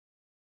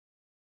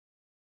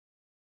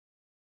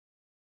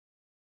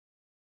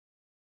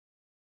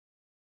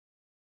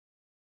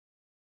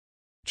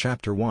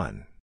Chapter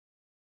 1.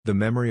 The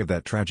memory of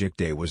that tragic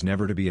day was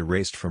never to be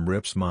erased from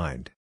Rip's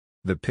mind.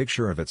 The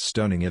picture of its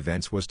stunning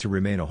events was to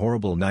remain a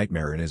horrible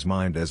nightmare in his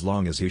mind as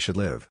long as he should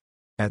live.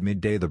 At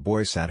midday the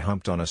boy sat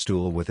humped on a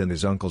stool within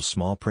his uncle's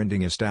small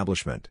printing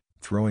establishment,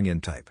 throwing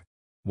in type.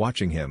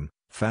 Watching him,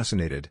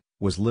 fascinated,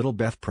 was little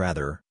Beth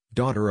Prather,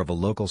 daughter of a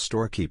local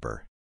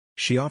storekeeper.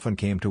 She often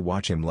came to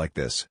watch him like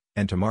this,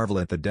 and to marvel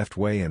at the deft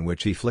way in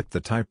which he flicked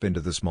the type into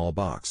the small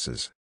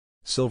boxes.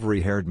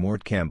 Silvery-haired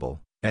Rip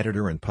Campbell,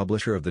 editor and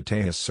publisher of the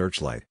Tejas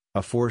Searchlight,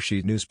 a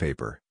 4-sheet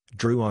newspaper,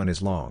 drew on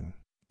his long,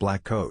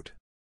 black coat.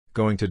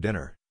 "Going to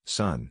dinner,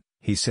 son,"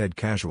 he said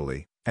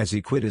casually, as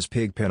he quit his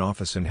Pigpen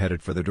office and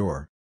headed for the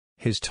door.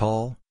 His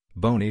tall,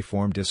 bony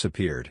form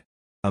disappeared.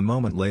 A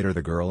moment later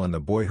the girl and the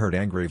boy heard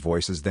angry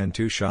voices, then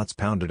 2 shots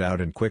pounded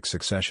out in quick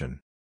succession.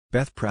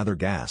 Beth Prather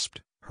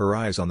gasped, her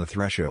eyes on the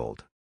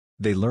threshold.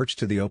 They lurched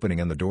to the opening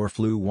and the door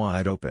flew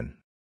wide open.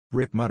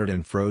 Rip muttered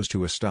and froze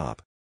to a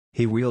stop.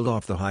 He wheeled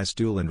off the high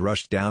stool and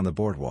rushed down the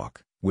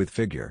boardwalk. With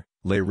figure,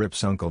 lay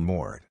Rip's Uncle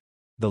Mort,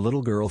 the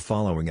little girl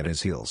following at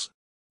his heels.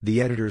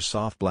 The editor's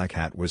soft black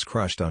hat was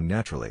crushed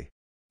unnaturally.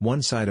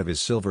 One side of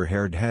his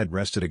silver-haired head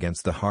rested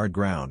against the hard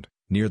ground.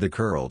 Near the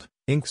curled,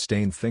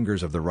 ink-stained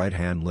fingers of the right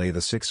hand lay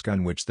the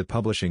 6-gun which the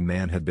publishing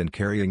man had been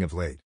carrying of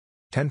late.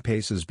 10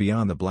 paces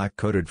beyond the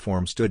black-coated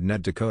form stood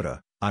Ned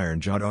Dakota,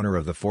 iron-jawed owner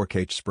of the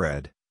Fork-H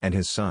spread, and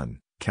his son,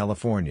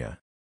 California.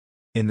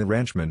 In the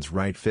ranchman's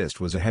right fist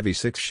was a heavy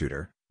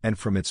 6-shooter, and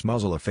from its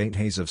muzzle a faint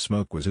haze of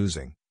smoke was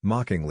oozing,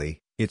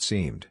 mockingly, it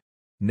seemed.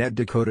 Ned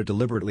Dakota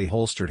deliberately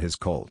holstered his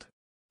Colt.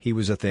 He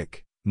was a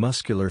thick,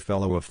 muscular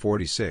fellow of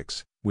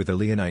 46, with a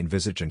leonine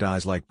visage and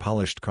eyes like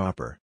polished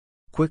copper.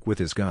 Quick with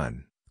his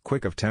gun,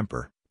 quick of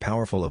temper,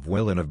 powerful of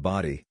will and of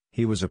body,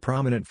 he was a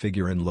prominent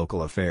figure in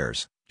local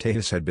affairs.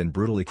 Tejas had been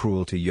brutally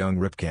cruel to young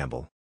Rip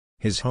Campbell.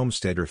 His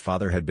homesteader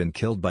father had been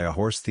killed by a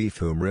horse thief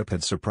whom Rip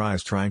had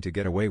surprised trying to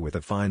get away with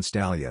a fine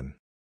stallion.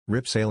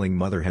 Rip's ailing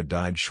mother had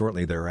died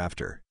shortly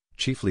thereafter,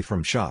 chiefly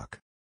from shock.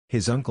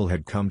 His uncle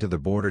had come to the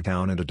border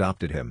town and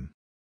adopted him.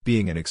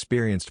 Being an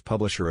experienced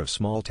publisher of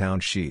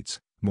small-town sheets,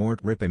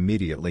 Rip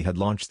immediately had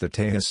launched the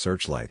Tejas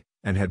Searchlight,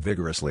 and had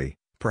vigorously,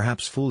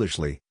 perhaps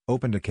foolishly,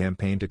 opened a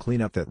campaign to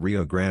clean up that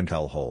Rio Grande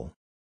hellhole.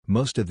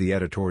 Most of the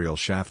editorial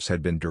shafts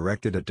had been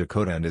directed at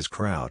Dakota and his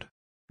crowd.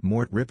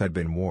 Rip had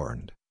been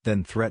warned,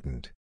 then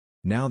threatened.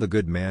 Now the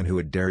good man who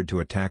had dared to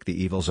attack the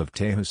evils of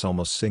Tejas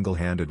almost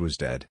single-handed was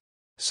dead.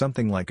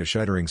 Something like a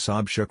shuddering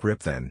sob shook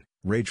Rip then,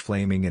 rage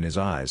flaming in his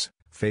eyes,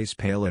 face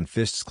pale and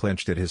fists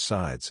clenched at his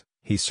sides,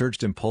 he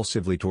surged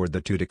impulsively toward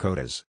the 2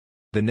 Dakotas.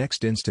 The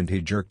next instant he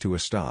jerked to a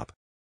stop.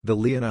 The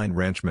leonine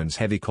ranchman's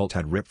heavy Colt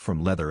had ripped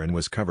from leather and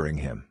was covering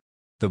him.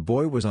 The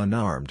boy was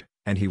unarmed,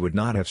 and he would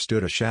not have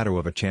stood a shadow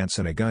of a chance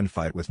in a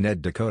gunfight with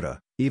Ned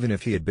Dakota, even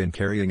if he had been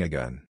carrying a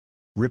gun.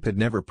 Rip had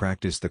never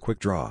practiced the quick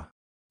draw.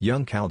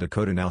 Young Cal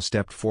Dakota now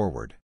stepped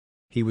forward.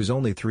 He was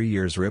only 3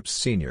 years Rip's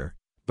senior,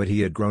 but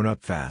he had grown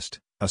up fast,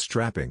 a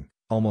strapping,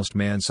 almost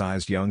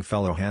man-sized young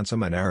fellow,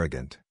 handsome and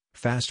arrogant,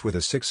 fast with a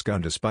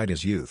 6-gun despite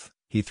his youth.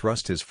 He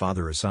thrust his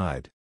father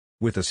aside.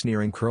 With a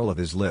sneering curl of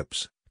his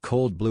lips,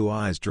 cold blue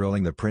eyes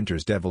drilling the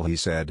printer's devil, he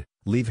said,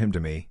 "Leave him to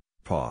me,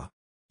 Pa.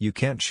 You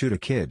can't shoot a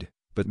kid,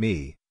 but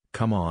me,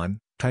 come on,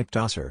 type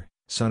tosser,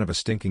 son of a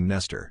stinking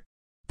nester.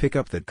 Pick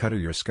up that cutter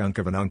your skunk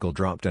of an uncle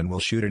dropped and we'll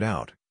shoot it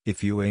out,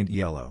 if you ain't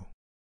yellow."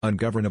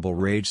 Ungovernable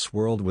rage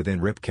swirled within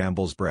Rip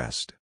Campbell's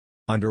breast.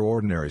 Under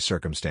ordinary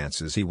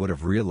circumstances he would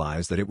have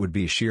realized that it would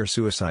be sheer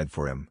suicide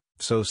for him,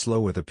 so slow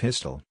with a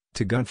pistol,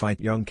 to gunfight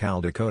young Cal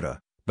Dakota,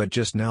 but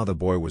just now the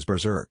boy was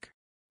berserk.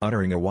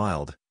 Uttering a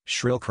wild,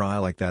 shrill cry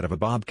like that of a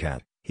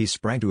bobcat, he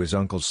sprang to his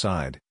uncle's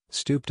side,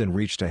 stooped and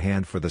reached a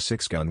hand for the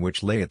 6-gun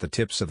which lay at the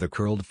tips of the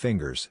curled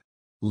fingers.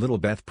 Little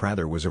Beth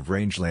Prather was of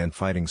rangeland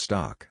fighting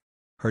stock.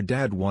 Her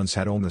dad once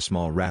had owned the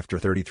small Rafter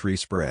 33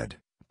 spread,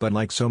 but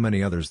like so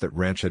many others that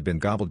ranch had been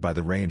gobbled by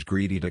the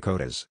range-greedy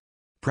Dakotas.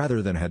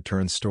 Prather then had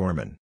turned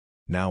storeman.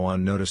 Now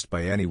unnoticed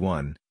by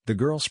anyone, the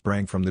girl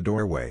sprang from the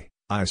doorway,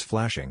 eyes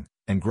flashing,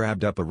 and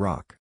grabbed up a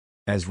rock.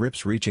 As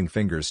Rip's reaching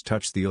fingers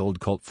touched the old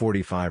Colt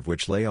 45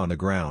 which lay on the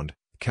ground,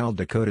 Cal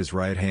Dakota's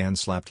right hand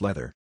slapped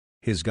leather.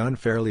 His gun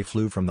fairly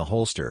flew from the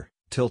holster,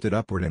 tilted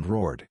upward and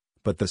roared,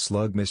 but the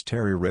slug missed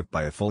Terry Rip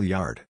by a full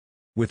yard.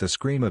 With a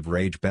scream of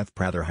rage Beth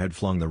Prather had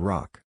flung the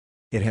rock.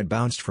 It had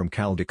bounced from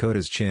Cal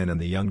Dakota's chin and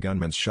the young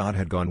gunman's shot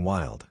had gone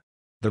wild.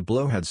 The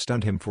blow had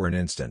stunned him for an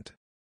instant.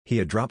 He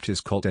had dropped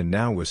his Colt and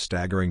now was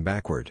staggering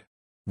backward.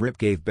 Rip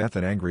gave Beth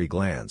an angry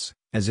glance,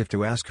 as if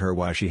to ask her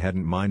why she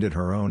hadn't minded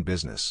her own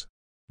business.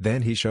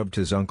 Then he shoved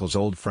his uncle's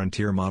old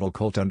Frontier model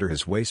Colt under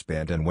his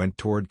waistband and went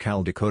toward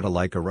Cal Dakota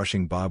like a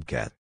rushing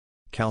bobcat.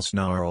 Cal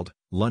snarled,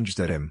 lunged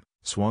at him,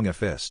 swung a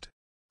fist.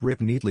 Rip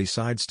neatly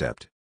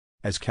sidestepped.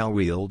 As Cal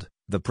wheeled,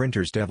 the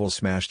printer's devil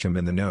smashed him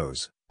in the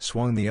nose,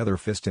 swung the other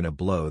fist in a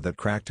blow that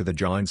cracked to the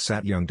jaw and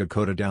sat young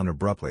Dakota down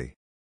abruptly.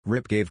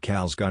 Rip gave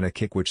Cal's gun a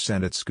kick which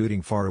sent it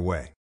scooting far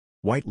away.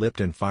 White-lipped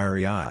and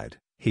fiery-eyed,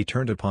 he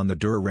turned upon the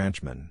dour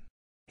ranchman.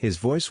 His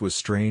voice was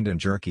strained and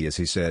jerky as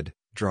he said,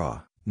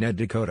 "Draw, Ned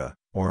Dakota,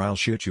 or I'll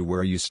shoot you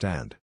where you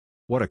stand."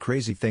 What a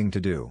crazy thing to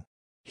do.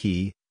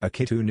 He, a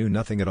kid who knew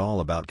nothing at all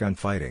about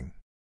gunfighting.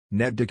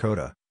 Ned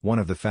Dakota, one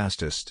of the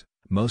fastest,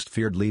 most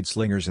feared lead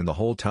slingers in the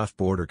whole tough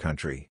border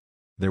country.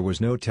 There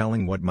was no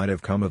telling what might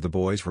have come of the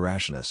boy's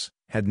rashness,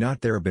 had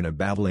not there been a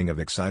babbling of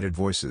excited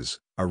voices,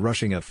 a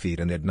rushing of feet,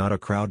 and had not a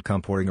crowd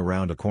come pouring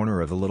around a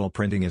corner of the little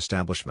printing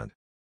establishment.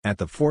 At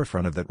the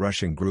forefront of that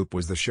rushing group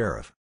was the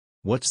sheriff.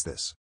 "What's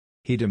this?"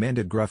 he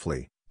demanded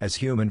gruffly, as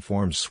human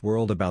forms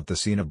swirled about the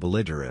scene of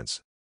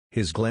belligerence.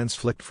 His glance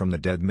flicked from the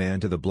dead man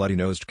to the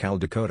bloody-nosed Cal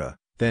Dakota,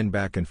 then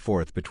back and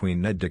forth between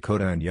Ned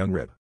Dakota and young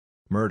Rip.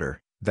 "Murder,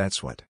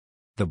 that's what,"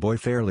 the boy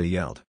fairly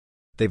yelled.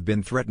 "They've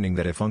been threatening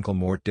that if Uncle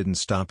Mort didn't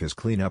stop his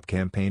cleanup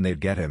campaign they'd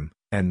get him,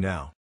 and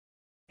now—"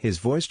 His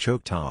voice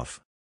choked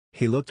off.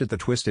 He looked at the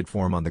twisted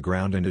form on the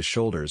ground and his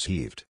shoulders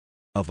heaved.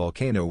 A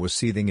volcano was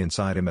seething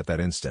inside him at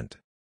that instant.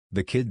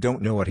 "The kid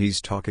don't know what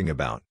he's talking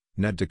about,"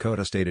 Ned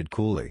Dakota stated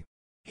coolly.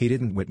 "He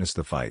didn't witness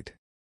the fight.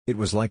 It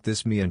was like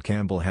this, me and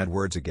Campbell had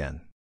words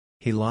again.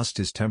 He lost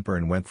his temper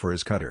and went for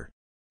his cutter.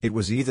 It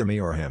was either me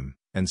or him,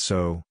 and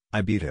so,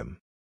 I beat him.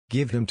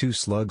 Give him 2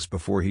 slugs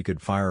before he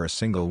could fire a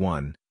single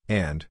one,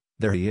 and,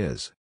 there he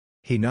is."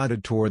 He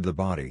nodded toward the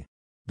body.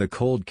 The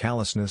cold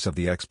callousness of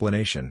the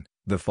explanation,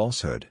 the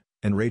falsehood,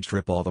 enraged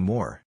Rip all the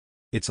more.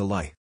 "It's a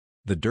lie.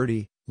 The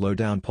dirty,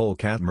 low-down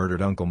polecat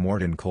murdered Uncle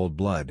Mort in cold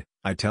blood,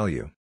 I tell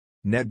you,"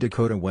 Ned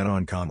Dakota went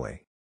on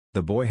calmly.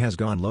 "The boy has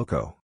gone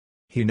loco.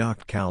 He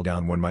knocked Cal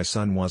down when my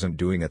son wasn't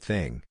doing a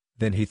thing,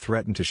 then he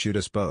threatened to shoot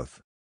us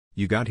both.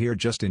 You got here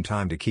just in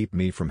time to keep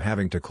me from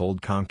having to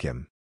cold conk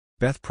him."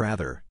 Beth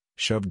Prather,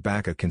 shoved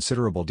back a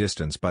considerable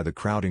distance by the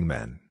crowding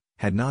men,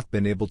 had not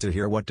been able to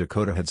hear what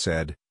Dakota had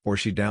said, or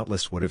she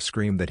doubtless would have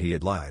screamed that he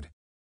had lied.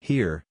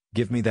 "Here,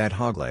 give me that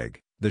hog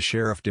leg," the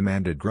sheriff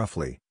demanded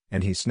gruffly,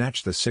 and he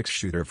snatched the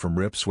 6-shooter from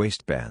Rip's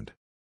waistband.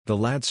 The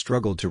lad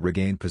struggled to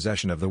regain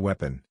possession of the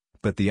weapon,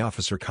 but the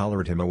officer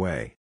collared him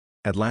away.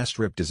 At last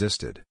Rip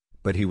desisted,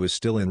 but he was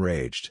still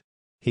enraged.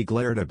 He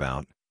glared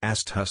about,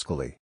 asked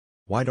huskily,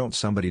 "Why don't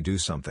somebody do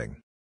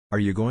something? Are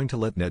you going to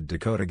let Ned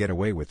Dakota get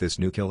away with this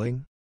new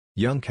killing?"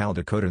 Young Cal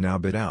Dakota now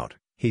bit out,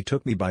 "He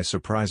took me by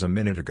surprise a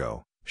minute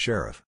ago,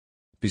 Sheriff.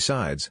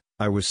 Besides,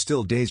 I was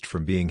still dazed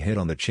from being hit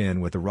on the chin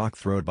with a rock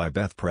thrown by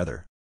Beth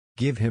Prather.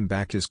 Give him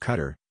back his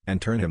cutter,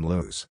 and turn him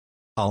loose.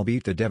 I'll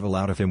beat the devil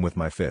out of him with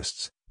my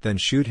fists, then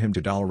shoot him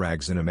to doll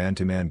rags in a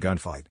man-to-man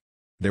gunfight."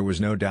 There was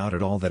no doubt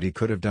at all that he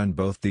could have done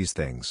both these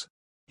things.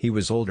 He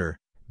was older,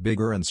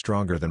 bigger and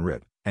stronger than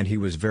Rip, and he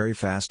was very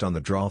fast on the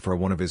draw for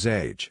one of his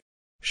age.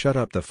 "Shut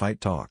up the fight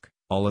talk,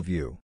 all of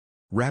you,"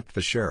 rapped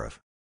the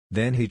sheriff.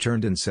 Then he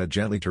turned and said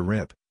gently to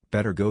Rip,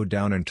 "Better go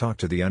down and talk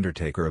to the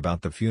undertaker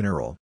about the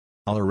funeral.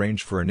 I'll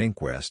arrange for an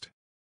inquest."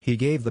 He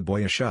gave the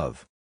boy a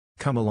shove.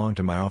 "Come along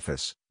to my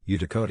office, you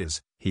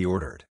Dakotas," he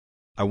ordered.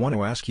 "I want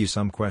to ask you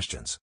some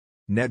questions."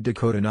 Ned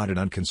Dakota nodded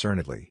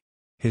unconcernedly.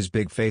 His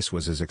big face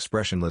was as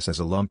expressionless as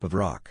a lump of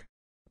rock.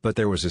 But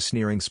there was a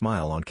sneering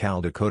smile on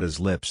Cal Dakota's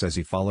lips as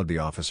he followed the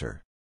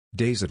officer.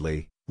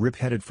 Dazedly, Rip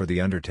headed for the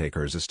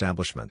undertaker's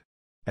establishment.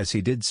 As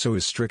he did so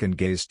his stricken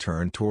gaze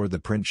turned toward the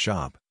print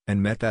shop,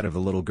 and met that of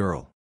the little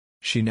girl.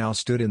 She now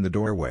stood in the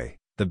doorway,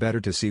 the better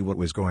to see what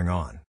was going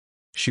on.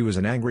 She was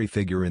an angry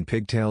figure in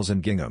pigtails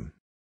and gingham.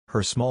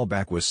 Her small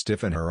back was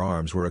stiff and her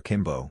arms were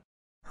akimbo.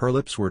 Her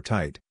lips were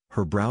tight,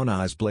 her brown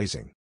eyes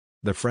blazing.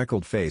 The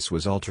freckled face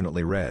was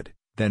alternately red,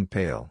 then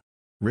pale.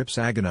 Rip's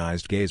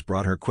agonized gaze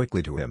brought her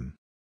quickly to him.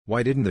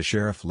 "Why didn't the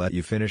sheriff let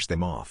you finish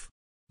them off?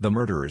 The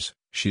murderers,"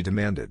 she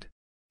demanded.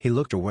 He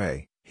looked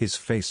away, his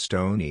face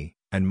stony,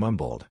 and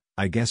mumbled,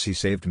 "I guess he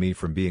saved me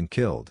from being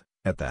killed,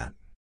 at that.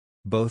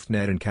 Both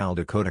Ned and Cal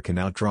Dakota can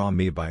outdraw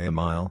me by a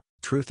mile.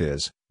 Truth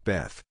is,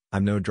 Beth,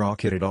 I'm no draw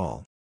kid at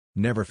all.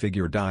 Never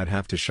figured I'd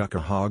have to shuck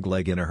a hog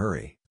leg in a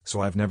hurry, so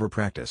I've never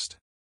practiced."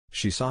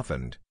 She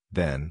softened,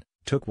 then,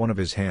 took one of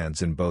his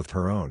hands in both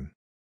her own.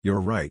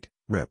 "You're right,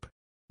 Rip.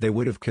 They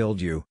would have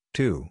killed you,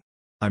 too.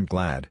 I'm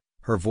glad."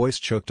 Her voice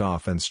choked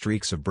off and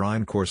streaks of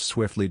brine coursed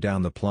swiftly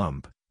down the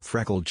plump,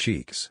 freckled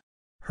cheeks.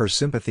 Her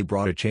sympathy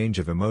brought a change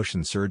of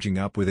emotion surging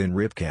up within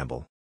Rip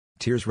Campbell.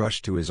 Tears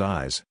rushed to his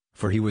eyes,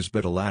 for he was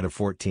but a lad of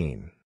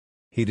 14.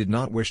 He did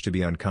not wish to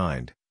be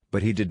unkind,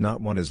 but he did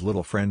not want his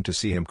little friend to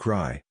see him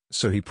cry,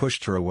 so he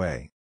pushed her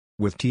away.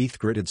 With teeth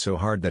gritted so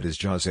hard that his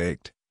jaws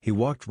ached, he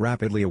walked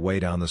rapidly away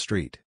down the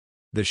street.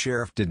 The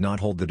sheriff did not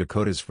hold the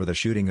Dakotas for the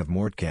shooting of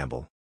Mort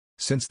Campbell.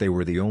 Since they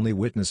were the only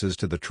witnesses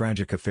to the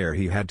tragic affair,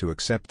 he had to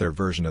accept their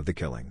version of the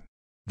killing.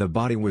 The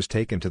body was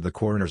taken to the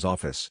coroner's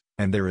office,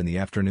 and there in the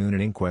afternoon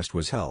an inquest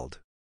was held.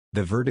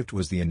 The verdict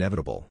was the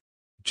inevitable.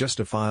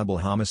 Justifiable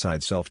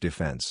homicide,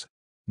 self-defense.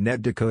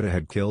 Ned Dakota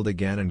had killed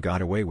again and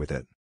got away with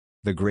it.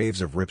 The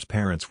graves of Rip's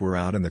parents were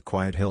out in the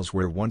quiet hills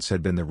where once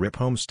had been the Rip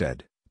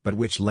homestead, but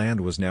which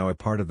land was now a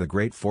part of the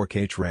Great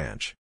Fork-H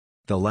Ranch.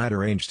 The lad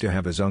arranged to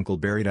have his uncle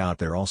buried out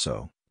there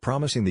also,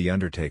 promising the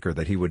undertaker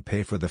that he would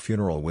pay for the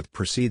funeral with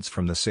proceeds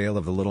from the sale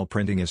of the little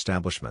printing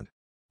establishment.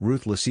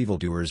 Ruthless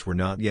evildoers were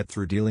not yet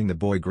through dealing the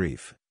boy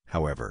grief,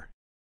 however.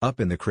 Up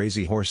in the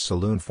Crazy Horse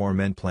Saloon 4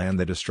 men planned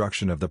the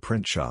destruction of the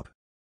print shop.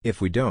 "If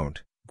we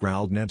don't,"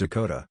 growled Ned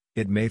Dakota,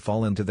 It may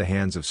fall into the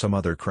hands of some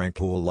other crank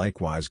who'll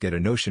likewise get a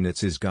notion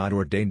it's his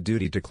God-ordained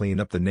duty to clean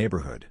up the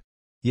neighborhood.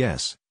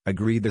 Yes,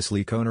 agreed the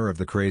sleek owner of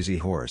the Crazy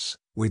Horse,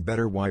 we'd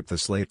better wipe the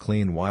slate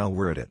clean while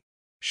we're at it.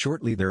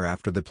 Shortly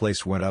thereafter the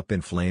place went up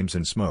in flames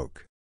and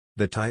smoke.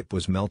 The type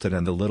was melted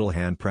and the little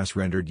hand press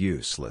rendered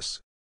useless.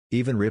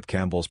 Even Rip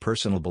Campbell's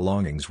personal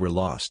belongings were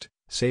lost,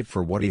 save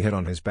for what he had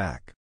on his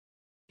back.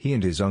 He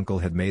and his uncle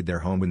had made their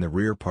home in the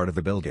rear part of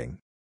the building.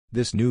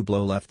 This new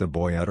blow left the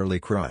boy utterly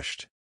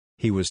crushed.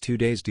 He was too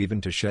dazed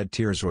even to shed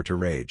tears or to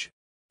rage.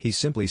 He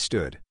simply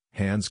stood,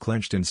 hands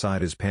clenched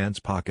inside his pants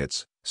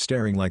pockets,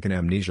 staring like an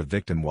amnesia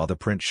victim while the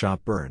print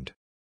shop burned.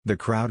 The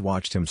crowd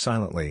watched him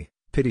silently,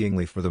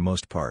 pityingly for the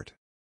most part.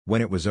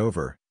 When it was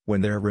over,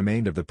 when there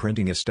remained of the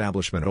printing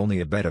establishment only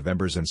a bed of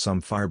embers and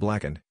some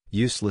fire-blackened,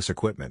 useless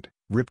equipment,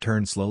 Rip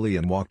turned slowly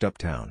and walked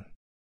uptown.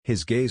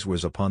 His gaze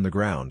was upon the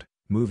ground,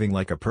 moving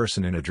like a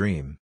person in a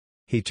dream.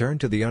 He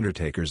turned to the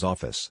undertaker's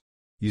office.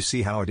 "You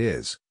see how it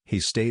is," he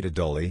stated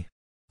dully.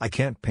 "I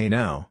can't pay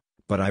now,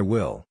 but I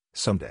will,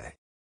 someday.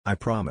 I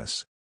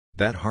promise."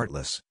 That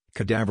heartless,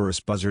 cadaverous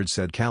buzzard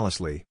said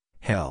callously,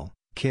 "Hell,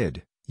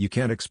 kid, you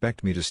can't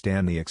expect me to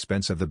stand the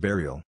expense of the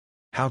burial.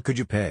 How could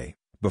you pay,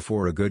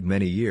 before a good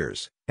many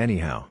years,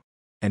 anyhow?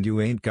 And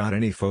you ain't got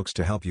any folks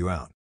to help you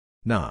out.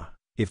 Nah,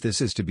 if this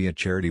is to be a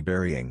charity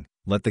burying,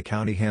 let the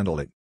county handle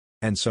it."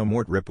 And so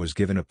Mort Rip was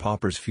given a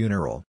pauper's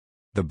funeral.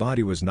 The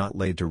body was not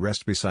laid to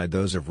rest beside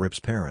those of Rip's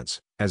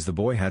parents, as the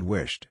boy had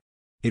wished.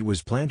 It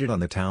was planted on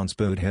the town's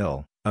boot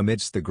hill,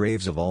 amidst the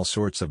graves of all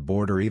sorts of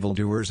border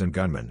evildoers and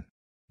gunmen.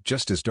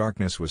 Just as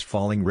darkness was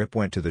falling, Rip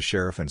went to the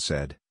sheriff and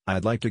said,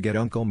 "I'd like to get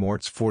Uncle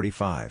Mort's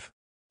 .45.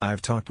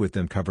 I've talked with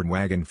them covered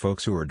wagon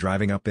folks who are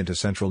driving up into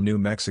central New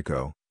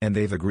Mexico, and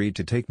they've agreed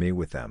to take me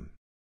with them.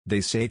 They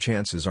say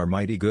chances are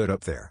mighty good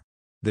up there."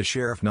 The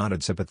sheriff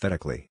nodded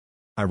sympathetically.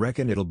 "I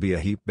reckon it'll be a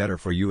heap better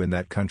for you in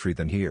that country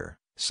than here,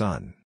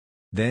 son."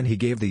 Then he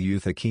gave the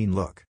youth a keen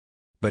look.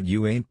 "But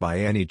you ain't by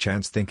any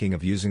chance thinking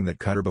of using that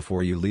cutter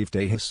before you leave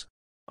Tejas?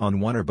 On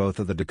one or both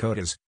of the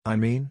Dakotas, I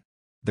mean?"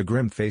 The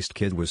grim-faced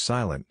kid was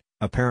silent,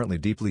 apparently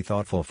deeply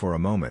thoughtful for a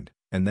moment,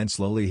 and then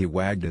slowly he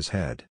wagged his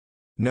head.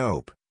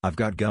 "Nope, I've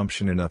got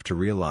gumption enough to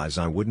realize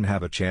I wouldn't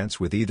have a chance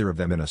with either of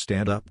them in a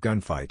stand-up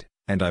gunfight,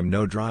 and I'm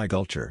no dry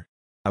gulcher.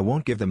 I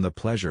won't give them the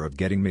pleasure of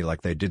getting me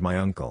like they did my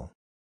uncle.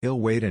 I'll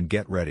wait and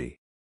get ready.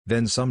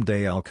 Then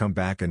someday I'll come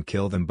back and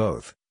kill them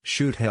both,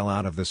 shoot hell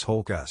out of this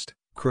whole cussed,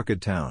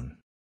 crooked town."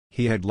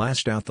 He had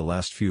lashed out the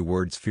last few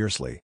words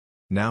fiercely.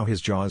 Now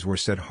his jaws were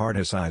set hard,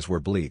 his eyes were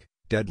bleak,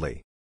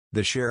 deadly.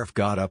 The sheriff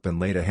got up and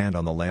laid a hand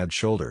on the lad's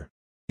shoulder.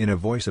 In a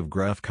voice of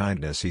gruff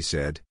kindness he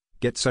said,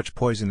 "Get such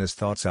poisonous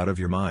thoughts out of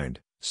your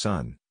mind,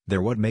 son,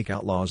 they're what make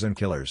outlaws and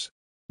killers."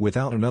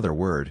 Without another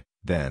word,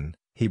 then,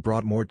 he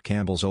brought Mort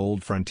Campbell's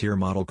old frontier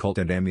model Colt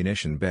and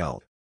ammunition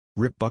belt.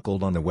 Rip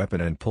buckled on the weapon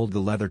and pulled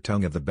the leather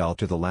tongue of the belt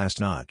to the last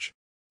notch.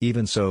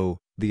 Even so,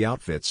 the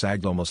outfit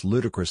sagged almost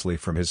ludicrously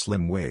from his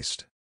slim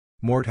waist.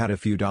 Mort had a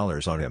few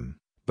dollars on him,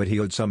 but he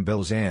owed some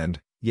bills and,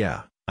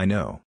 "Yeah, I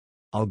know.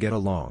 I'll get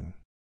along.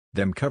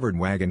 Them covered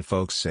wagon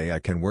folks say I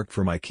can work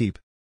for my keep."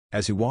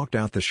 As he walked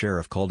out the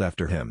sheriff called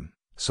after him,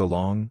 "So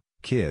long,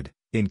 kid,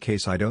 in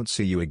case I don't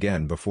see you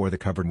again before the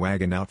covered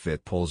wagon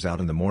outfit pulls out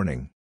in the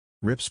morning."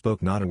 Rip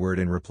spoke not a word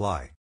in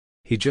reply.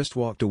 He just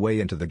walked away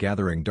into the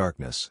gathering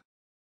darkness.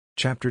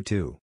 Chapter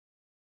 2.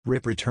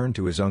 Rip returned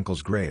to his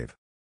uncle's grave.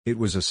 It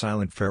was a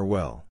silent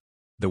farewell.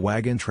 The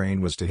wagon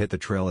train was to hit the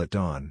trail at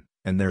dawn,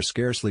 and there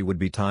scarcely would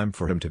be time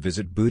for him to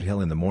visit Boot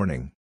Hill in the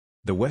morning.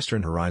 The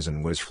western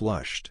horizon was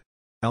flushed.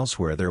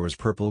 Elsewhere there was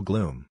purple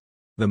gloom.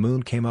 The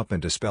moon came up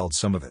and dispelled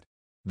some of it.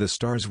 The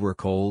stars were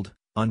cold,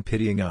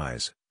 unpitying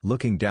eyes,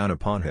 looking down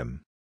upon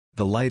him.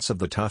 The lights of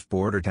the tough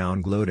border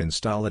town glowed in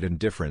stolid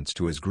indifference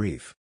to his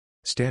grief.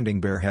 Standing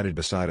bareheaded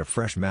beside a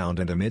fresh mound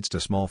and amidst a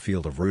small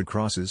field of rude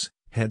crosses,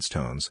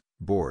 headstones,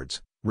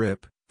 boards,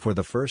 Rip, for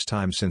the first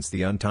time since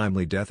the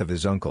untimely death of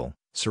his uncle,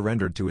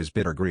 surrendered to his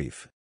bitter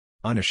grief.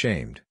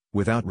 Unashamed,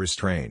 without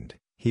restraint,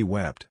 he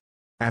wept.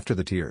 After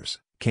the tears,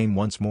 came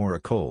once more a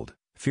cold,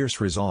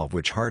 fierce resolve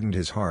which hardened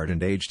his heart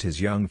and aged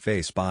his young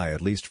face by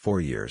at least 4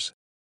 years.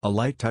 A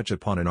light touch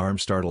upon an arm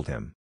startled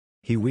him.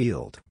 He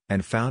wheeled,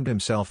 and found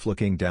himself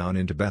looking down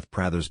into Beth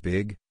Prather's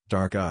big,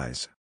 dark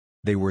eyes.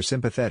 They were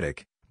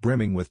sympathetic,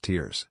 brimming with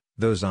tears,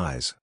 those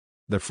eyes.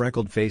 The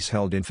freckled face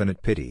held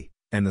infinite pity,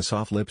 and the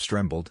soft lips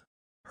trembled.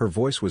 Her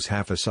voice was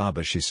half a sob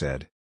as she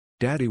said,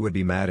 "Daddy would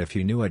be mad if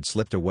he knew I'd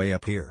slipped away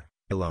up here,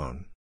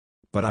 alone.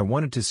 But I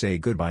wanted to say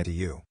goodbye to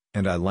you,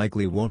 and I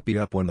likely won't be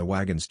up when the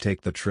wagons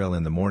take the trail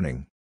in the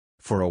morning."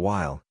 For a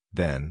while,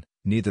 then,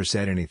 neither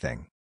said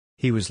anything.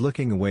 He was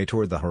looking away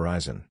toward the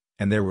horizon,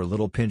 and there were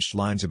little pinched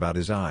lines about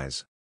his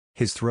eyes.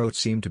 His throat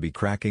seemed to be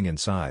cracking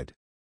inside.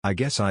 "I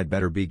guess I'd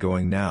better be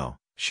going now,"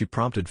 she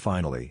prompted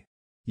finally.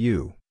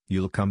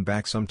 You'll come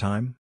back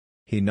sometime?"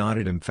 He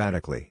nodded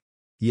emphatically.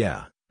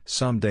 "Yeah,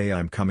 someday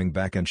I'm coming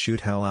back and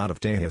shoot hell out of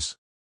Tejas."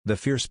 The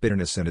fierce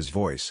bitterness in his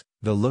voice,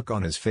 the look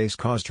on his face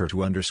caused her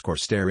to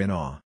stare in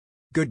awe.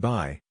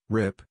 "Goodbye,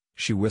 Rip,"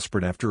 she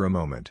whispered after a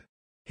moment.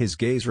 His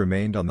gaze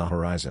remained on the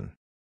horizon.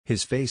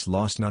 His face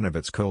lost none of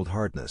its cold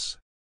hardness.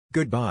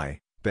 "Goodbye,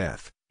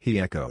 Beth," he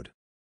echoed.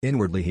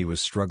 Inwardly he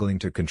was struggling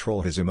to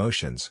control his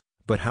emotions,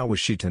 but how was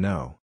she to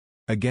know?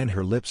 Again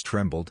her lips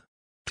trembled.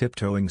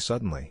 Tiptoeing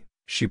suddenly,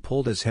 she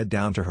pulled his head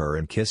down to her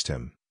and kissed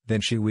him, then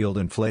she wheeled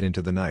and fled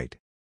into the night.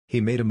 He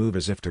made a move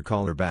as if to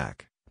call her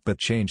back, but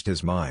changed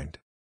his mind.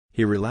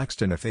 He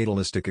relaxed and a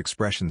fatalistic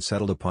expression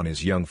settled upon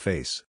his young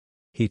face.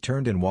 He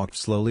turned and walked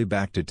slowly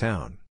back to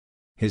town.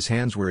 His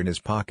hands were in his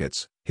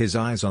pockets, his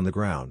eyes on the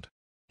ground.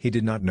 He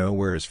did not know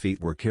where his feet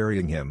were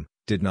carrying him,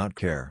 did not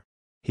care.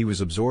 He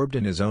was absorbed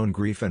in his own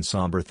grief and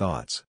somber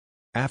thoughts.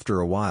 After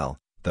a while,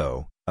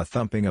 though, a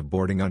thumping of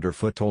boarding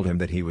underfoot told him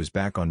that he was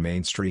back on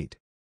Main Street.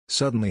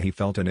 Suddenly he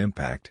felt an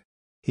impact.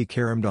 He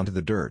caromed onto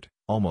the dirt,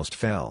 almost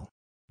fell.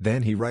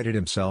 Then he righted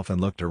himself and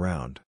looked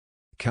around.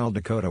 Cal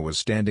Dakota was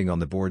standing on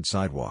the board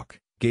sidewalk,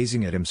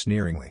 gazing at him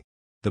sneeringly.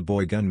 The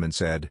boy gunman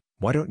said,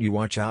 "Why don't you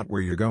watch out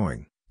where you're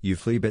going, you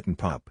flea-bitten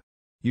pup?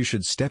 You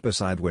should step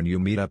aside when you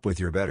meet up with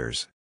your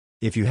betters.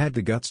 If you had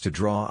the guts to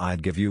draw,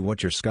 I'd give you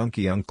what your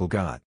skunky uncle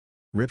got."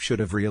 Rip should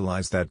have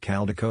realized that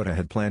Cal Dakota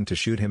had planned to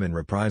shoot him in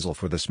reprisal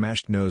for the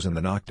smashed nose and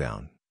the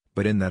knockdown,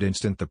 but in that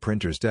instant the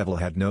printer's devil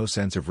had no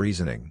sense of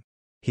reasoning.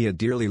 He had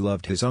dearly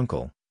loved his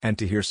uncle, and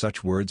to hear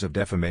such words of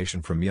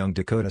defamation from young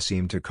Dakota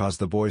seemed to cause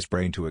the boy's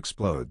brain to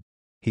explode.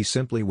 He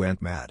simply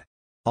went mad.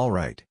 "All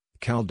right,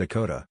 Cal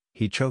Dakota,"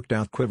 he choked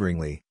out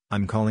quiveringly,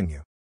 "I'm calling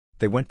you."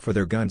 They went for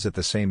their guns at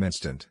the same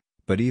instant,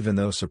 but even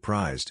though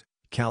surprised,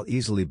 Cal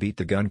easily beat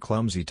the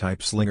gun-clumsy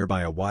type slinger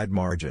by a wide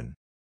margin.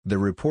 The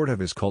report of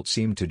his Colt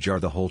seemed to jar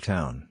the whole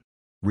town.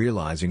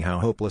 Realizing how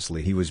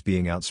hopelessly he was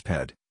being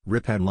outsped,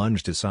 Rip had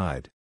lunged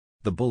aside.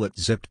 The bullet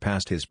zipped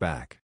past his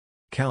back.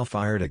 Cal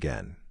fired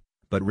again,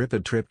 but Rip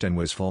had tripped and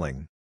was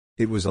falling.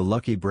 It was a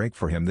lucky break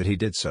for him that he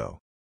did so.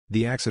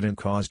 The accident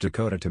caused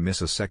Dakota to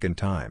miss a second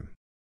time.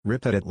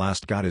 Rip had at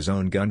last got his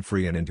own gun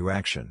free and into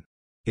action.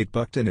 It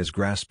bucked in his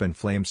grasp and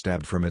flame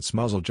stabbed from its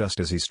muzzle just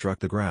as he struck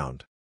the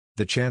ground.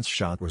 The chance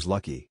shot was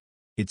lucky.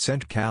 It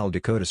sent Cal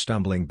Dakota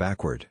stumbling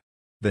backward.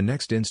 The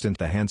next instant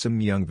the handsome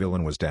young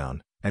villain was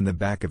down, and the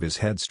back of his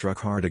head struck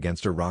hard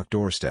against a rock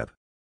doorstep.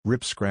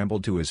 Rip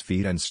scrambled to his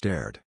feet and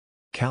stared.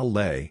 Cal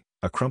lay,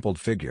 a crumpled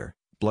figure,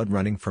 blood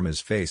running from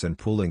his face and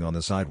pooling on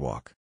the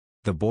sidewalk.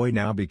 The boy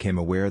now became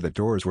aware that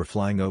doors were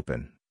flying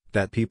open,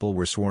 that people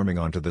were swarming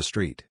onto the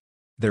street.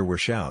 There were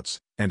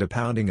shouts, and a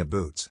pounding of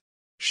boots.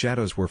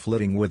 Shadows were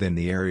flitting within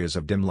the areas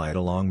of dim light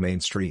along Main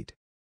Street.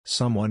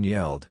 Someone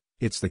yelled,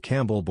 "It's the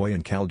Campbell boy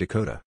in Cal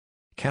Dakota.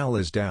 Cal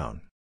is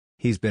down.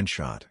 He's been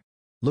shot.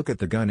 Look at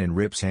the gun in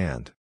Rip's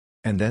hand."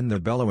 And then the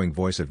bellowing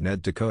voice of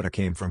Ned Dakota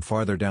came from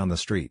farther down the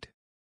street.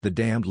 "The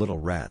damned little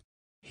rat.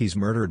 He's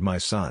murdered my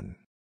son.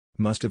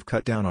 Must have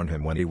cut down on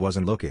him when he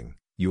wasn't looking.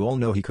 You all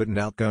know he couldn't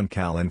outgun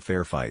Cal in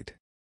fair fight.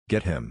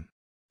 Get him.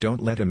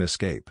 Don't let him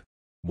escape."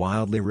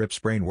 Wildly Rip's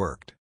brain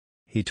worked.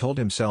 He told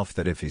himself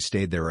that if he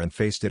stayed there and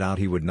faced it out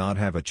he would not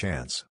have a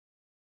chance.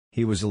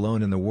 He was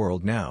alone in the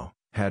world now,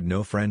 had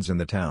no friends in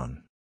the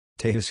town.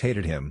 Tejas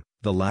hated him,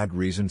 the lad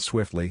reasoned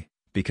swiftly,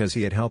 because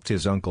he had helped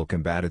his uncle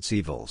combat its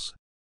evils.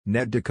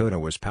 Ned Dakota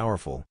was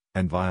powerful,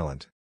 and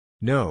violent.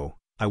 "No,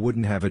 I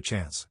wouldn't have a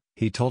chance,"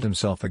 he told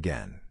himself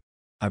again.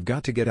 "I've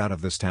got to get out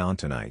of this town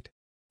tonight."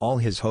 All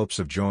his hopes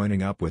of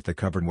joining up with the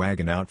covered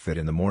wagon outfit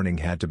in the morning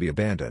had to be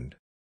abandoned.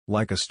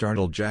 Like a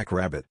startled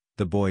jackrabbit,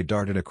 the boy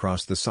darted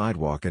across the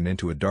sidewalk and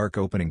into a dark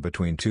opening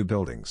between two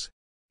buildings.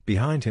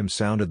 Behind him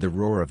sounded the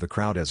roar of the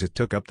crowd as it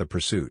took up the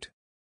pursuit.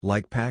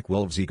 Like pack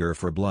wolves eager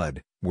for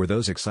blood, were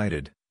those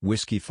excited,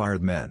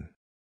 whiskey-fired men.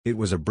 It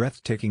was a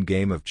breathtaking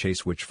game of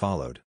chase which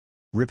followed.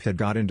 Rip had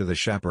got into the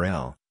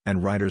chaparral,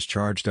 and riders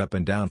charged up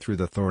and down through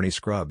the thorny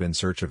scrub in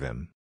search of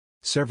him.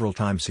 Several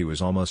times he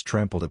was almost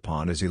trampled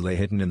upon as he lay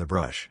hidden in the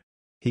brush.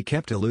 He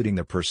kept eluding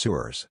the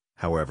pursuers,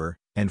 however,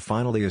 and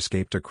finally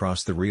escaped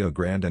across the Rio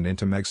Grande and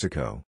into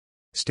Mexico.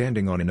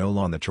 Standing on a knoll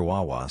on the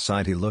Chihuahua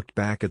side he looked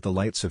back at the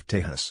lights of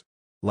Tejas.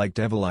 Like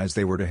devil eyes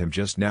they were to him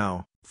just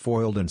now,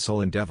 foiled and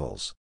sullen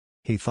devils.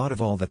 He thought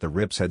of all that the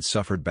Rips had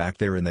suffered back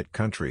there in that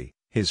country,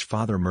 his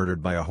father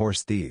murdered by a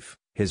horse thief,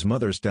 his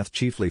mother's death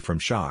chiefly from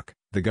shock,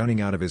 the gunning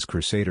out of his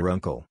crusader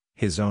uncle,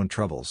 his own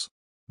troubles.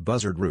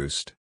 Buzzard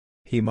Roost.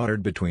 He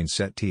muttered between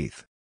set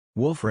teeth.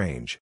 Wolf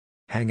Range.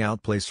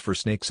 Hangout place for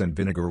snakes and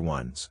vinegar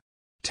ones.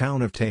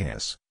 Town of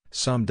Tejas,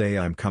 someday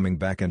I'm coming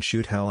back and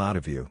shoot hell out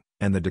of you,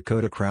 and the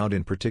Dakota crowd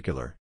in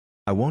particular.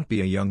 I won't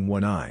be a young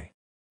one.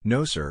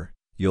 No sir,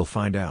 you'll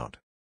find out.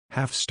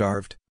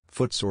 Half-starved,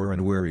 footsore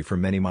and weary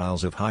from many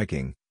miles of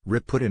hiking,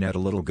 Rip put in at a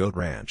little goat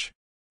ranch.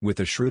 With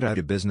a shrewd-eyed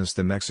of business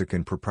the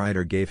Mexican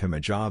proprietor gave him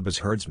a job as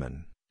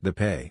herdsman, the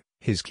pay,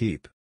 his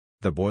keep.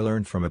 The boy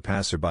learned from a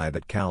passerby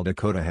that Cal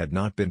Dakota had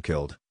not been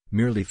killed,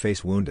 merely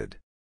face-wounded.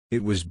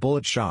 It was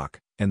bullet shock,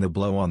 and the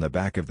blow on the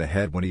back of the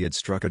head when he had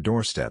struck a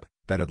doorstep,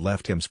 that had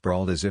left him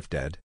sprawled as if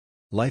dead.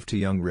 Life to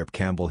young Rip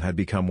Campbell had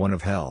become one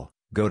of hell,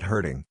 goat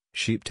herding,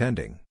 sheep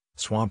tending,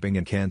 swamping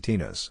in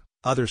cantinas,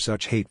 other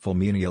such hateful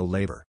menial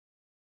labor.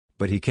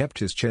 But he kept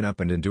his chin up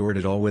and endured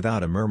it all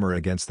without a murmur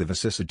against the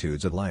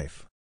vicissitudes of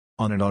life.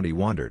 On and on he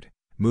wandered,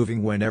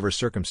 moving whenever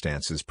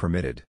circumstances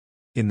permitted.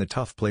 In the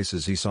tough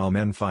places he saw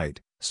men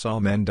fight, saw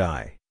men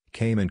die,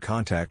 came in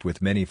contact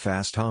with many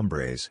fast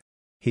hombres.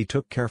 He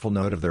took careful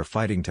note of their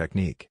fighting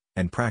technique,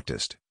 and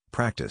practiced,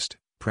 practiced,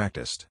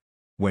 practiced.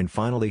 When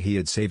finally he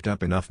had saved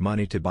up enough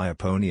money to buy a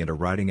pony and a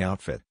riding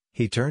outfit,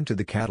 he turned to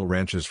the cattle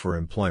ranches for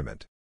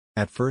employment.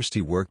 At first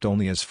he worked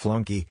only as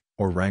flunky,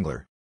 or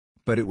wrangler.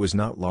 But it was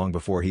not long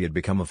before he had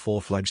become a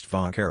full-fledged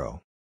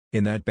vaquero.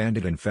 In that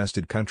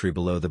bandit-infested country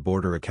below the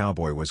border, a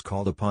cowboy was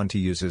called upon to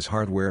use his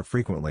hardware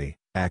frequently,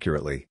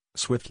 accurately,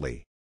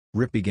 swiftly.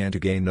 Rip began to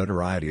gain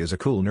notoriety as a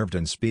cool-nerved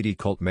and speedy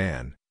colt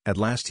man. At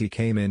last he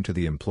came into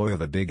the employ of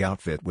a big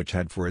outfit which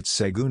had for its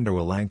segundo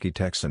a lanky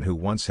Texan who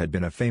once had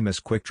been a famous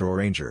quick-draw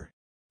ranger.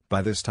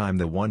 By this time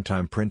the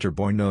one-time printer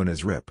boy known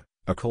as Rip,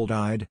 a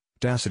cold-eyed,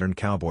 taciturn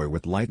cowboy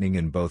with lightning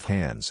in both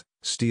hands,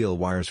 steel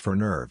wires for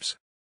nerves.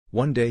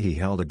 One day he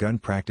held a gun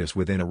practice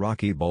within a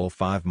rocky bowl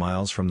 5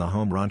 miles from the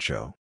home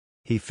rancho.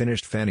 He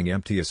finished fanning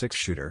empty a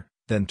 6-shooter,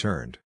 then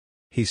turned.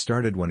 He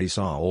started when he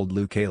saw old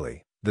Lou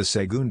Cayley, the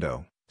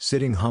segundo,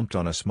 sitting humped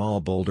on a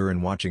small boulder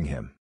and watching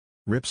him.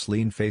 Rip's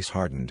lean face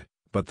hardened,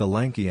 but the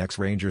lanky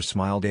ex-ranger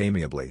smiled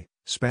amiably,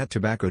 spat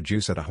tobacco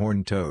juice at a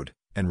horned toad,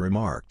 and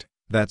remarked,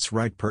 "That's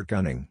right, pert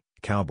gunning,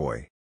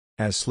 cowboy.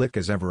 As slick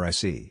as ever I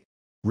see."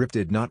 Rip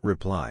did not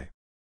reply.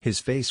 His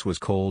face was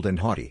cold and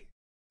haughty.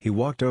 He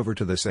walked over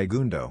to the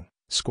segundo,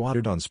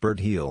 squatted on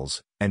spurred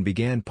heels, and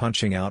began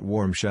punching out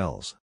warm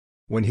shells.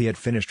 When he had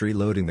finished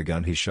reloading the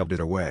gun he shoved it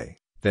away,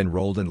 then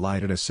rolled and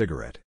lighted a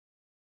cigarette.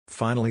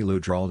 Finally Lou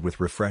drawled with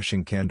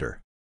refreshing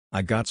candor,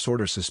 "I got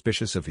sorta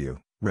suspicious of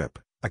you, Rip.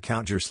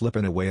 Account you're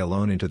slipping away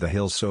alone into the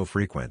hills so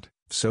frequent,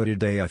 so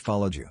today I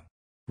followed you."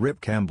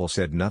 Rip Campbell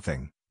said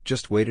nothing,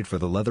 just waited for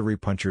the leathery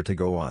puncher to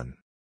go on.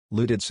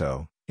 Lou did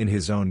so, in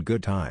his own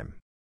good time.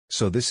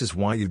 "So this is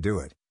why you do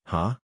it,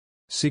 huh?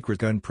 Secret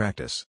gun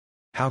practice.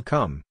 How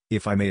come,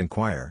 if I may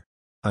inquire?"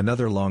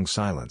 Another long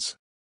silence.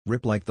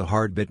 Rip liked the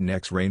hard-bitten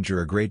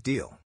ex-ranger a great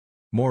deal.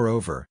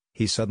 Moreover,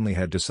 he suddenly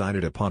had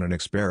decided upon an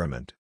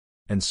experiment.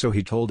 And so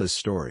he told his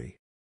story.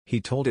 He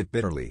told it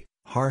bitterly,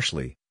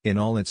 harshly, in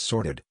all its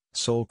sordid,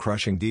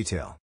 soul-crushing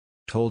detail.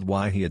 Told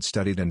why he had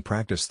studied and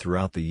practiced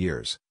throughout the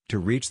years, to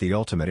reach the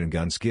ultimate in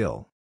gun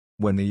skill.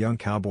 When the young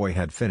cowboy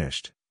had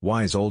finished,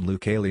 wise old Lou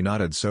Cayley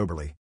nodded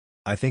soberly.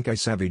 "I think I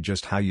savvy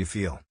just how you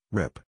feel,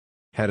 Rip.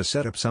 Had a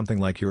setup something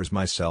like yours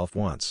myself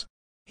once."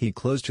 He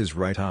closed his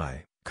right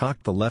eye,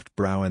 cocked the left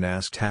brow and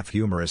asked half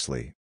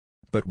humorously,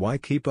 "But why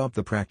keep up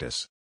the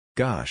practice?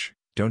 Gosh,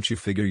 don't you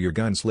figure your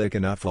gun slick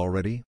enough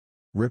already?"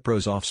 Rip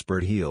rose off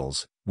spurred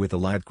heels, with the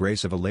lithe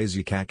grace of a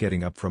lazy cat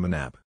getting up from a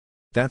nap.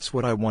 "That's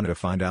what I wanted to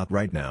find out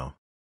right now.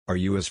 Are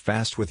you as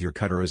fast with your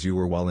cutter as you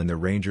were while in the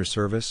Ranger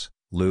service,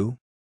 Lou?"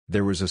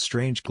 There was a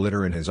strange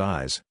glitter in his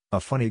eyes, a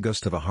funny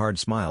ghost of a hard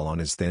smile on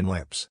his thin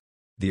lips.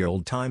 The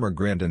old-timer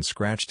grinned and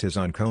scratched his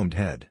uncombed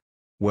head.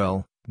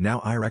 "Well, now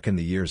I reckon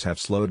the years have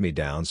slowed me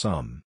down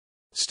some.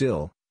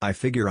 Still, I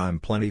figure I'm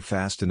plenty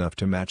fast enough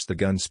to match the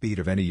gun speed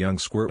of any young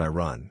squirt I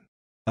run."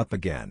 Up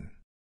again.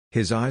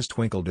 His eyes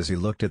twinkled as he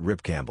looked at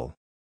Rip Campbell.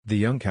 The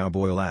young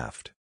cowboy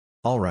laughed.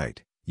 "All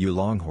right, you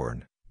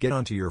longhorn, get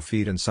onto your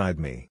feet inside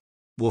me.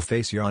 We'll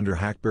face yonder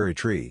hackberry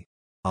tree.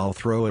 I'll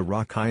throw a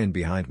rock high in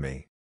behind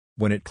me.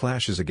 When it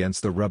clashes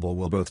against the rubble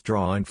we'll both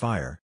draw and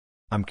fire.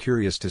 I'm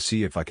curious to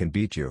see if I can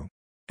beat you.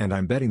 And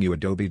I'm betting you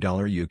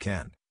 $1 you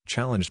can,"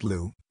 challenged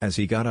Lou, as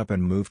he got up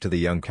and moved to the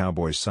young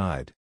cowboy's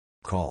side.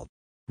 Called.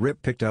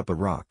 Rip picked up a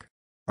rock.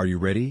 "Are you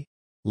ready?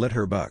 Let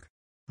her buck."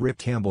 Rip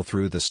Campbell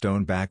threw the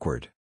stone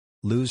backward.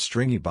 Lou's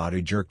stringy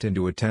body jerked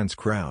into a tense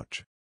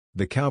crouch.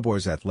 The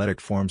cowboy's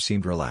athletic form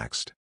seemed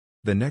relaxed.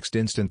 The next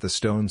instant the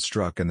stone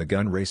struck and the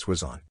gun race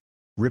was on.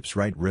 Rip's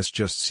right wrist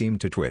just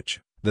seemed to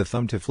twitch, the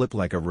thumb to flip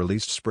like a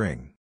released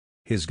spring.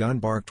 His gun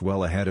barked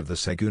well ahead of the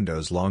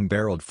segundo's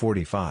long-barreled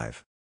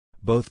 .45.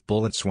 Both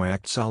bullets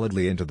whacked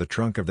solidly into the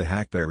trunk of the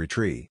hackberry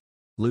tree.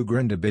 Lou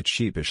grinned a bit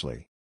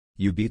sheepishly.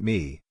 "You beat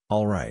me,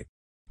 all right.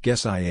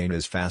 Guess I ain't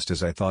as fast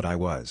as I thought I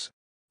was."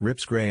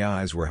 Rip's gray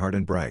eyes were hard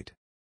and bright.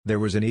 There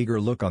was an eager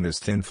look on his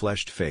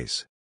thin-fleshed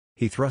face.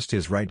 He thrust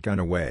his right gun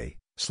away,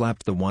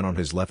 slapped the one on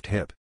his left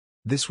hip.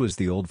 This was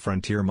the old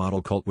Frontier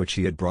model Colt which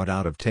he had brought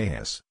out of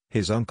Tejas,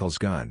 his uncle's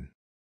gun.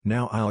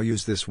 "Now I'll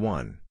use this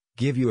one,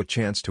 give you a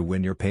chance to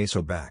win your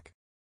peso back."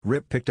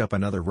 Rip picked up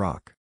another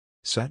rock.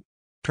 "Set.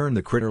 Turn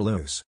the critter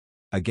loose."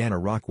 Again a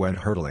rock went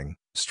hurtling,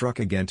 struck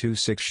again. 2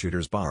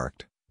 6-shooters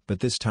barked, but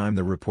this time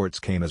the reports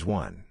came as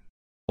one.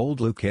 Old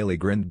Lou Cayley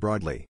grinned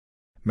broadly.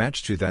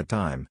 "Matched you that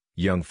time,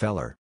 young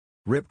feller."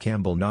 Rip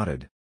Campbell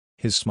nodded.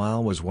 His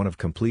smile was one of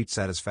complete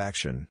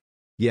satisfaction.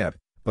 "Yep,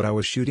 but I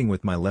was shooting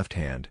with my left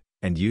hand,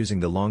 and using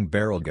the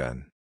long-barreled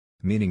gun."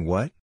 "Meaning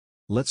what?"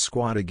 "Let's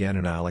squat again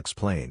and I'll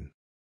explain."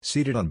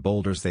 Seated on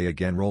boulders they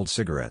again rolled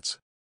cigarettes.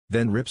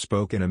 Then Rip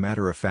spoke in a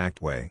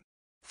matter-of-fact way.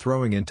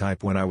 "Throwing in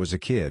type when I was a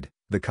kid,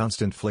 the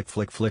constant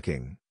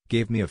flicking,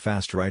 gave me a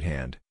fast right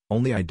hand,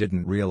 only I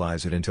didn't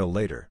realize it until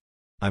later.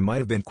 I might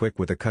have been quick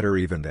with a cutter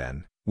even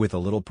then, with a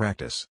little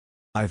practice.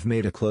 I've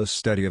made a close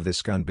study of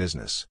this gun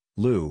business,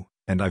 Lou,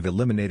 and I've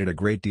eliminated a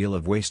great deal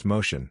of waste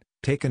motion,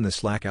 taken the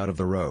slack out of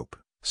the rope,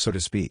 so to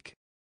speak.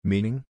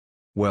 Meaning?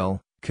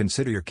 Well,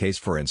 consider your case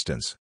for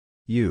instance.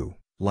 You,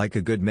 like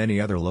a good many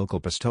other local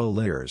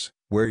pistoliers,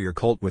 wear your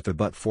Colt with the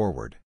butt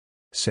forward.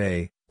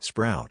 Say,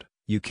 Sprout,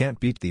 you can't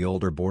beat the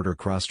older border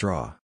cross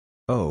draw.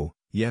 Oh,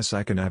 yes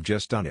I can, I've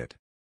just done it.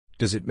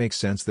 Does it make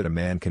sense that a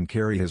man can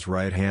carry his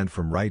right hand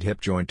from right hip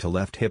joint to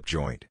left hip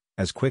joint,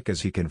 as quick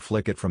as he can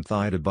flick it from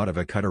thigh to butt of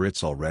a cutter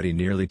it's already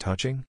nearly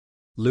touching?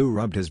 Lou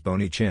rubbed his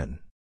bony chin.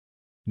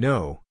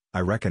 No,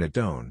 I reckon it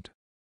don't.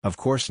 Of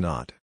course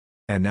not.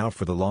 And now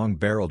for the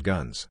long-barreled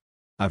guns.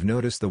 I've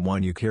noticed the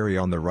one you carry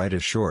on the right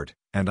is short,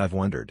 and I've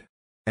wondered.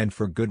 And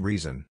for good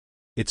reason.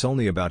 It's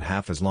only about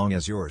half as long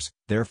as yours,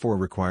 therefore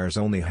requires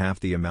only half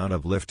the amount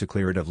of lift to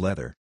clear it of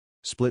leather.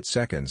 Split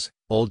seconds,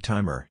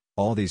 old-timer,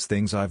 all these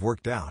things I've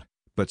worked out,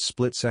 but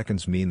split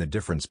seconds mean the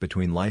difference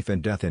between life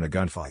and death in a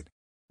gunfight.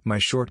 My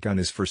shotgun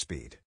is for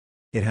speed.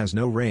 It has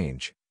no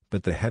range,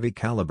 but the heavy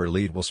caliber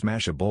lead will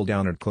smash a bull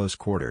down at close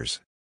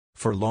quarters.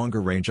 For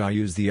longer range I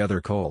use the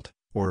other Colt,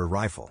 or a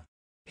rifle.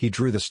 He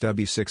drew the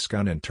stubby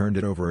 6-gun and turned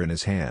it over in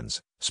his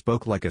hands,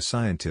 spoke like a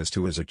scientist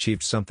who has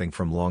achieved something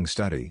from long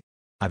study.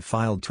 I've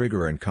filed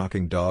trigger and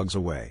cocking dogs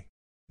away.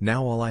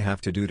 Now all I have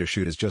to do to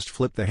shoot is just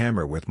flip the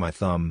hammer with my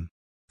thumb.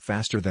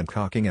 Faster than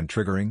cocking and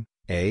triggering,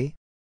 eh?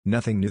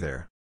 Nothing new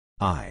there.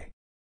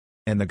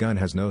 And the gun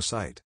has no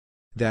sight.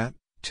 That,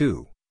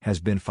 too, has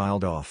been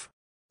filed off.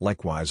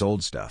 Likewise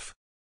old stuff.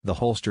 The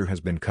holster has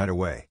been cut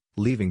away,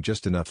 leaving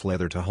just enough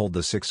leather to hold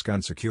the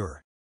 6-gun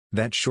secure.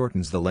 That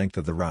shortens the length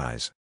of the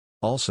rise.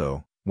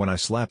 Also, when I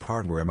slap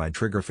hardware my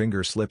trigger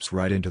finger slips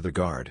right into the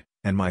guard,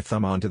 and my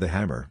thumb onto the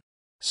hammer.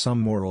 Some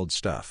more old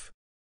stuff.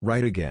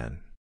 Right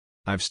again.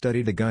 I've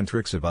studied the gun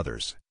tricks of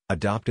others,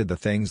 adopted the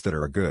things that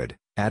are good,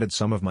 added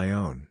some of my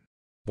own.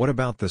 What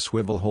about the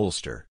swivel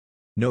holster?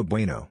 No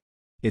bueno.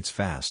 It's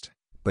fast,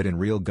 but in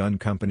real gun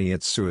company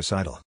it's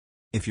suicidal.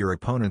 If your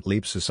opponent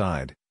leaps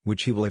aside,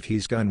 which he will if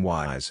he's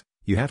gun-wise,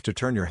 you have to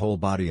turn your whole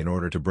body in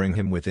order to bring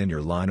him within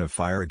your line of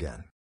fire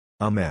again.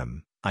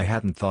 I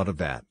hadn't thought of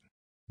that.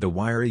 The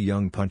wiry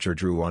young puncher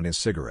drew on his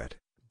cigarette,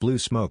 blew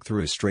smoke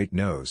through his straight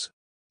nose.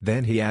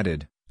 Then he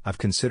added, I've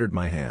considered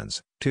my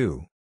hands,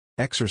 too.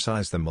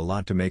 Exercise them a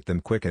lot to make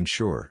them quick and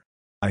sure.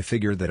 I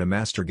figure that a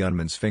master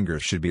gunman's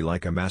fingers should be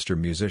like a master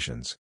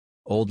musician's.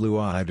 Old Lou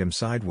eyed him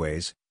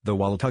sideways, though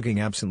while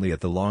tugging absently at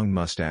the long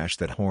mustache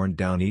that horned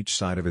down each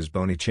side of his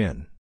bony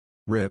chin.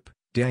 Rip,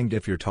 danged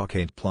if your talk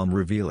ain't plumb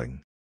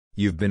revealing.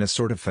 You've been a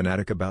sort of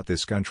fanatic about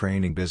this gun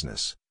training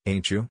business,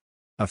 ain't you?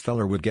 A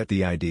feller would get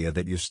the idea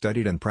that you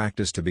studied and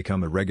practiced to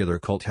become a regular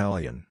Colt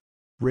hellion.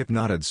 Rip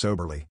nodded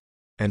soberly.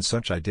 And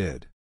such I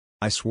did.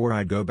 I swore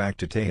I'd go back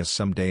to Tejas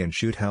someday and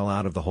shoot hell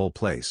out of the whole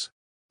place.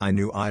 I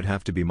knew I'd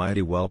have to be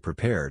mighty well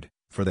prepared,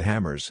 for the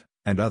hammers,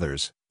 and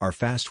others, are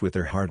fast with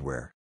their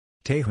hardware.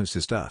 Tejas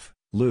is tough,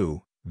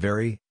 Lou,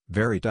 very,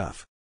 very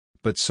tough.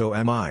 But so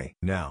am I.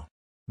 Now.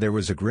 There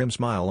was a grim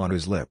smile on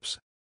his lips.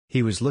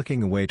 He was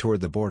looking away toward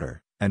the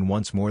border, and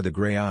once more the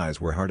gray eyes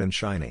were hard and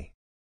shiny.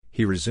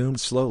 He resumed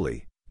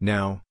slowly,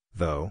 now,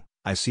 though,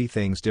 I see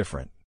things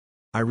different.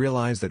 I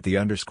realize that the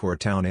underscore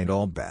town ain't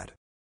all bad.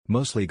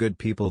 Mostly good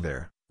people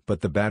there,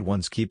 but the bad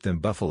ones keep them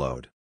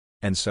buffaloed.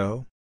 And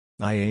so?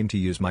 I aim to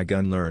use my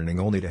gun learning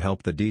only to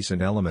help the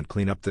decent element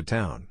clean up the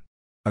town.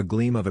 A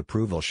gleam of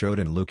approval showed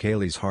in Luke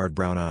Haley's hard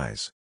brown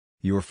eyes.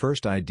 Your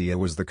first idea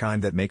was the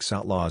kind that makes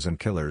outlaws and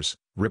killers,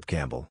 Rip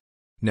Campbell.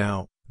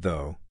 Now,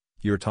 though,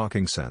 you're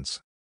talking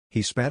sense.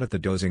 He spat at the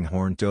dozing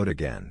horned toad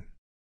again.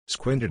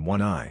 Squinted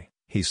one eye,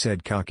 he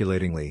said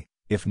calculatingly,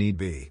 if need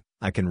be,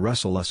 I can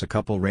rustle us a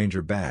couple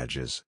ranger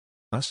badges.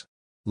 Us?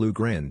 Lou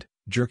grinned,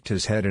 jerked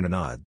his head in a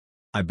nod.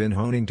 I've been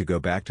honing to go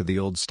back to the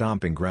old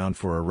stomping ground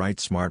for a right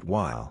smart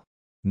while.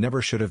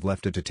 Never should have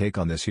left it to take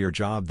on this here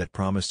job that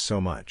promised so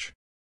much.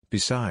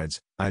 Besides,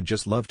 I'd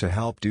just love to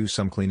help do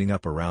some cleaning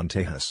up around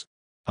Tejas.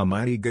 A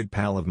mighty good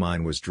pal of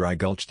mine was dry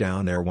gulch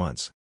down there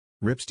once.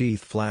 Rip's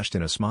teeth flashed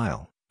in a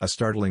smile, a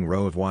startling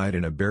row of white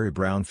in a berry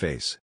brown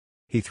face.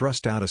 He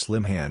thrust out a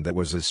slim hand that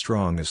was as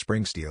strong as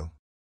spring steel.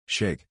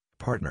 Shake,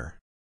 partner.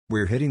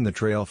 We're hitting the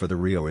trail for the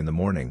Rio in the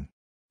morning.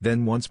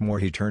 Then once more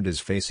he turned his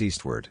face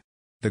eastward.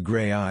 The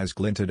gray eyes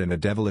glinted and a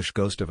devilish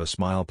ghost of a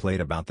smile played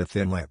about the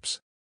thin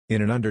lips.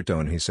 In an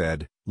undertone he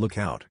said, look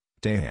out,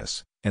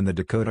 Tejas, and the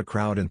Dakota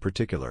crowd in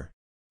particular.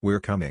 We're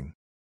coming.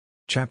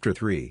 Chapter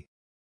 3.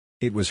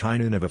 It was high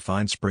noon of a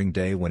fine spring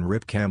day when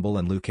Rip Campbell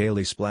and Luke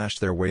Haley splashed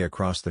their way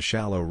across the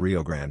shallow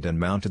Rio Grande and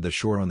mounted the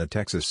shore on the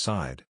Texas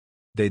side.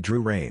 They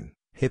drew rein,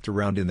 hipped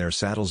around in their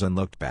saddles and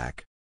looked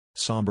back.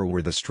 Somber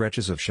were the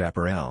stretches of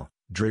chaparral,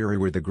 dreary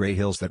were the gray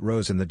hills that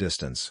rose in the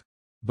distance.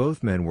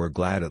 Both men were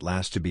glad at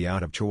last to be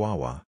out of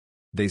Chihuahua.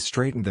 They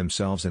straightened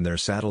themselves in their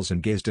saddles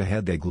and gazed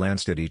ahead. They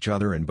glanced at each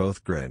other and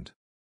both grinned.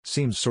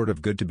 Seems sort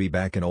of good to be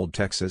back in old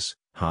Texas,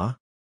 huh?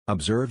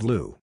 Observed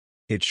Lou.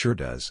 It sure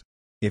does.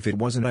 If it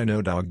wasn't I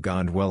know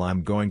doggone well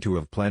I'm going to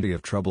have plenty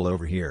of trouble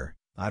over here,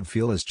 I'd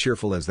feel as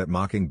cheerful as that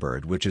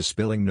mockingbird which is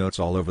spilling notes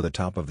all over the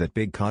top of that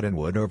big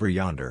cottonwood over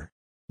yonder.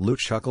 Lou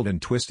chuckled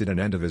and twisted an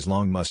end of his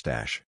long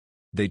mustache.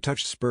 They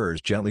touched spurs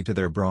gently to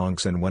their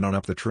broncs and went on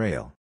up the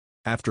trail.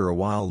 After a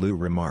while Lou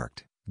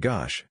remarked,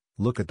 gosh,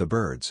 Look at the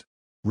birds.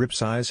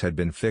 Rip's eyes had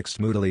been fixed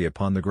moodily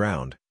upon the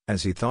ground,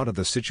 as he thought of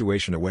the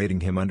situation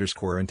awaiting him in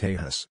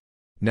Tejas.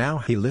 Now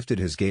he lifted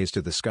his gaze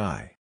to the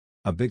sky.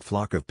 A big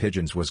flock of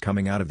pigeons was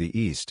coming out of the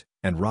east,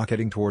 and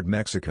rocketing toward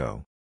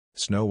Mexico.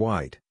 Snow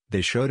white,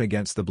 they showed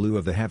against the blue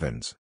of the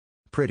heavens.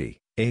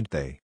 "Pretty, ain't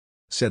they?"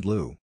 said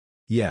Lou.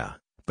 "Yeah,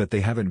 but they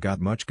haven't got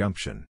much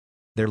gumption.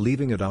 They're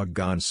leaving a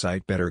doggone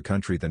sight better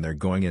country than they're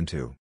going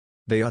into.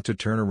 They ought to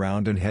turn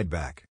around and head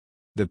back."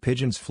 The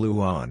pigeons flew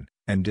on,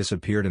 and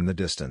disappeared in the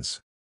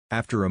distance.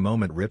 After a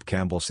moment Rip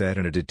Campbell said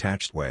in a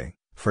detached way,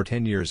 "For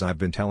 10 years I've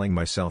been telling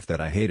myself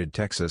that I hated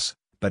Texas,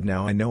 but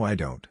now I know I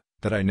don't,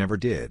 that I never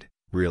did,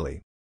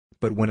 really."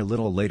 But when a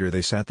little later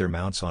they sat their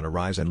mounts on a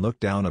rise and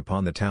looked down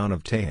upon the town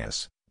of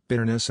Tejas,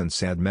 bitterness and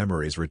sad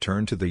memories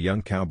returned to the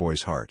young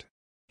cowboy's heart.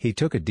 He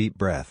took a deep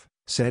breath,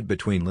 said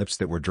between lips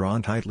that were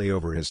drawn tightly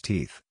over his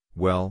teeth,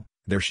 "Well,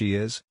 there she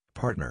is,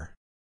 partner.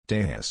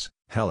 Tejas,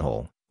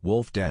 hellhole,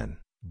 wolf den,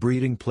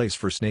 breeding place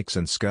for snakes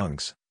and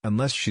skunks,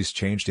 unless she's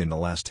changed in the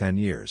last 10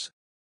 years.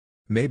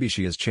 Maybe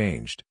she has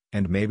changed,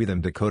 and maybe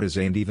them Dakotas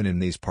ain't even in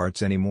these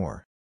parts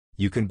anymore."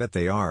 "You can bet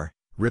they are,"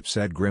 Rip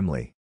said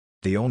grimly.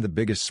 "They own the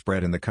biggest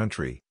spread in the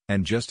country,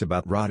 and just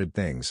about rotted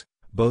things,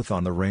 both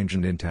on the range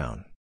and in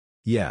town.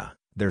 Yeah,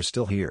 they're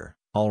still here,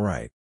 all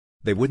right.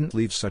 They wouldn't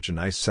leave such a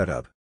nice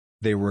setup.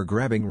 They were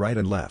grabbing right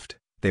and left,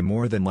 they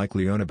more than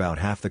likely own about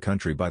half the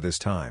country by this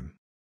time."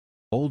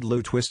 Old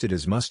Lou twisted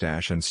his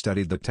mustache and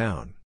studied the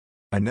town.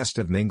 A nest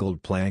of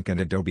mingled plank and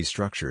adobe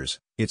structures,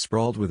 it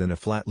sprawled within a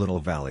flat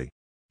little valley.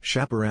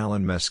 Chaparral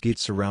and mesquite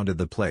surrounded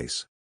the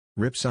place.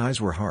 Rip's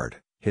eyes were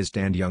hard, his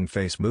tanned young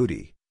face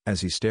moody,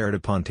 as he stared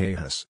upon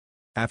Tejas.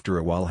 After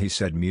a while he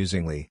said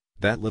musingly,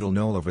 "That little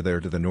knoll over there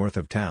to the north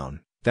of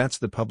town, that's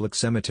the public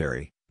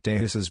cemetery,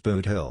 Tejas's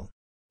Boot Hill.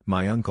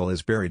 My uncle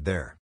is buried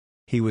there.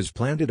 He was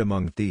planted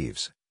among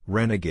thieves,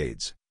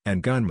 renegades,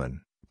 and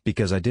gunmen,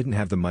 because I didn't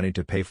have the money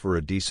to pay for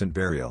a decent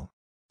burial.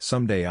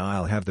 Someday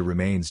I'll have the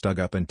remains dug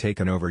up and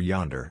taken over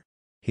yonder."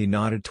 He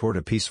nodded toward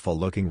a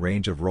peaceful-looking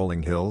range of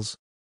rolling hills.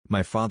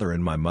 "My father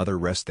and my mother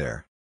rest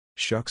there."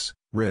 "Shucks,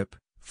 Rip,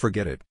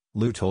 forget it,"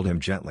 Lou told him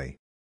gently.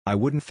 "I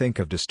wouldn't think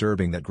of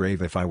disturbing that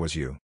grave if I was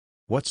you.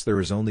 What's there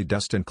is only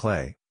dust and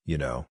clay, you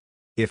know.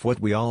 If what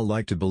we all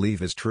like to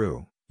believe is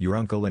true, your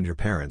uncle and your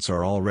parents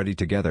are already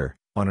together,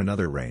 on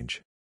another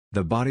range.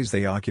 The bodies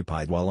they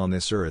occupied while on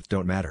this earth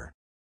don't matter."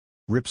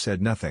 Rip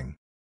said nothing.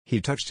 He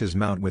touched his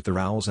mount with the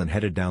rowels and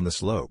headed down the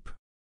slope.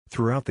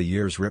 Throughout the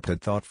years Rip had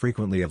thought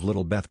frequently of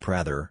little Beth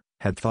Prather,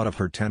 had thought of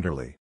her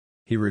tenderly.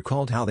 He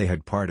recalled how they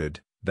had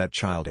parted, that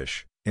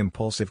childish,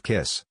 impulsive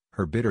kiss,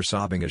 her bitter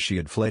sobbing as she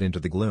had fled into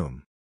the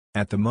gloom.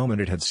 At the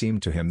moment it had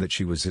seemed to him that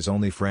she was his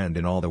only friend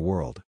in all the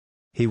world.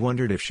 He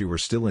wondered if she were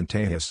still in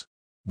Tejas.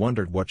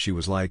 Wondered what she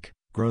was like,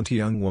 grown to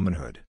young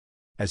womanhood.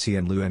 As he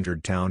and Lou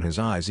entered town his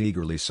eyes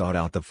eagerly sought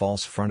out the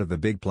false front of the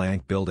big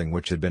blank building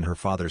which had been her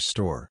father's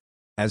store.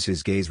 As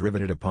his gaze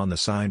riveted upon the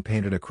sign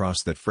painted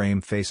across that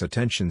frame face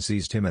attention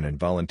seized him and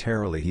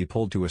involuntarily he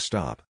pulled to a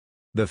stop.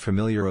 The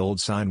familiar old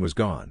sign was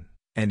gone,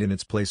 and in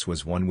its place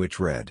was one which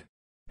read,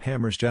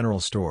 "Hammer's General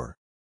Store."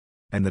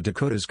 "And the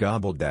Dakotas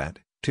gobbled that,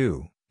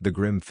 too," the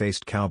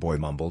grim-faced cowboy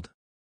mumbled.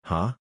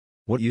 "Huh?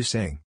 What you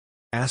saying?"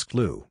 asked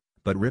Lou,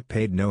 but Rip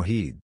paid no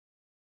heed.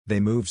 They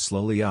moved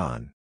slowly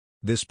on.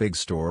 This big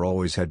store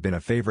always had been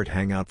a favorite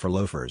hangout for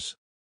loafers.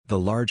 The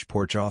large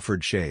porch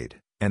offered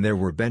shade, and there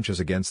were benches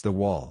against the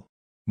wall.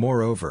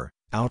 Moreover,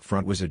 out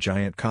front was a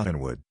giant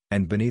cottonwood,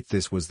 and beneath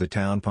this was the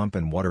town pump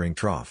and watering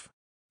trough.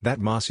 That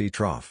mossy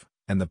trough,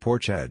 and the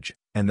porch edge,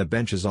 and the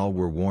benches all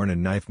were worn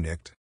and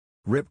knife-nicked.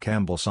 Rip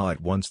Campbell saw at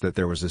once that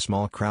there was a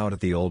small crowd at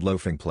the old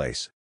loafing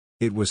place.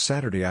 It was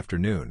Saturday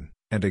afternoon,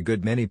 and a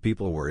good many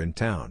people were in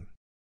town.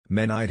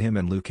 Men eyed him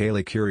and Lou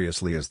Cayley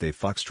curiously as they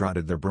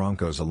foxtrotted their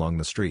broncos along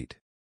the street.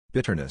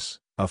 Bitterness,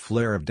 a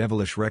flare of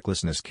devilish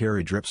recklessness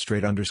carried Rip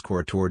straight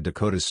toward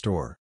Dakota's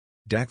store.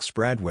 Dax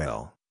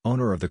Bradwell,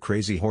 owner of the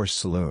Crazy Horse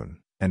Saloon,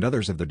 and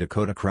others of the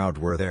Dakota crowd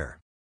were there.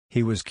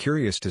 He was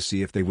curious to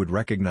see if they would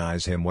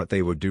recognize him, what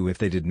they would do if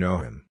they did know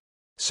him.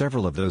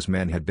 Several of those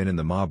men had been in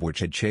the mob which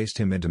had chased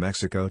him into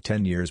Mexico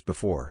 10 years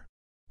before.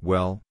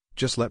 Well,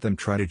 just let them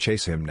try to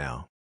chase him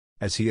now.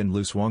 As he and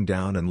Lou swung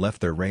down and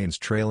left their reins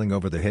trailing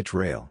over the hitch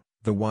rail,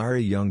 the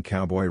wiry young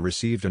cowboy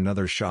received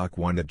another shock,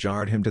 one that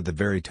jarred him to the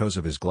very toes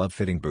of his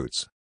glove-fitting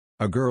boots.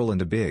 A girl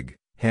and a big,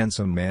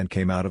 handsome man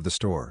came out of the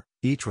store,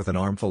 each with an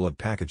armful of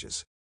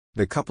packages.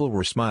 The couple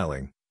were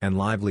smiling, and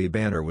lively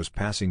banter was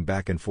passing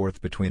back and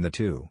forth between the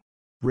two.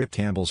 Rip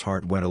Campbell's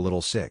heart went a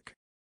little sick.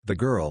 The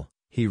girl,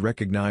 he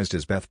recognized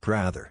as Beth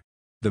Prather.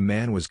 The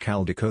man was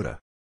Cal Dakota.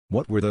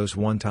 What were those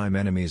one-time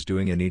enemies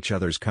doing in each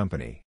other's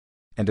company?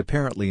 And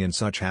apparently in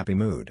such happy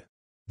mood.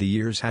 The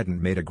years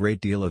hadn't made a great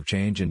deal of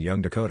change in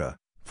young Dakota,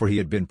 for he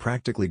had been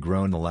practically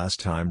grown the last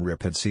time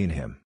Rip had seen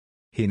him.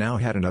 He now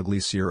had an ugly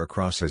sear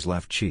across his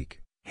left cheek,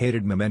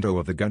 hated memento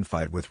of the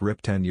gunfight with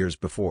Rip 10 years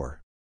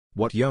before.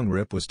 What young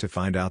Rip was to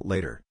find out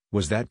later,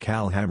 was that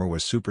Cal Hammer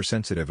was super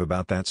sensitive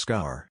about that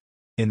scar.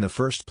 In the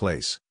first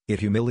place, it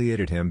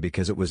humiliated him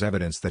because it was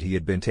evidence that he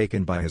had been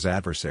taken by his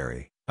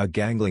adversary, a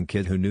gangling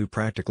kid who knew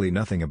practically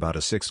nothing about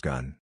a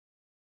six-gun.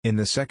 In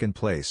the second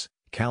place,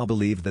 Cal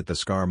believed that the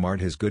scar marred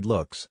his good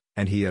looks,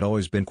 and he had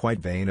always been quite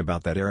vain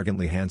about that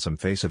arrogantly handsome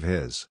face of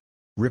his.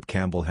 Rip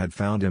Campbell had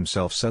found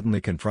himself suddenly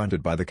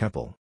confronted by the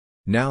couple.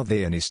 Now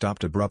he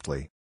stopped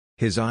abruptly.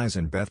 His eyes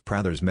and Beth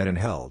Prather's met and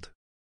held.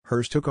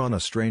 Hers took on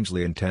a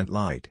strangely intent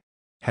light.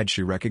 Had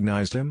she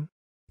recognized him?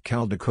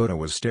 Cal Dakota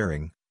was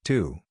staring,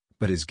 too,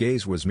 but his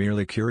gaze was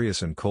merely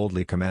curious and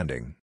coldly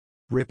commanding.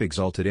 Rip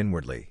exulted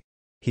inwardly.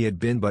 He had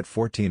been but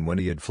 14 when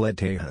he had fled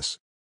Tejas.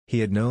 He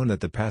had known that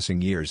the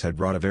passing years had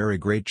wrought a very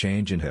great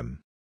change in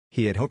him.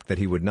 He had hoped that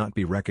he would not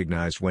be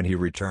recognized when he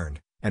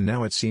returned, and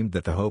now it seemed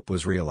that the hope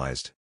was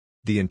realized.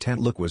 The intent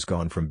look was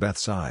gone from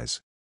Beth's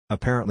eyes.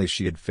 Apparently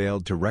she had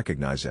failed to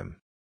recognize him.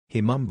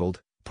 He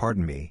mumbled,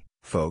 "Pardon me,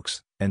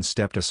 folks," and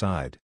stepped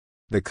aside.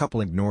 The couple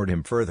ignored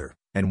him further,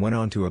 and went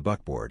on to a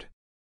buckboard.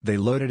 They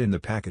loaded in the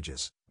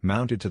packages,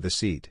 mounted to the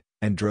seat,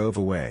 and drove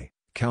away,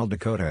 Cal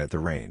Dakota at the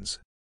reins.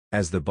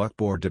 As the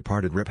buckboard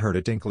departed, Rip heard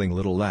a tinkling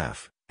little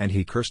laugh, and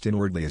he cursed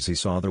inwardly as he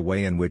saw the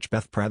way in which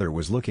Beth Prather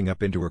was looking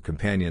up into her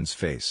companion's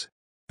face.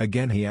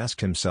 Again he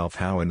asked himself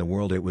how in the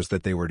world it was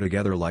that they were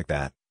together like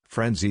that,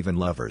 friends, even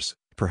lovers,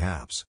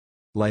 perhaps.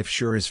 Life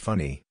sure is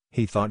funny,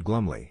 he thought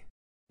glumly.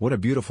 What a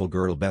beautiful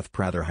girl Beth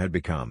Prather had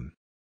become.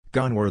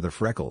 Gone were the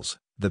freckles,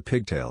 the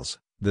pigtails,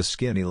 the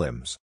skinny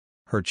limbs.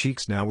 Her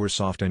cheeks now were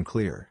soft and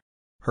clear.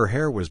 Her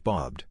hair was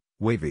bobbed,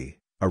 wavy,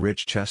 a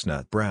rich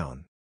chestnut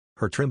brown.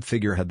 Her trim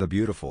figure had the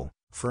beautiful,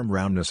 firm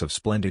roundness of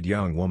splendid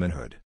young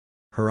womanhood.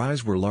 Her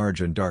eyes were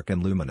large and dark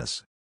and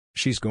luminous.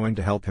 "She's going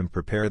to help him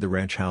prepare the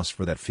ranch house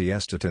for that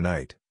fiesta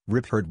tonight,"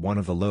 Rip heard one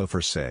of the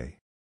loafers say.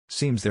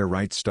 "Seems they're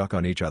right stuck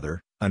on each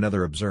other,"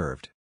 another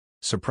observed.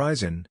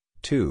 Surprisin',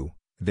 too,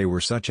 they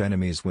were such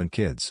enemies when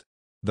kids.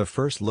 The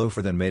first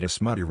loafer then made a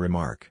smutty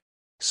remark.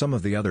 Some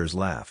of the others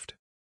laughed.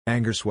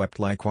 Anger swept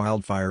like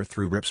wildfire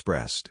through Rip's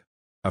breast.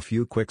 A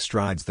few quick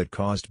strides that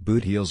caused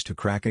boot heels to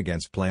crack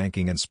against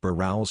planking and spur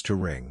rowels to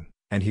ring,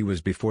 and he was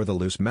before the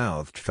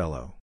loose-mouthed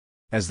fellow.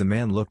 As the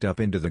man looked up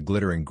into the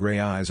glittering gray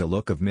eyes, a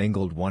look of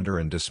mingled wonder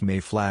and dismay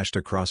flashed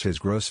across his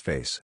gross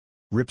face.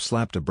 Rip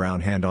slapped a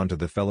brown hand onto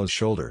the fellow's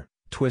shoulder,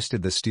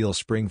 twisted the steel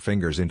spring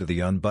fingers into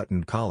the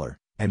unbuttoned collar,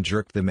 and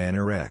jerked the man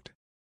erect.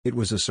 It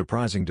was a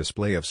surprising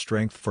display of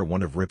strength for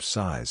one of Rip's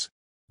size.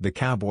 The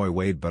cowboy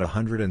weighed but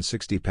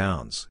 160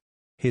 pounds.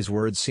 His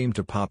words seemed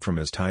to pop from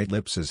his tight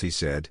lips as he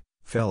said,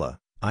 "Fella,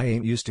 I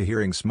ain't used to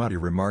hearing smutty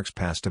remarks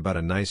passed about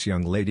a nice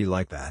young lady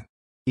like that.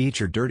 Eat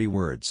your dirty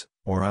words,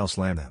 or I'll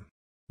slam them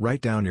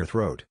right down your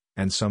throat,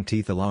 and some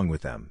teeth along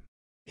with them."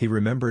 He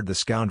remembered the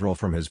scoundrel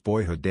from his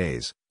boyhood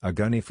days, a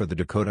gunny for the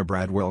Dakota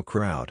Bradwell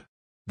crowd.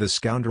 The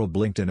scoundrel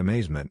blinked in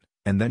amazement,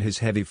 and then his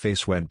heavy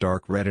face went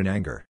dark red in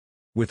anger.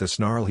 With a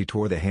snarl he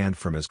tore the hand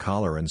from his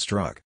collar and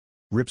struck.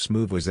 Rip's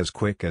move was as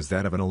quick as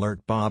that of an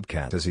alert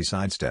bobcat as he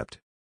sidestepped.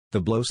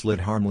 The blow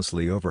slid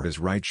harmlessly over his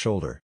right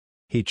shoulder.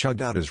 He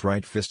chugged out his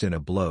right fist in a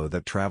blow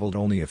that traveled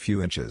only a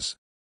few inches.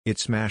 It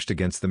smashed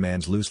against the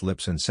man's loose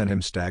lips and sent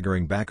him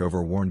staggering back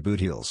over worn boot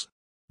heels.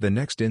 The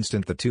next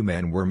instant the two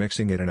men were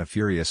mixing it in a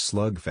furious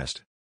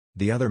slugfest.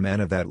 The other men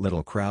of that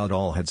little crowd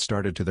all had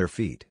started to their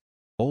feet.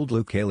 Old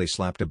Luke Haley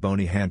slapped a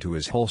bony hand to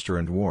his holster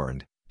and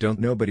warned, "Don't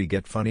nobody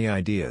get funny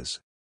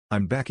ideas.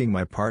 I'm backing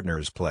my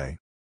partner's play.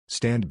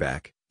 Stand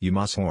back, you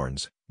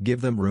musshorns,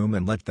 give them room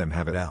and let them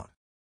have it out."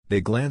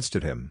 They glanced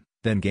at him,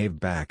 then gave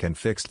back and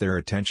fixed their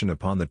attention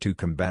upon the two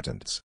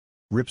combatants.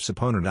 Rip's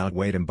opponent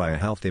outweighed him by a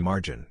healthy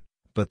margin,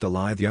 but the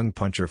lithe young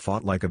puncher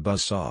fought like a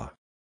buzzsaw.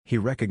 He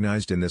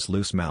recognized in this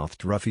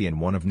loose-mouthed ruffian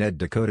one of Ned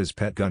Dakota's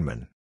pet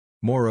gunmen.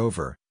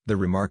 Moreover, the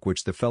remark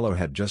which the fellow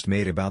had just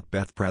made about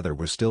Beth Prather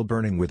was still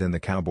burning within the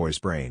cowboy's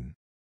brain.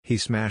 He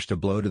smashed a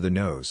blow to the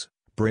nose,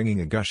 bringing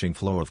a gushing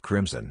flow of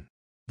crimson.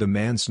 The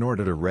man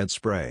snorted a red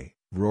spray,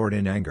 roared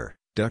in anger,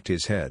 ducked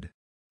his head,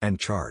 and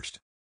charged.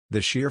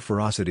 The sheer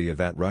ferocity of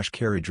that rush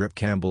carried Rip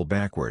Campbell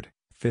backward,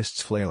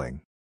 fists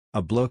flailing.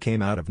 A blow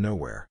came out of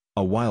nowhere,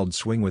 a wild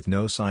swing with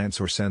no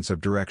science or sense of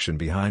direction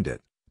behind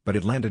it, but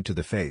it landed to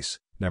the face,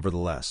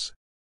 nevertheless.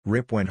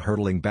 Rip went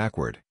hurtling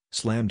backward,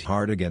 slammed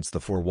hard against the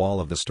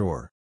four-wall of the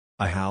store.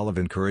 A howl of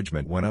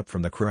encouragement went up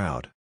from the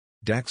crowd.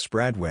 Dax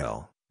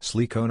Bradwell,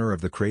 sleek owner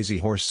of the Crazy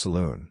Horse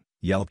Saloon,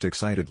 yelped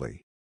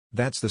excitedly.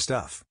 "That's the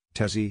stuff,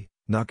 Tessie,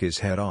 knock his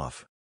head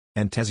off."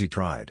 And Tessie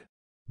tried.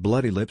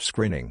 Bloody lips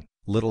grinning,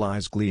 little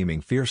eyes gleaming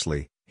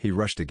fiercely, he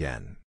rushed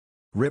again.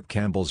 Rip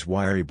Campbell's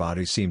wiry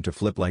body seemed to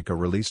flip like a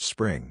released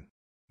spring.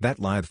 That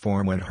lithe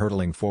form went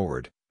hurtling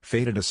forward,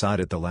 faded aside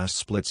at the last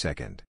split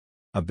second.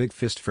 A big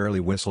fist fairly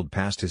whistled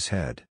past his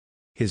head.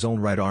 His own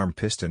right arm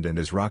pistoned and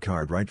his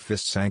rock-hard right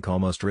fist sank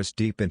almost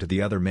wrist-deep into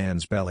the other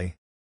man's belly.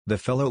 The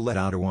fellow let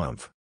out a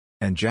whumph,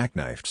 and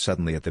jackknifed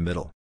suddenly at the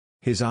middle.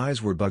 His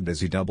eyes were bugged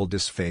as he doubled.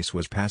 His face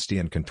was pasty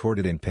and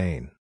contorted in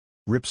pain.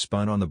 Rip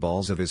spun on the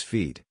balls of his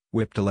feet,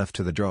 whipped a left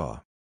to the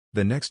jaw.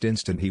 The next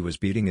instant he was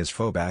beating his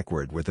foe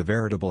backward with a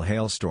veritable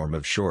hailstorm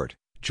of short,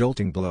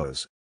 jolting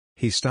blows.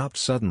 He stopped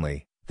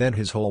suddenly, Then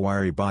his whole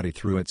wiry body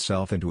threw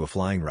itself into a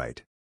flying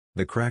right.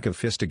 The crack of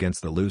fist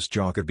against the loose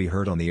jaw could be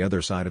heard on the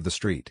other side of the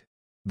street.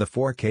 The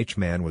 4K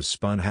man was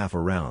spun half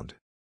around.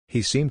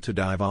 He seemed to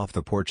dive off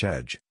the porch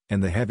edge,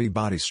 and the heavy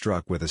body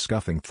struck with a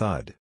scuffing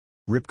thud.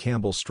 Rip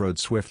Campbell strode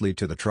swiftly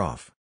to the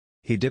trough.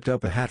 He dipped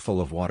up a hatful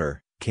of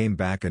water, came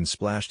back and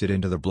splashed it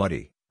into the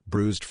bloody,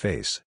 bruised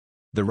face.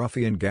 The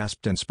ruffian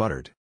gasped and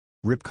sputtered.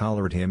 Rip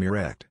collared him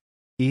erect.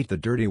 "Eat the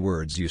dirty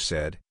words you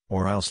said,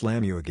 or I'll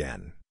slam you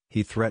again,"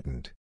 he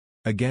threatened.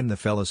 Again the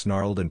fella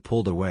snarled and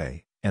pulled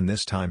away, and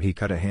this time he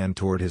cut a hand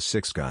toward his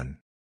 6-gun.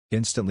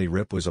 Instantly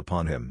Rip was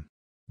upon him.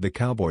 The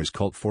cowboy's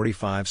Colt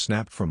 .45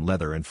 snapped from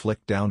leather and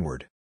flicked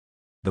downward.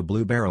 The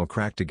blue barrel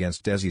cracked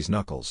against Desi's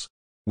knuckles.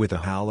 With a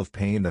howl of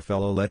pain the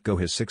fellow let go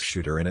his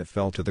 6-shooter and it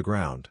fell to the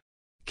ground.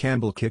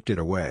 Campbell kicked it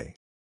away.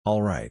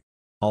 All right.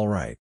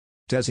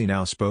 Desi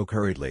now spoke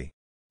hurriedly.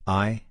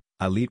 I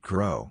leet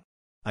crow.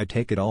 I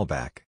take it all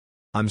back.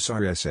 I'm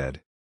sorry I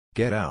said.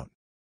 Get out.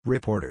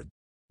 Rip ordered.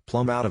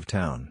 Plumb out of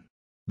town."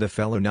 The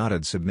fellow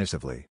nodded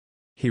submissively.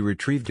 He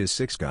retrieved his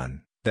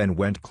 6-gun, then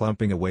went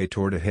clumping away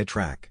toward a hitch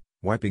rack,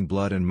 wiping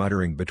blood and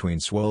muttering between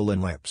swollen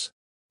lips.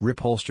 Rip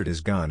holstered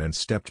his gun and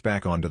stepped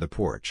back onto the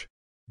porch.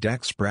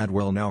 Dax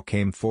Bradwell now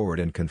came forward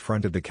and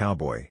confronted the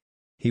cowboy.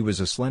 He was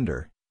a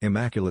slender,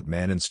 immaculate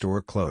man in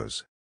store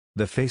clothes.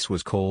 The face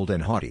was cold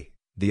and haughty,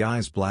 the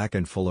eyes black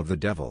and full of the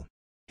devil.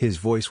 His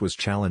voice was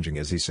challenging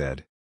as he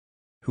said,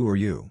 "Who are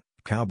you,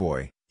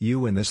 cowboy,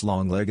 you and this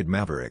long-legged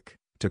maverick,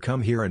 to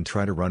come here and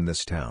try to run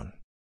this town?"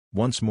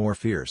 Once more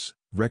fierce,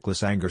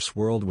 reckless anger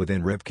swirled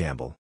within Rip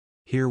Campbell.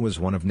 Here was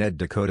one of Ned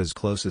Dakota's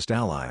closest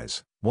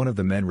allies, one of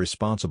the men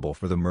responsible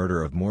for the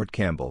murder of Mort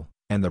Campbell,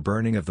 and the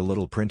burning of the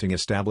little printing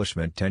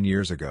establishment 10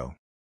 years ago.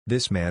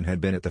 This man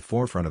had been at the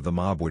forefront of the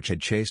mob which had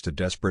chased a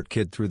desperate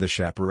kid through the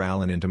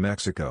chaparral and into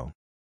Mexico.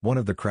 One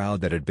of the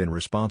crowd that had been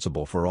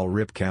responsible for all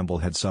Rip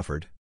Campbell had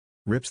suffered.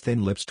 Rip's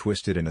thin lips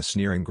twisted in a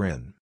sneering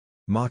grin.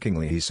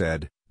 Mockingly he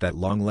said, "That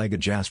long-legged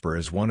Jasper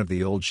is one of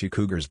the old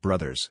she-cougar's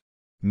brothers.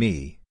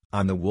 Me,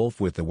 I'm the wolf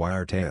with the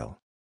wire tail."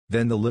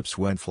 Then the lips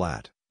went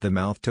flat, the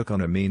mouth took on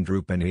a mean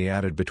droop and he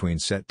added between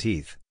set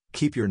teeth,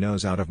 "Keep your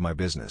nose out of my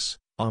business,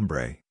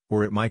 hombre,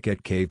 or it might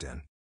get caved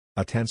in."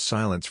 A tense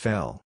silence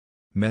fell.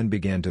 Men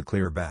began to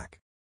clear back.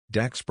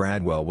 Dax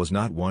Bradwell was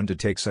not one to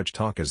take such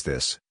talk as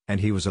this,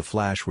 and he was a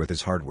flash with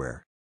his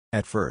hardware.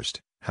 At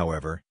first,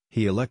 however,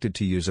 he elected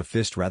to use a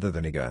fist rather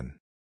than a gun.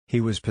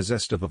 He was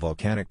possessed of a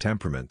volcanic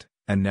temperament,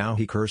 and now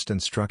he cursed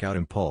and struck out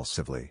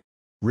impulsively.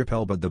 Rip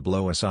elbowed the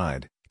blow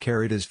aside,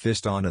 carried his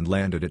fist on and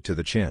landed it to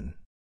the chin.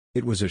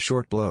 It was a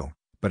short blow,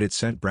 but it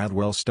sent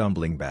Bradwell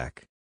stumbling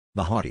back.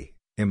 The haughty,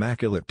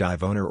 immaculate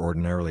dive owner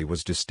ordinarily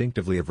was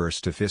distinctively averse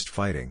to fist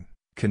fighting,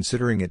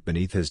 considering it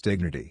beneath his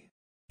dignity.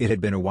 It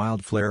had been a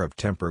wild flare of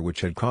temper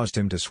which had caused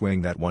him to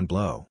swing that one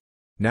blow.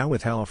 Now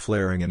with hell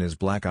flaring in his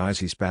black eyes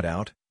he spat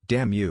out,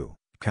 "Damn you,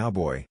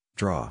 cowboy,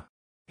 draw."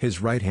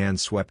 His right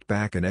hand swept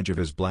back an edge of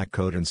his black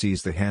coat and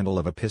seized the handle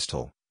of a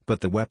pistol,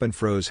 but the weapon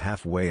froze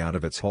halfway out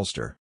of its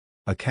holster.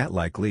 A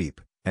cat-like leap,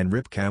 and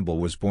Rip Campbell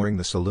was boring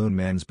the saloon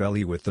man's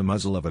belly with the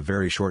muzzle of a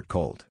very short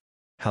Colt.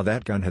 How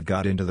that gun had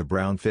got into the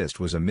brown fist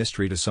was a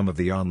mystery to some of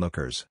the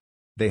onlookers.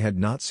 They had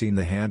not seen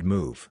the hand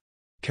move.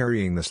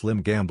 Carrying the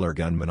slim gambler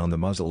gunman on the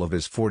muzzle of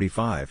his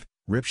 .45,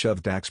 Rip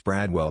shoved Dax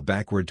Bradwell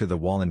backward to the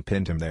wall and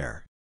pinned him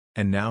there.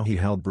 And now he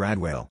held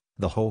Bradwell,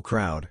 the whole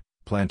crowd,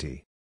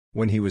 plenty.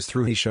 When he was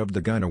through he shoved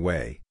the gun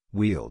away,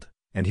 wheeled,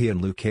 and he and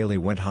Lou Cayley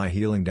went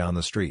high-heeling down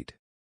the street.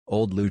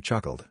 Old Lou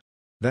chuckled.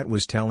 That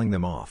was telling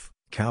them off,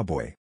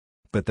 cowboy.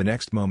 But the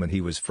next moment he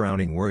was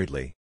frowning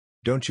worriedly.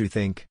 "Don't you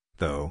think,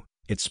 though,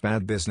 it's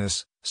bad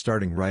business,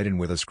 starting right in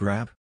with a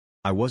scrap?"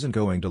 "I wasn't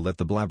going to let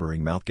the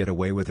blabbering mouth get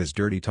away with his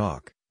dirty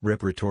talk,"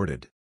 Rip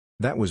retorted.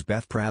 "That was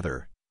Beth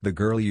Prather, the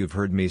girl you've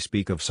heard me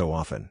speak of so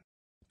often.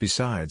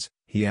 Besides,"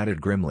 he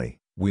added grimly,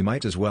 "we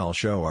might as well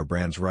show our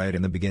brands right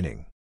in the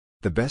beginning.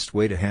 The best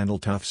way to handle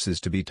toughs is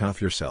to be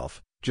tough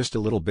yourself, just a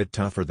little bit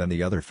tougher than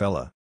the other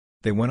fella."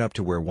 They went up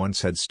to where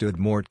once had stood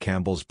Mort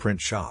Campbell's print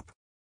shop.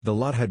 The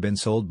lot had been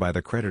sold by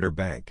the creditor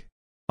bank.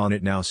 On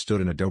it now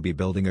stood an adobe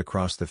building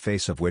across the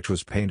face of which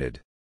was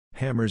painted,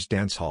 "Hammer's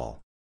Dance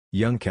Hall."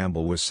 Young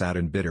Campbell was sad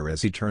and bitter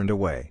as he turned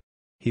away.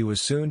 He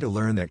was soon to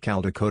learn that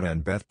Cal Dakota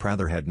and Beth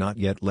Prather had not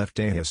yet left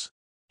Dahus.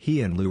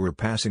 He and Lou were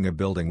passing a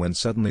building when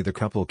suddenly the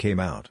couple came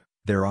out,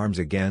 their arms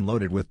again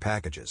loaded with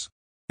packages.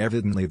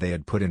 Evidently they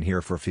had put in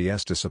here for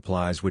Fiesta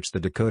supplies which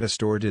the Dakota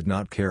store did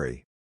not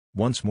carry.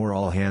 Once more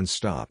all hands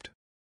stopped.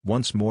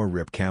 Once more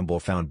Rip Campbell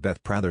found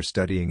Beth Prather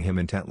studying him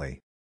intently.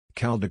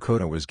 Cal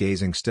Dakota was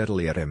gazing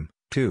steadily at him,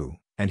 too,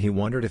 and he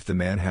wondered if the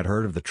man had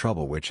heard of the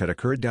trouble which had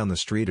occurred down the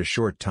street a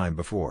short time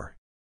before.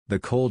 The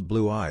cold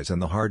blue eyes and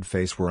the hard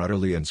face were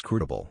utterly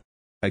inscrutable.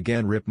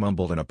 Again Rip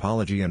mumbled an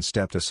apology and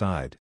stepped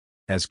aside.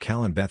 As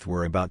Cal and Beth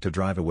were about to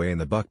drive away in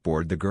the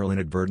buckboard the girl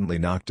inadvertently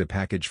knocked a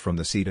package from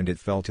the seat and it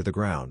fell to the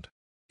ground.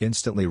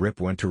 Instantly Rip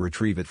went to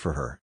retrieve it for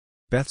her.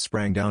 Beth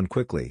sprang down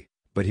quickly,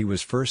 but he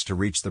was first to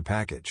reach the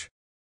package.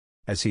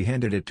 As he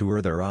handed it to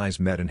her their eyes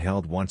met and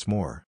held once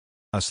more.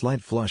 A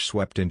slight flush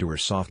swept into her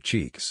soft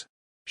cheeks.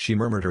 She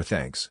murmured her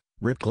thanks.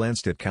 Rip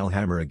glanced at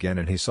Calhammer again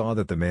and he saw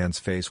that the man's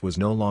face was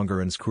no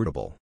longer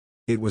inscrutable.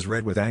 It was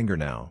red with anger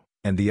now,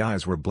 and the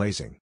eyes were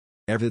blazing.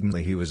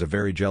 Evidently he was a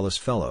very jealous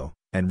fellow,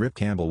 and Rip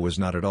Campbell was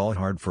not at all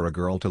hard for a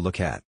girl to look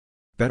at.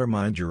 "Better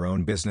mind your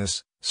own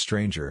business,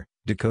 stranger,"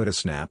 Dakota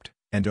snapped,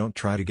 "and don't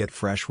try to get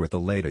fresh with the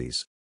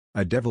ladies."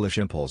 A devilish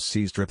impulse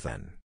seized Rip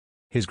then.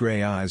 His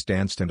gray eyes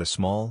danced and a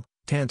small,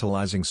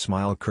 tantalizing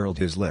smile curled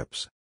his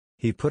lips.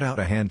 He put out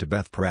a hand to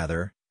Beth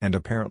Prather, and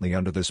apparently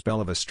under the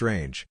spell of a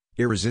strange,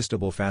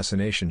 irresistible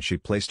fascination she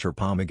placed her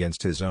palm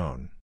against his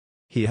own.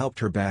 He helped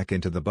her back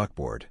into the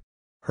buckboard.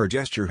 Her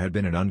gesture had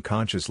been an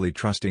unconsciously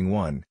trusting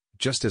one,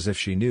 just as if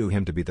she knew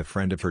him to be the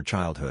friend of her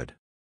childhood.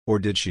 Or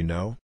did she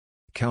know?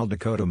 Cal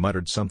Dakota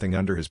muttered something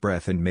under his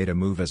breath and made a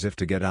move as if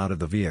to get out of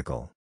the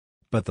vehicle.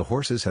 But the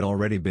horses had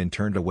already been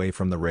turned away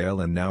from the rail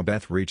and now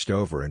Beth reached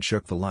over and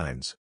shook the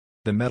lines.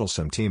 The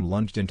meddlesome team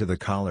lunged into the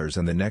collars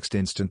and the next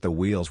instant the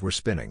wheels were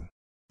spinning.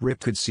 Rip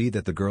could see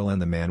that the girl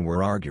and the man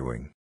were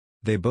arguing.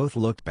 They both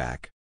looked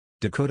back.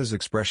 Dakota's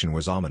expression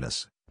was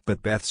ominous,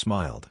 but Beth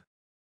smiled.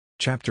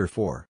 Chapter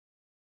 4.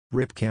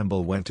 Rip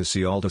Campbell went to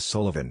see Aldous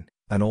Sullivan,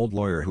 an old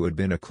lawyer who had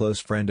been a close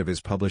friend of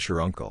his publisher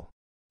uncle.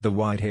 The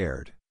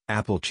white-haired,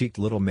 apple-cheeked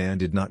little man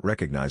did not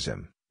recognize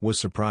him, was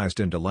surprised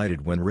and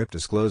delighted when Rip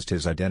disclosed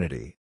his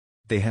identity.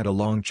 They had a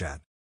long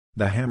chat.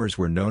 The Hammers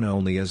were known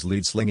only as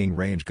lead-slinging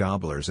range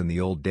gobblers in the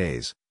old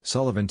days,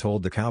 Sullivan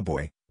told the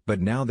cowboy,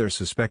 but now they're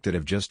suspected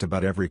of just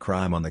about every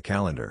crime on the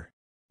calendar.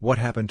 "What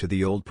happened to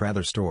the old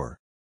Prather store?"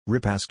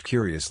 Rip asked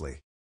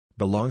curiously.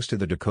 "Belongs to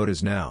the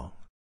Dakotas now.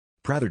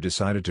 Prather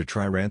decided to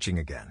try ranching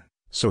again,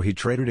 so he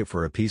traded it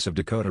for a piece of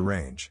Dakota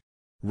range.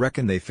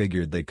 Reckon they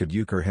figured they could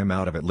euchre him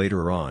out of it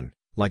later on,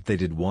 like they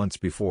did once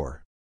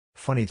before.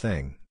 Funny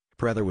thing,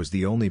 Prather was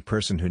the only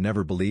person who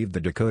never believed the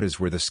Dakotas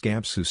were the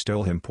scamps who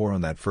stole him poor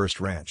on that first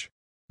ranch.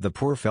 The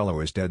poor fellow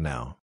is dead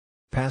now.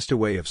 Passed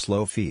away of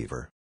slow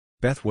fever.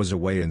 Beth was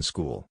away in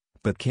school,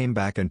 but came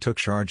back and took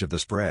charge of the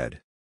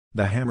spread.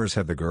 The Hammers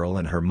have the girl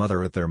and her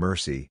mother at their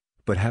mercy,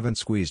 but haven't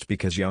squeezed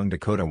because young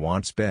Dakota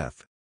wants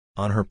Beth.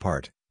 On her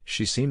part,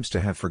 she seems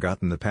to have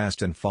forgotten the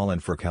past and fallen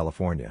for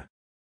California."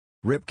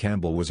 Rip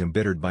Campbell was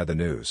embittered by the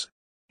news.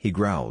 He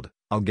growled,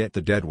 "I'll get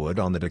the deadwood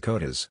on the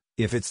Dakotas,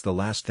 if it's the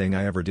last thing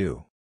I ever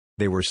do."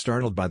 They were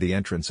startled by the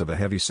entrance of a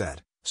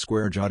heavy-set,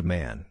 square-jawed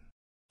man.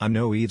 "I'm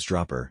no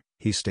eavesdropper,"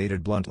 he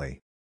stated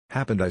bluntly.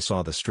 "Happened I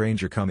saw the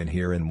stranger come in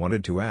here and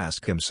wanted to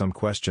ask him some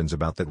questions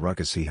about that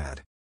ruckus he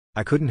had.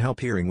 I couldn't help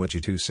hearing what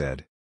you two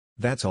said."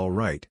 "That's all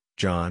right,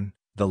 John,"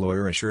 the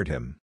lawyer assured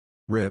him.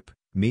 "Rip,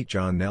 meet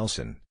John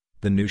Nelson,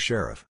 the new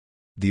sheriff.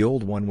 The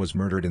old one was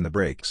murdered in the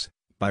breaks,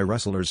 by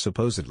rustlers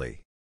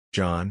supposedly.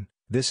 John,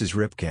 this is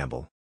Rip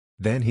Campbell."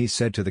 Then he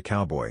said to the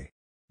cowboy,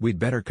 "We'd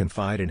better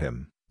confide in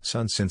him,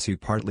 son, since he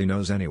partly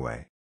knows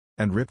anyway."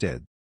 And Rip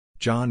did.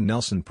 John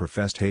Nelson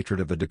professed hatred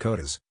of the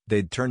Dakotas.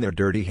 They'd turn their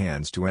dirty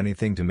hands to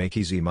anything to make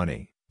easy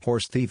money: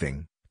 horse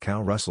thieving,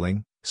 cow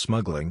rustling,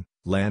 smuggling,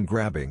 land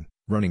grabbing,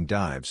 running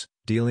dives,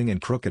 dealing in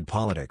crooked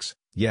politics,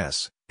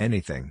 yes,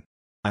 anything.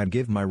 "I'd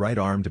give my right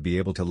arm to be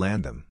able to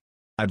land them."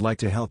 "I'd like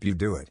to help you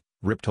do it,"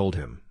 Rip told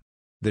him.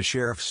 The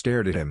sheriff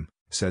stared at him,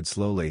 said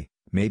slowly,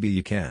 "Maybe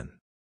you can."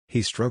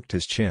 He stroked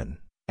his chin,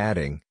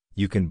 adding,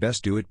 "You can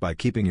best do it by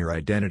keeping your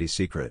identity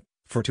secret,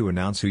 for to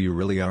announce who you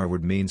really are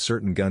would mean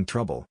certain gun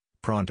trouble,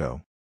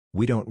 pronto.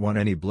 We don't want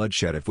any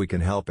bloodshed if we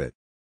can help it.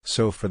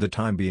 So for the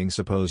time being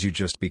suppose you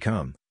just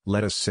become,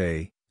 let us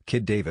say,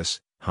 Kid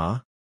Davis,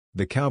 huh?"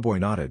 The cowboy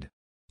nodded.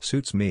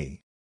 "Suits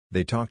me."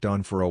 They talked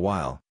on for a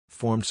while,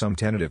 formed some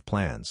tentative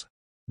plans.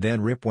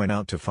 Then Rip went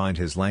out to find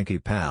his lanky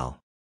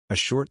pal. A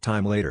short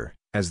time later,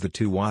 as the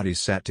two waddies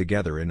sat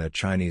together in a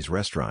Chinese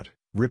restaurant,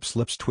 Rip's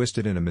lips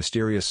twisted in a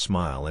mysterious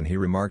smile and he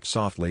remarked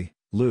softly,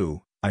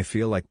 "Lou, I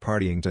feel like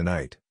partying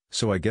tonight,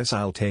 so I guess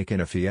I'll take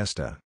in a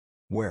fiesta."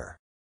 "Where?"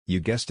 "You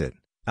guessed it,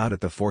 out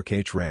at the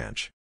Fork-H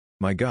Ranch."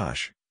 "My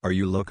gosh, are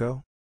you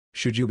loco?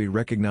 Should you be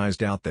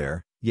recognized out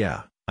there?"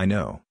 "Yeah, I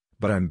know,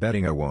 but I'm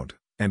betting I won't,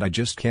 and I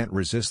just can't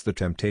resist the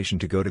temptation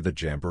to go to the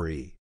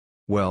jamboree."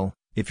 "Well,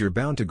 if you're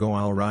bound to go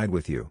I'll ride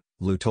with you,"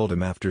 Lou told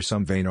him after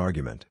some vain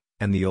argument,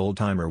 and the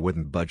old-timer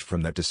wouldn't budge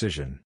from that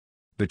decision.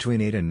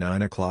 Between 8 and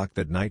 9 o'clock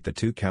that night the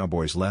two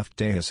cowboys left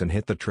Deas and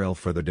hit the trail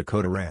for the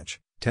Dakota Ranch,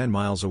 10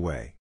 miles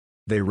away.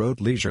 They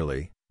rode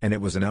leisurely, and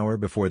it was an hour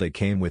before they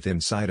came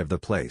within sight of the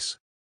place.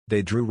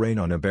 They drew rein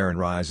on a barren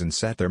rise and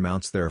sat their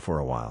mounts there for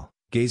a while,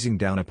 gazing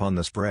down upon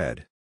the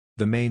spread.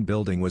 The main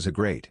building was a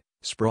great,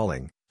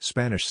 sprawling,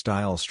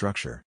 Spanish-style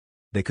structure.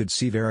 They could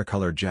see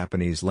varicolored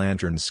Japanese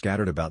lanterns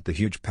scattered about the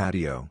huge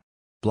patio.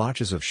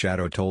 Blotches of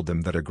shadow told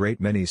them that a great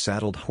many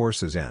saddled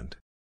horses and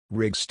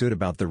rigs stood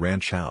about the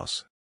ranch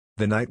house.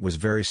 The night was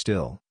very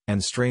still,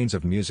 and strains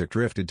of music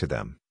drifted to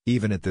them,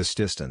 even at this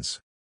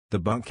distance. The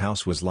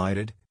bunkhouse was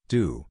lighted,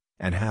 too,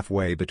 and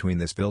halfway between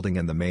this building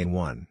and the main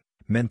one,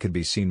 men could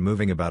be seen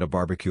moving about a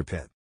barbecue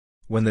pit.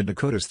 "When the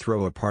Dakotas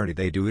throw a party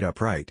they do it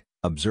upright,"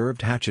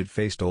 observed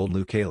hatchet-faced old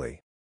Lou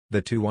Cayley.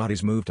 The two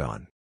waddies moved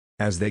on.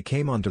 As they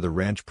came onto the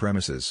ranch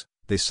premises,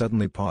 they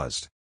suddenly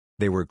paused.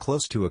 They were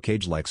close to a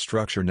cage-like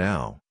structure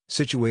now,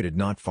 situated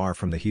not far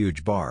from the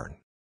huge barn.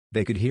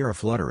 They could hear a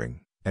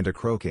fluttering, and a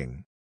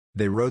croaking.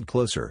 They rode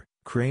closer,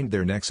 craned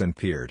their necks and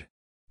peered.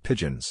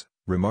 "Pigeons,"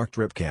 remarked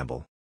Rip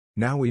Campbell.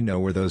 "Now we know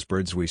where those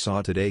birds we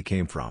saw today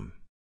came from.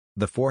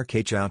 The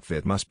Fork-H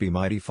outfit must be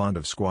mighty fond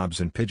of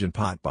squabs and pigeon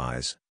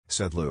pot-pies,"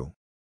 said Lou.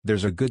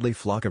 "There's a goodly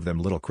flock of them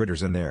little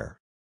critters in there."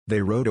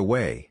 They rode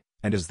away,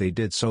 and as they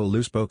did so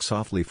Lou spoke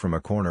softly from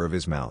a corner of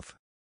his mouth.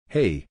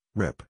 "Hey,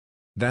 Rip.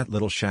 That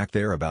little shack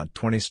there about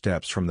 20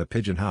 steps from the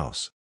pigeon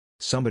house.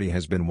 Somebody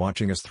has been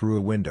watching us through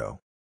a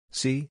window."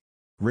 "See?"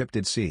 Rip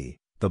did see,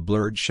 the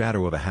blurred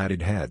shadow of a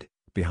hatted head,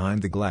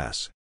 behind the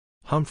glass.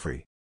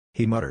 "Humphrey,"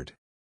 he muttered.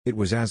 It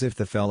was as if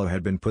the fellow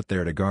had been put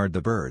there to guard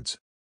the birds.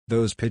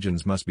 "Those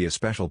pigeons must be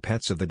especial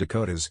pets of the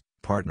Dakotas,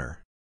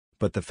 partner."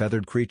 But the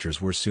feathered creatures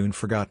were soon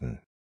forgotten.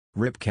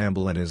 Rip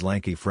Campbell and his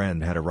lanky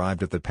friend had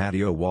arrived at the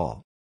patio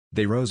wall.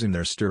 They rose in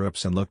their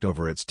stirrups and looked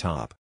over its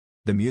top.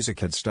 The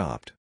music had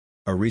stopped.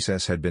 A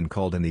recess had been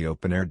called in the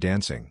open-air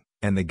dancing,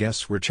 and the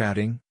guests were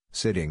chatting,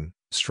 sitting,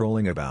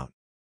 strolling about.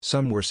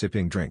 Some were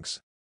sipping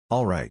drinks.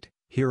 "All right,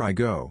 here I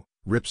go,"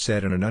 Rip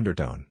said in an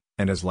undertone,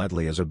 and as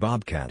lightly as a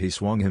bobcat he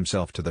swung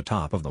himself to the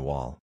top of the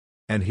wall.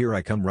 "And here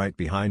I come right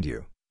behind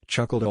you,"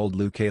 chuckled old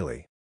Lou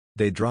Cayley.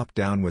 They dropped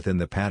down within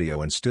the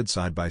patio and stood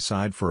side by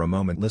side for a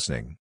moment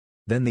listening.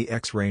 Then the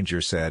ex-ranger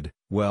said,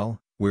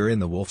 "Well, we're in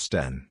the wolf's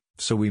den,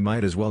 so we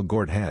might as well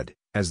gourd head,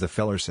 as the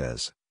feller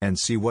says, and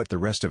see what the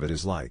rest of it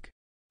is like."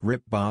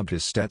 Rip bobbed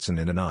his Stetson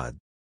in a nod.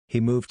 He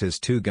moved his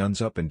two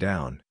guns up and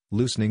down,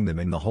 loosening them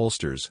in the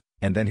holsters,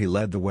 and then he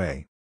led the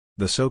way.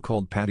 The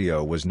so-called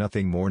patio was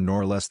nothing more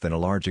nor less than a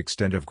large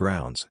extent of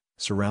grounds,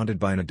 surrounded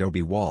by an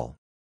adobe wall.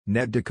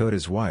 Ned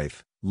Dakota's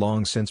wife,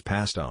 long since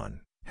passed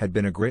on, had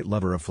been a great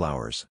lover of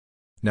flowers.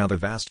 Now the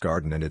vast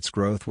garden and its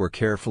growth were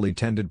carefully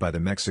tended by the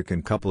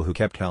Mexican couple who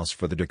kept house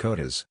for the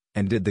Dakotas,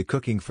 and did the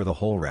cooking for the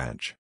whole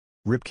ranch.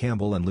 Rip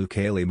Campbell and Lou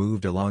Cayley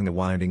moved along a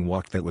winding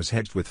walk that was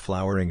hedged with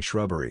flowering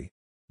shrubbery.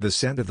 The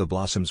scent of the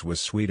blossoms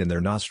was sweet in their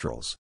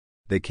nostrils.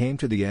 They came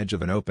to the edge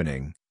of an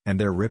opening, and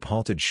there Rip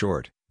halted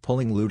short,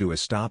 pulling Lou to a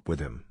stop with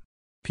him.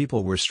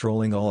 People were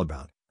strolling all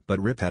about, but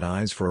Rip had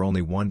eyes for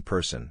only one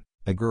person,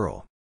 a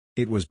girl.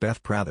 It was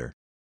Beth Prather.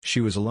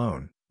 She was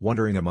alone,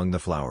 wandering among the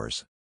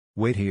flowers.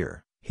 "Wait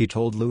here," he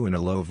told Lou in a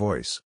low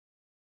voice.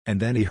 And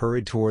then he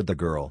hurried toward the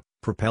girl,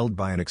 propelled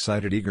by an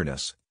excited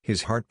eagerness,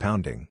 his heart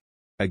pounding.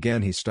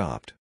 Again he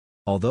stopped.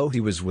 Although he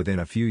was within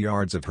a few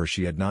yards of her,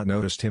 she had not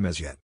noticed him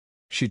as yet.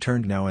 She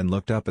turned now and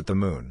looked up at the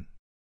moon.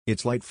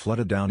 Its light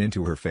flooded down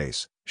into her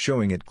face,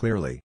 showing it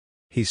clearly.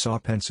 He saw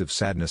pensive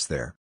sadness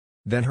there.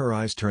 Then her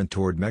eyes turned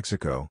toward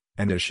Mexico,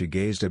 and as she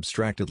gazed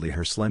abstractedly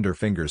her slender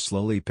fingers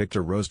slowly picked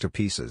a rose to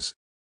pieces.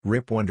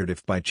 Rip wondered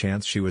if by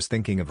chance she was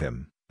thinking of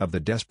him, of the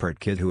desperate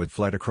kid who had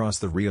fled across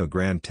the Rio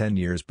Grande 10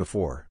 years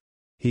before.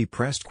 He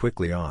pressed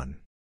quickly on.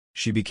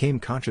 She became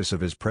conscious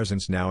of his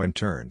presence now and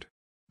turned.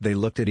 They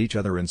looked at each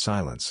other in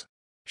silence.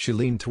 She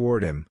leaned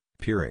toward him,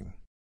 peering.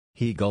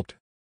 He gulped.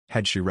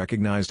 Had she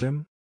recognized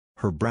him?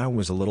 Her brow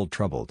was a little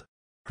troubled.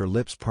 Her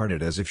lips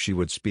parted as if she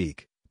would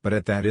speak, but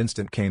at that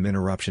instant came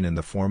interruption in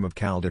the form of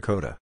Cal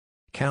Dakota.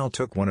 Cal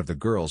took one of the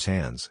girl's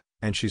hands,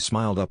 and she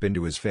smiled up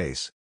into his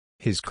face.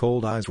 His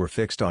cold eyes were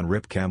fixed on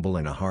Rip Campbell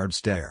in a hard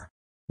stare.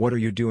 "What are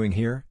you doing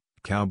here,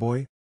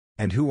 cowboy?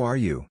 And who are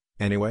you,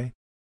 anyway?"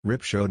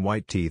 Rip showed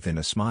white teeth in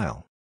a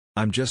smile.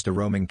 "I'm just a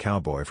roaming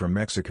cowboy from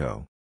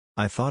Mexico.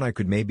 I thought I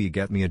could maybe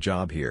get me a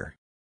job here."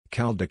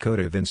 Cal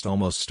Dakota evinced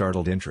almost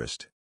startled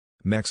interest.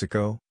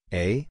 "Mexico,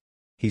 eh?"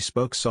 He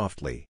spoke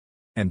softly.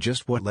 "And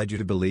just what led you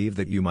to believe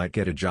that you might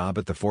get a job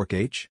at the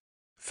Fork-H?"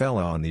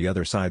 "Fella on the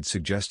other side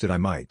suggested I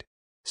might.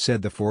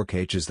 Said the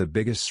Fork-H is the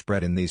biggest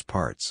spread in these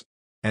parts."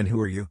 "And who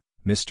are you,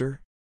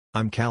 mister?"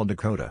 "I'm Cal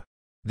Dakota."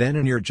 "Then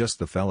and you're just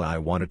the fella I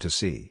wanted to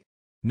see."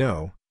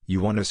 "No, you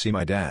want to see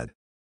my dad.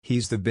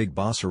 He's the big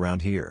boss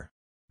around here.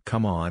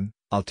 Come on,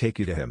 I'll take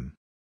you to him.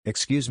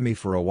 Excuse me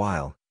for a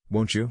while,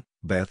 won't you,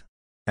 Beth?"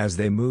 As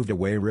they moved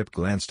away Rip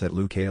glanced at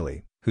Lou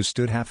Cayley, who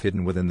stood half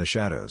hidden within the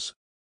shadows.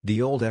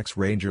 The old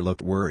ex-ranger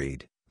looked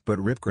worried, but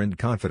Rip grinned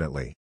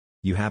confidently.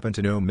 "You happen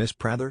to know Miss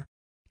Prather?"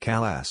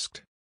 Cal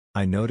asked.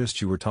 "I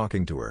noticed you were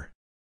talking to her."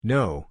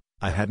 "No,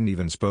 I hadn't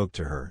even spoke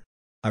to her.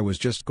 I was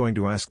just going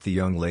to ask the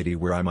young lady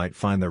where I might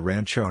find the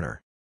ranch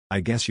owner.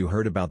 I guess you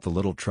heard about the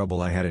little trouble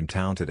I had in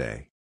town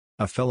today.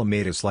 A fella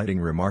made a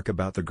slighting remark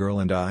about the girl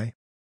and I."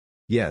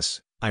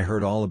 "Yes, I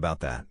heard all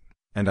about that,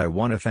 and I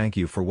want to thank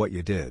you for what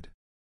you did.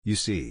 You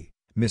see,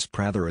 Miss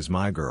Prather is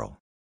my girl."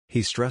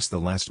 He stressed the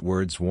last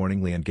words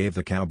warningly and gave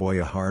the cowboy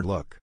a hard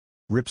look.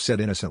 Rip said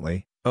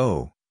innocently,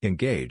 "Oh,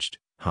 engaged,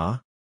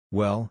 huh?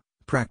 Well,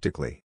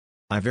 practically.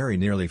 I very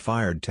nearly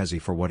fired Tessie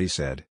for what he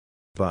said.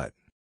 But—"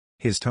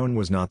 His tone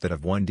was not that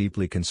of one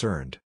deeply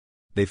concerned.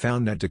 They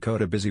found Ned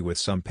Dakota busy with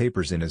some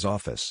papers in his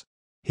office.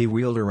 He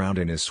wheeled around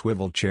in his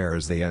swivel chair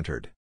as they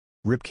entered.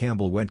 Rip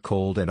Campbell went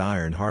cold and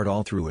iron hard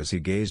all through as he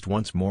gazed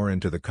once more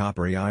into the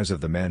coppery eyes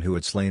of the man who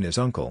had slain his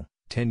uncle,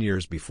 10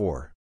 years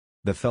before.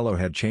 The fellow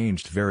had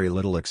changed very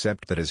little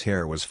except that his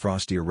hair was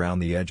frosty around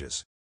the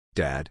edges.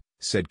 "Dad,"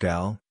 said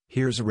Cal,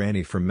 "here's a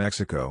Ranny from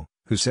Mexico,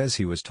 Who says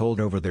he was told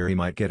over there he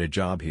might get a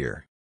job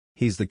here?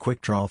 He's the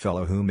quick-draw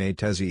fellow who made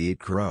Tezzy eat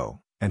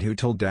crow, and who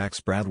told Dax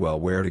Bradwell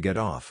where to get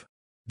off.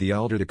 The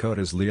elder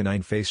Dakota's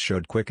leonine face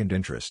showed quickened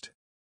interest.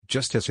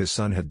 Just as his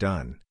son had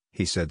done,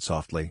 he said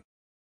softly.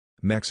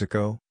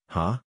 Mexico,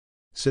 huh?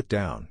 Sit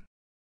down.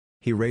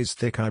 He raised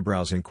thick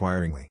eyebrows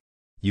inquiringly.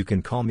 You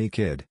can call me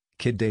Kid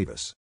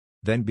Davis.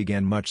 Then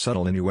began much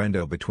subtle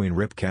innuendo between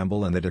Rip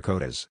Campbell and the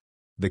Dakotas.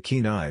 The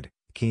keen-eyed,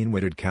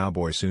 keen-witted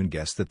cowboy soon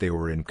guessed that they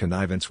were in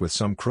connivance with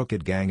some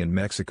crooked gang in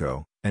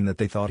Mexico, and that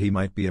they thought he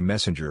might be a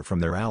messenger from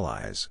their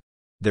allies.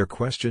 Their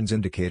questions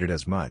indicated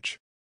as much.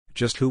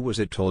 Just who was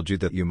it told you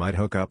that you might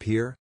hook up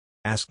here?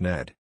 Asked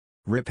Ned.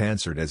 Rip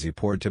answered as he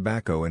poured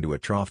tobacco into a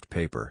troughed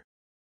paper.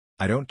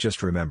 I don't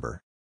just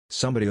remember.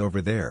 Somebody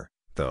over there,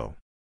 though.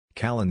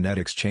 Cal and Ned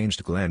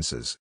exchanged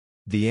glances.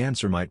 The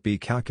answer might be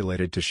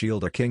calculated to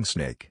shield a king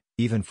snake,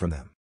 even from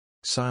them.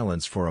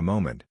 Silence for a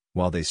moment,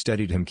 while they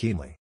studied him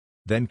keenly.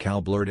 Then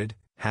Cal blurted,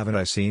 Haven't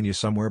I seen you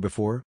somewhere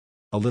before?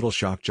 A little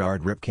shock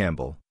jarred Rip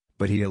Campbell,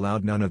 but he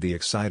allowed none of the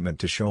excitement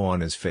to show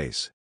on his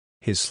face.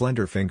 His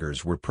slender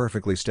fingers were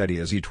perfectly steady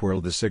as he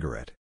twirled the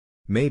cigarette.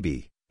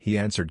 Maybe, he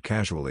answered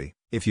casually,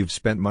 if you've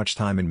spent much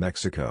time in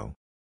Mexico.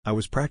 I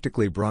was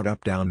practically brought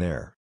up down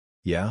there.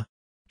 Yeah?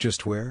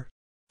 Just where?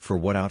 For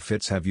what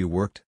outfits have you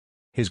worked?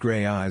 His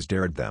gray eyes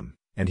dared them,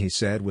 and he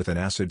said with an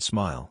acid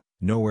smile,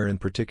 Nowhere in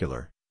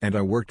particular, and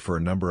I worked for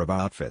a number of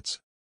outfits.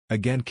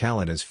 Again Cal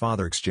and his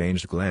father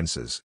exchanged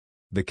glances.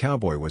 The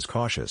cowboy was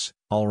cautious,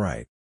 all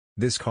right.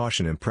 This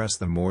caution impressed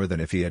them more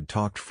than if he had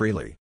talked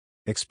freely.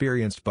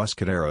 Experienced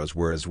buscaderos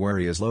were as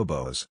wary as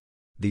lobos.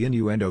 The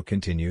innuendo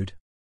continued.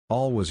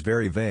 All was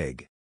very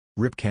vague.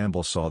 Rip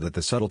Campbell saw that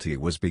the subtlety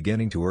was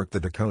beginning to irk the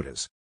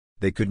Dakotas.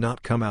 They could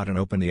not come out and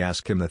openly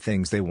ask him the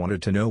things they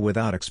wanted to know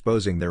without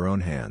exposing their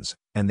own hands,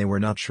 and they were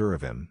not sure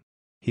of him.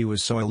 He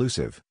was so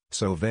elusive,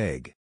 so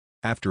vague.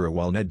 After a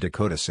while Ned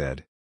Dakota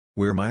said,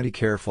 We're mighty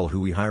careful who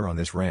we hire on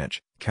this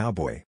ranch,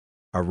 cowboy.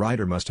 A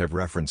rider must have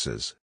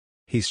references.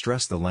 He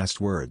stressed the last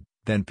word,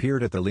 then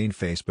peered at the lean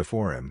face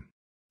before him.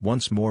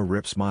 Once more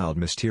Rip smiled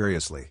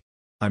mysteriously.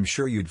 I'm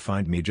sure you'd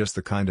find me just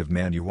the kind of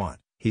man you want,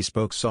 he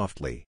spoke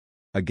softly.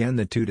 Again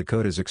the two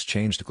Dakotas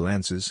exchanged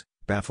glances,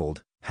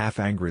 baffled,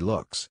 half-angry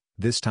looks,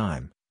 this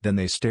time, then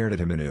they stared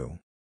at him anew.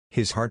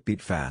 His heart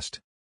beat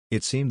fast.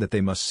 It seemed that they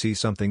must see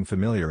something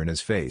familiar in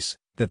his face,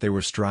 that they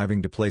were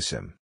striving to place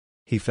him.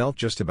 He felt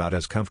just about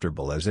as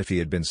comfortable as if he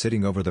had been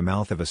sitting over the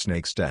mouth of a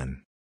snake's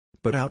den.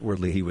 But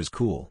outwardly he was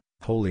cool,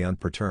 wholly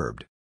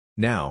unperturbed.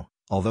 Now,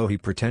 although he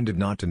pretended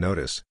not to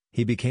notice,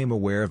 he became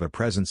aware of a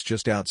presence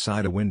just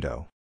outside a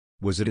window.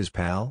 Was it his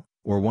pal,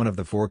 or one of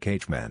the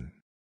 4-H men?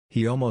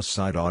 He almost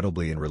sighed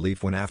audibly in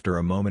relief when after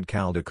a moment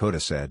Cal Dakota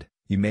said,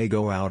 You may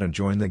go out and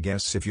join the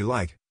guests if you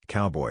like,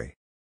 cowboy.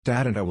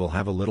 Dad and I will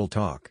have a little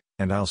talk,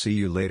 and I'll see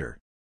you later.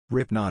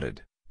 Rip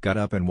nodded, got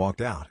up and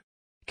walked out.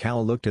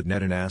 Cal looked at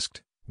Ned and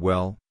asked,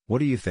 Well, what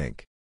do you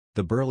think?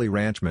 The burly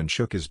ranchman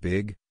shook his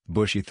big,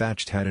 bushy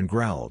thatched head and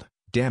growled,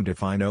 Damned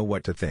if I know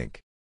what to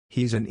think.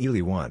 He's an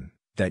eely one,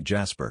 that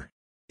Jasper.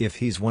 If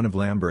he's one of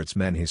Lambert's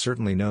men he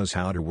certainly knows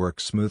how to work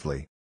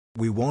smoothly.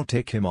 We won't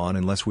take him on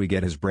unless we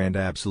get his brand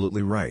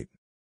absolutely right.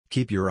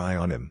 Keep your eye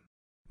on him.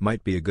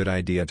 Might be a good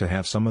idea to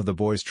have some of the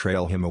boys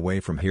trail him away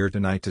from here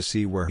tonight to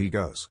see where he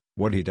goes,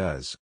 what he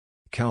does.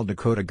 Cal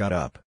Dakota got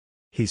up.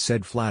 He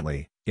said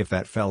flatly, If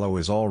that fellow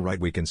is all right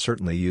we can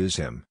certainly use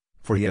him,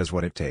 for he has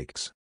what it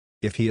takes.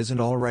 If he isn't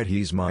all right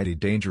he's mighty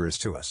dangerous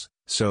to us,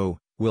 so,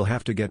 we'll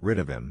have to get rid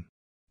of him.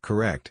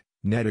 Correct,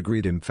 Ned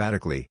agreed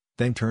emphatically,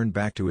 then turned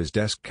back to his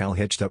desk. Cal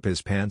hitched up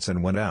his pants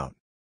and went out.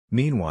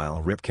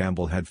 Meanwhile Rip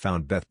Campbell had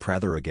found Beth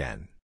Prather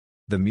again.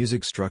 The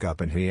music struck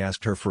up and he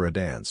asked her for a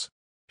dance.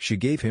 She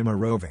gave him a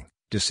roving,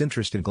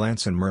 disinterested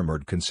glance and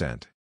murmured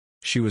consent.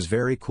 She was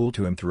very cool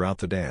to him throughout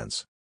the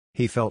dance.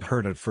 He felt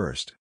hurt at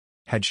first.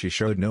 Had she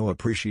showed no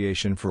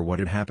appreciation for what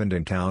had happened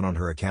in town on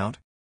her account?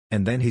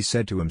 And then he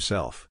said to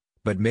himself,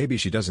 But maybe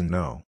she doesn't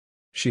know.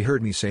 She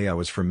heard me say I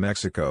was from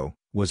Mexico,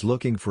 was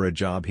looking for a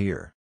job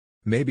here.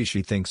 Maybe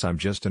she thinks I'm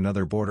just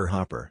another border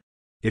hopper.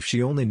 If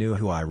she only knew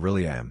who I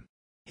really am.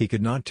 He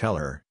could not tell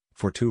her,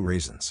 for two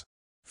reasons.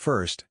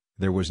 First,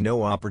 there was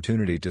no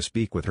opportunity to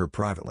speak with her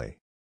privately.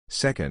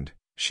 Second,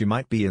 she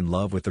might be in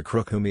love with the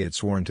crook whom he had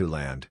sworn to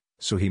land,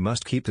 so he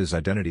must keep his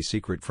identity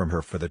secret from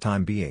her for the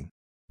time being.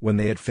 When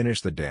they had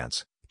finished the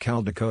dance,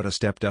 Cal Dakota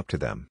stepped up to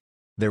them.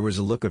 There was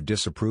a look of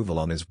disapproval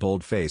on his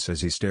bold face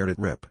as he stared at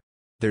Rip.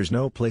 There's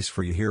no place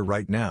for you here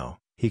right now,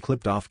 he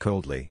clipped off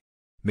coldly.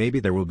 Maybe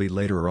there will be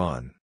later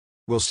on.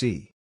 We'll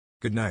see.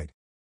 Good night.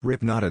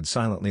 Rip nodded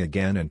silently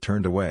again and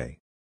turned away.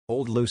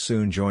 Old Lou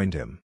soon joined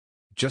him.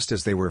 Just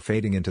as they were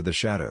fading into the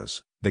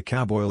shadows, the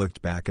cowboy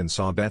looked back and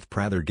saw Beth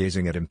Prather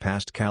gazing at him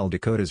past Cal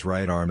Dakota's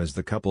right arm as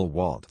the couple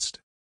waltzed.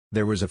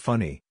 There was a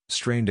funny,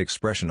 strained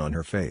expression on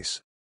her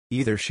face.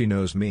 Either she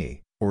knows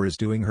me, or is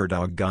doing her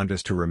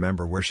doggondest to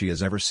remember where she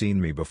has ever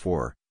seen me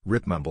before,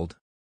 Rip mumbled.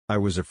 I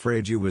was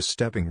afraid you was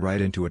stepping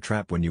right into a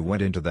trap when you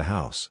went into the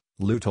house,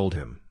 Lou told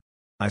him.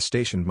 I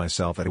stationed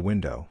myself at a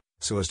window,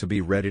 so as to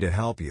be ready to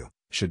help you,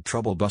 should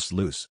trouble bust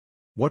loose.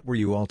 "What were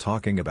you all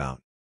talking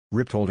about?"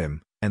 Rip told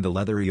him, and the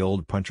leathery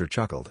old puncher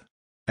chuckled.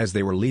 As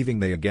they were leaving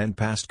they again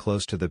passed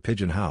close to the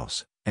pigeon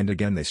house, and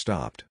again they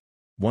stopped.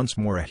 Once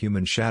more a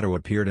human shadow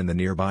appeared in the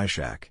nearby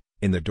shack,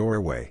 in the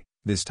doorway,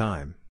 this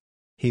time.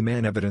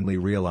 He-Man evidently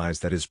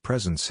realized that his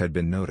presence had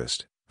been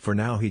noticed, for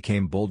now he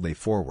came boldly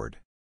forward.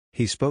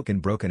 He spoke in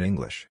broken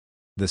English.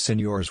 "The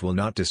senors will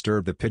not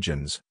disturb the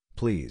pigeons,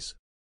 please.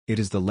 It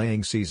is the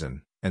laying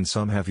season, and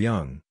some have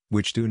young,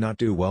 which do not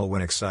do well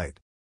when excited."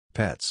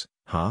 "Pets,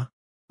 huh?"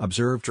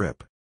 observed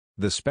Rip.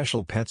 "The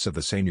special pets of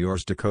the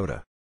senors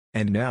Dakota.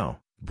 And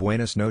now,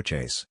 buenas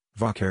noches,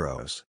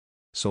 vaqueros.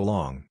 So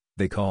long,"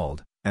 they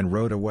called, and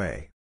rode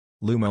away.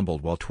 Lou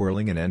mumbled while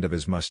twirling an end of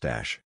his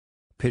mustache.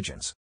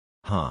 "Pigeons.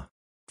 Huh.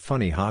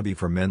 Funny hobby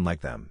for men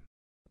like them.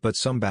 But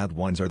some bad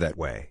ones are that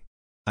way.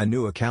 I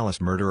knew a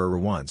callous murderer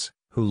once,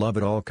 who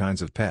loved all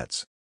kinds of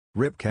pets."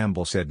 Rip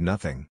Campbell said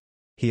nothing.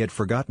 He had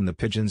forgotten the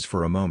pigeons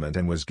for a moment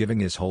and was giving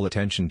his whole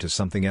attention to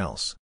something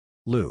else.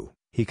 "Lou,"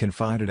 he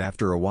confided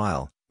after a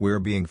while, "we're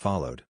being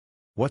followed."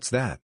 "What's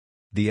that?"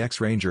 The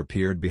ex-ranger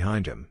peered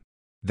behind him.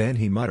 Then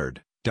he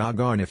muttered,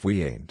 "Doggone if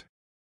we ain't.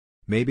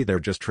 Maybe they're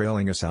just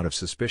trailing us out of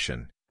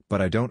suspicion,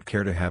 but I don't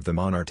care to have them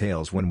on our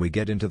tails when we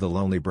get into the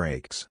lonely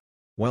breaks.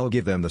 Well,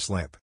 give them the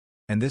slip."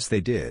 And this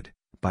they did,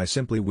 by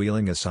simply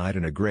wheeling aside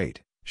in a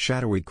great,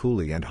 shadowy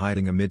coulee and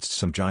hiding amidst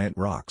some giant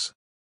rocks.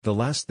 The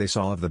last they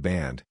saw of the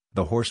band,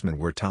 the horsemen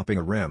were topping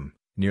a rim,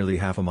 nearly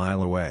half a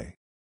mile away.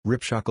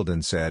 Rip chuckled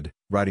and said,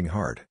 "Riding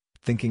hard,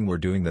 thinking we're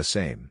doing the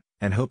same,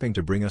 and hoping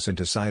to bring us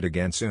into sight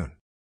again soon."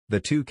 The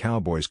two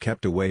cowboys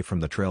kept away from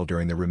the trail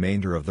during the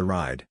remainder of the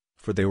ride,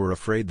 for they were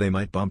afraid they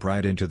might bump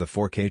right into the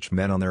 4-H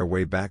men on their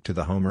way back to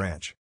the home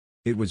ranch.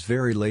 It was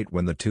very late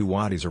when the two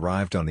waddies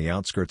arrived on the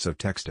outskirts of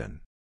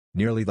Texton.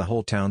 Nearly the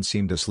whole town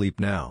seemed asleep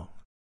now.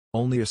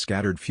 Only a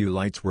scattered few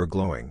lights were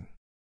glowing.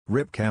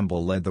 Rip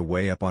Campbell led the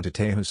way up onto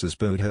Tejas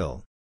Boot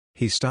Hill.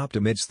 He stopped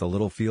amidst the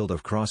little field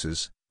of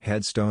crosses,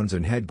 headstones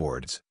and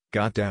headboards,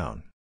 got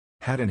down.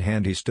 Hat in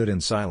hand he stood in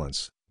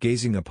silence,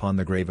 gazing upon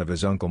the grave of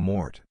his Uncle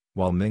Mort,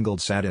 while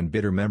mingled sad and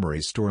bitter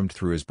memories stormed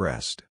through his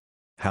breast.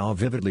 How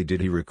vividly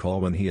did he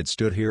recall when he had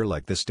stood here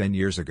like this 10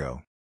 years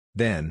ago.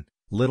 Then,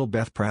 little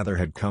Beth Prather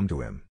had come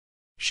to him.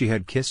 She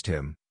had kissed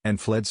him, and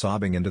fled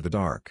sobbing into the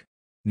dark.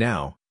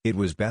 Now, it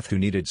was Beth who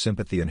needed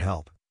sympathy and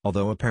help,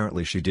 although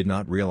apparently she did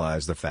not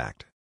realize the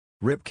fact.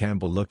 Rip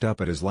Campbell looked up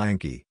at his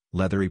lanky,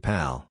 leathery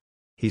pal.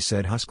 He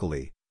said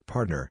huskily,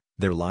 "Partner,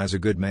 there lies a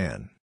good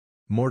man.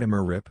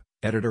 Mortimer Rip,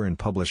 editor and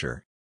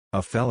publisher.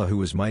 A fella who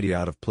was mighty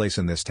out of place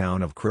in this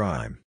town of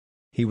crime.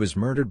 He was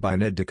murdered by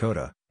Ned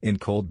Dakota, in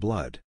cold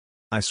blood.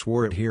 I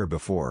swore it here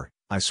before,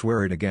 I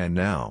swear it again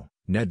now,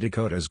 Ned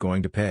Dakota is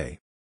going to pay."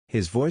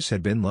 His voice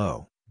had been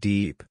low,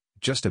 deep,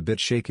 just a bit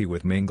shaky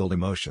with mingled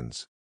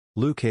emotions.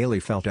 Luke Haley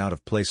felt out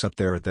of place up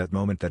there at that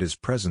moment, that his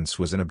presence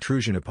was an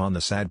obtrusion upon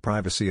the sad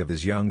privacy of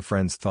his young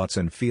friend's thoughts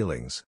and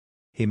feelings.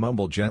 He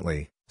mumbled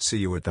gently, "See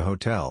you at the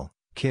hotel,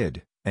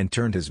 kid," and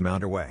turned his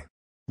mount away.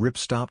 Rip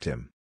stopped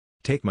him.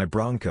 "Take my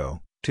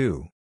Bronco,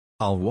 too.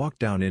 I'll walk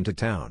down into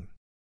town.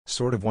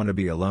 Sort of want to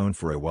be alone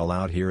for a while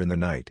out here in the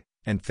night,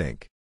 and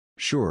think."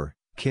 "Sure,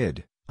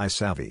 kid, I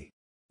savvy."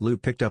 Lou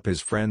picked up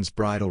his friend's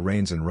bridle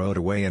reins and rode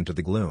away into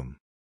the gloom.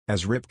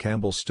 As Rip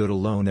Campbell stood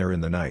alone there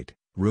in the night,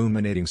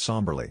 ruminating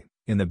somberly,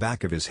 in the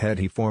back of his head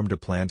he formed a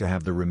plan to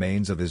have the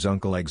remains of his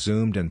uncle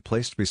exhumed and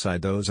placed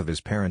beside those of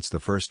his parents the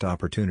first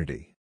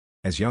opportunity.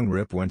 As young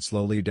Rip went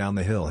slowly down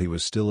the hill he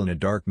was still in a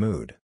dark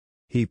mood.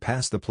 He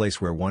passed the place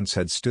where once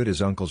had stood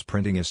his uncle's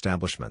printing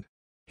establishment.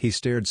 He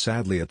stared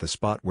sadly at the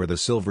spot where the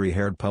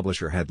silvery-haired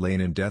publisher had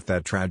lain in death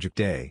that tragic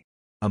day.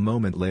 A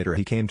moment later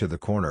he came to the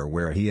corner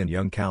where he and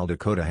young Cal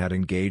Dakota had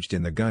engaged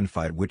in the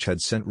gunfight which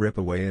had sent Rip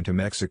away into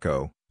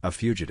Mexico, a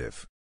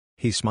fugitive.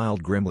 He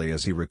smiled grimly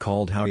as he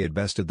recalled how he had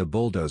bested the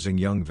bulldozing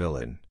young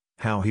villain,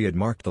 how he had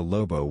marked the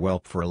Lobo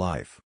whelp for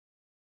life.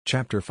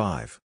 Chapter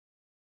 5.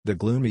 The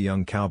gloomy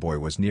young cowboy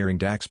was nearing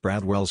Dax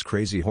Bradwell's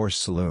Crazy Horse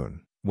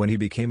Saloon, when he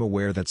became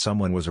aware that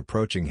someone was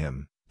approaching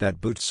him,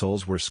 that boot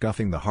soles were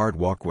scuffing the hard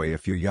walkway a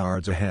few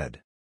yards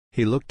ahead.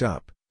 He looked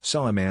up,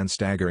 saw a man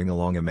staggering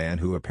along, a man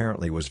who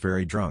apparently was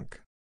very drunk.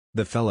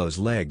 The fellow's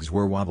legs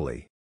were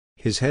wobbly.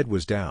 His head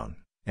was down,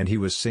 and he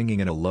was singing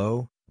in a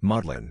low,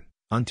 maudlin,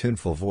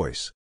 untuneful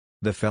voice.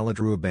 The fellow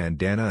drew a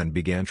bandana and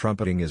began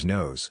trumpeting his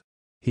nose.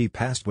 He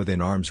passed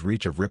within arm's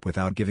reach of Rip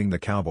without giving the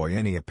cowboy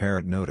any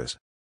apparent notice.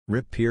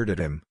 Rip peered at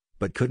him,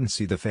 but couldn't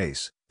see the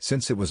face,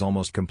 since it was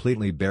almost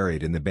completely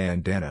buried in the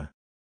bandana.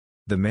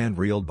 The man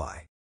reeled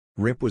by.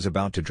 Rip was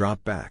about to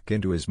drop back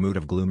into his mood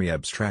of gloomy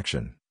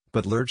abstraction,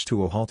 but lurched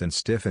to a halt and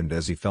stiffened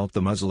as he felt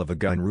the muzzle of a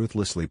gun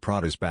ruthlessly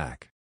prod his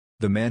back.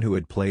 The man who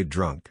had played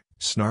drunk,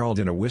 snarled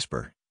in a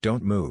whisper,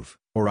 "Don't move,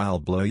 or I'll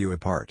blow you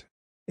apart."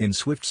 In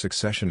swift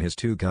succession his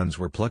two guns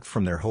were plucked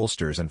from their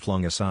holsters and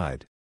flung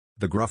aside.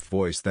 The gruff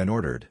voice then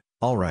ordered,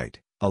 "All right,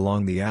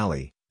 along the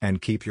alley,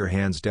 and keep your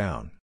hands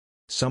down.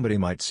 Somebody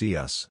might see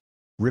us."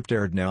 Rip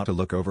dared now to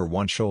look over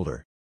one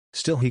shoulder.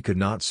 Still he could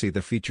not see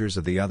the features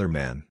of the other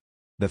man.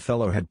 The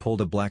fellow had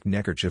pulled a black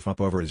neckerchief up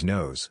over his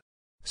nose.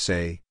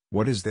 "Say,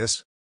 what is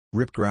this?"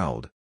 Rip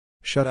growled.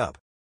 "Shut up.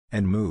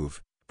 And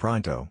move,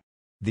 pronto."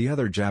 The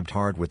other jabbed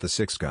hard with the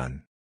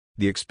six-gun.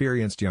 The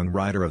experienced young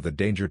rider of the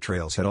danger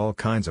trails had all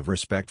kinds of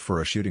respect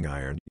for a shooting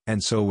iron,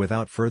 and so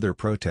without further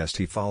protest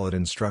he followed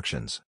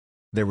instructions.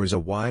 There was a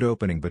wide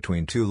opening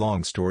between two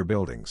long store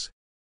buildings.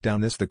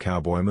 Down this the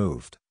cowboy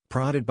moved,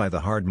 prodded by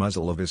the hard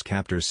muzzle of his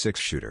captor's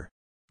six-shooter.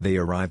 They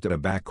arrived at a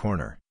back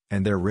corner,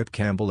 and there Rip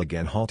Campbell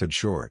again halted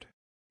short.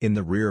 In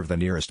the rear of the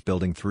nearest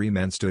building 3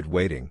 men stood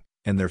waiting,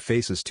 and their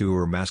faces too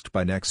were masked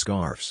by neck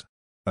scarves.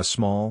 A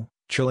small,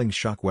 chilling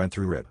shock went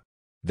through Rip.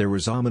 There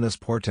was ominous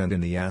portent in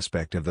the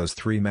aspect of those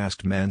 3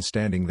 masked men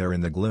standing there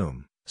in the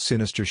gloom,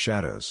 sinister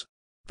shadows.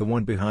 The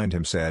one behind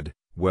him said,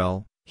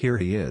 "Well, here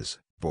he is,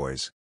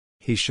 boys."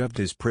 He shoved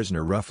his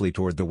prisoner roughly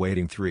toward the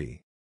waiting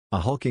 3. A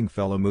hulking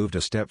fellow moved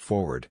a step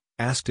forward,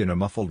 asked in a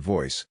muffled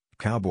voice,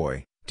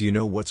 "Cowboy, do you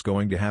know what's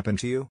going to happen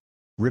to you?"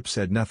 Rip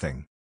said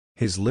nothing.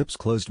 His lips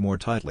closed more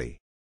tightly.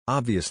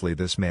 Obviously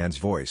this man's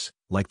voice,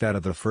 like that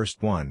of the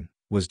first one,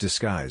 was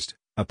disguised,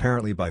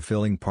 apparently by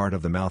filling part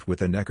of the mouth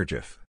with a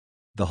neckerchief.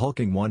 The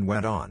hulking one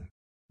went on.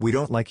 "We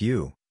don't like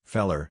you,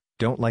 feller,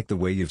 don't like the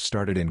way you've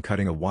started in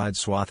cutting a wide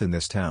swath in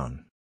this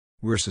town.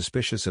 We're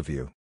suspicious of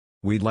you.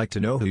 We'd like to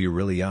know who you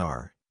really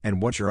are,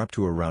 and what you're up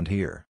to around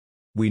here.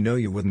 We know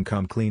you wouldn't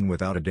come clean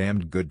without a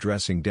damned good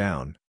dressing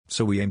down,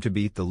 so we aim to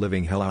beat the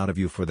living hell out of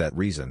you for that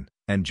reason,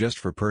 and just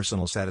for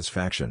personal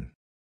satisfaction.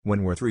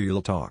 When we're through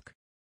you'll talk."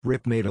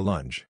 Rip made a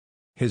lunge.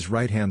 His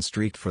right hand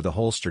streaked for the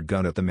holstered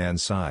gun at the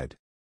man's side.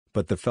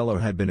 But the fellow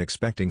had been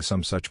expecting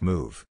some such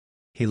move.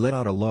 He let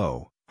out a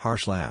low,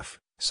 harsh laugh,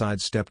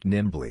 sidestepped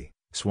nimbly,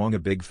 swung a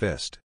big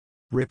fist.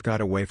 Rip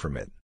got away from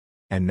it.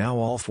 And now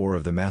all 4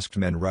 of the masked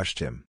men rushed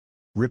him.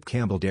 Rip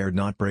Campbell dared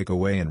not break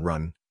away and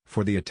run,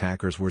 for the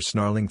attackers were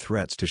snarling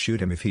threats to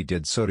shoot him if he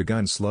did so, to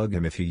gun-slug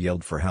him if he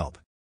yelled for help.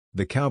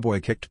 The cowboy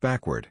kicked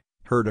backward,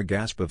 heard a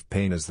gasp of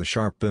pain as the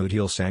sharp boot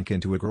heel sank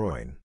into a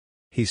groin.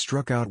 He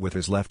struck out with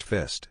his left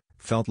fist,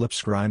 felt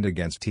lips grind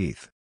against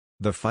teeth.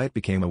 The fight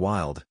became a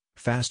wild,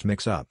 fast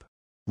mix-up.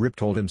 Rip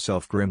told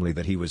himself grimly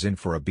that he was in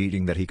for a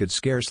beating that he could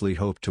scarcely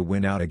hope to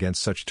win out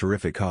against such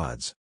terrific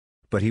odds.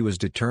 But he was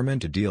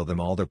determined to deal them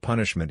all the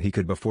punishment he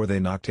could before they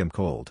knocked him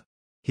cold.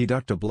 He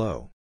ducked a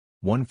blow.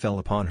 One fell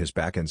upon his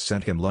back and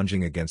sent him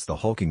lunging against the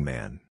hulking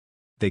man.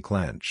 They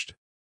clenched.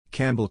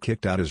 Campbell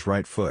kicked out his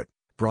right foot,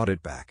 brought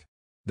it back.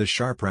 The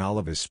sharp rowel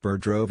of his spur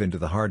drove into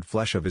the hard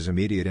flesh of his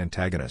immediate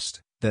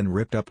antagonist, then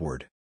ripped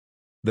upward.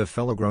 The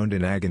fellow groaned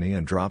in agony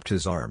and dropped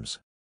his arms.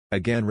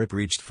 Again Rip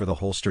reached for the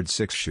holstered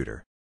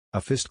six-shooter. A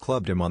fist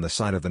clubbed him on the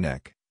side of the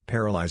neck,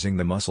 paralyzing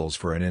the muscles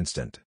for an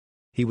instant.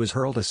 He was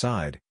hurled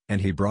aside,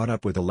 and he brought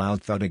up with a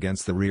loud thud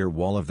against the rear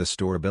wall of the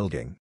store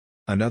building.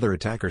 Another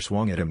attacker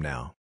swung at him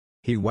now.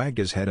 He wagged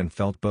his head and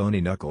felt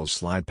bony knuckles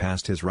slide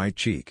past his right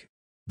cheek.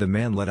 The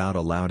man let out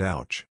a loud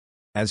ouch.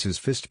 As his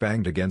fist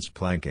banged against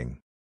planking,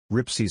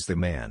 Rip seized the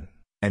man,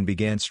 and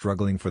began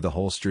struggling for the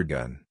holstered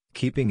gun,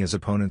 keeping his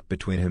opponent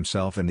between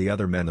himself and the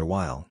other men the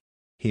while.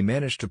 He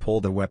managed to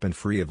pull the weapon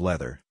free of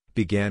leather,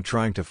 began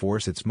trying to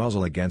force its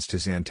muzzle against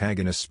his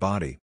antagonist's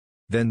body.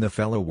 Then the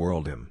fellow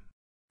whirled him.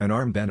 An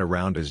arm bent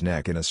around his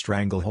neck in a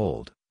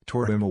stranglehold,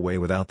 tore him away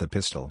without the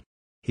pistol.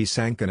 He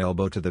sank an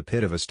elbow to the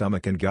pit of his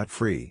stomach and got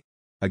free.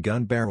 A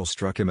gun barrel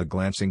struck him a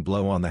glancing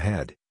blow on the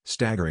head,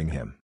 staggering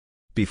him.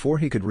 Before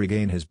he could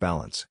regain his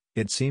balance,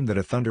 it seemed that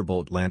a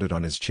thunderbolt landed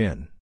on his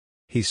chin.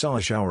 He saw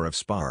a shower of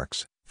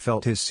sparks,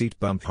 felt his seat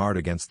bump hard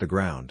against the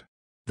ground.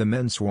 The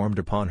men swarmed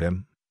upon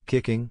him,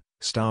 kicking,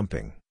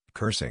 stomping,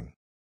 cursing.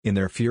 In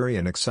their fury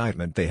and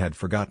excitement they had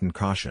forgotten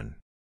caution.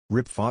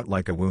 Rip fought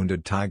like a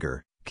wounded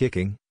tiger,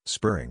 kicking,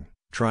 spurring,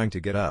 trying to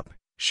get up,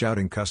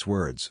 shouting cuss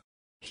words.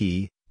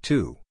 He,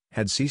 too,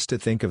 had ceased to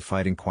think of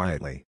fighting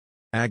quietly.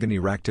 Agony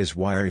racked his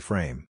wiry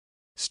frame.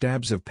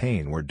 Stabs of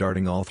pain were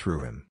darting all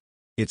through him.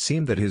 It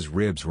seemed that his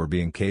ribs were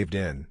being caved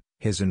in,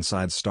 his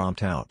insides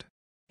stomped out.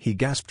 He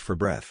gasped for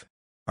breath.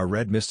 A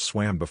red mist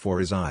swam before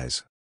his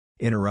eyes.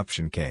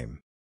 Interruption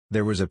came.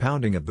 There was a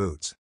pounding of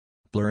boots.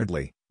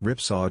 Blurredly,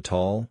 Rip saw a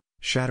tall,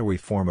 shadowy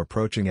form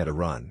approaching at a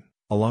run,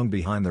 along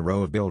behind the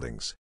row of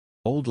buildings.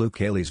 Old Luke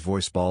Haley's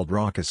voice bawled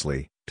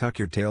raucously, "Tuck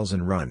your tails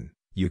and run,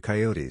 you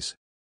coyotes.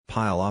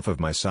 Pile off of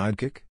my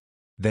sidekick?"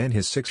 Then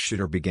his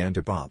six-shooter began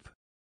to pop.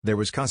 There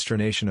was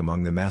consternation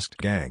among the masked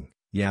gang,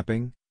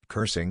 yapping,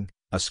 cursing,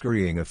 a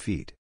scurrying of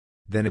feet.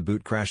 Then a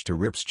boot crashed to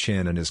Rip's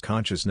chin and his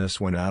consciousness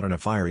went out in a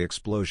fiery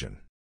explosion.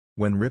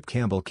 When Rip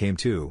Campbell came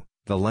to,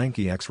 the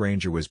lanky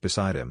ex-ranger was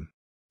beside him.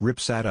 Rip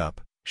sat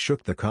up,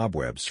 shook the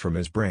cobwebs from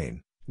his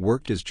brain,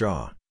 worked his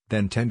jaw,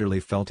 then tenderly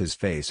felt his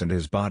face and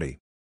his body.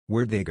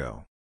 "Where'd they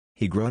go?"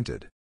 he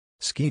grunted.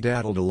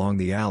 "Skedaddled along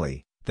the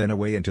alley, then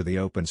away into the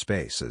open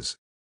spaces.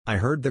 I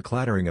heard the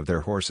clattering of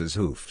their horses'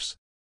 hoofs.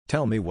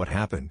 Tell me what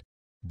happened."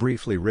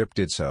 Briefly Rip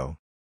did so.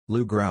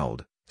 Lou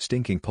growled,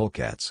 "Stinking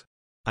polecats.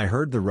 I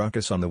heard the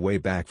ruckus on the way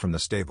back from the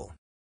stable.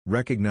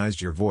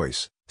 Recognized your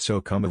voice,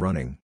 so come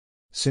a-running.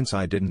 Since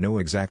I didn't know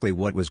exactly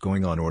what was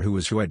going on or who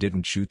was who, I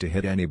didn't shoot to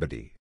hit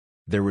anybody."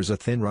 There was a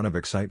thin run of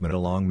excitement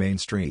along Main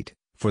Street,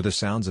 for the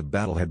sounds of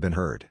battle had been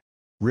heard.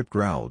 Rip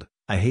growled,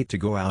 I hate to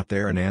go out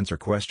there and answer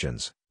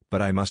questions,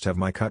 but I must have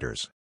my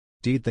cutters.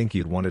 D'you think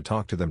you'd want to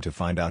talk to them to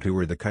find out who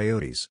were the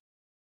coyotes?"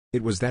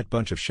 "It was that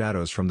bunch of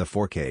shadows from the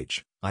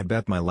 4-H, I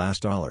bet my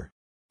last dollar."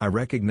 I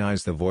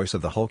recognized the voice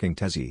of the hulking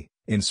Tessie,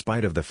 in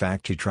spite of the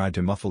fact she tried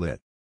to muffle it.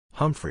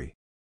 "Humphrey.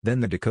 Then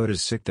the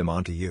Dakotas sicked them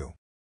onto you.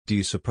 Do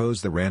you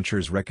suppose the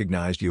ranchers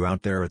recognized you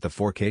out there at the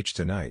 4-H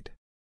tonight?"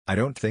 "I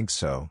don't think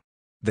so."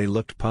 They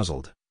looked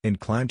puzzled,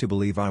 inclined to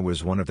believe I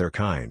was one of their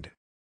kind.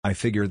 I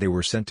figure they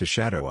were sent to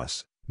shadow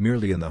us,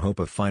 merely in the hope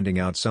of finding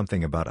out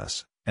something about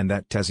us, and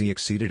that Tessie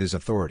exceeded his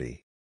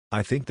authority.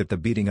 I think that the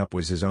beating up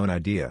was his own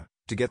idea,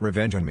 to get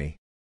revenge on me.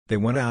 They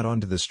went out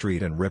onto the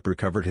street and Rip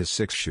recovered his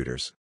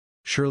 6-shooters.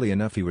 Surely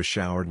enough he was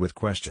showered with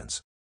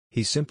questions.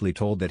 He simply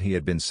told that he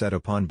had been set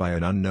upon by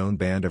an unknown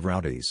band of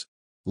rowdies.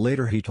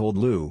 Later he told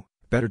Lou,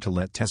 better to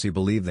let Tessie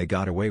believe they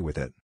got away with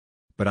it.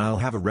 But I'll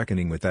have a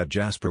reckoning with that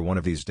Jasper one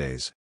of these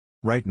days.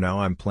 Right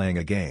now I'm playing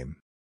a game.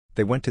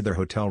 They went to their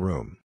hotel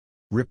room.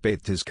 Rip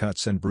bathed his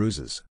cuts and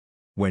bruises.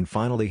 When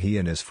finally he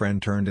and his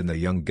friend turned in, the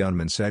young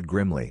gunman said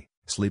grimly,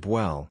 "Sleep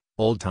well,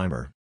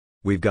 old-timer.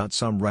 We've got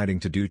some writing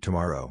to do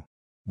tomorrow."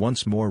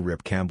 Once more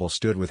Rip Campbell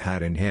stood with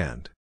hat in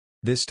hand.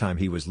 This time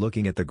he was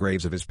looking at the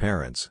graves of his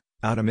parents,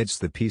 out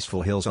amidst the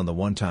peaceful hills on the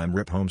one-time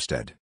Rip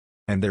homestead.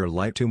 "And they're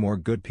like 2 more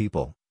good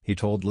people," he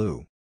told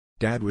Lou.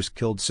 "Dad was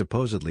killed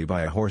supposedly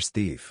by a horse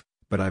thief,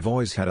 but I've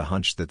always had a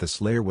hunch that the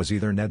slayer was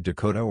either Ned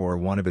Dakota or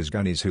one of his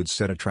gunnies who'd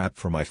set a trap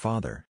for my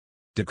father.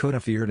 Dakota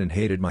feared and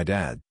hated my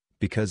dad,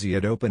 because he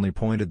had openly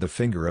pointed the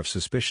finger of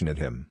suspicion at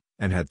him,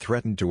 and had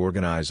threatened to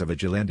organize a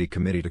vigilante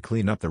committee to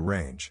clean up the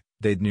range.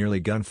 They'd nearly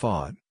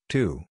gun-fought,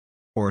 2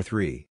 or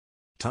 3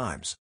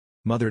 times.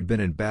 Mother'd been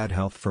in bad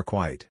health for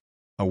quite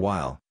a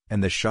while,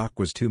 and the shock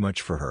was too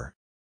much for her.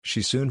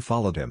 She soon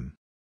followed him.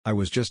 I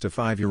was just a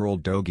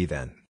 5-year-old dogie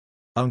then.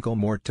 Uncle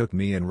Mort took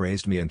me and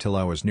raised me until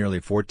I was nearly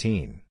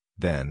 14,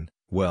 then,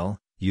 well,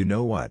 you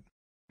know what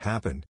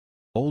happened."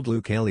 Old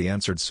Luke Haley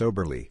answered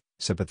soberly,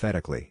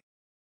 sympathetically.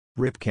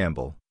 "Rip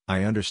Campbell,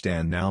 I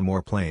understand now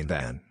more plain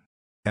than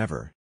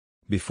ever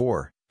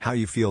before, how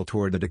you feel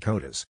toward the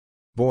Dakotas.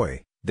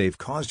 Boy, they've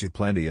caused you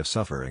plenty of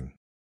suffering."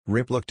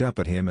 Rip looked up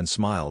at him and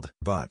smiled,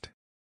 but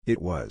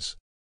it was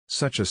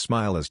such a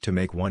smile as to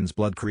make one's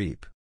blood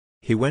creep.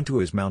 He went to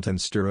his mount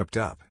and stirruped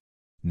up.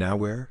 "Now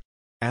where?"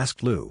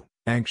 asked Lou,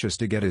 anxious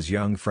to get his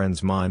young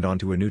friend's mind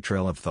onto a new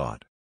trail of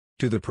thought.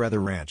 "To the Prather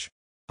Ranch.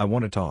 I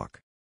want to talk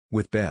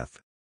with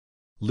Beth."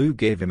 Lou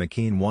gave him a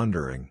keen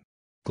wondering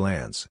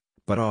glance,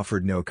 but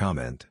offered no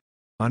comment.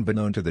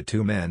 Unbeknown to the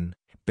 2 men,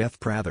 Beth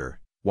Prather,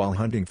 while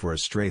hunting for a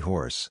stray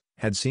horse,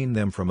 had seen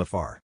them from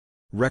afar.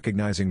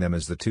 Recognizing them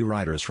as the 2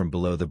 riders from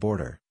below the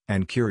border,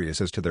 and curious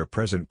as to their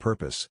present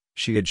purpose,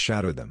 she had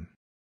shadowed them.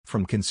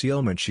 From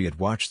concealment she had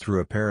watched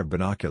through a pair of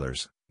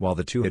binoculars, while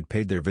the 2 had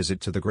paid their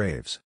visit to the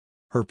graves.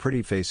 Her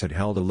pretty face had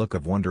held a look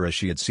of wonder as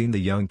she had seen the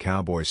young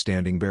cowboy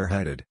standing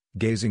bareheaded,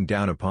 gazing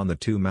down upon the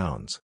 2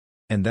 mounds.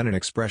 And then an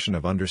expression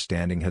of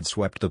understanding had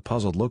swept the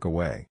puzzled look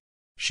away.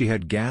 She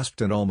had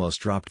gasped and almost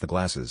dropped the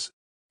glasses.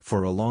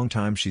 For a long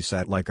time she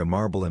sat like a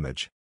marble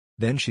image.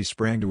 Then she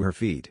sprang to her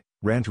feet,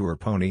 ran to her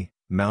pony,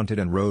 mounted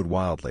and rode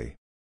wildly.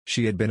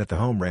 She had been at the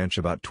home ranch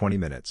about 20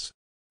 minutes.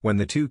 When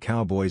the 2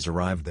 cowboys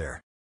arrived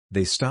there,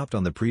 they stopped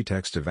on the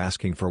pretext of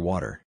asking for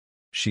water.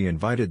 She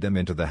invited them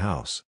into the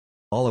house.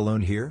 "All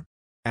alone here?"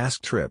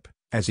 asked Trip,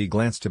 as he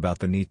glanced about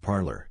the neat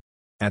parlor.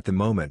 "At the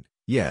moment,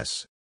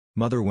 yes.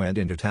 Mother went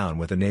into town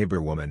with a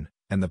neighbor woman,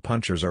 and the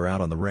punchers are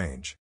out on the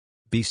range.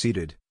 Be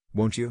seated,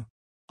 won't you?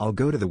 I'll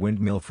go to the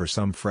windmill for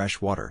some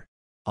fresh water."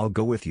 "I'll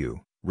go with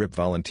you," Rip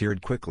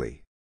volunteered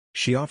quickly.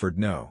 She offered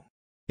no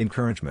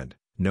encouragement,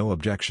 no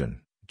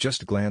objection,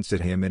 just glanced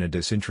at him in a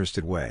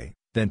disinterested way,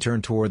 then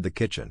turned toward the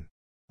kitchen.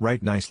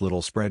 "Right nice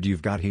little spread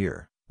you've got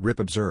here," Rip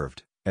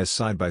observed, as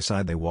side by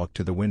side they walked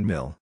to the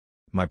windmill.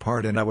 "My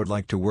part and I would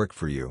like to work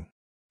for you.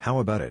 How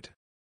about it?"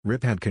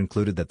 Rip had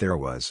concluded that there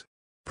was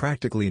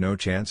practically no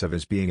chance of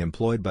his being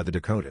employed by the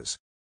Dakotas.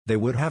 They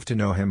would have to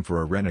know him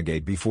for a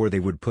renegade before they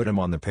would put him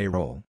on the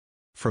payroll.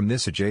 From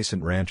this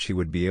adjacent ranch he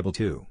would be able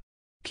to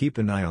keep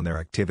an eye on their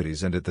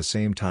activities and at the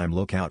same time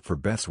look out for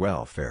Beth's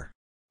welfare.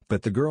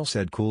 But the girl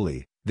said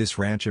coolly, "This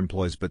ranch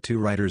employs but 2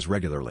 riders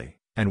regularly,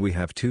 and we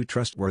have 2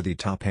 trustworthy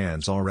top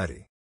hands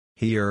already."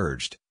 He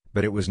urged,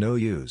 but it was no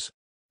use.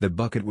 The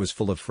bucket was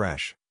full of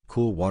fresh,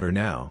 cool water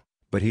now,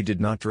 but he did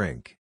not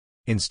drink.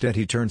 Instead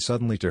he turned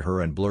suddenly to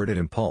her and blurted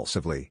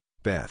impulsively,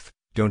 "Beth,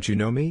 don't you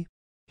know me?"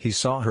 He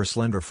saw her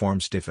slender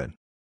form stiffen.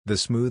 The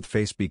smooth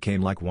face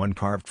became like one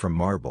carved from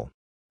marble.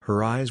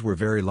 Her eyes were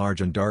very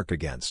large and dark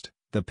against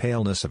the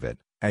paleness of it,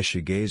 as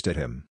she gazed at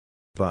him.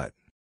 But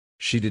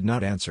she did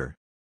not answer.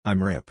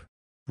 "I'm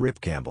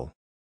Rip Campbell,"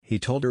 he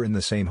told her in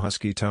the same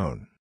husky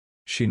tone.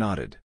 She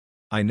nodded.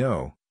 "I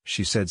know,"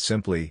 she said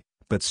simply,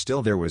 but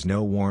still there was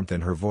no warmth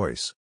in her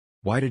voice.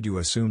 "Why did you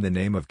assume the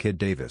name of Kid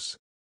Davis?"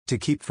 "To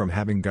keep from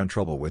having gun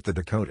trouble with the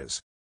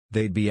Dakotas.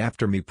 They'd be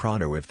after me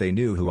pronto if they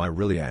knew who I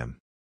really am."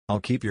 "I'll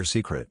keep your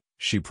secret,"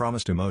 she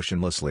promised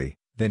emotionlessly,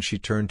 then she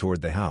turned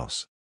toward the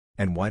house.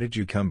 "And why did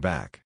you come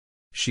back?"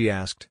 she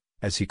asked,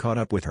 as he caught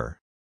up with her.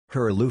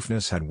 Her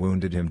aloofness had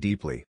wounded him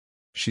deeply.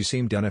 She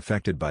seemed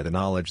unaffected by the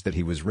knowledge that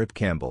he was Rip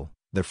Campbell,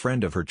 the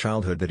friend of her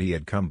childhood, that he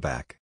had come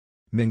back.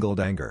 Mingled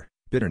anger,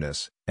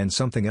 bitterness, and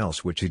something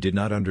else which he did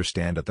not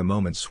understand at the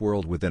moment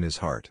swirled within his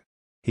heart.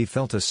 He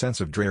felt a sense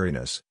of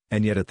dreariness,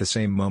 and yet at the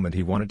same moment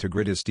he wanted to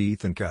grit his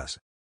teeth and cuss.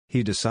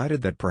 He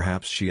decided that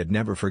perhaps she had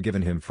never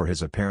forgiven him for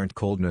his apparent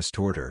coldness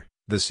toward her,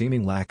 the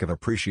seeming lack of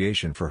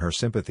appreciation for her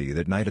sympathy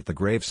that night at the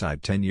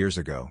graveside 10 years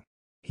ago.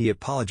 He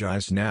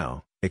apologized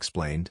now,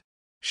 explained.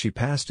 She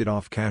passed it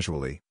off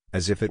casually,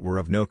 as if it were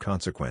of no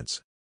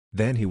consequence.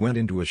 Then he went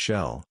into a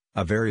shell,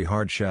 a very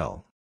hard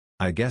shell.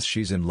 "I guess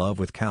she's in love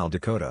with Cal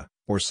Dakota,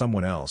 or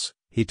someone else,"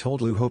 he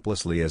told Lou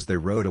hopelessly as they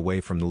rode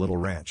away from the little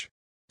ranch.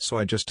 "So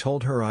I just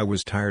told her I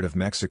was tired of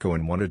Mexico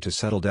and wanted to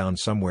settle down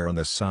somewhere on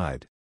this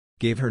side."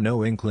 Gave her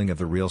no inkling of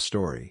the real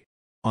story.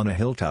 On a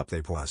hilltop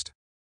they paused.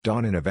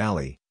 Dawn in a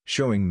valley,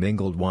 showing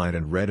mingled white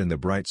and red in the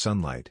bright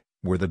sunlight,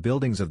 were the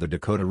buildings of the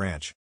Dakota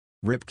Ranch.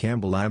 Rip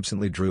Campbell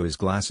absently drew his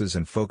glasses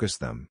and focused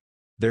them.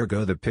 "There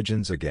go the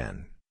pigeons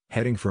again,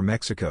 heading for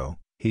Mexico,"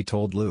 he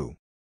told Lou.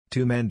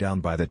 "Two men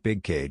down by that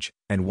big cage,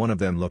 and one of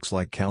them looks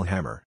like Cal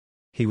Hammer."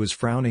 He was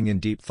frowning in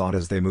deep thought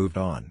as they moved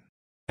on.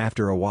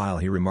 After a while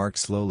he remarked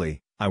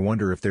slowly, "I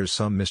wonder if there's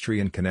some mystery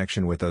in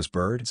connection with those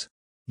birds?"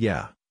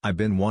 "Yeah, I've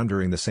been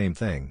wondering the same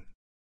thing."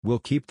 "We'll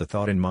keep the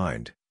thought in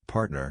mind,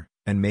 partner,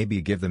 and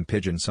maybe give them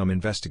pigeons some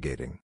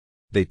investigating."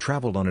 They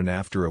traveled on and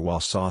after a while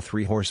saw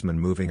 3 horsemen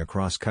moving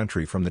across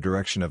country from the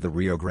direction of the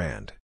Rio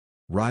Grande.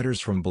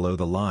 "Riders from below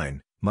the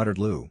line," muttered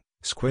Lou,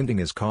 squinting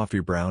his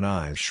coffee-brown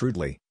eyes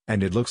shrewdly,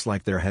 "and it looks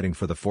like they're heading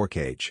for the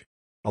 4-cage.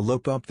 I'll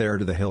lope up there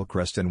to the hill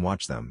crest and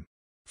watch them.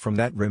 From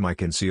that rim I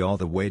can see all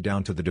the way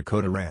down to the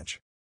Dakota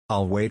Ranch.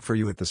 I'll wait for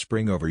you at the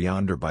spring over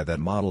yonder by that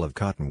model of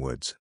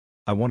cottonwoods.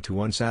 I want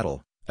to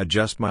unsaddle,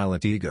 adjust my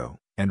latigo,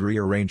 and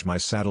rearrange my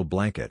saddle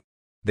blanket."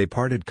 They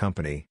parted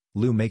company,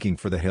 Lou making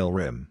for the hill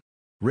rim.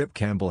 Rip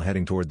Campbell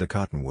heading toward the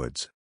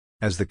cottonwoods.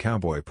 As the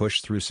cowboy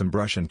pushed through some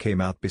brush and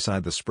came out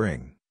beside the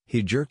spring,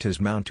 he jerked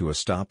his mount to a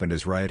stop and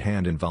his right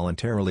hand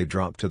involuntarily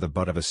dropped to the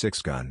butt of a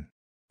 6-gun.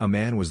 A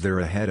man was there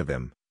ahead of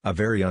him, a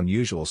very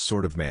unusual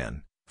sort of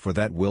man, for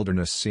that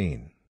wilderness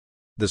scene.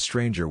 The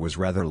stranger was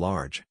rather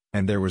large,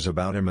 and there was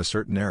about him a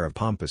certain air of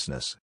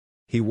pompousness.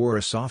 He wore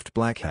a soft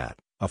black hat,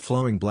 a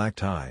flowing black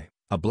tie,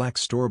 a black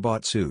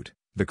store-bought suit,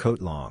 the coat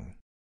long.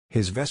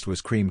 His vest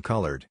was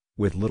cream-colored,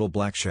 with little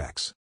black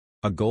checks.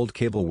 A gold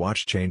cable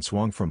watch chain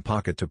swung from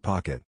pocket to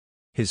pocket.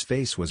 His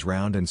face was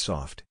round and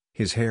soft,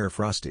 his hair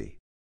frosty.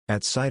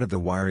 At sight of the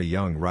wiry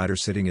young rider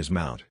sitting his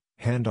mount,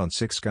 hand on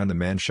 6-gun, the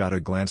man shot a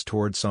glance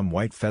toward some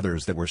white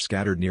feathers that were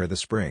scattered near the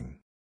spring.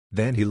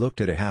 Then he looked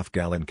at a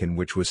half-gallon can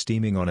which was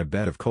steaming on a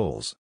bed of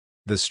coals.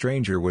 The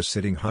stranger was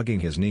sitting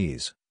hugging his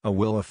knees, a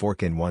willow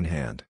fork in one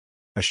hand.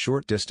 A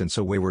short distance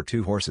away were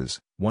 2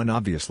 horses, one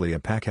obviously a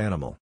pack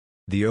animal.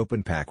 The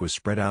open pack was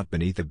spread out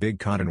beneath a big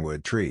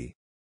cottonwood tree.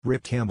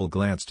 Rip Campbell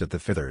glanced at the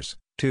feathers,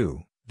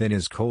 too, then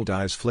his cold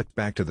eyes flicked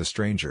back to the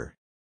stranger.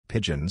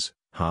 "Pigeons,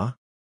 huh?"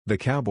 the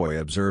cowboy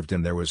observed,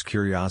 and there was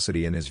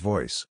curiosity in his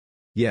voice.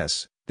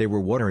 "Yes, they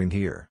were watering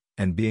here,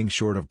 and being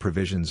short of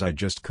provisions I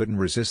just couldn't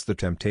resist the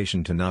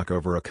temptation to knock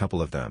over a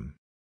couple of them.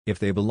 If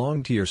they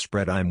belong to your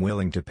spread I'm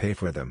willing to pay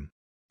for them."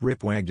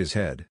 Rip wagged his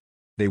head.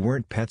 "They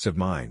weren't pets of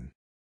mine.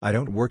 I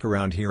don't work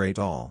around here at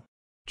all.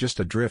 Just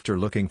a drifter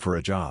looking for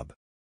a job."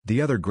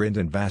 The other grinned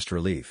in vast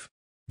relief.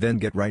 "Then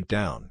get right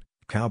down,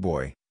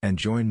 cowboy, and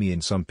join me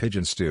in some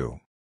pigeon stew.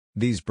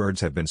 These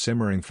birds have been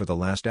simmering for the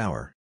last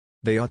hour.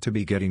 They ought to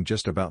be getting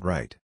just about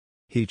right."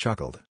 He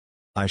chuckled.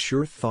 "I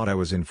sure thought I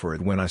was in for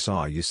it when I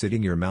saw you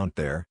sitting your mount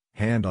there,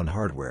 hand on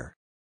hardware."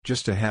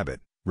 "Just a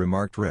habit,"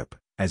 remarked Rip,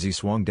 as he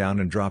swung down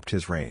and dropped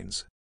his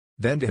reins.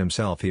 Then to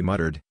himself he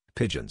muttered,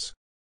 "Pigeons.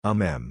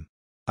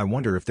 I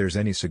wonder if there's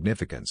any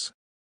significance.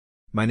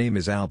 My name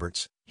is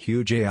Alberts,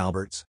 Hugh J.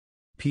 Alberts.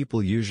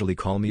 People usually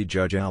call me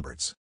Judge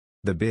Alberts."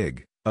 The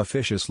big,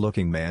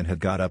 officious-looking man had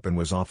got up and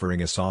was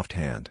offering a soft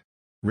hand.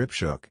 Rip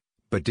shook,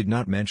 but did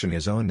not mention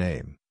his own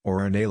name,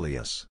 or an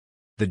alias.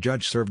 The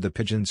judge served the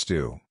pigeon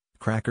stew,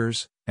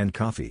 crackers, and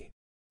coffee.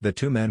 The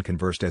 2 men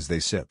conversed as they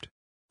sipped.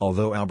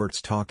 Although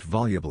Alberts talked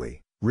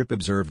volubly, Rip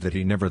observed that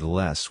he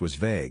nevertheless was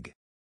vague.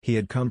 He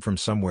had come from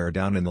somewhere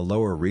down in the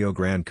lower Rio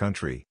Grande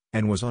country,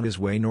 and was on his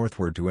way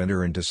northward to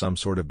enter into some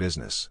sort of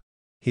business.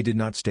 He did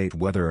not state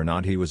whether or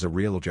not he was a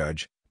real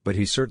judge, but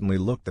he certainly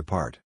looked the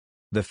part.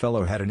 The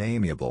fellow had an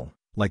amiable,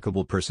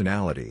 likable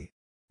personality.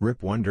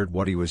 Rip wondered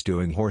what he was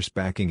doing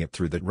horsebacking it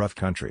through that rough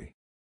country.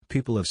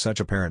 People of such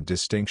apparent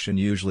distinction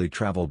usually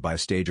traveled by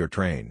stage or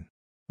train.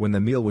 When the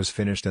meal was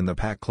finished and the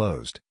pack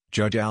closed,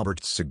 Judge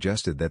Alberts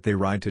suggested that they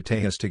ride to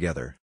Tejas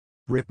together.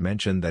 Rip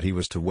mentioned that he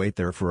was to wait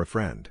there for a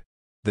friend.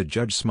 The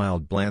judge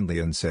smiled blandly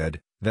and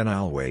said, "Then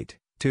I'll wait,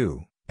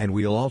 too, and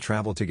we'll all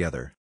travel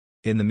together.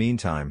 In the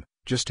meantime,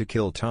 just to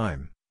kill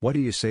time, what do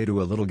you say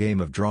to a little game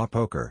of draw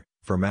poker,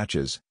 for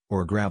matches,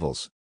 or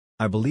gravels?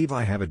 I believe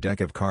I have a deck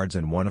of cards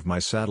in one of my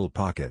saddle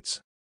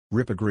pockets."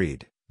 Rip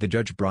agreed. The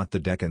judge brought the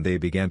deck and they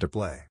began to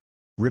play.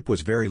 Rip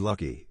was very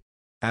lucky.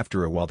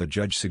 After a while the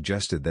judge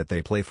suggested that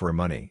they play for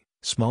money,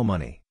 small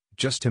money,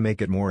 just to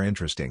make it more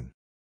interesting.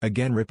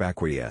 Again Rip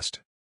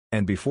acquiesced.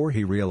 And before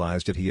he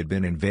realized it, he had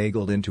been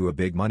inveigled into a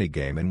big money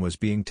game and was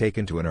being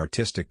taken to an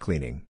artistic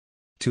cleaning.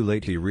 Too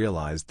late he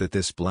realized that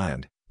this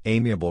bland,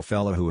 amiable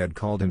fellow who had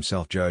called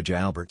himself Judge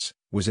Alberts,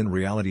 was in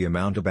reality a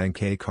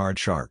mountebank card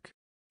shark.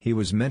 He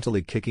was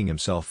mentally kicking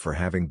himself for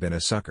having been a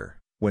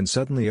sucker, when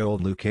suddenly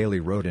old Lou Cayley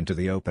rode into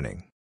the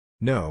opening.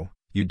 "No,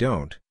 you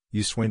don't,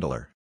 you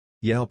swindler!"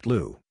 yelped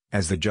Lou,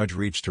 as the judge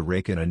reached to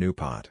rake in a new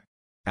pot.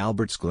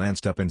 Alberts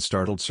glanced up in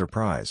startled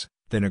surprise,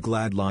 then a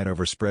glad light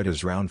overspread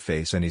his round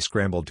face and he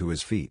scrambled to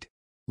his feet.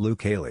 "Lou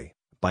Cayley,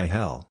 by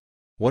hell!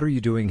 What are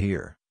you doing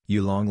here,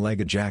 you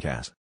long-legged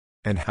jackass?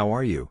 And how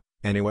are you,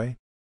 anyway?"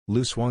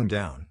 Lou swung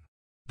down.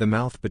 The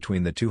mouth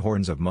between the two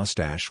horns of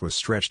mustache was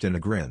stretched in a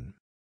grin.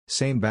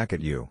 "Same back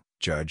at you,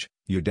 Judge,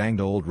 you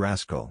danged old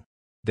rascal."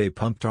 They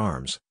pumped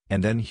arms,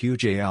 and then Hugh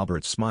J.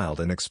 Alberts smiled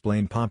and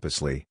explained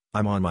pompously,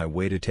 "I'm on my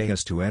way to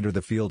Tejas to enter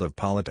the field of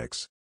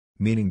politics."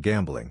 "Meaning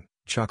gambling,"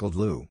 chuckled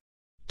Lou.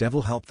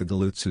 "Devil help the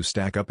galoots who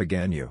stack up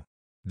again you."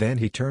 Then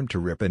he turned to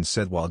Rip and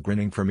said while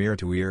grinning from ear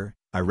to ear,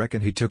 "I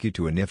reckon he took you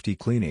to a nifty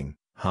cleaning,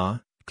 huh,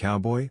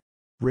 cowboy?"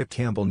 Rip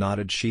Campbell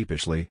nodded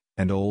sheepishly,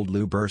 and old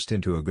Lou burst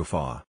into a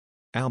guffaw.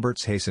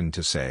 Alberts hastened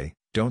to say,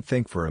 "Don't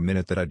think for a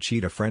minute that I'd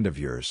cheat a friend of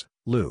yours,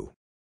 Lou.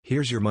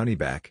 Here's your money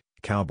back,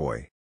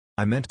 cowboy.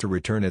 I meant to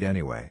return it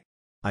anyway.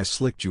 I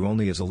slicked you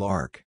only as a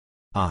lark."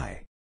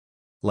 "I."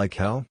 "Like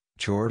hell,"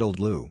 chortled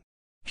Lou.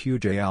 Hugh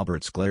J.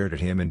 Alberts glared at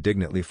him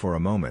indignantly for a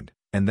moment,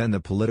 and then the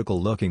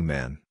political-looking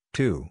man,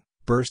 too,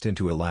 burst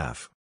into a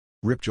laugh.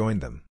 Rip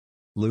joined them.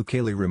 Lou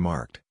Cayley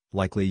remarked,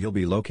 "Likely you'll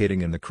be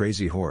locating in the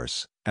Crazy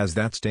Horse, as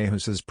that's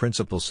Tejas's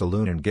principal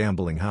saloon and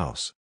gambling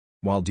house.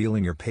 While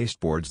dealing your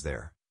pasteboards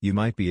there, you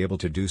might be able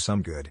to do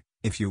some good,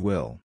 if you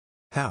will."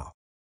 "How?"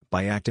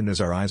 "By acting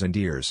as our eyes and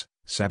ears,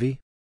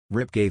 savvy?"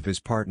 Rip gave his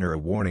partner a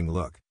warning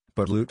look,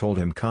 but Lou told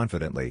him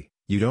confidently,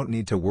 "You don't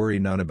need to worry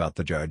none about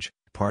the judge,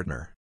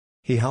 partner.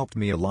 He helped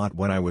me a lot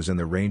when I was in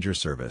the Ranger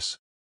Service."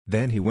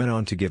 Then he went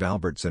on to give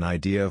Alberts an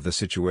idea of the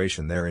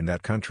situation there in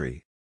that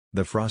country.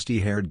 The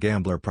frosty-haired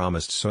gambler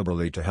promised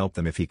soberly to help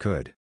them if he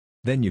could.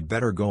 "Then you'd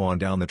better go on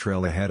down the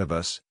trail ahead of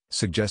us,"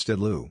 suggested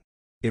Lou.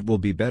 "It will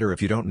be better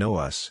if you don't know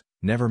us,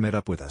 never met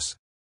up with us.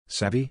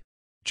 Savvy?"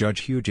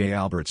 Judge Hugh J.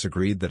 Alberts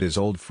agreed that his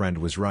old friend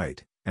was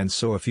right, and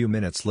so a few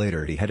minutes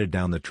later he headed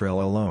down the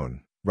trail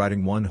alone,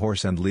 riding one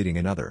horse and leading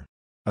another.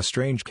 "A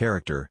strange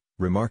character,"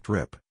 remarked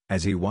Rip,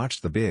 as he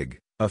watched the big,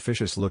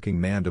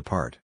 officious-looking man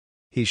depart.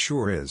 "He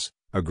sure is,"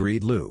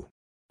 agreed Lou.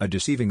 "A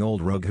deceiving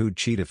old rogue who'd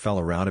cheat a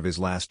fella out of his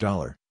last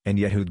dollar, and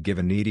yet who'd give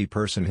a needy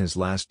person his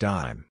last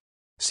dime.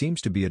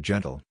 Seems to be a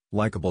gentle,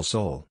 likable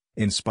soul,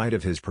 in spite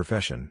of his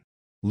profession."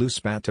 Lou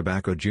spat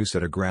tobacco juice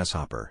at a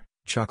grasshopper,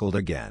 chuckled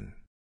again.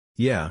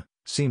 "Yeah,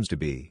 seems to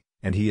be,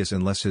 and he is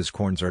unless his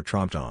corns are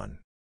tromped on.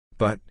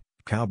 But,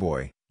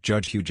 cowboy,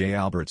 Judge Hugh J.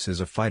 Alberts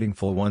is a fighting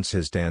fool once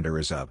his dander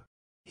is up.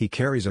 He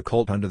carries a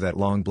Colt under that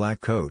long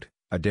black coat,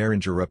 a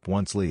derringer up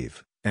one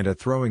sleeve, and a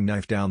throwing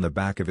knife down the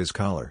back of his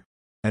collar.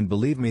 And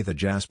believe me, the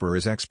Jasper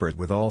is expert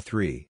with all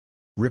three."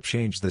 Rip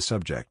changed the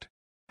subject.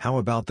 "How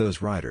about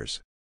those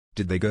riders?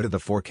 Did they go to the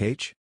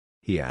Fork-H?"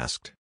 he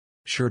asked.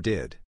 "Sure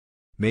did.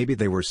 Maybe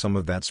they were some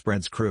of that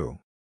spread's crew.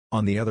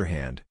 On the other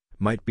hand,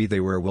 might be they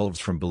were wolves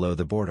from below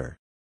the border.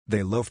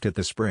 They loafed at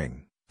the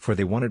spring, for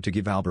they wanted to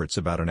give Alberts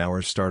about an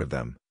hour's start of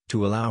them,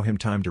 to allow him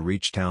time to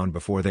reach town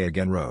before they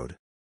again rode.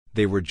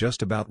 They were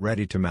just about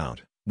ready to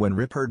mount, when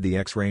Rip heard the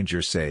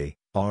ex-ranger say,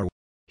 "Oh,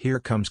 here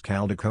comes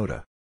Cal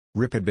Dakota."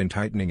 Rip had been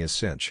tightening his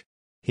cinch.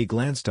 He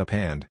glanced up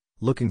and,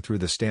 looking through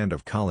the stand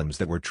of columns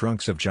that were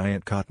trunks of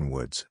giant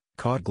cottonwoods,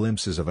 caught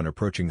glimpses of an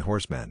approaching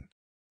horseman.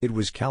 It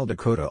was Cal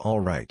Dakota all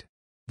right.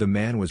 The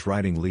man was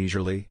riding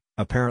leisurely,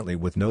 apparently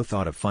with no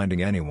thought of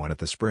finding anyone at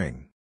the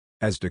spring.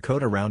 As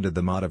Dakota rounded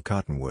the motte of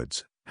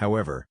cottonwoods,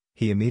 however,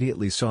 he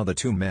immediately saw the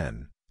two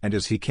men, and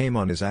as he came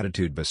on his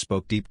attitude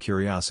bespoke deep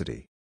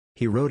curiosity.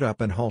 He rode up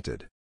and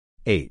halted.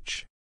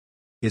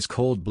 His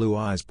cold blue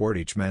eyes bored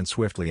each man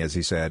swiftly as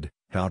he said,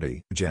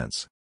 "Howdy,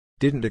 gents.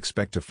 Didn't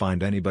expect to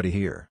find anybody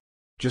here.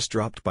 Just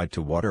dropped by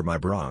to water my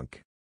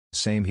bronc."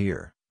 "Same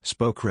here,"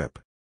 spoke Rip.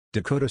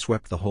 Dakota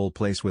swept the whole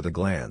place with a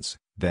glance,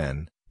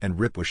 then, and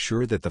Rip was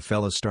sure that the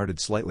fellow started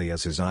slightly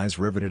as his eyes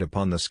riveted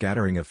upon the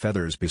scattering of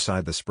feathers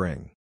beside the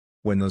spring.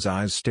 When those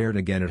eyes stared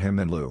again at him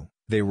and Lou,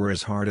 they were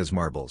as hard as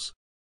marbles.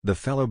 The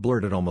fellow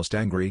blurted almost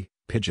angry,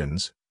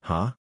 "Pigeons,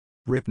 huh?"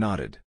 Rip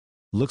nodded.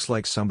 "Looks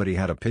like somebody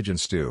had a pigeon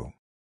stew."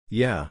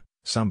 "Yeah,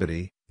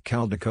 somebody,"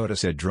 Cal Dakota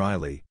said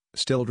dryly,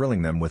 still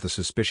drilling them with a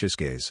suspicious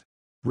gaze.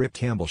 Rip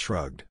Campbell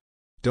shrugged.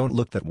 "Don't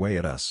look that way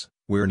at us,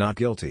 we're not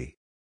guilty.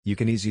 You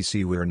can easy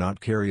see we're not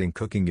carrying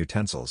cooking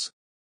utensils."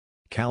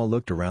 Cal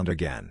looked around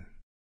again.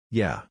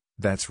 "Yeah,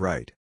 that's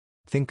right.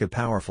 Think a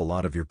powerful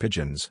lot of your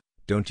pigeons,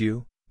 don't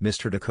you,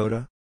 Mr.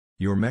 Dakota?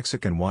 Your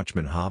Mexican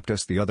watchman hopped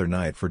us the other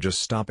night for just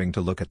stopping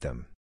to look at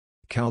them."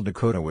 Cal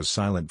Dakota was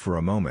silent for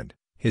a moment,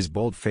 his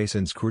bold face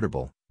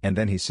inscrutable, and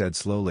then he said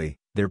slowly,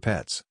 "They're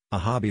pets, a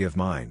hobby of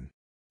mine.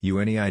 You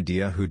any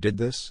idea who did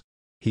this?"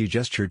 He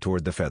gestured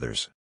toward the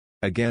feathers.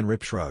 Again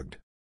Rip shrugged.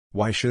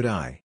 "Why should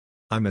I?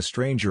 I'm a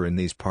stranger in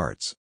these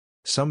parts.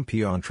 Some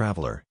peon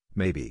traveler,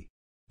 maybe.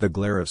 The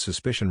glare of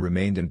suspicion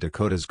remained in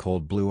Dakota's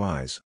cold blue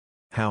eyes.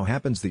 How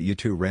happens that you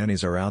two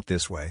rannies are out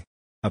this way?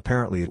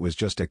 Apparently it was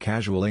just a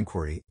casual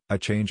inquiry, a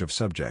change of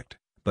subject,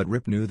 but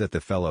Rip knew that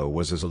the fellow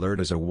was as alert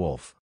as a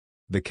wolf.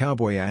 The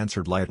cowboy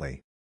answered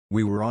lightly.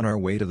 We were on our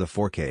way to the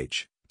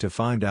 4-H, to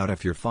find out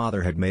if your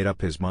father had made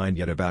up his mind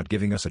yet about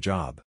giving us a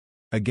job.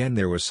 Again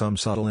there was some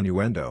subtle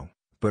innuendo,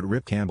 but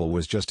Rip Campbell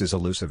was just as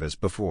elusive as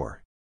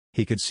before.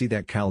 He could see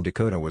that Cal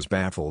Dakota was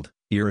baffled,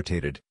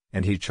 irritated,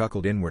 and he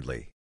chuckled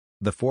inwardly.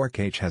 The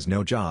 4-H has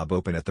no job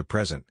open at the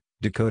present,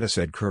 Dakota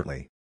said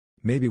curtly.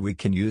 Maybe we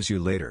can use you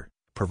later,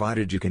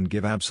 provided you can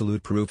give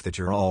absolute proof that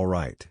you're all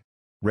right.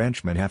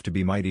 Ranchmen have to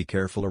be mighty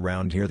careful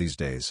around here these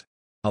days.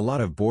 A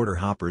lot of border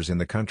hoppers in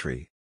the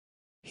country.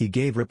 He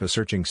gave Rip a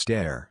searching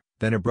stare,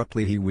 then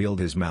abruptly he wheeled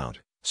his mount,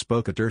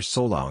 spoke a terse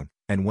so long,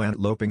 and went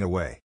loping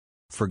away.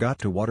 Forgot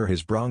to water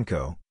his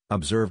bronco,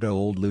 observed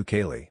old Luke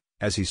Haley,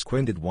 as he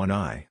squinted one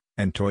eye,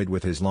 and toyed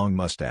with his long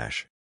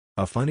mustache.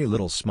 A funny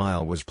little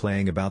smile was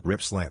playing about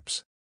Rip's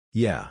lips.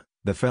 Yeah,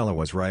 the fella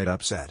was right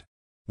upset.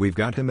 We've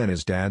got him and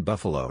his dad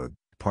buffaloed,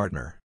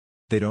 partner.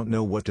 They don't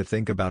know what to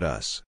think about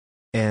us.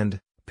 And,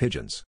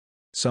 pigeons.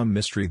 Some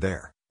mystery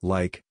there,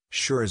 like,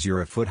 sure as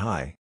you're a foot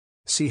high.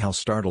 See how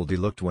startled he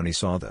looked when he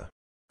saw the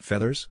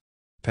feathers?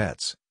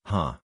 Pets,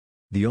 huh?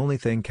 The only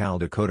thing Cal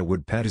Dakota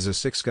would pet is a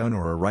 6-gun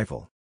or a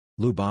rifle.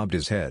 Lou bobbed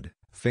his head,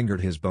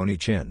 fingered his bony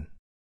chin.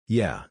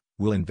 Yeah,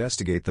 we'll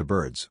investigate the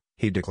birds,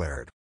 he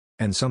declared.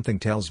 And something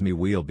tells me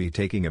we'll be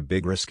taking a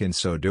big risk in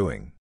so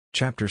doing.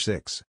 Chapter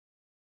 6.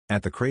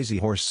 At the Crazy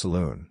Horse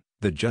Saloon,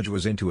 the judge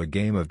was into a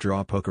game of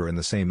draw poker in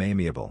the same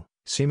amiable,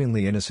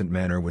 seemingly innocent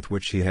manner with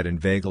which he had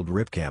inveigled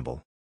Rip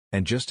Campbell.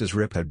 And just as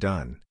Rip had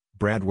done,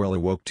 Bradwell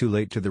awoke too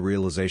late to the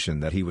realization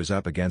that he was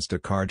up against a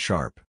card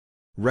sharp.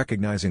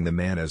 Recognizing the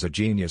man as a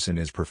genius in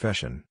his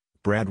profession,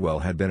 Bradwell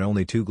had been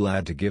only too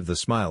glad to give the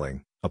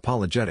smiling,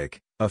 apologetic,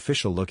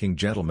 official-looking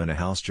gentleman a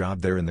house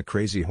job there in the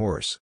Crazy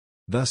Horse.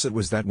 Thus it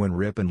was that when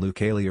Rip and Luke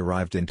Haley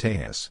arrived in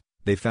Tejas,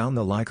 they found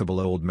the likable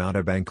old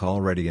mountebank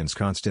already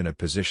ensconced in a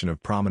position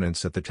of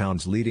prominence at the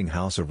town's leading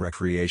house of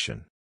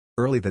recreation.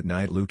 Early that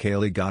night Luke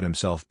Haley got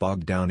himself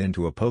bogged down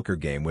into a poker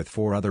game with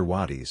 4 other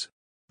waddies.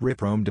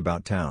 Rip roamed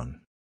about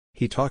town.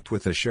 He talked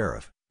with the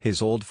sheriff,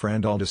 his old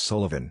friend Aldous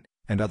Sullivan,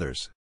 and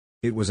others.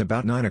 It was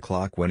about 9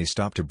 o'clock when he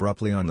stopped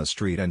abruptly on the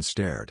street and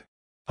stared.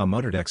 A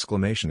muttered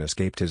exclamation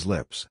escaped his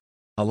lips.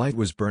 A light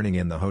was burning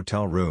in the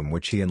hotel room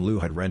which he and Lou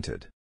had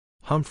rented.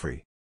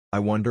 Humphrey. I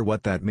wonder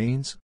what that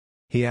means?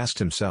 He asked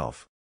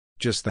himself.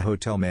 Just the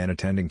hotel man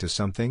attending to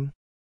something?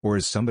 Or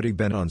is somebody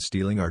bent on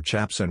stealing our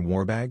chaps and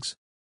war bags?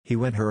 He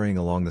went hurrying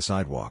along the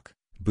sidewalk,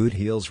 boot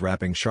heels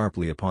rapping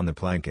sharply upon the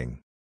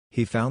planking.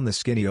 He found the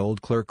skinny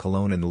old clerk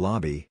alone in the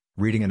lobby,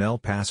 reading an El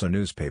Paso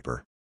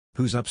newspaper.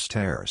 Who's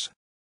upstairs?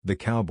 The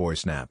cowboy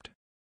snapped.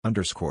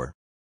 _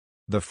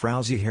 The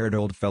frowsy-haired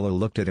old fellow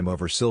looked at him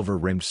over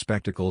silver-rimmed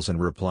spectacles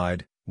and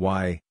replied,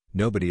 Why,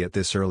 nobody at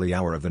this early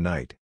hour of the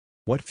night.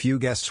 What few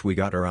guests we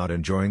got are out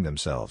enjoying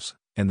themselves,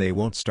 and they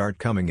won't start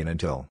coming in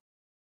until...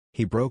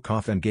 He broke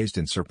off and gazed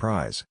in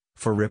surprise,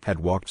 for Rip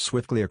had walked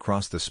swiftly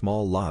across the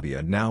small lobby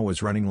and now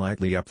was running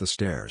lightly up the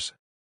stairs.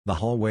 The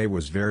hallway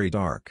was very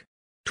dark.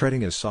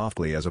 Treading as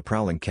softly as a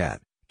prowling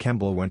cat,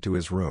 Campbell went to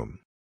his room.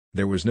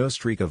 There was no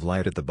streak of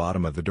light at the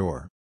bottom of the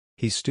door.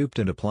 He stooped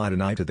and applied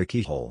an eye to the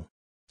keyhole.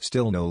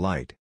 Still no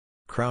light.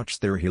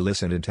 Crouched there he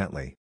listened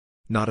intently.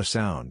 Not a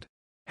sound.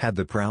 Had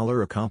the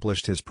prowler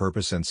accomplished his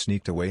purpose and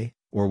sneaked away,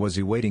 or was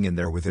he waiting in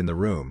there within the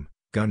room,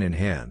 gun in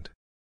hand?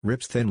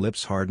 Rip's thin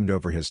lips hardened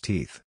over his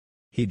teeth.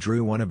 He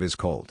drew one of his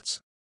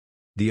Colts.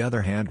 The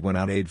other hand went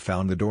out. Aid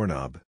found the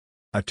doorknob.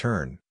 A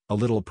turn, a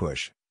little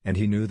push, and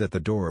he knew that the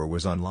door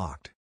was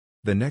unlocked.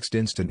 The next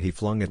instant he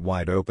flung it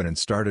wide open and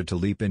started to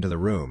leap into the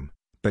room,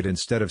 but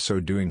instead of so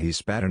doing he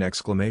spat an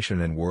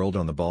exclamation and whirled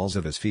on the balls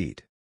of his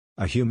feet.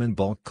 A human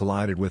bulk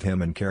collided with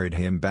him and carried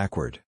him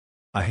backward.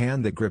 A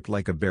hand that gripped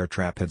like a bear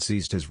trap had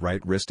seized his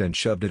right wrist and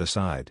shoved it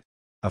aside.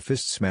 A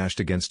fist smashed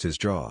against his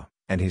jaw,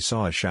 and he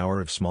saw a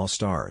shower of small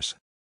stars.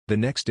 The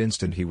next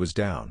instant he was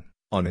down,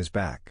 on his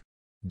back.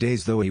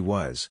 Dazed though he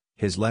was,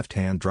 his left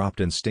hand dropped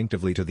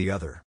instinctively to the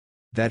other.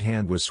 That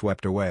hand was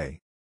swept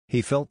away.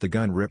 He felt the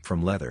gun rip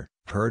from leather,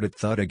 heard it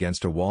thud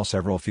against a wall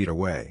several feet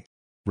away.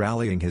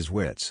 Rallying his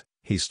wits,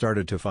 he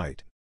started to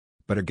fight.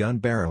 But a gun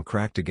barrel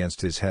cracked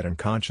against his head and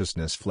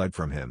consciousness fled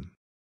from him.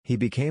 He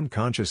became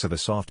conscious of a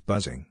soft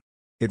buzzing.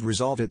 It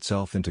resolved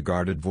itself into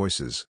guarded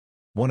voices.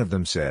 One of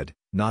them said,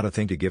 Not a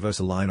thing to give us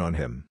a line on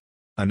him.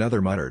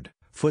 Another muttered,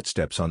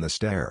 Footsteps on the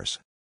stairs.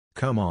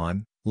 Come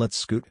on, let's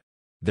scoot.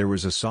 There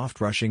was a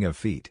soft rushing of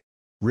feet.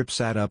 Rip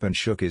sat up and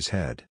shook his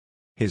head.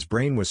 His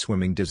brain was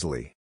swimming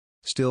dizzily.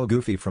 Still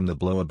goofy from the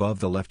blow above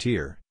the left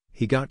ear,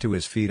 he got to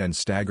his feet and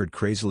staggered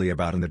crazily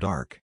about in the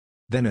dark.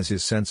 Then as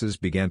his senses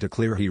began to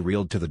clear he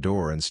reeled to the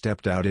door and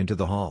stepped out into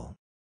the hall.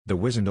 The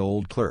wizened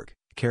old clerk,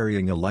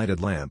 carrying a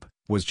lighted lamp,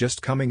 was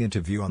just coming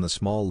into view on the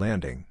small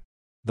landing.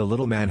 The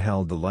little man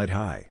held the light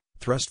high,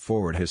 thrust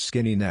forward his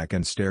skinny neck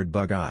and stared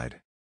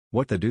bug-eyed.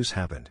 What the deuce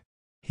happened?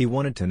 He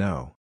wanted to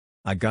know.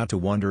 I got to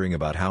wondering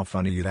about how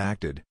funny you'd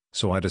acted,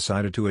 so I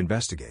decided to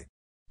investigate.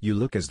 You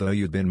look as though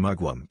you'd been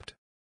mugwumped.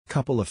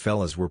 Couple of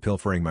fellas were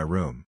pilfering my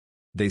room.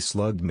 They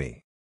slugged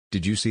me.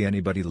 Did you see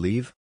anybody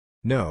leave?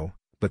 No,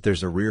 but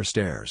there's a rear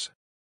stairs.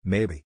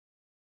 Maybe.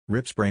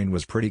 Rip's brain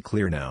was pretty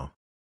clear now.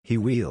 He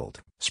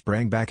wheeled,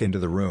 sprang back into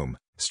the room,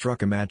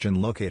 struck a match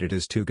and located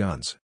his 2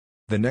 guns.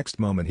 The next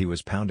moment he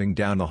was pounding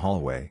down the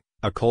hallway,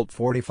 a Colt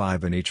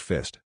 .45 in each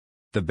fist.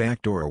 The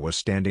back door was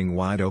standing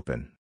wide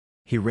open.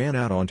 He ran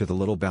out onto the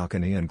little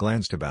balcony and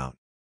glanced about.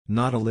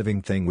 Not a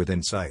living thing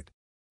within sight.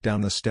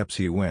 Down the steps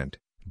he went,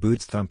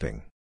 boots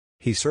thumping.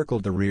 He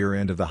circled the rear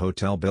end of the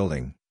hotel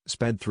building,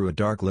 sped through a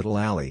dark little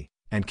alley,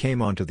 and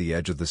came onto the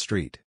edge of the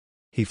street.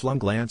 He flung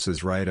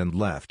glances right and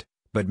left,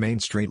 but Main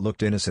Street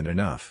looked innocent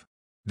enough.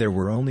 There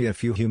were only a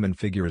few human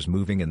figures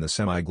moving in the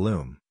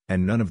semi-gloom,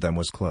 and none of them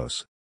was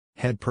close.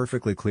 Head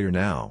perfectly clear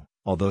now,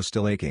 although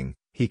still aching,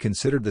 he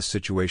considered the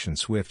situation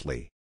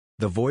swiftly.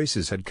 The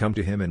voices had come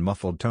to him in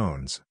muffled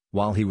tones,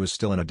 while he was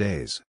still in a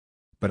daze.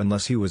 But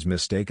unless he was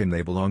mistaken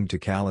they belonged to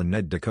Cal and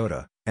Ned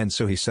Dakota, and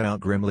so he set out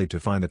grimly to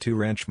find the 2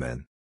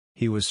 ranchmen.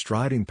 He was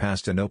striding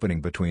past an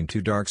opening between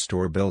 2 dark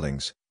store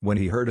buildings, when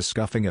he heard a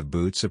scuffing of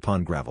boots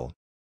upon gravel.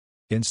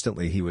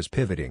 Instantly he was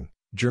pivoting,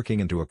 jerking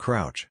into a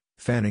crouch,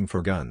 fanning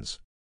for guns.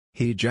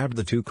 He jabbed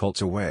the 2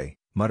 Colts away,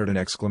 muttered an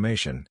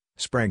exclamation,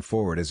 sprang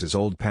forward as his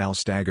old pal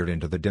staggered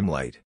into the dim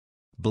light.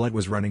 Blood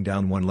was running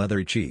down one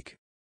leathery cheek.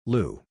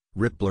 "Lou,"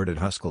 Rip blurted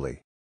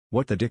huskily.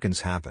 "What the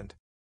dickens happened?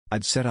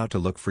 I'd set out to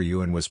look for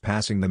you and was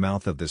passing the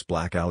mouth of this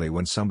black alley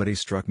when somebody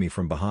struck me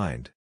from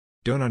behind.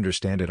 Don't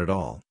understand it at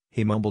all,"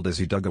 he mumbled as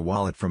he dug a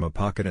wallet from a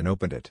pocket and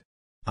opened it.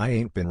 "I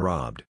ain't been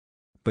robbed.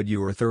 But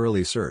you were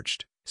thoroughly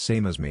searched,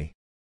 same as me.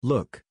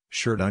 Look,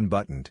 shirt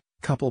unbuttoned,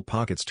 couple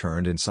pockets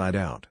turned inside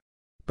out.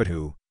 But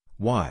who?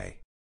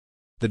 Why?"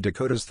 The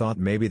Dakotas thought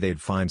maybe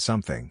they'd find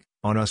something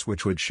on us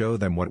which would show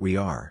them what we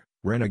are,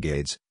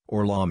 renegades,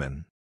 or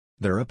lawmen.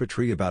 They're up a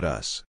tree about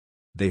us.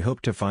 They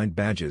hope to find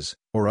badges,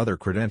 or other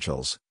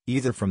credentials,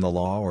 either from the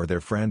law or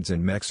their friends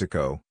in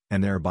Mexico,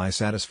 and thereby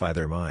satisfy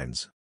their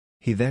minds.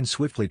 He then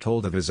swiftly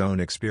told of his own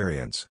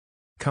experience.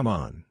 "Come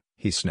on,"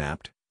 he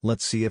snapped,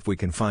 "let's see if we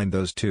can find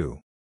those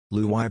 2.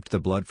 Lou wiped the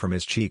blood from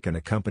his cheek and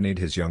accompanied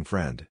his young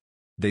friend.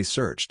 They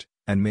searched,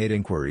 and made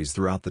inquiries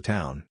throughout the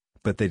town,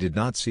 but they did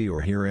not see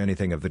or hear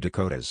anything of the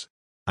Dakotas.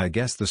 I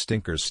guess the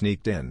stinkers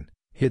sneaked in,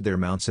 hid their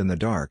mounts in the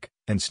dark,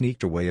 and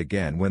sneaked away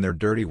again when their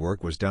dirty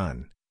work was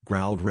done,"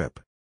 growled Rip.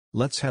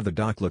 "Let's have the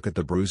doc look at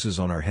the bruises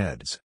on our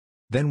heads.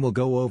 Then we'll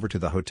go over to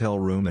the hotel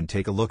room and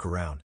take a look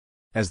around."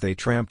 As they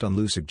tramped on,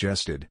 Lou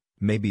suggested,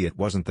 "Maybe it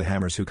wasn't the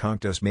Hammers who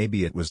conked us,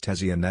 maybe it was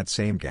Tezzy and that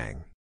same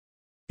gang."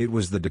 "It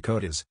was the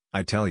Dakotas,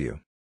 I tell you.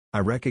 I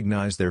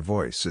recognized their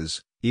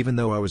voices, even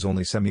though I was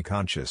only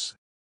semi-conscious."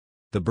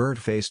 The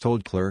bird-faced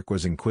old clerk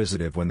was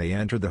inquisitive when they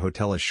entered the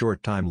hotel a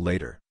short time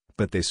later,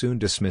 but they soon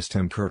dismissed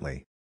him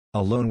curtly.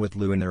 Alone with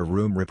Lou in their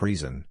room, Rip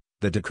reasoned,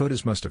 "The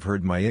Dakotas must have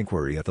heard my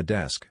inquiry at the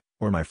desk,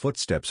 or my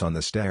footsteps on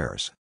the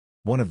stairs.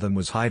 One of them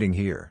was hiding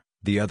here,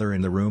 the other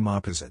in the room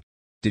opposite.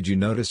 Did you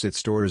notice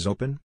its doors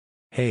open?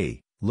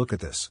 Hey, look at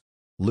this!"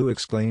 Lou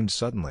exclaimed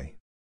suddenly.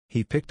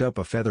 He picked up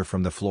a feather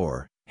from the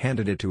floor,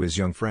 handed it to his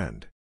young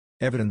friend.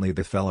 Evidently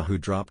the fella who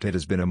dropped it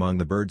has been among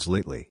the birds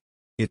lately.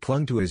 It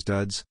clung to his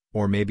duds,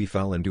 or maybe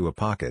fell into a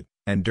pocket,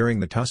 and during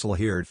the tussle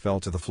here it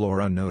fell to the floor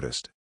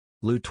unnoticed.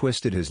 Lou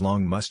twisted his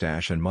long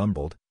mustache and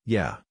mumbled,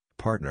 "Yeah,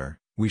 partner,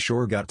 we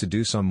sure got to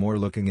do some more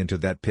looking into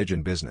that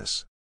pigeon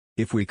business.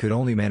 If we could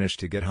only manage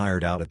to get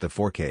hired out at the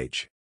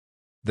 4-H.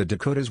 The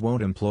Dakotas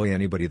won't employ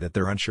anybody that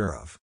they're unsure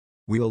of.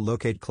 We'll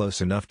locate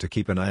close enough to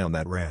keep an eye on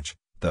that ranch,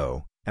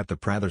 though, at the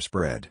Prather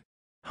spread."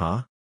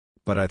 "Huh?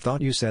 But I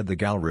thought you said the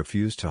gal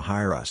refused to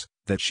hire us,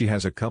 that she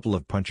has a couple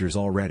of punchers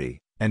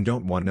already, and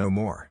don't want no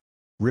more."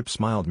 Rip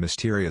smiled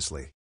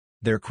mysteriously.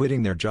 "They're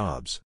quitting their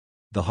jobs."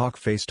 The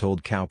hawk-faced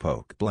old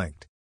cowpoke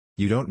blinked.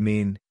 "You don't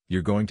mean,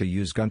 you're going to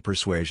use gun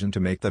persuasion to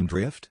make them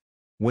drift?"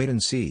 "Wait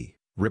and see,"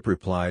 Rip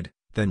replied,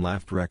 then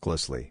laughed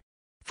recklessly.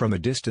 From a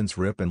distance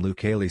Rip and Lou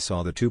Cayley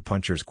saw the 2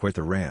 punchers quit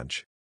the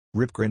ranch.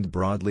 Rip grinned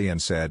broadly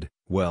and said,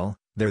 "Well,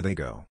 there they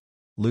go."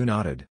 Lou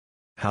nodded.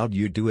 "How'd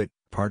you do it,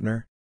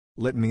 partner?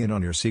 Let me in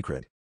on your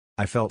secret.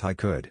 I felt I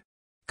could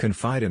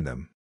confide in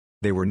them.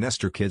 They were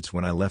Nestor kids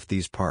when I left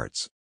these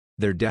parts.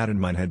 Their dad and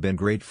mine had been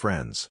great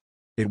friends.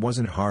 It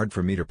wasn't hard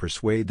for me to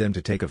persuade them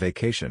to take a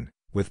vacation,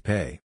 with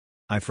pay.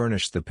 I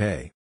furnished the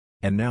pay.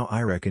 And now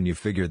I reckon you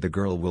figured the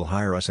girl will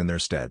hire us in their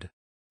stead.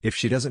 If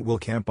she doesn't, we'll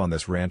camp on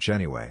this ranch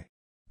anyway."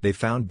 They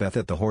found Beth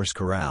at the horse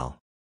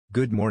corral.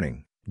 "Good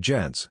morning,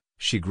 gents,"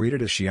 she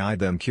greeted as she eyed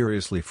them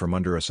curiously from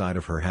under a side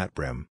of her hat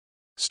brim.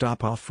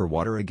 "Stop off for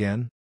water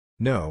again?"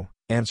 "No,"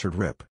 answered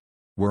Rip.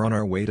 "We're on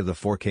our way to the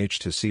 4-H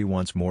to see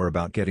once more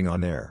about getting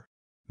on there.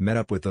 Met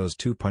up with those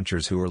 2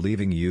 punchers who are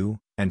leaving you,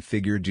 and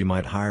figured you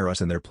might hire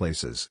us in their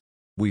places.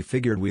 We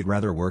figured we'd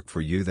rather work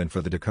for you than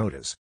for the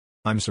Dakotas."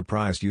 "I'm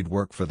surprised you'd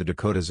work for the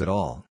Dakotas at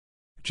all.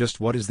 Just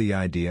what is the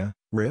idea,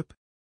 Rip?"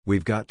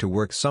 "We've got to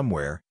work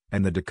somewhere,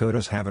 and the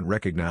Dakotas haven't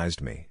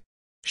recognized me."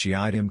 She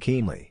eyed him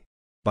keenly.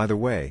 "By the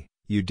way,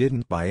 You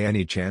didn't by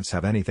any chance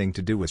have anything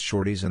to do with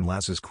Shorty's and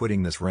Lass's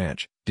quitting this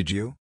ranch, did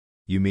you?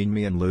 You mean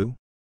me and Lou?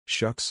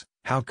 Shucks,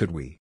 how could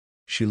we?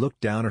 She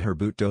looked down at her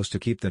boot toes to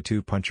keep the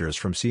two punchers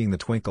from seeing the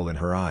twinkle in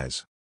her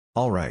eyes.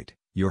 Alright,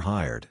 you're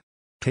hired.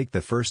 Take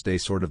the first day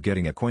sort of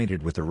getting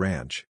acquainted with the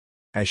ranch.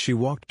 As she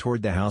walked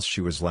toward the house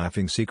she was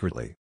laughing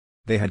secretly.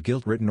 They had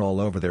guilt written all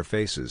over their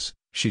faces,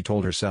 she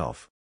told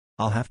herself.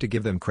 I'll have to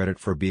give them credit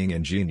for being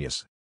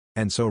ingenious.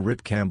 And so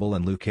Rip Campbell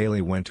and Lou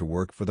Cayley went to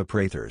work for the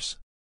Prathers.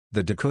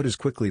 The Dakotas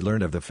quickly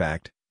learned of the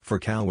fact, for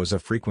Cal was a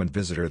frequent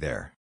visitor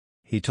there.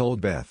 He told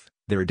Beth,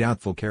 they're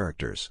doubtful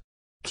characters.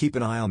 Keep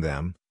an eye on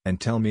them, and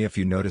tell me if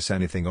you notice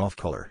anything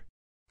off-color.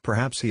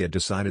 Perhaps he had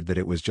decided that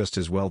it was just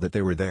as well that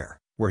they were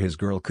there, where his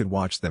girl could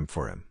watch them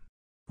for him.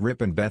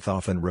 Rip and Beth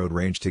often rode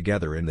range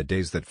together in the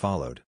days that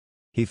followed.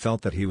 He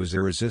felt that he was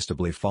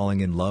irresistibly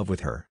falling in love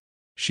with her.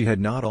 She had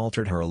not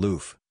altered her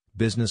aloof,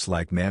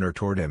 businesslike manner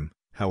toward him,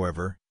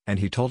 however, and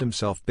he told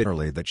himself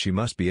bitterly that she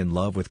must be in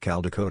love with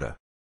Cal Dakota.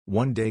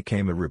 One day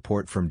came a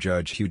report from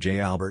Judge Hugh J.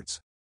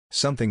 Alberts.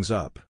 Something's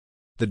up.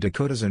 The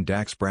Dakotas and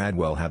Dax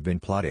Bradwell have been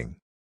plotting.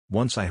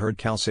 Once I heard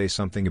Cal say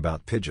something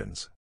about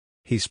pigeons.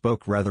 He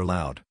spoke rather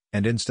loud,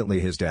 and instantly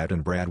his dad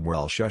and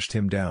Bradwell shushed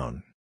him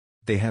down.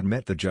 They had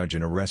met the judge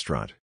in a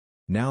restaurant.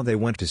 Now they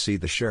went to see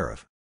the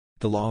sheriff.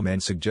 The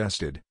lawman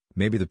suggested,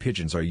 maybe the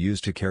pigeons are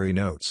used to carry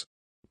notes.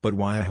 But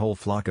why a whole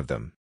flock of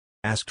them?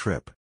 Asked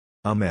Rip.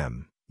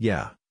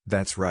 Yeah,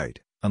 that's right,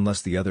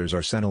 unless the others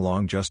are sent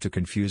along just to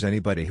confuse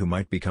anybody who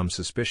might become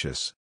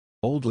suspicious.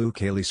 Old Lou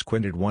Cayley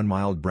squinted one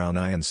mild brown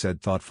eye and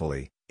said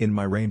thoughtfully, in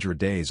my ranger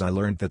days I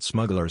learned that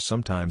smugglers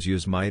sometimes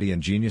use mighty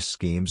ingenious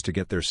schemes to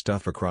get their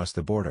stuff across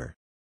the border.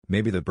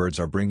 Maybe the birds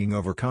are bringing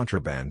over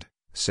contraband,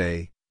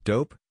 say,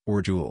 dope,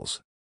 or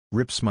jewels.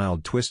 Rip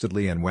smiled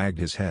twistedly and wagged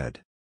his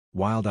head.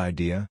 Wild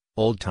idea,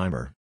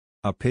 old-timer.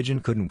 A pigeon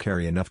couldn't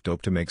carry enough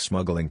dope to make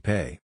smuggling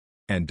pay.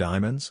 And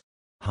diamonds?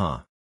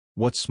 Huh.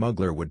 What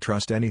smuggler would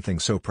trust anything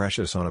so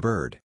precious on a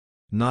bird?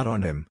 Not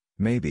on him,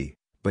 maybe,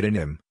 but in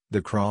him,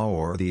 the craw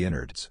or the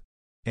innards.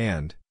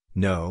 And,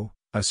 no,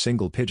 a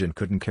single pigeon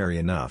couldn't carry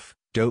enough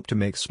dope to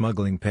make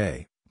smuggling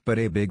pay, but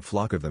a big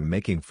flock of them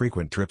making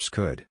frequent trips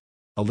could.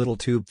 A little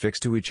tube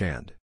fixed to each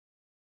hand.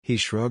 He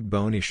shrugged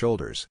bony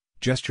shoulders,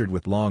 gestured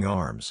with long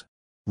arms.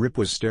 Rip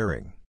was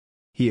staring.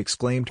 He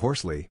exclaimed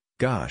hoarsely,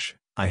 gosh,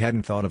 I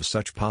hadn't thought of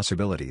such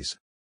possibilities.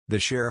 The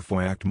sheriff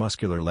whacked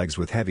muscular legs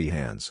with heavy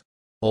hands.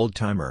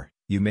 Old-timer,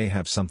 you may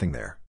have something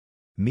there.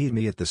 Meet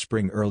me at the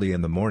spring early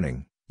in the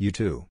morning, you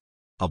two.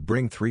 I'll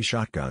bring 3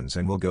 shotguns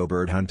and we'll go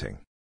bird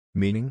hunting.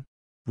 Meaning?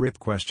 Rip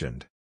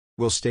questioned.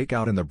 We'll stake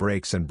out in the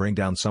breaks and bring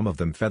down some of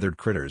them feathered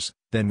critters,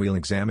 then we'll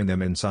examine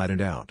them inside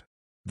and out.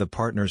 The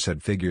partners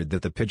had figured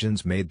that the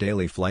pigeons made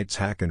daily flights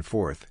back and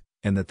forth,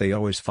 and that they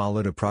always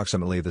followed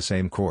approximately the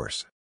same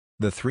course.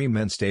 The 3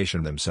 men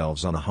stationed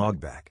themselves on a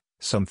hogback,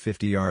 some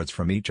 50 yards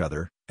from each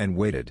other, and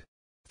waited.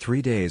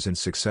 3 days in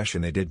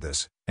succession they did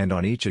this, and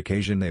on each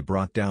occasion they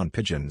brought down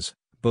pigeons,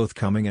 both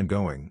coming and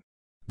going.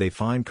 They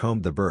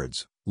fine-combed the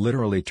birds,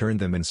 literally turned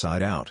them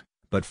inside out,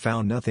 but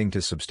found nothing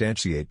to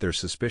substantiate their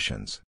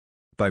suspicions.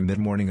 By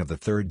mid-morning of the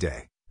 3rd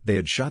day, they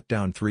had shot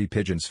down 3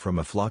 pigeons from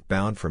a flock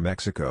bound for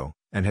Mexico,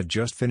 and had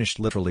just finished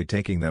literally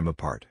taking them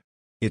apart.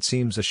 It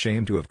seems a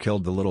shame to have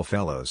killed the little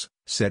fellows,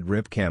 said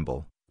Rip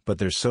Campbell, but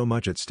there's so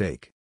much at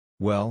stake.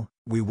 Well,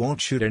 we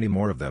won't shoot any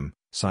more of them,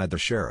 sighed the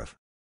sheriff.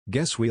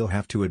 Guess we'll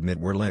have to admit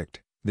we're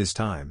licked, this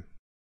time.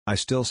 I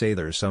still say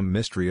there's some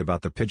mystery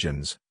about the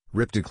pigeons,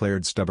 Rip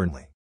declared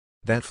stubbornly.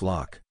 That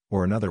flock,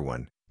 or another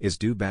one, is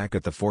due back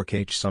at the Fork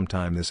H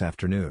sometime this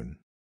afternoon.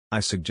 I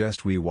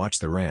suggest we watch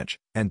the ranch,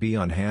 and be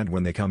on hand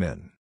when they come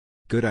in.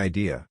 Good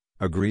idea,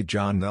 agreed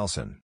John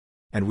Nelson.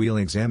 And we'll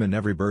examine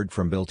every bird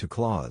from bill to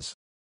claws.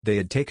 They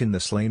had taken the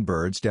slain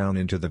birds down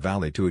into the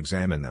valley to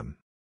examine them.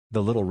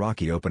 The little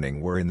rocky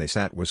opening wherein they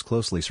sat was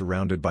closely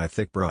surrounded by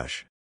thick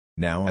brush.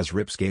 Now as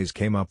Rip's gaze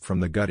came up from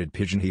the gutted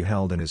pigeon he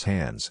held in his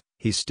hands,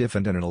 he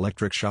stiffened and an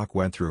electric shock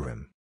went through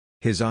him.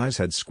 His eyes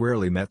had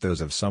squarely met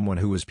those of someone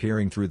who was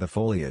peering through the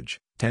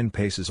foliage, 10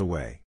 paces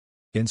away.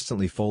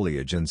 Instantly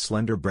foliage and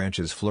slender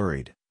branches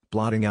flurried,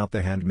 blotting out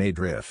the handmade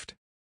rift.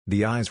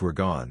 The eyes were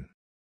gone.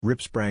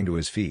 Rip sprang to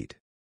his feet.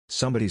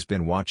 Somebody's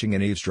been watching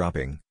and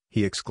eavesdropping,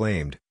 he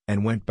exclaimed,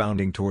 and went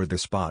bounding toward the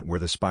spot where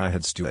the spy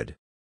had stood.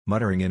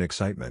 Muttering in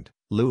excitement,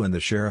 Lou and the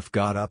sheriff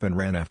got up and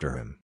ran after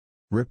him.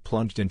 Rip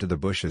plunged into the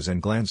bushes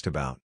and glanced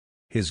about.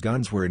 His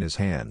guns were in his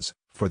hands,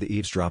 for the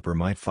eavesdropper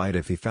might fight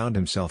if he found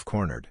himself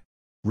cornered.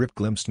 Rip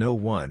glimpsed no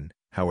one,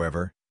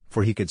 however,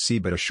 for he could see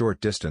but a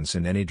short distance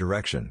in any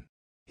direction.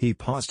 He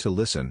paused to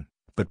listen,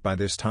 but by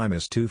this time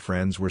his 2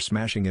 friends were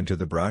smashing into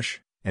the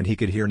brush, and he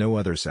could hear no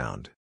other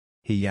sound.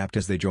 He yapped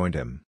as they joined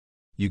him.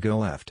 You go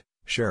left,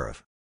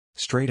 Sheriff.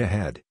 Straight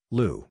ahead,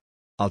 Lou.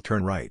 I'll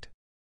turn right.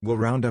 We'll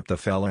round up the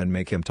fella and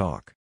make him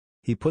talk.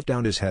 He put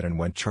down his head and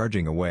went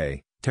charging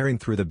away, tearing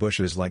through the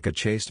bushes like a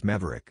chased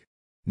maverick.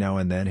 Now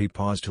and then he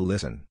paused to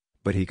listen,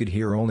 but he could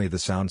hear only the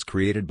sounds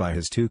created by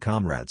his 2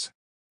 comrades.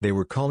 They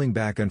were calling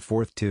back and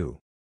forth to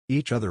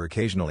each other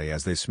occasionally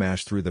as they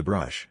smashed through the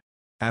brush.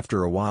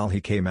 After a while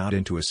he came out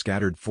into a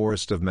scattered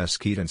forest of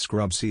mesquite and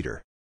scrub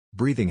cedar.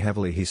 Breathing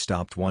heavily he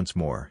stopped once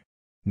more.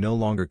 No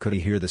longer could he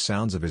hear the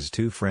sounds of his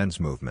two friends'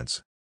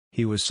 movements.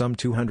 He was some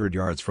 200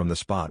 yards from the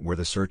spot where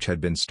the search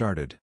had been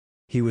started.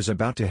 He was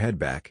about to head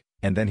back,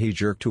 and then he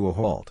jerked to a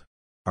halt.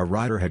 A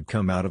rider had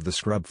come out of the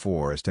scrub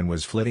forest and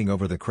was flitting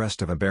over the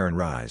crest of a barren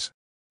rise.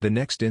 The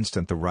next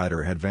instant the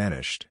rider had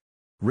vanished.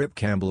 Rip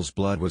Campbell's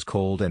blood was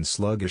cold and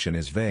sluggish in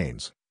his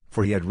veins,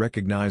 for he had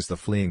recognized the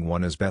fleeing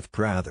one as Beth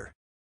Prather.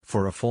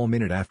 For a full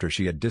minute after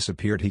she had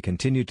disappeared he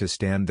continued to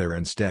stand there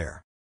and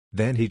stare.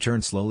 Then he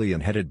turned slowly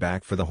and headed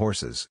back for the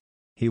horses.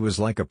 He was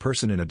like a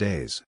person in a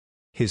daze.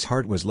 His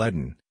heart was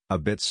leaden, a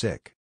bit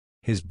sick.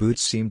 His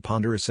boots seemed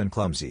ponderous and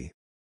clumsy.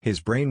 His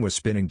brain was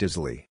spinning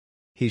dizzily.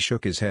 He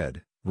shook his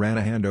head, ran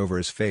a hand over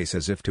his face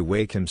as if to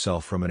wake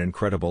himself from an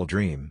incredible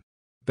dream.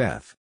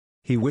 "Beth,"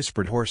 he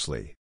whispered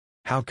hoarsely.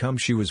 How come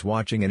she was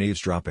watching and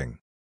eavesdropping?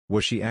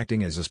 Was she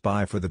acting as a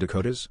spy for the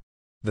Dakotas?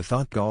 The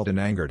thought galled and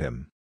angered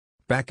him.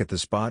 Back at the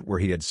spot where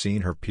he had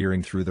seen her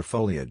peering through the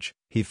foliage,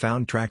 he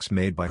found tracks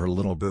made by her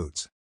little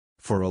boots.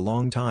 For a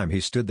long time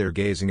he stood there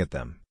gazing at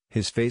them,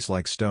 his face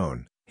like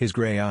stone, his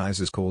gray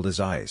eyes as cold as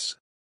ice.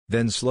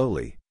 Then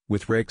slowly,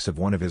 with rakes of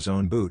one of his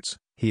own boots,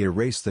 he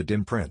erased the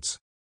dim prints.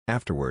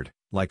 Afterward,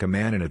 like a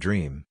man in a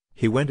dream,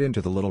 he went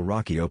into the little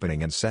rocky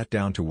opening and sat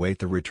down to wait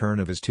the return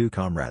of his two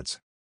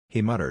comrades.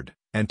 He muttered,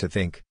 "And to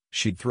think,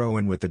 she'd throw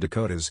in with the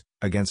Dakotas,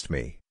 against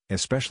me,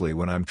 especially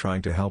when I'm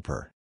trying to help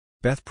her.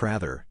 Beth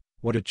Prather,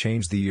 what a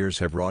change the years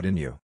have wrought in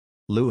you."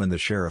 Lou and the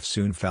sheriff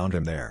soon found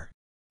him there.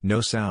 "No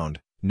sound,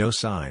 no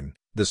sign,"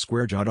 the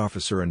square-jawed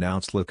officer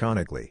announced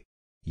laconically.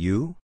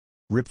 "You?"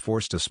 Rip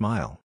forced a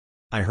smile.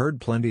 "I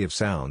heard plenty of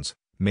sounds,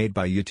 made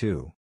by you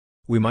two."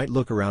 "We might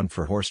look around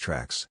for horse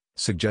tracks,"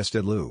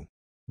 suggested Lou.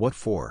 "What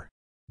for?"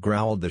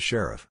 growled the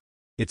sheriff.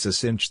 "It's a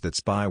cinch that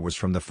Spy was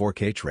from the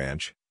Fork H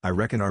Ranch. I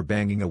reckon our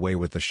banging away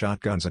with the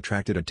shotguns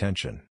attracted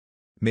attention."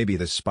 "Maybe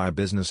this spy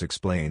business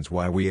explains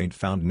why we ain't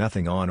found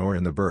nothing on or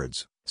in the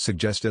birds,"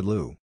 suggested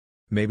Lou.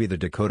 "Maybe the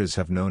Dakotas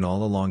have known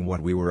all along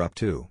what we were up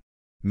to."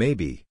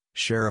 "Maybe,"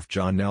 Sheriff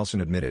John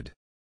Nelson admitted.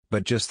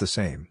 "But just the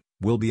same,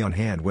 we'll be on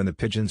hand when the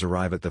pigeons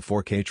arrive at the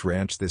Fork H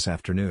Ranch this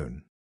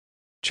afternoon."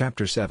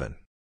 Chapter 7.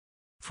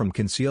 From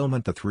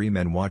concealment the three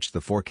men watched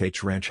the Fork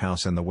H Ranch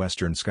house in the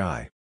western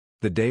sky.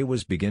 The day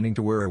was beginning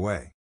to wear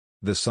away.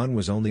 The sun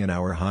was only an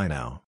hour high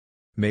now.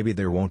 "Maybe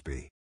there won't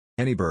be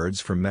any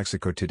birds from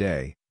Mexico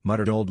today,"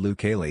 muttered old Lou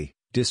Cayley,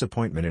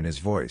 disappointment in his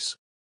voice.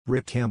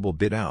 Rip Campbell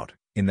bit out,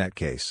 "In that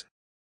case."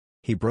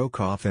 He broke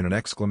off in an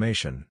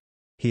exclamation.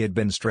 He had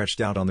been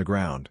stretched out on the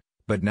ground,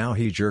 but now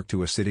he jerked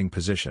to a sitting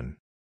position.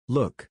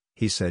 "Look,"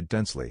 he said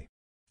tensely.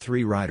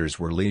 Three riders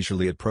were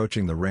leisurely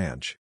approaching the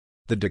ranch.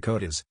 "The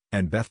Dakotas,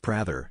 and Beth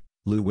Prather,"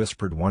 Lou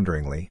whispered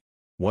wonderingly.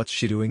 "What's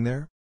she doing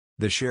there?"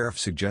 The sheriff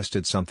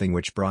suggested something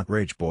which brought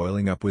rage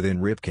boiling up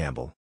within Rip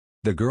Campbell.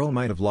 The girl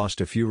might have lost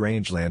a few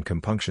rangeland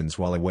compunctions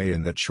while away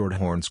in that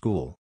shorthorn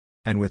school.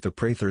 And with the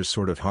Prathers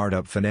sort of hard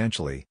up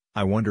financially,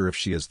 I wonder if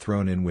she has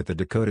thrown in with the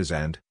Dakotas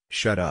and—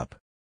 "Shut up!"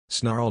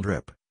 snarled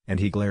Rip,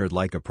 and he glared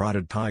like a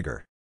prodded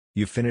tiger.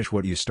 "You finish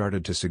what you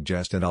started to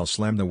suggest and I'll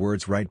slam the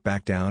words right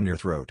back down your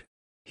throat.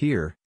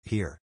 Here,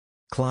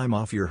 climb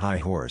off your high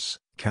horse,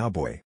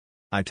 cowboy.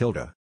 I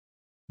tilda."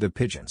 "The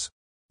pigeons,"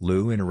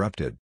 Lou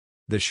interrupted.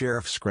 The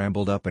sheriff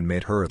scrambled up and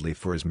made hurriedly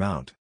for his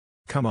mount.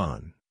 "Come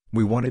on.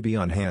 We want to be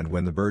on hand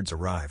when the birds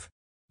arrive."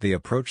 They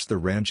approached the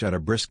ranch at a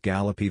brisk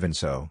gallop. Even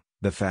so,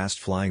 the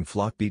fast-flying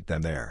flock beat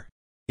them there.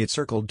 It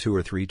circled 2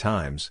 or 3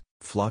 times,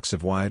 flocks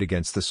of white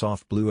against the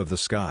soft blue of the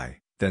sky,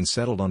 then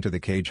settled onto the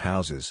cage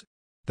houses.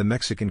 The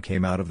Mexican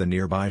came out of the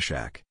nearby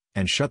shack,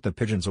 and shut the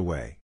pigeons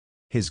away.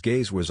 His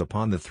gaze was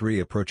upon the 3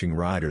 approaching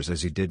riders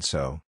as he did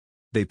so.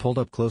 They pulled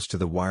up close to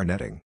the wire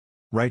netting.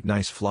 "Right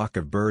nice flock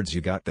of birds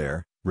you got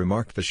there,"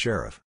 remarked the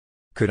sheriff.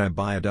 "Could I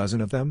buy a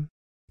dozen of them?"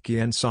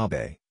 "Quien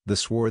sabe," the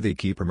swarthy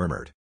keeper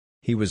murmured.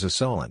 He was a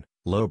sullen,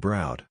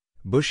 low-browed,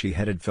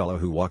 bushy-headed fellow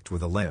who walked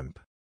with a limp.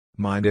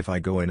 "Mind if I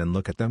go in and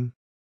look at them?"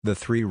 The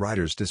 3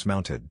 riders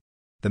dismounted.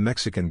 The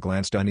Mexican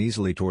glanced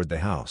uneasily toward the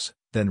house,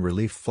 then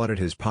relief flooded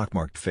his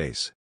pockmarked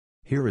face.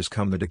 "Here is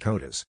come the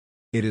Dakotas.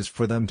 It is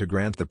for them to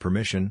grant the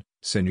permission,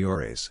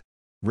 senores."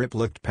 Rip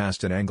looked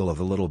past an angle of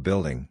the little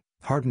building,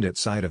 hardened at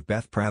sight of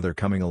Beth Prather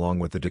coming along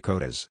with the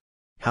Dakotas.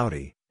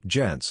 "Howdy,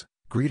 gents,"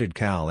 greeted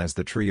Cal as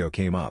the trio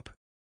came up.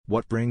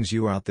 "What brings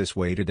you out this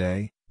way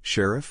today,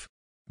 Sheriff?"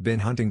 "Been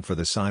hunting for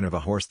the sign of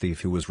a horse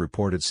thief who was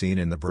reported seen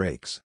in the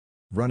breaks.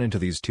 Run into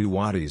these 2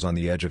 waddies on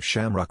the edge of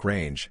Shamrock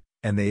Range,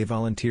 and they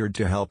volunteered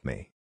to help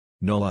me.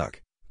 No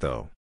luck,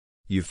 though.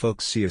 You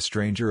folks see a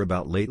stranger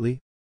about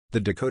lately?" The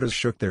Dakotas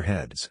shook their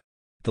heads.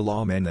 The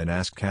lawman then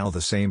asked Cal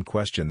the same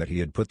question that he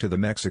had put to the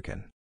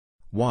Mexican.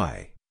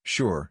 "Why,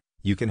 sure,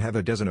 you can have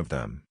a dozen of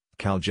them,"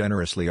 Cal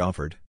generously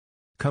offered.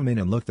 "Come in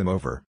and look them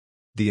over."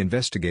 The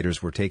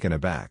investigators were taken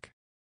aback.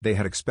 They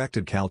had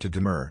expected Cal to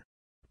demur.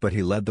 But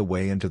he led the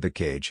way into the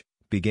cage,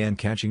 began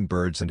catching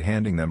birds and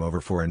handing them over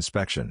for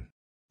inspection.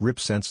 Rip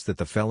sensed that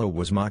the fellow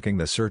was mocking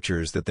the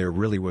searchers, that there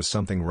really was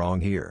something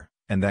wrong here,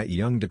 and that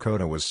young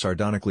Dakota was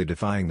sardonically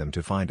defying them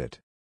to find it.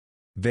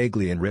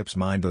 Vaguely in Rip's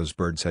mind those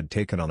birds had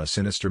taken on a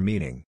sinister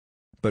meaning.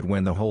 But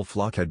when the whole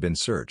flock had been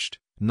searched,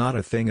 not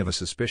a thing of a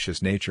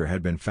suspicious nature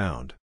had been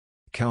found.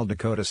 Cal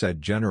Dakota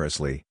said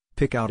generously,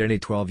 "Pick out any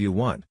 12 you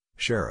want,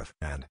 Sheriff,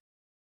 and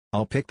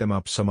I'll pick them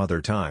up some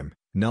other time,"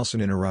 Nelson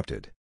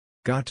interrupted.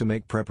 "Got to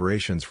make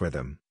preparations for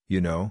them,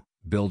 you know,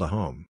 build a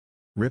home."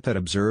 Rip had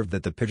observed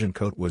that the pigeon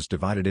cote was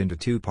divided into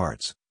 2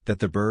 parts, that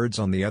the birds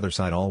on the other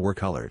side all were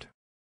colored.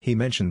 He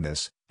mentioned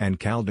this, and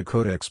Cal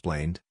Dakota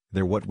explained,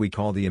 "They're what we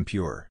call the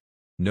impure.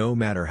 No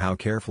matter how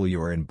careful you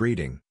are in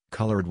breeding,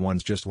 colored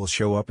ones just will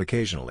show up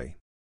occasionally.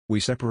 We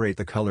separate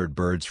the colored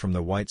birds from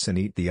the whites and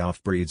eat the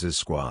off-breeds as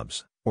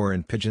squabs, or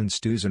in pigeon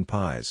stews and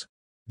pies."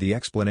 The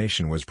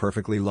explanation was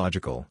perfectly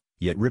logical,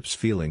 yet Rip's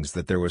feelings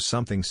that there was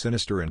something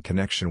sinister in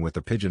connection with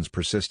the pigeons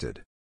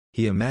persisted.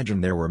 He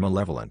imagined there were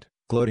malevolent,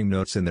 gloating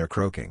notes in their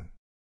croaking.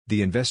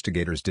 The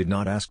investigators did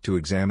not ask to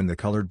examine the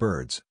colored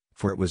birds,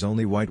 for it was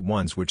only white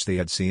ones which they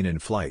had seen in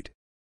flight.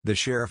 The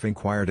sheriff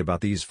inquired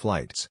about these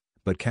flights,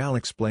 but Cal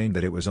explained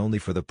that it was only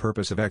for the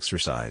purpose of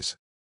exercise.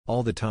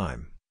 All the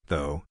time,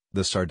 though,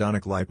 the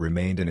sardonic light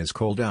remained in his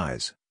cold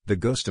eyes, the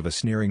ghost of a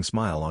sneering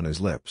smile on his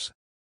lips.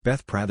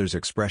 Beth Prather's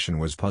expression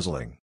was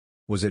puzzling.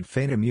 Was it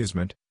faint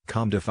amusement,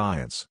 calm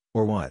defiance,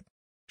 or what?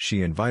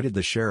 She invited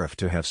the sheriff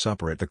to have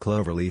supper at the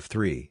Cloverleaf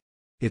 3.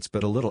 "It's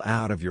but a little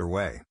out of your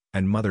way,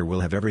 and Mother will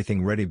have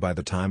everything ready by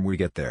the time we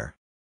get there."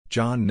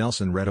 John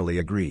Nelson readily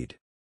agreed.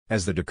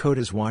 As the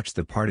Dakotas watched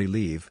the party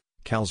leave,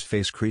 Cal's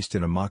face creased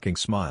in a mocking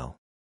smile.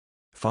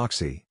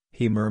 "Foxy,"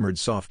 he murmured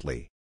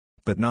softly.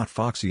 "But not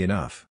foxy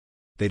enough.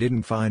 They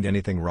didn't find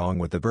anything wrong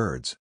with the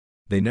birds.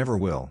 They never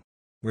will.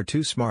 We're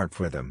too smart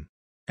for them."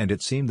 And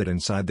it seemed that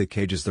inside the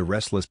cages the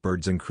restless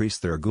birds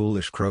increased their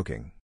ghoulish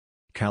croaking.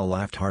 Cal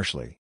laughed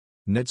harshly.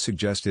 Ned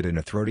suggested in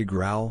a throaty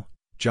growl,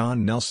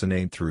 "John Nelson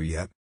ain't through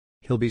yet.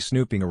 He'll be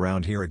snooping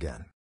around here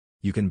again.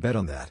 You can bet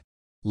on that.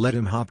 Let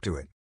him hop to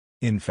it.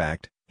 In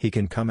fact, he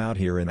can come out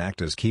here and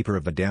act as keeper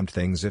of the damned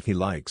things if he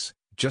likes,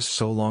 just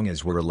so long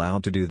as we're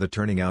allowed to do the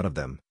turning out of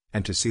them,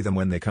 and to see them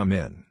when they come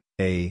in,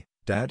 eh,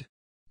 Dad?"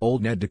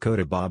 Old Ned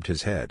Dakota bobbed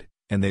his head,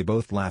 and they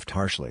both laughed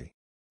harshly.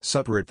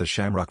 Supper at the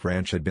Shamrock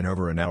Ranch had been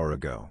over an hour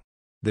ago.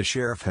 The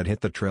sheriff had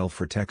hit the trail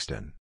for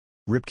Texton.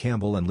 Rip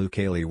Campbell and Lou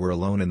Cayley were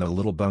alone in the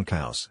little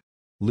bunkhouse.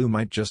 Lou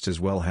might just as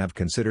well have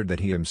considered that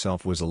he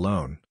himself was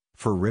alone,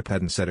 for Rip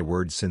hadn't said a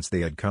word since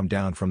they had come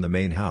down from the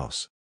main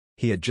house.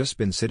 He had just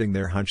been sitting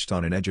there hunched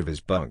on an edge of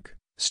his bunk,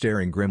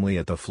 staring grimly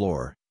at the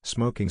floor,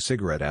 smoking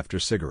cigarette after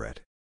cigarette.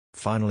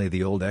 Finally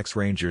the old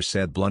ex-ranger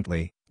said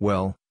bluntly,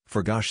 "Well,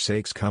 for gosh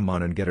sakes come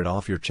on and get it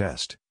off your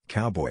chest,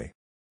 cowboy.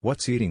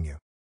 What's eating you?"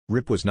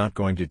 Rip was not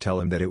going to tell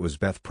him that it was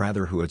Beth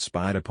Prather who had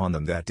spied upon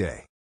them that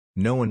day.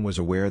 No one was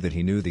aware that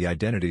he knew the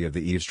identity of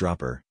the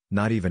eavesdropper,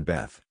 not even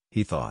Beth,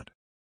 he thought.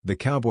 The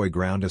cowboy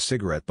ground a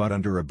cigarette butt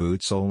under a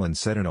boot sole and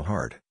said in a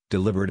hard,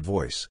 deliberate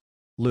voice,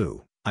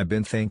 "Lou, I've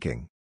been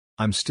thinking.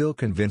 I'm still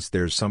convinced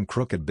there's some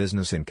crooked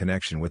business in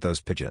connection with those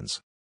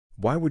pigeons.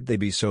 Why would they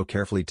be so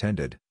carefully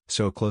tended,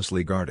 so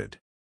closely guarded?"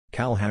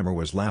 Cal Hammer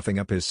was laughing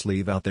up his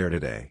sleeve out there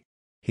today.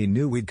 He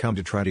knew we'd come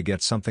to try to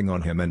get something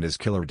on him and his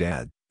killer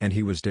dad, and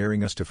he was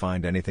daring us to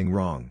find anything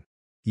wrong.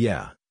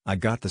 "Yeah, I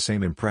got the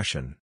same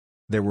impression."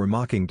 There were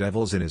mocking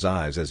devils in his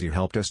eyes as he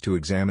helped us to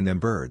examine them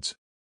birds.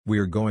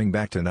 "We're going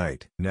back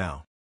tonight."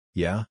 "Now?"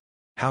 "Yeah?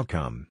 How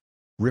come?"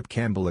 Rip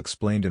Campbell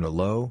explained in a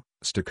low,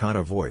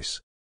 staccato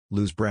voice.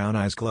 Lou's brown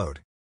eyes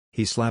glowed.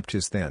 He slapped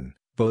his thin,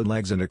 bowed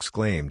legs and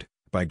exclaimed,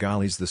 "By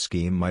gollies, the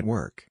scheme might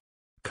work.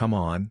 Come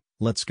on,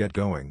 let's get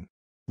going."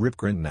 Rip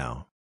grinned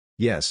now.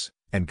 "Yes,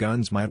 and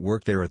guns might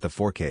work there at the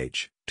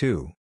 4-cage,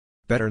 too.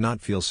 Better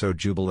not feel so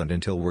jubilant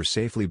until we're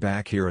safely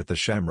back here at the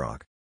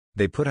Shamrock."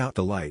 They put out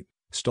the light,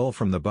 stole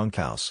from the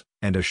bunkhouse,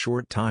 and a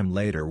short time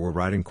later were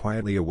riding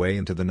quietly away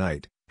into the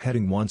night,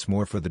 heading once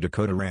more for the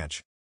Dakota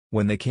Ranch.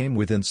 When they came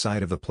within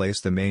sight of the place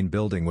the main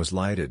building was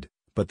lighted,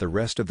 but the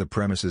rest of the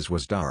premises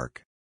was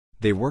dark.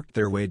 They worked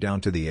their way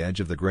down to the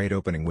edge of the great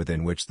opening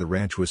within which the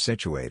ranch was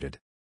situated.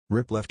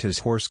 Rip left his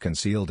horse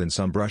concealed in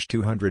some brush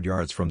 200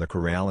 yards from the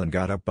corral and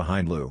got up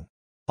behind Lou.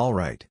 "All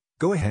right,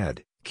 go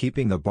ahead,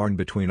 keeping the barn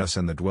between us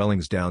and the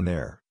dwellings down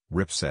there,"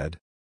 Rip said.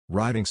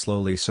 Riding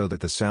slowly so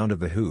that the sound of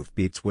the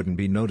hoofbeats wouldn't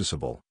be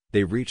noticeable,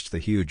 they reached the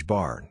huge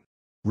barn.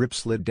 Rip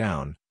slid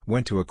down,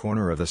 went to a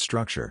corner of the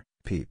structure,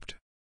 peeped.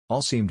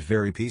 All seemed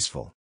very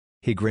peaceful.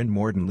 He grinned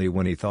mordantly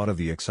when he thought of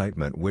the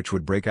excitement which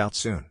would break out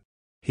soon.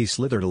 He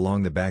slithered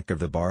along the back of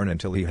the barn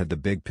until he had the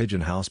big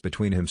pigeon house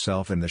between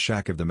himself and the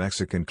shack of the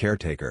Mexican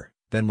caretaker,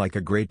 then like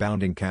a great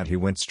bounding cat he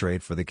went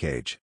straight for the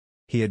cage.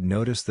 He had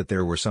noticed that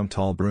there were some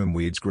tall broom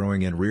weeds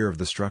growing in rear of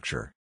the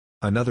structure.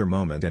 Another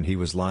moment and he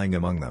was lying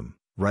among them,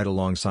 right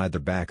alongside the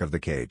back of the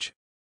cage.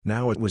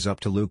 Now it was up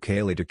to Lou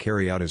Cayley to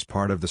carry out his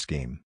part of the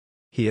scheme.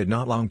 He had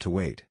not long to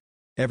wait.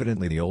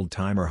 Evidently the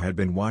old-timer had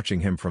been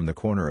watching him from the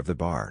corner of the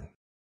barn.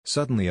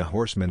 Suddenly a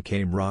horseman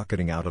came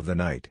rocketing out of the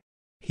night.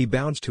 He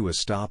bounced to a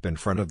stop in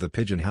front of the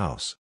pigeon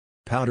house.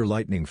 Powder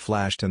lightning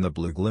flashed in the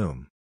blue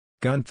gloom.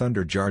 Gun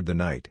thunder jarred the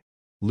night.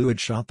 Lou had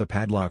shot the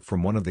padlock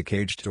from one of the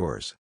caged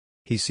doors.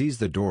 He seized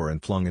the door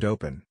and flung it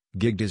open,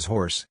 gigged his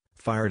horse,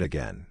 fired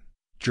again,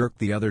 jerked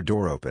the other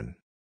door open.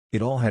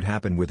 It all had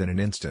happened within an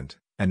instant,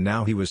 and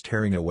now he was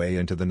tearing away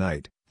into the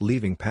night,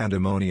 leaving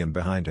pandemonium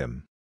behind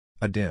him.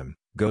 A dim,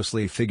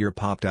 ghostly figure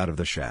popped out of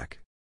the shack.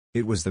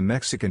 It was the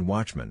Mexican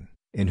watchman,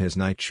 in his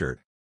nightshirt.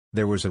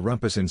 There was a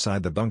rumpus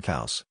inside the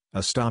bunkhouse,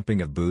 a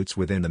stomping of boots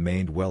within the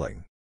main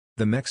dwelling.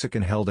 The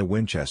Mexican held a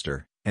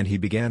Winchester, and he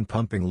began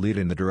pumping lead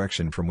in the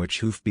direction from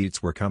which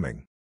hoofbeats were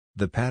coming.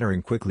 The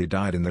pattering quickly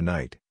died in the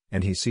night,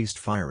 and he ceased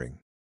firing.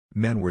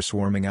 Men were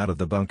swarming out of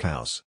the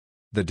bunkhouse.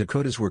 The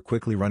Dakotas were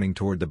quickly running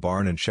toward the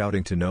barn and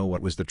shouting to know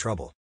what was the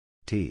trouble.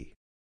 He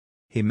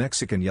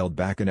Mexican yelled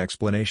back an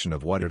explanation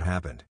of what had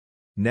happened.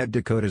 Ned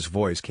Dakota's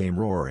voice came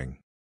roaring.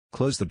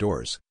 "Close the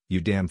doors, you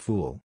damn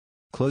fool.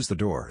 Close the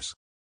doors.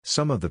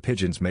 Some of the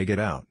pigeons may get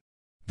out."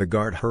 The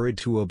guard hurried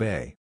to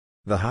obey.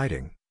 The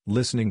hiding,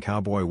 listening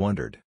cowboy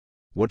wondered.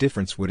 What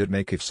difference would it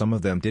make if some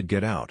of them did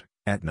get out,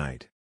 at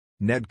night?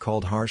 Ned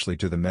called harshly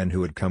to the men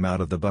who had come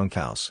out of the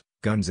bunkhouse,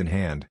 guns in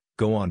hand,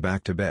 "Go on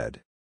back to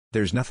bed.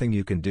 There's nothing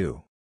you can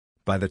do."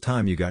 By the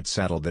time you got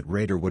saddled that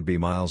raider would be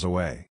miles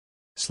away.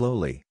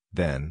 Slowly,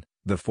 then,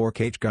 the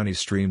 4-cage gunnies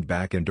streamed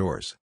back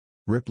indoors.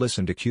 Rip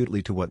listened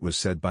acutely to what was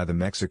said by the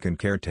Mexican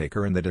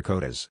caretaker and the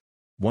Dakotas.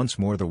 Once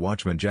more the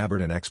watchman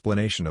jabbered an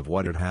explanation of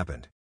what had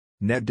happened.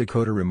 Ned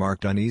Dakota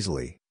remarked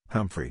uneasily,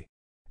 "Humphrey.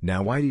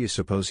 Now why do you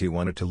suppose he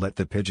wanted to let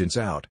the pigeons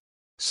out?"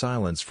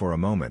 Silence for a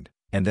moment,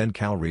 and then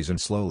Cal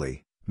reasoned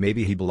slowly,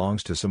 "Maybe he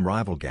belongs to some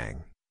rival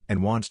gang,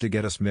 and wants to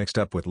get us mixed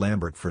up with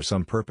Lambert for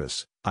some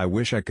purpose. I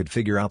wish I could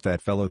figure out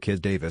that fellow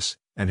Kid Davis,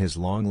 and his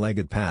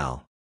long-legged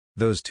pal.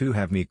 Those two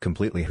have me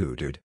completely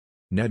hoodooed."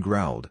 Ned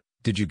growled,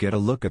 "Did you get a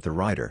look at the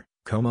rider,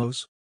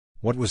 Comos?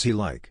 What was he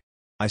like?"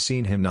 "I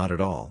seen him not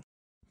at all.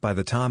 By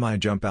the time I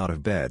jump out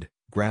of bed,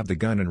 grab the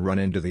gun and run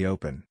into the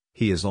open,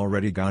 he has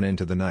already gone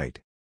into the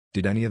night."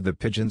 "Did any of the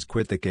pigeons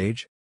quit the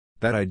cage?"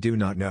 "That I do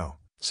not know,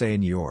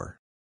 Señor."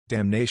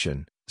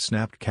 "Damnation,"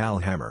 snapped Cal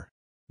Hammer.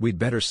 "We'd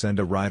better send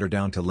a rider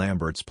down to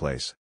Lambert's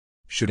place.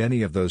 Should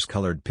any of those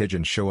colored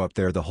pigeons show up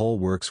there the whole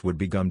works would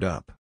be gummed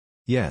up."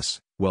 "Yes,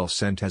 well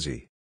sent,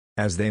 Ezzy."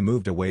 As they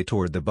moved away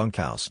toward the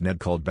bunkhouse, Ned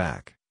called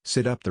back,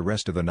 "Sit up the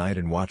rest of the night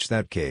and watch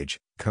that cage,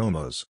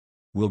 Comos.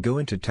 We'll go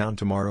into town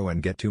tomorrow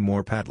and get 2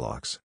 more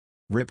padlocks."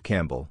 Rip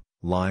Campbell,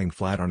 lying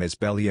flat on his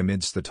belly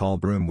amidst the tall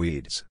broom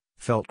weeds,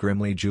 felt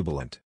grimly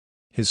jubilant.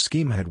 His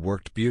scheme had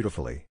worked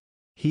beautifully.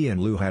 He and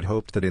Lou had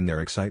hoped that in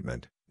their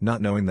excitement,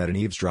 not knowing that an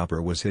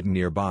eavesdropper was hidden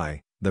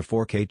nearby, the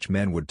 4-cage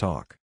men would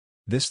talk.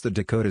 This the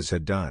Dakotas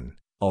had done,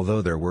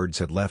 although their words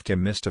had left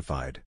him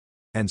mystified.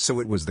 And so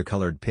it was the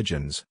colored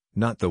pigeons,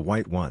 not the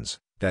white ones,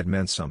 that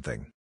meant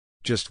something.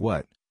 Just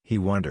what, he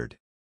wondered.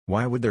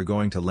 Why would their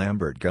going to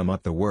Lambert gum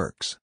up the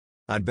works?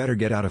 "I'd better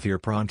get out of here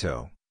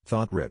pronto,"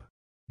 thought Rip.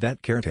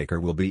 "That caretaker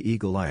will be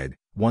eagle-eyed,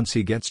 once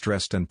he gets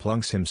dressed and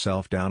plunks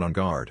himself down on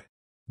guard."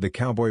 The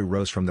cowboy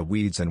rose from the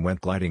weeds and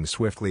went gliding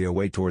swiftly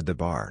away toward the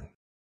barn.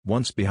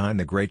 Once behind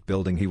the great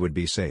building he would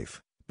be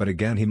safe, but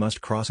again he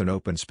must cross an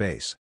open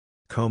space.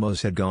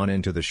 Comos had gone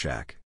into the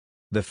shack.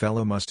 The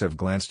fellow must have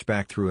glanced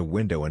back through a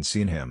window and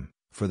seen him,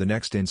 for the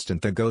next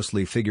instant the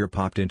ghostly figure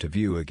popped into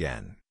view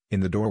again, in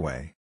the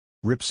doorway.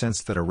 Rip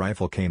sensed that a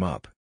rifle came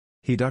up.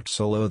 He ducked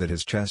so low that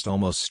his chest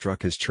almost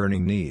struck his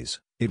churning knees.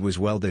 It was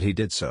well that he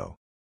did so.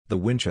 The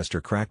Winchester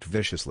cracked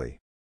viciously.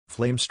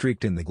 Flame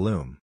streaked in the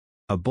gloom.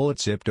 A bullet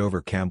zipped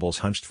over Campbell's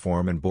hunched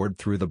form and bored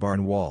through the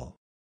barn wall.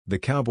 The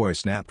cowboy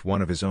snapped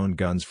one of his own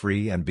guns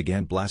free and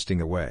began blasting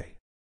away.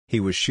 He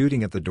was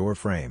shooting at the door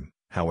frame,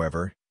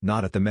 however,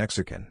 not at the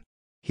Mexican.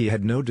 He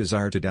had no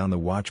desire to down the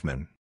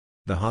watchman.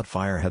 The hot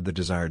fire had the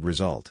desired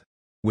result.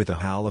 With a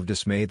howl of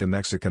dismay the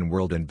Mexican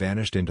whirled and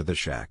vanished into the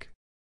shack.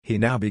 He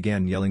now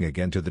began yelling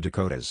again to the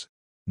Dakotas.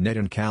 Ned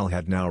and Cal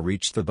had now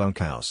reached the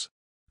bunkhouse.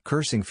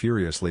 Cursing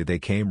furiously they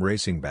came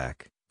racing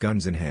back,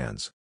 guns in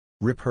hands.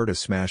 Rip heard a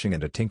smashing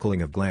and a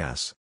tinkling of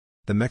glass.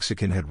 The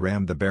Mexican had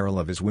rammed the barrel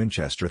of his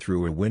Winchester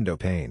through a window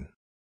pane.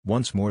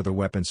 Once more the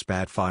weapon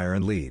spat fire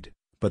and lead,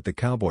 but the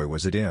cowboy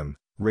was a dim,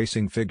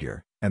 racing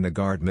figure, and the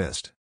guard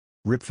missed.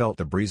 Rip felt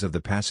the breeze of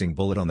the passing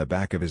bullet on the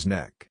back of his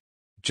neck.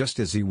 Just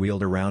as he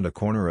wheeled around a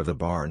corner of the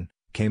barn,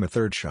 came a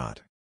third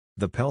shot.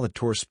 The pellet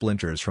tore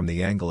splinters from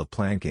the angle of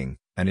planking,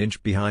 an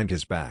inch behind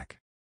his back.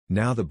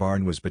 Now the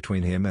barn was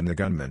between him and the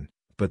gunman,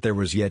 but there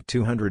was yet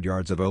 200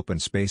 yards of open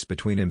space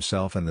between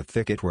himself and the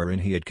thicket wherein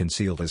he had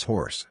concealed his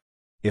horse.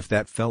 "If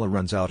that fella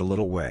runs out a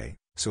little way,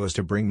 so as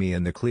to bring me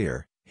in the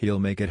clear, he'll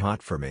make it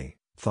hot for me,"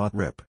 thought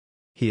Rip.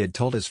 He had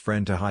told his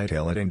friend to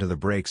hightail it into the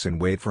breaks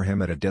and wait for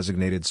him at a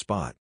designated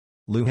spot.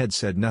 Lou had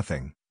said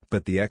nothing,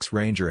 but the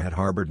ex-ranger had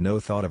harbored no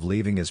thought of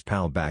leaving his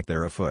pal back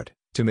there afoot,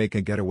 to make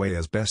a getaway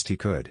as best he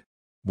could.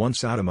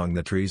 Once out among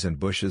the trees and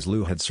bushes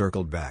Lou had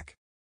circled back.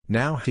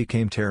 Now he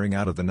came tearing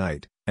out of the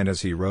night, and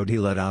as he rode he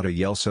let out a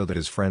yell so that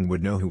his friend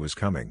would know who was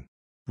coming.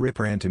 Rip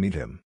ran to meet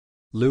him.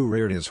 Lou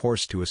reared his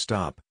horse to a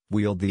stop,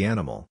 wheeled the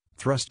animal,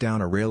 thrust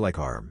down a rail-like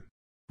arm.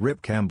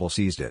 Rip Campbell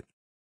seized it.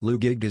 Lou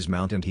gigged his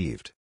mount and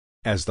heaved.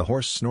 As the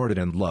horse snorted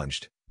and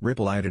lunged, Rip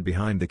alighted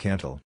behind the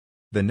cantle.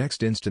 The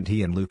next instant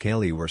he and Lou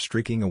Kelly were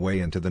streaking away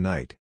into the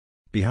night.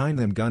 Behind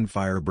them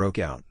gunfire broke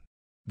out.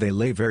 They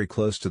lay very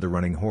close to the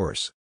running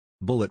horse.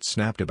 Bullets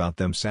snapped about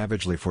them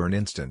savagely for an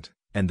instant,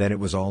 and then it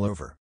was all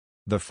over.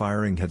 The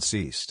firing had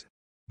ceased.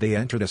 They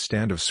entered a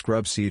stand of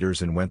scrub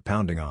cedars and went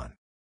pounding on.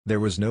 There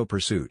was no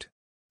pursuit.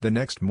 The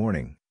next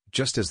morning,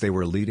 just as they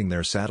were leading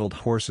their saddled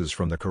horses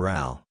from the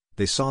corral,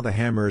 they saw the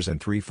hammers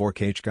and 3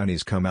 4-H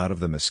gunnies come out of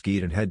the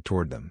mesquite and head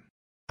toward them.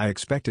 "I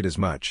expected as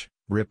much,"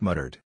 Rip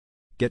muttered.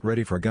 "Get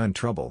ready for gun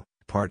trouble,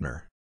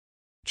 partner."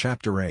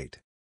 Chapter 8.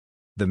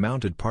 The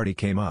mounted party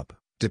came up,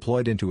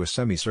 deployed into a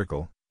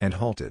semicircle, and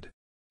halted.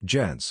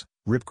 "Gents,"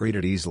 Rip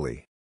greeted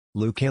easily.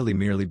 Lou Cayley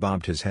merely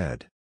bobbed his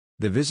head.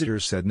 The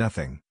visitors said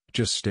nothing,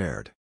 just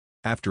stared.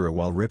 After a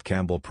while Rip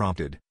Campbell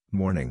prompted,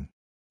 "Morning.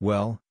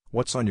 Well,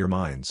 what's on your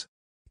minds?"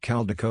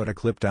 Cal Dakota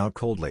clipped out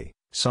coldly,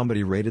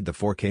 "Somebody raided the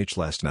 4-H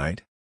last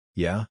night?"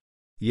 "Yeah.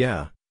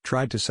 Yeah,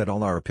 tried to set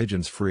all our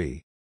pigeons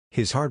free."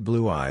 His hard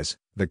blue eyes,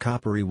 the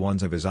coppery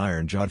ones of his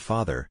iron-jawed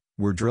father,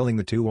 were drilling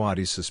the two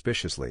waddies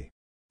suspiciously.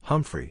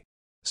 "Humphrey,"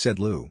 said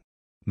Lou.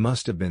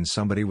 "Must have been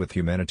somebody with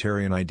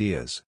humanitarian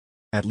ideas."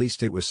 "At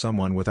least it was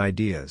someone with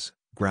ideas,"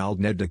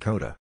 growled Ned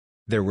Dakota.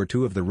 "There were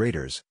 2 of the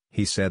raiders,"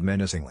 he said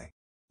menacingly.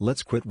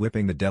 "Let's quit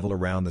whipping the devil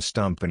around the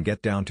stump and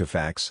get down to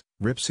facts,"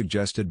 Rip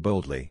suggested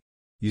boldly.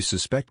 "You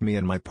suspect me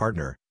and my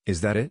partner,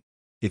 is that it?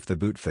 If the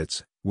boot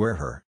fits, wear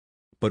her."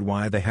 "But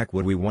why the heck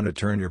would we want to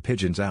turn your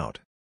pigeons out?"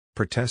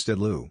 protested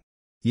Lou.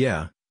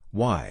 "Yeah,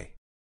 why?"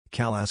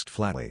 Cal asked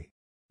flatly.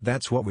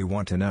 "That's what we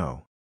want to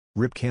know."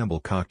 Rip Campbell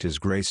cocked his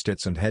gray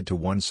Stetson head to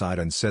one side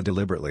and said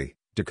deliberately,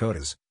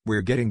 "Dakotas,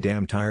 we're getting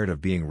damn tired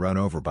of being run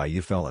over by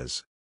you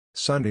fellas.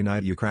 Sunday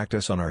night you cracked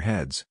us on our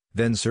heads,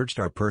 then searched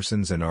our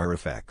persons and our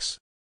effects."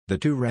 The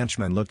 2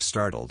 ranchmen looked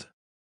startled.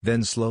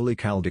 Then slowly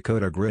Cal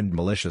Dakota grinned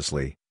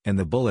maliciously, and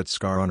the bullet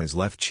scar on his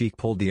left cheek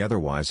pulled the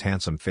otherwise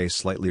handsome face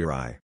slightly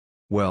awry.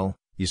 "Well,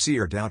 you see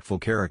you're doubtful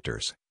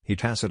characters," he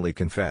tacitly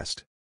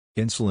confessed.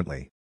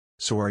 Insolently.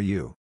 "So are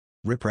you."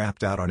 Rip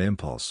rapped out on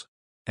impulse.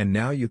 "And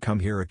now you come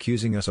here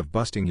accusing us of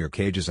busting your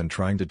cages and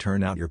trying to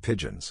turn out your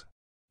pigeons."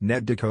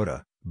 Ned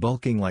Dakota,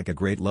 bulking like a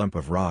great lump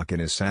of rock in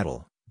his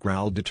saddle,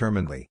 growled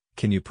determinedly,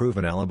 "Can you prove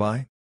an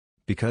alibi?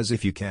 Because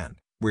if you can,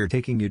 we're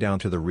taking you down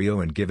to the Rio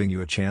and giving you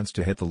a chance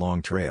to hit the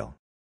long trail."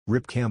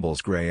 Rip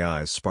Campbell's gray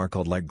eyes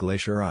sparkled like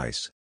glacier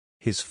ice.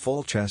 His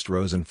full chest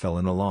rose and fell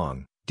in a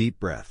long, deep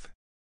breath.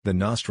 The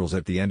nostrils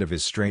at the end of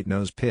his straight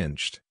nose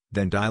pinched,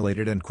 then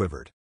dilated and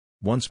quivered.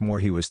 Once more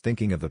he was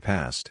thinking of the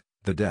past,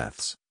 the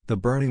deaths, the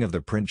burning of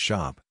the print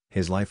shop,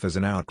 his life as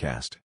an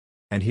outcast.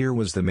 And here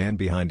was the man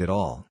behind it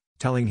all,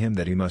 telling him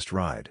that he must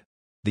ride.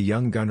 The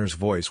young gunner's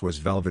voice was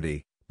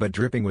velvety, but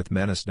dripping with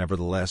menace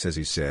nevertheless as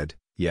he said,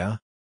 "Yeah?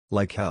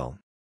 Like hell.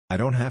 I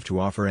don't have to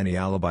offer any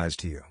alibis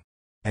to you.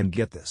 And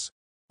get this.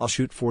 I'll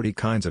shoot 40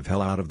 kinds of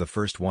hell out of the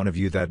first one of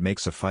you that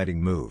makes a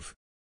fighting move.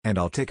 And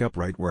I'll take up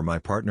right where my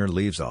partner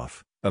leaves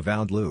off,"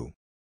 avowed Lou.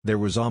 There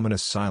was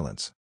ominous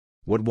silence.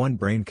 What one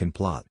brain can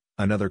plot,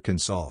 another can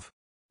solve.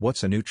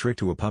 What's a new trick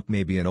to a pup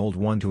may be an old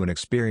one to an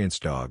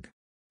experienced dog.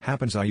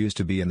 Happens I used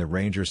to be in the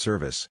ranger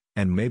service,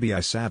 and maybe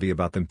I savvy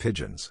about them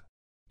pigeons.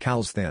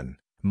 Cal's thin,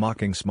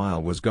 mocking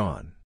smile was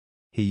gone.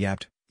 He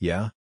yapped,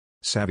 "Yeah?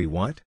 Savvy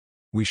what?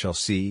 We shall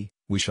see,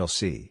 we shall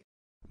see.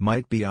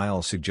 Might be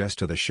I'll suggest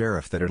to the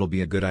sheriff that it'll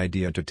be a good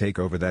idea to take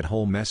over that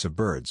whole mess of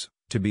birds,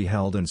 to be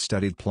held and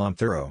studied plumb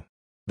thorough."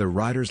 The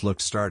riders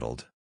looked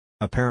startled.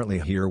 Apparently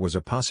here was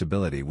a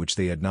possibility which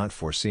they had not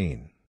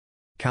foreseen.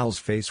 Cal's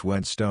face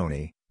went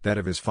stony, that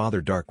of his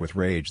father dark with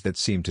rage that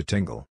seemed to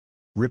tingle.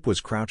 Rip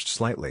was crouched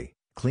slightly,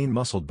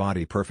 clean-muscled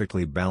body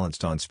perfectly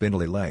balanced on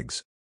spindly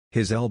legs.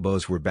 His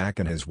elbows were back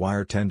and his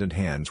wire-tendoned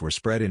hands were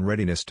spread in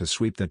readiness to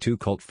sweep the 2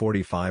 Colt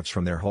 .45s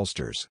from their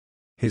holsters.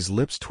 His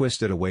lips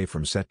twisted away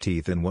from set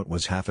teeth in what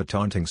was half a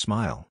taunting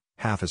smile,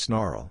 half a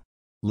snarl.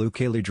 Lou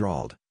Cayley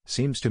drawled,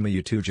 "Seems to me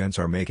you 2 gents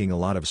are making a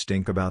lot of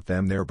stink about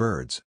them there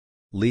birds.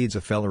 Leads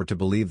a feller to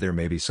believe there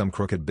may be some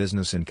crooked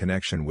business in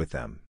connection with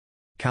them."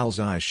 Cal's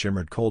eyes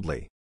shimmered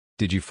coldly.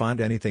 "Did you find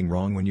anything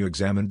wrong when you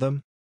examined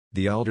them?"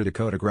 The elder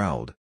Dakota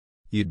growled.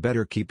 "You'd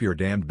better keep your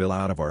damned bill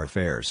out of our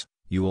affairs,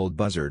 you old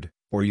buzzard,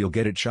 or you'll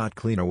get it shot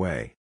clean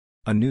away."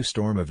 A new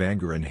storm of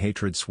anger and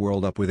hatred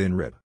swirled up within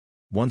Rip.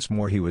 Once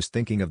more he was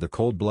thinking of the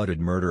cold-blooded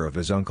murder of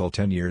his uncle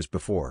 10 years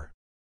before.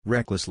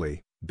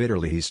 Recklessly,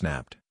 bitterly he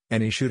snapped,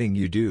 "Any shooting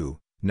you do,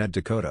 Ned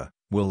Dakota,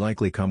 will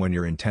likely come when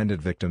your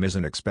intended victim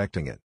isn't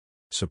expecting it."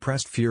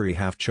 Suppressed fury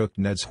half-choked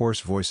Ned's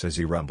hoarse voice as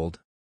he rumbled.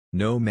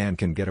 "No man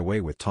can get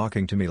away with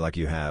talking to me like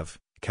you have,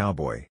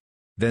 cowboy."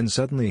 Then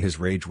suddenly his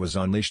rage was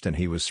unleashed and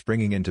he was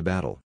springing into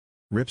battle.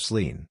 Rip's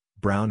lean,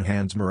 brown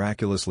hands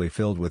miraculously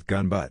filled with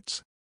gun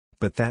butts.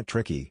 But that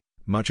tricky,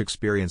 much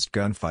experienced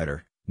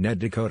gunfighter, Ned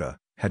Dakota,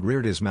 had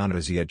reared his mount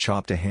as he had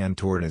chopped a hand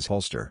toward his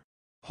holster.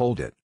 "Hold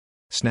it!"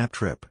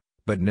 snapped Rip,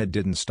 but Ned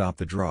didn't stop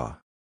the draw.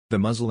 The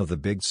muzzle of the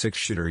big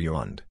 6-shooter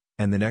yawned,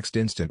 and the next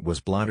instant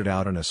was blotted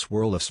out in a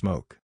swirl of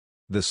smoke.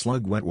 The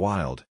slug went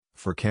wild,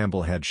 for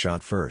Campbell had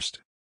shot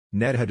first.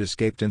 Ned had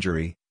escaped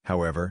injury,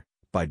 however,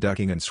 by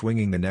ducking and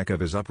swinging the neck of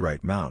his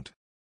upright mount.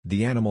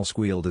 The animal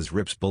squealed as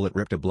Rip's bullet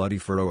ripped a bloody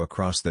furrow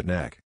across the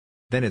neck.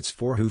 Then its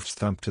 4 hoofs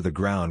thumped to the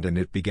ground and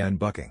it began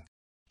bucking.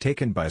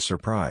 Taken by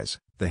surprise,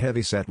 the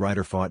heavy-set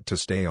rider fought to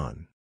stay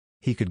on.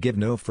 He could give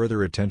no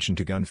further attention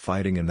to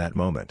gunfighting in that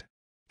moment.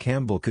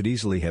 Campbell could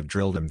easily have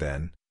drilled him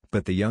then,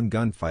 but the young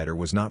gunfighter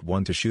was not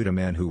one to shoot a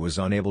man who was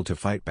unable to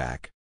fight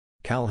back.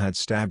 Cal had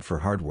stabbed for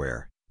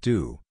hardware,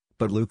 too,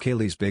 but Luke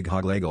Haley's big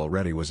hog leg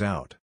already was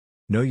out.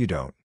 "No you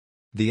don't,"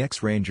 the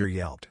ex-ranger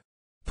yelped.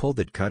 "Pull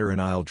that cutter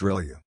and I'll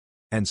drill you."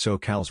 And so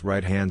Cal's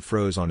right hand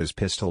froze on his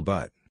pistol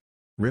butt.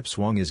 Rip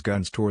swung his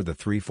guns toward the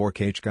 3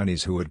 4-H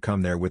gunnies who had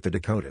come there with the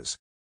Dakotas.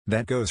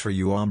 "That goes for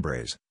you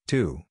hombres,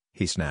 too,"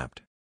 he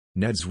snapped.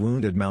 Ned's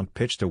wounded mount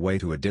pitched away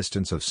to a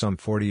distance of some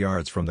 40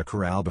 yards from the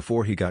corral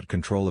before he got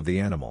control of the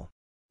animal.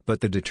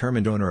 But the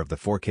determined owner of the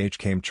 4-H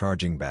came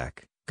charging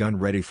back, gun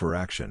ready for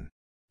action.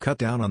 "Cut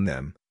down on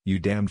them, you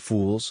damned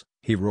fools,"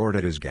 he roared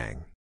at his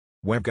gang.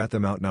 "We've got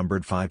them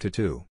outnumbered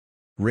 5-2.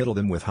 Riddle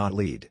them with hot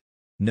lead."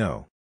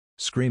 "No!"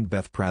 screamed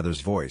Beth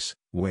Prather's voice.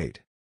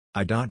 "Wait.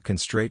 Can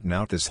straighten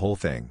out this whole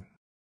thing."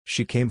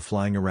 She came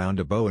flying around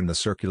a bow in the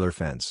circular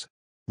fence.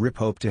 Rip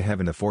hoped to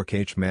heaven the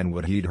 4-H men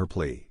would heed her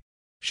plea.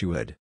 She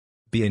would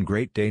be in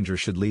great danger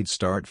should leads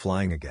start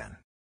flying again.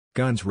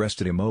 Guns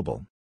rested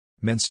immobile.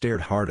 Men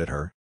stared hard at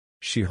her.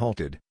 She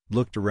halted,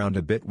 looked around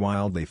a bit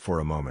wildly for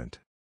a moment.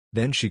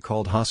 Then she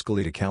called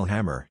huskily to Cal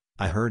Hammer,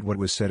 "I heard what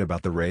was said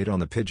about the raid on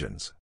the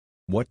pigeons.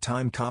 What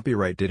time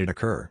copyright did it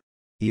occur?"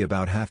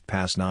 "About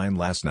 9:30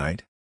 last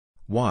night."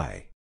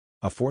 "Why?"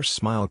 A forced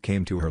smile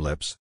came to her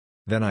lips.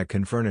 "Then I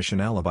can furnish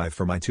an alibi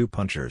for my 2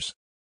 punchers.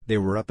 They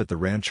were up at the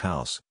ranch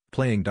house,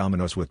 playing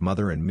dominoes with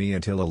Mother and me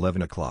until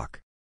 11 o'clock.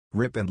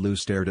 Rip and Lou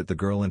stared at the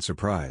girl in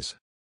surprise.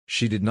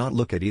 She did not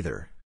look at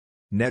either.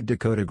 Ned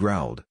Dakota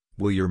growled,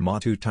 "Will your ma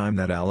two-time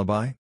that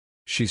alibi?"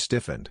 She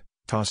stiffened,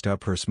 tossed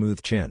up her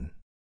smooth chin.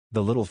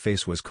 The little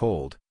face was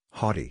cold,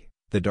 haughty,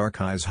 the dark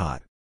eyes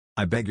hot.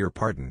 "I beg your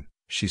pardon,"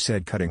 she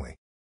said cuttingly.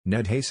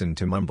 Ned hastened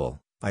to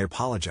mumble, "I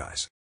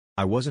apologize.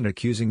 I wasn't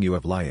accusing you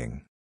of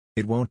lying.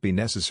 It won't be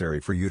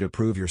necessary for you to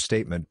prove your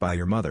statement by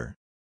your mother."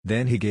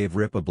 Then he gave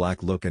Rip a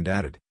black look and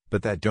added,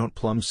 "But that don't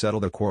plumb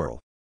settle the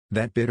quarrel.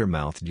 That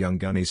bitter-mouthed young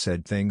gunny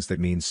said things that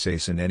means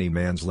sace in any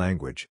man's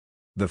language.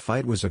 The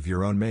fight was of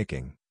your own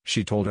making,"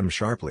 she told him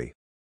sharply.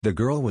 The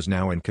girl was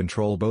now in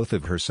control both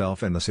of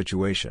herself and the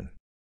situation.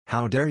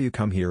 "How dare you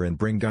come here and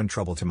bring gun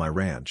trouble to my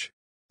ranch?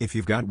 If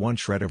you've got one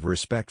shred of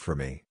respect for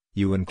me,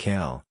 you and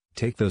Cal,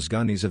 take those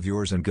gunnies of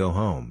yours and go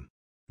home."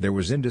 There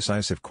was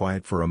indecisive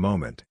quiet for a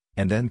moment,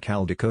 and then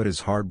Cal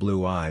Dakota's hard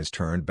blue eyes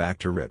turned back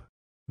to Rip.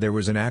 There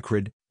was an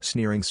acrid,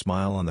 sneering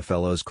smile on the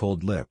fellow's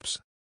cold lips.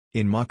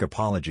 In mock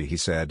apology he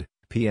said,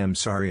 "I'm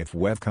sorry if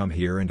we've come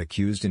here and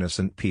accused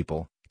innocent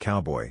people,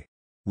 cowboy.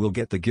 We'll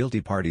get the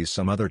guilty parties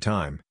some other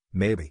time,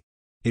 maybe."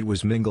 It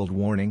was mingled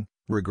warning,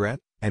 regret,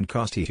 and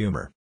caustic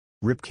humor.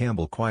 Rip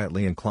Campbell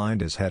quietly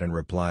inclined his head and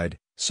replied,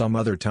 "Some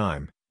other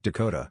time,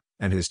 Dakota,"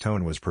 and his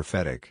tone was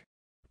prophetic.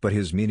 But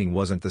his meaning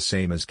wasn't the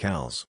same as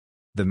Cal's.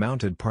 The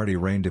mounted party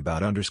reined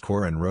about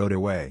underscore and rode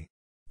away.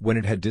 When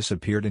it had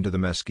disappeared into the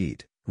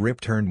mesquite,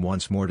 Rip turned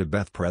once more to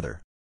Beth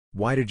Prather.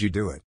 "Why did you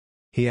do it?"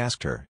 he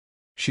asked her.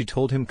 She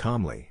told him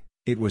calmly,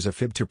 "It was a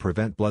fib to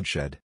prevent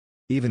bloodshed.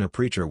 Even a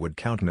preacher would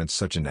countenance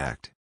such an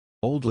act."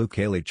 Old Luke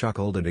Haley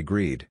chuckled and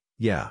agreed,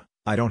 "Yeah,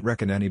 I don't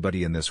reckon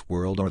anybody in this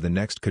world or the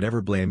next could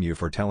ever blame you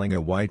for telling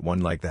a white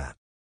one like that."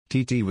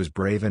 "TT was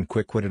brave and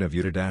quick-witted of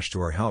you to dash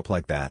to our help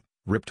like that,"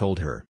 Rip told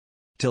her.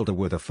 Tilda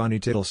with a funny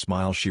tittle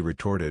smile she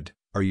retorted,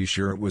 "Are you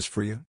sure it was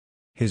for you?"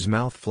 His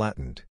mouth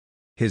flattened.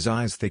 His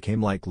eyes they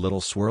came like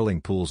little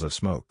swirling pools of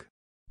smoke.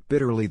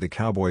 Bitterly the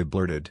cowboy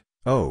blurted,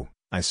 "Oh,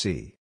 I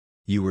see.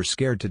 You were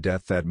scared to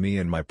death that me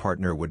and my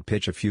partner would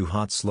pitch a few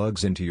hot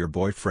slugs into your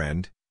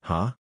boyfriend,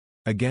 huh?"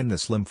 Again the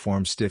slim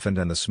form stiffened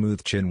and the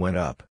smooth chin went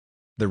up.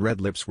 The red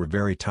lips were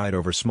very tight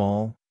over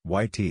small,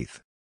 white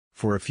teeth.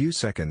 For a few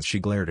seconds she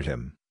glared at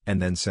him,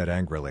 and then said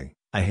angrily,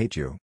 "I hate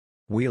you."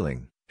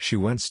 Wheeling, she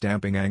went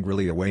stamping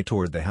angrily away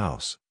toward the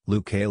house.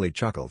 Luke Haley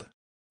chuckled.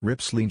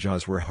 Rip's lean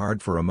jaws were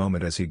hard for a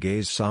moment as he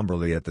gazed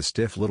somberly at the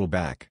stiff little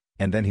back,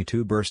 and then he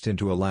too burst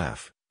into a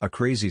laugh, a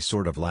crazy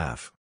sort of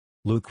laugh.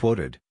 Luke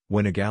quoted,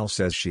 "When a gal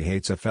says she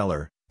hates a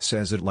feller,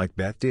 says it like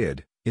Beth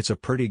did, it's a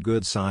pretty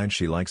good sign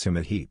she likes him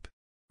a heap."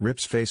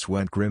 Rip's face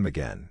went grim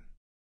again.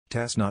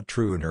 "'T's not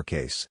true in her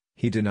case,"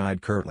 he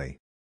denied curtly.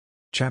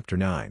 Chapter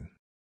 9.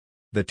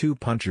 The 2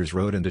 punchers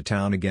rode into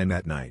town again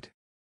that night.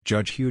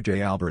 Judge Hugh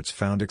J. Alberts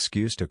found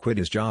excuse to quit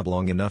his job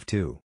long enough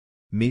to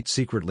meet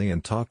secretly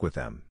and talk with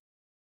them.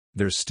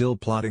 "There's still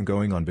plotting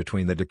going on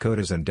between the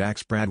Dakotas and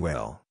Dax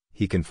Bradwell,"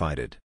 he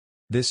confided.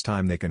 "This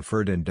time they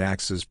conferred in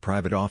Dax's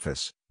private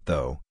office,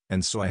 though,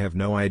 and so I have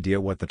no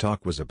idea what the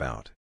talk was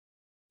about.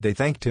 They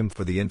thanked him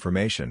for the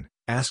information,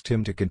 asked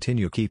him to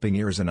continue keeping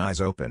ears and eyes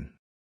open.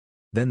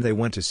 Then they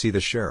went to see the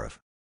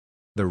sheriff."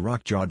 The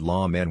rock-jawed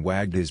lawman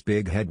wagged his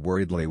big head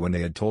worriedly when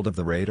they had told of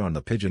the raid on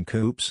the pigeon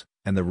coops,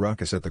 and the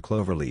ruckus at the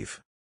Cloverleaf.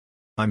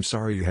 "I'm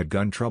sorry you had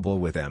gun trouble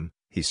with them,"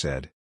 he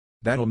said.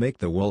 "That'll make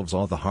the wolves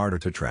all the harder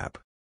to trap.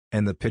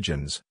 And the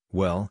pigeons,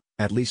 well,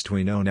 at least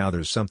we know now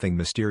there's something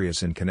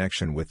mysterious in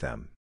connection with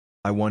them."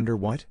 "I wonder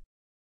what?"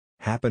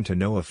 "Happen to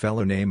know a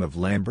fellow name of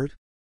Lambert?"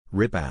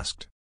 Rip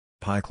asked.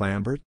 Pike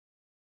Lambert?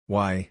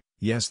 Why,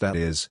 yes, that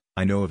is,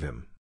 I know of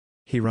him.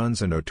 He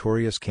runs a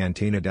notorious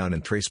cantina down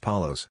in Tres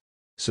Palos.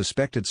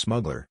 Suspected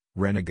smuggler,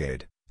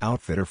 renegade,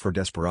 outfitter for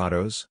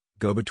desperados,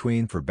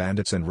 go-between for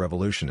bandits and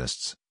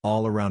revolutionists,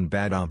 all-around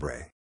bad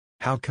hombre.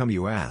 How come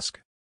you ask?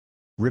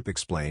 Rip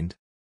explained.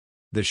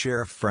 The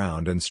sheriff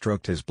frowned and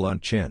stroked his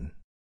blunt chin.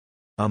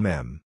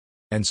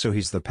 And so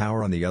he's the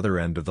power on the other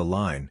end of the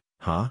line,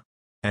 huh?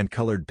 And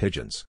colored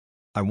pigeons.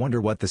 I wonder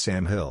what the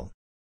Sam Hill.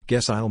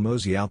 Guess I'll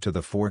mosey out to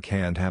the fork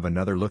and have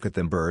another look at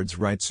them birds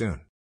right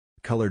soon.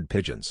 Colored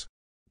pigeons.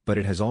 But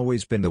it has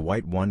always been the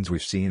white ones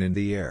we've seen in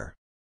the air.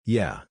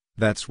 Yeah,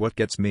 that's what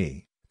gets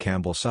me,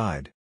 Campbell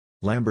sighed.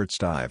 Lambert's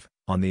dive,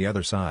 on the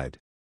other side.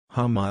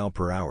 Mile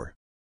per hour.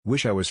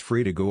 Wish I was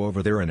free to go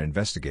over there and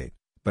investigate,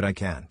 but I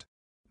can't.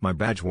 My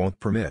badge won't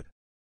permit.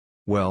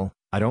 Well,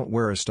 I don't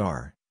wear a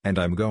star, and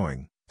I'm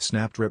going,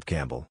 snapped Rip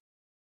Campbell.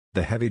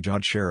 The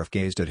heavy-jawed sheriff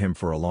gazed at him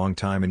for a long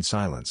time in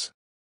silence.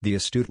 The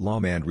astute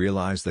lawman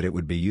realized that it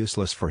would be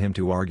useless for him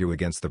to argue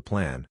against the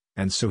plan,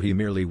 and so he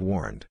merely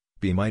warned,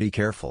 "Be mighty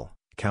careful,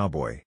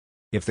 cowboy.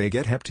 If they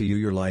get hep to you,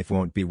 your life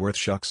won't be worth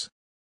shucks.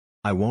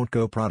 I won't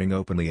go prodding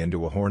openly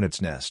into a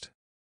hornet's nest."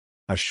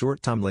 A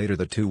short time later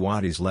the two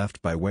waddies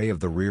left by way of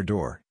the rear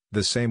door,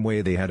 the same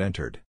way they had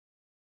entered.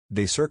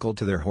 They circled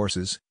to their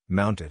horses,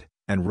 mounted,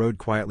 and rode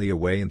quietly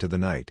away into the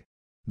night.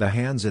 The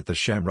hands at the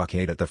Shamrock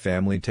ate at the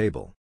family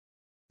table.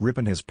 Rip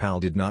and his pal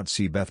did not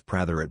see Beth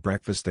Prather at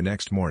breakfast the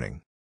next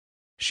morning.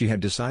 She had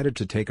decided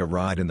to take a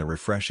ride in the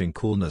refreshing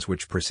coolness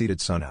which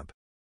preceded sunup.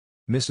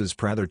 Mrs.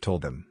 Prather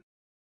told them.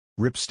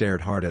 Rip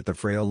stared hard at the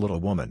frail little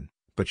woman,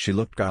 but she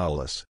looked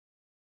guileless.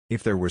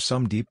 If there were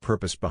some deep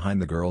purpose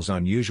behind the girl's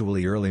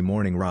unusually early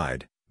morning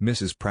ride,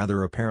 Mrs.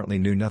 Prather apparently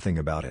knew nothing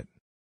about it.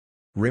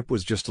 Rip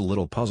was just a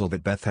little puzzled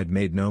that Beth had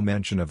made no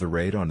mention of the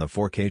raid on the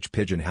Fork-H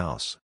pigeon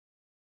house.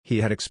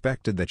 He had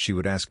expected that she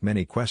would ask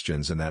many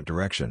questions in that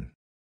direction.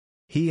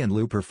 He and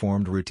Lou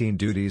performed routine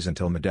duties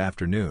until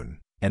mid-afternoon,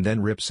 and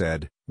then Rip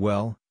said,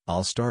 "Well,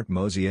 I'll start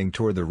moseying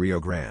toward the Rio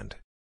Grande.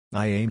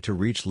 I aim to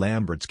reach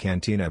Lambert's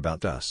cantina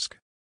about dusk.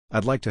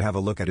 I'd like to have a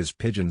look at his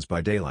pigeons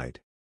by daylight."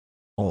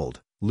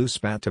 Lou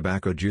spat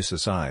tobacco juice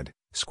aside,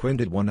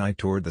 squinted one eye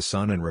toward the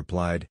sun and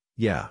replied,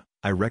 "Yeah,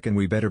 I reckon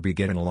we better be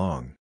getting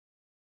along."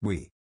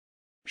 "We?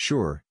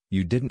 Sure,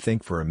 you didn't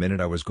think for a minute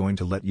I was going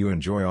to let you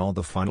enjoy all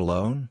the fun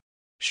alone?"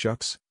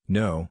 "Shucks,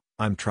 no,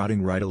 I'm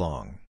trotting right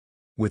along.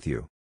 With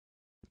you."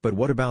 "But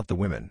what about the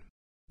women?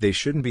 They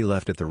shouldn't be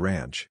left at the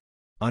ranch.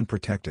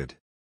 Unprotected.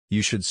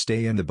 You should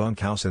stay in the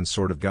bunkhouse and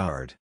sort of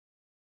guard."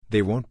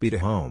 "They won't be to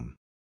home."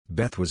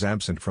 Beth was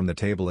absent from the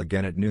table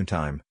again at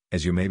noontime,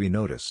 as you maybe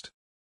noticed.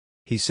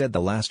 He said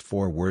the last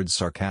 4 words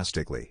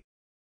sarcastically.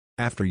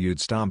 "After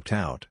you'd stomped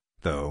out,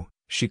 though,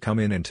 she come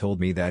in and told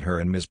me that her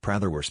and Miss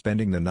Prather were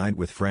spending the night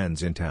with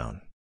friends in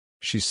town.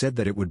 She said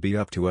that it would be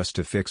up to us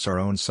to fix our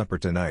own supper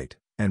tonight,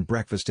 and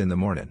breakfast in the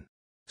morning.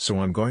 So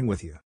I'm going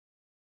with you."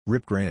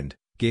 Rip grinned,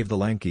 gave the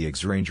lanky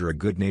ex-ranger a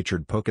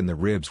good-natured poke in the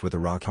ribs with a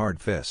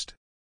rock-hard fist.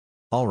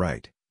 "All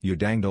right, you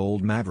danged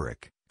old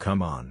maverick,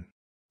 come on.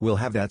 We'll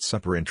have that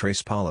supper in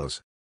Tres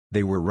Palos."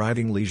 They were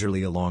riding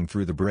leisurely along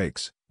through the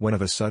breaks, when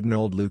of a sudden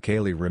old Lou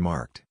Cayley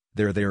remarked,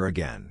 "They're there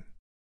again."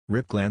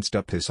 Rip glanced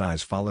up, his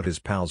eyes followed his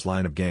pal's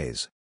line of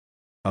gaze.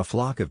 A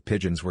flock of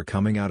pigeons were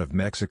coming out of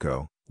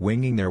Mexico,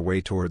 winging their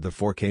way toward the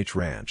Fork-H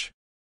ranch.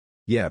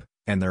 "Yep,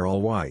 and they're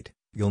all white,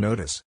 you'll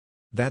notice.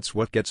 That's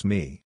what gets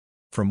me.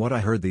 From what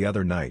I heard the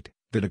other night,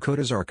 the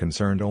Dakotas are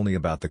concerned only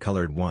about the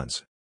colored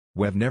ones.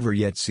 We've never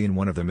yet seen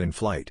one of them in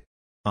flight."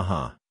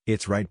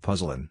 It's right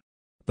puzzlin'.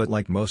 But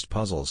like most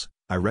puzzles,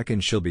 I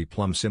reckon she'll be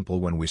plumb simple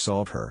when we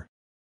solve her.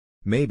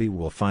 Maybe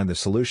we'll find the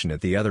solution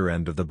at the other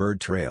end of the bird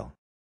trail.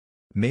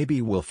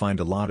 Maybe we'll find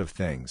a lot of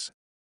things."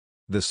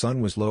 The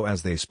sun was low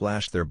as they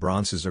splashed their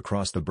bronzes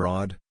across the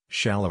broad,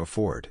 shallow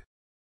ford.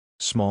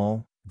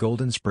 Small,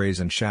 golden sprays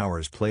and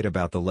showers played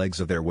about the legs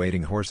of their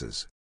waiting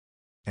horses.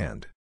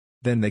 And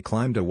then they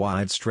climbed a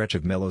wide stretch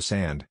of mellow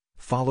sand,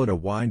 followed a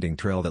winding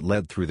trail that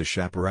led through the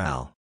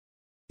chaparral.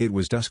 It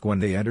was dusk when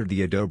they entered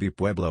the adobe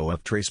pueblo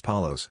of Tres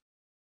Palos.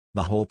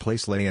 The whole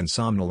place lay in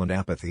somnolent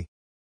apathy.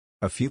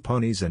 A few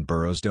ponies and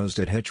burros dozed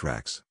at hitch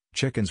racks,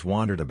 chickens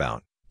wandered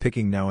about,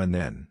 picking now and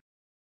then.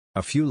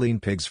 A few lean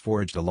pigs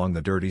foraged along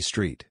the dirty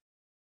street.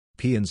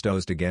 Peons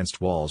dozed against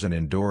walls and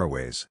in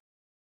doorways.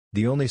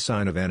 The only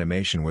sign of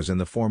animation was in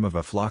the form of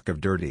a flock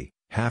of dirty,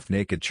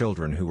 half-naked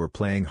children who were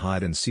playing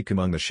hide-and-seek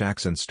among the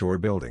shacks and store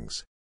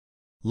buildings.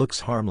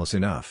 "Looks harmless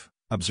enough,"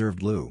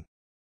 observed Lou.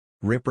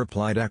 Rip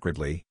replied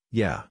acridly,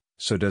 "Yeah,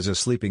 so does a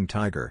sleeping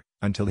tiger,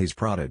 until he's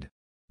prodded.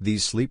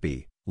 These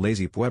sleepy,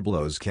 lazy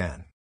pueblos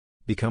can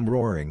become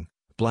roaring,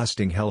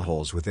 blasting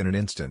hellholes within an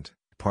instant,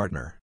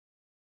 partner."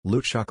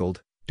 Lou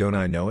chuckled, "Don't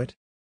I know it?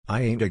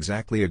 I ain't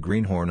exactly a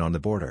greenhorn on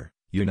the border,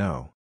 you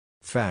know.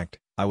 Fact,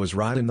 I was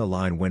riding the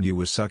line when you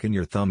was sucking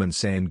your thumb and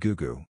saying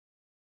goo-goo."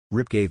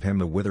 Rip gave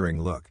him a withering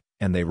look,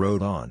 and they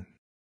rode on.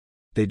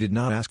 They did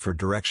not ask for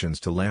directions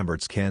to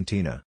Lambert's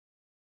cantina.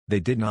 They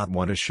did not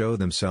want to show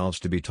themselves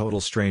to be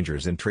total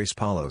strangers in Tres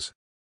Palos.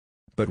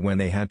 But when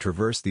they had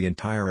traversed the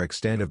entire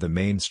extent of the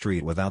main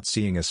street without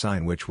seeing a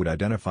sign which would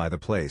identify the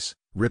place,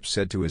 Rip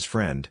said to his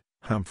friend,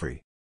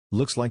 Humphrey,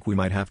 "Looks like we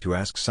might have to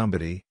ask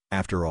somebody,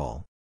 after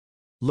all.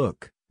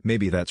 Look,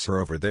 maybe that's her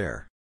over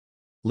there."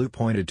 Lou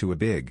pointed to a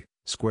big,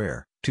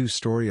 square,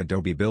 two-story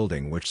adobe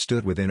building which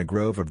stood within a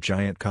grove of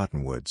giant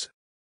cottonwoods.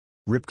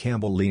 Rip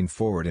Campbell leaned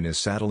forward in his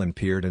saddle and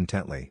peered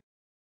intently.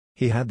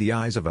 He had the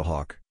eyes of a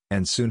hawk,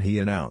 and soon he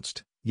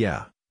announced,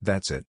 "Yeah,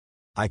 that's it.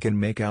 I can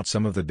make out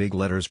some of the big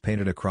letters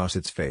painted across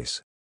its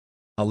face."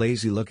 A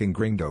lazy-looking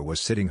gringo was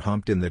sitting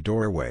humped in the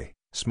doorway,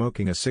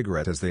 smoking a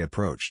cigarette as they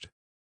approached.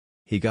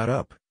 He got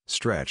up,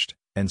 stretched,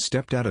 and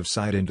stepped out of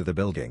sight into the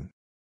building.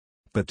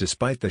 But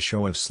despite the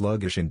show of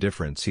sluggish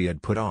indifference he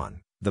had put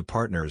on, the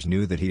partners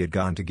knew that he had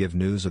gone to give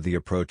news of the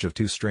approach of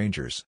two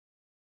strangers.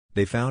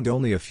 They found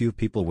only a few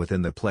people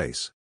within the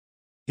place.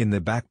 In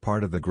the back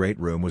part of the great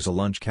room was a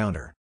lunch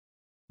counter.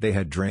 They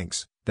had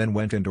drinks, then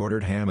went and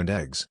ordered ham and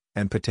eggs,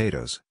 and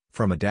potatoes,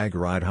 from a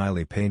dagger-eyed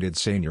highly painted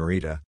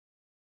señorita.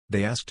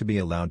 They asked to be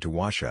allowed to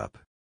wash up.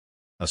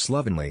 A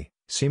slovenly,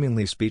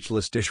 seemingly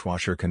speechless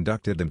dishwasher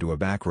conducted them to a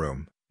back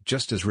room,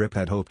 just as Rip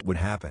had hoped would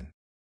happen.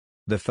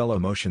 The fellow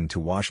motioned to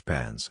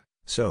washpans,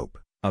 soap,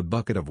 a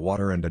bucket of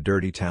water and a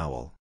dirty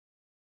towel.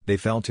 They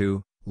fell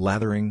to,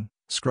 lathering,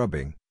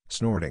 scrubbing,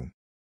 snorting.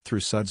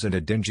 Through suds and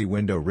a dingy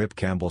window Rip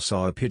Campbell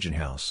saw a pigeon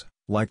house,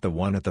 like the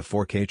one at the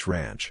Fork-H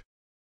Ranch.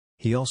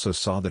 He also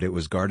saw that it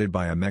was guarded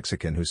by a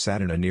Mexican who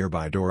sat in a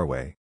nearby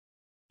doorway.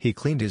 He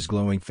cleaned his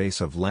glowing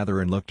face of lather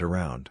and looked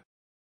around.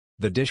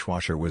 The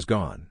dishwasher was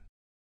gone.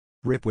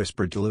 Rip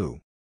whispered to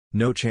Lou,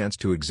 "No chance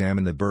to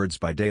examine the birds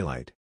by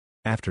daylight.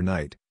 After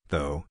night,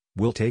 though,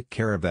 we'll take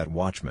care of that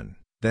watchman,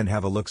 then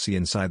have a look-see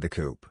inside the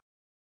coop."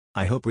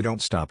 "I hope we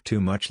don't stop too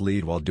much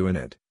lead while doing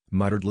it,"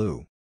 muttered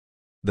Lou.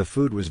 The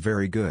food was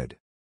very good.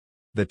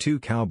 The two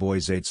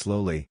cowboys ate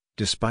slowly,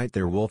 despite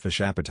their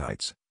wolfish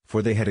appetites,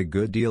 for they had a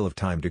good deal of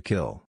time to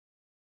kill.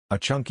 A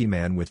chunky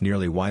man with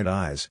nearly white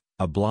eyes,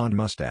 a blonde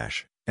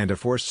mustache, and a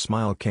forced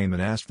smile came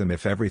and asked them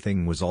if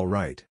everything was all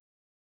right.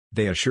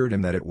 They assured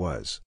him that it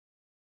was.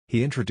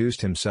 He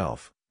introduced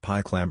himself,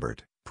 Pike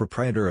Lambert,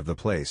 proprietor of the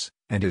place,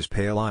 and his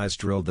pale eyes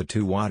drilled the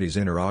two waddies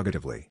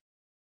interrogatively.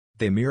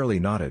 They merely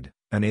nodded,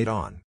 and ate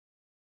on.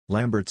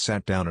 Lambert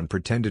sat down and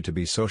pretended to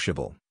be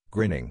sociable,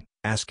 grinning,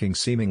 asking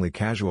seemingly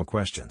casual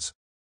questions.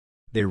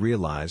 They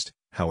realized,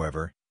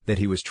 however, that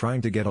he was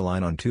trying to get a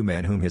line on two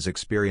men whom his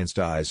experienced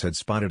eyes had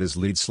spotted as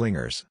lead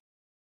slingers.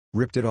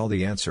 Rip did all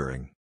the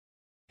answering.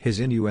 His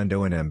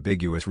innuendo and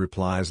ambiguous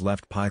replies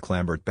left Pike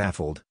Lambert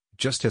baffled,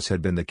 just as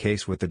had been the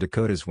case with the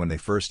Dakotas when they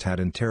first had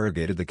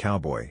interrogated the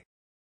cowboy.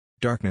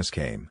 Darkness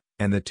came,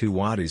 and the two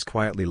waddies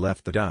quietly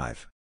left the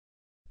dive.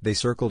 They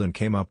circled and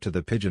came up to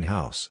the pigeon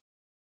house.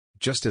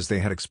 Just as they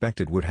had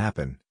expected would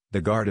happen,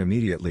 the guard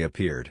immediately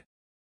appeared.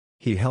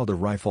 He held a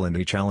rifle and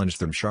he challenged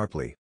them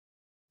sharply.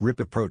 Rip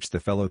approached the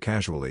fellow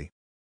casually.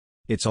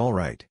 "It's all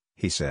right,"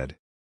 he said.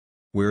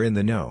 "We're in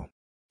the know.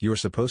 You're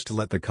supposed to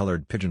let the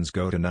colored pigeons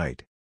go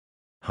tonight."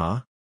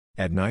 "Huh?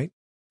 At night?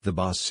 The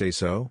boss say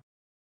so?"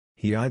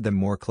 He eyed them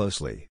more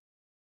closely.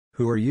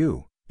 "Who are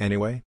you,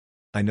 anyway?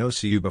 I no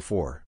see you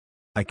before.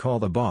 I call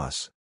the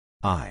boss.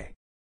 I."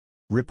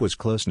 Rip was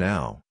close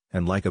now,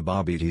 and like a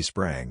bobbeat he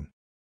sprang.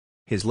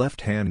 His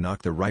left hand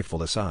knocked the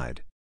rifle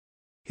aside.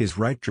 His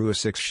right drew a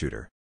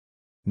six-shooter.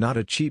 "Not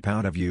a cheap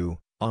out of you,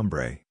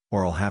 hombre,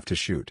 or I'll have to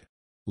shoot.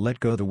 Let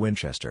go the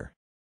Winchester."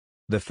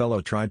 The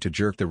fellow tried to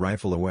jerk the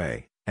rifle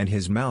away, and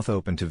his mouth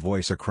opened to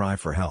voice a cry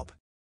for help.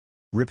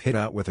 Rip hit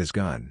out with his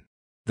gun.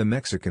 The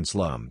Mexican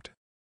slumped.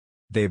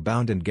 They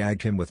bound and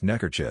gagged him with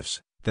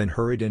neckerchiefs, then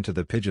hurried into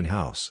the pigeon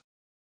house.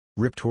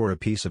 Rip tore a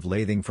piece of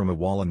lathing from a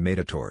wall and made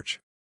a torch.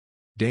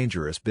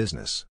 Dangerous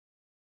business.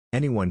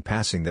 Anyone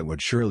passing that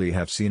would surely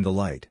have seen the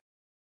light.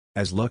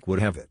 As luck would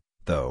have it,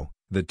 though,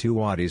 the two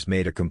waddies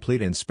made a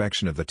complete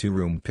inspection of the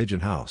two-room pigeon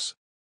house.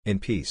 In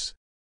peace.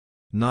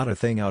 Not a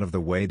thing out of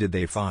the way did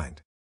they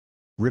find.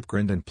 Rip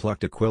grinned and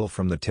plucked a quill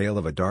from the tail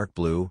of a dark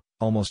blue,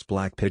 almost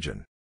black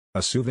pigeon.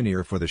 "A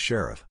souvenir for the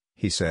sheriff,"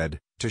 he said,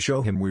 "to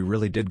show him we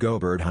really did go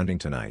bird hunting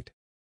tonight."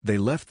 They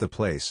left the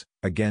place,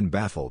 again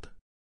baffled.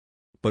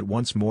 But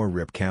once more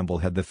Rip Campbell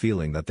had the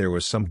feeling that there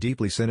was some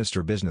deeply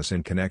sinister business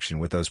in connection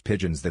with those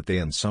pigeons, that they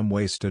in some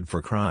way stood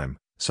for crime,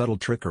 subtle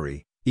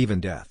trickery, even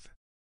death.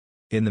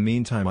 In the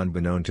meantime,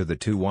 unbeknown to the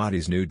two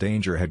waddies, new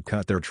danger had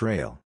cut their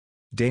trail.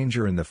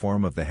 Danger in the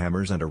form of the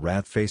Hammers and a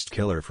rat-faced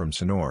killer from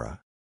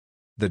Sonora.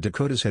 The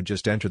Dakotas had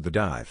just entered the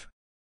dive.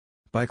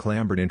 Pike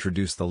Lambert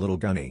introduced the little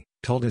gunny,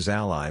 told his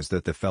allies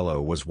that the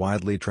fellow was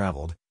widely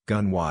traveled,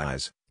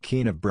 gun-wise,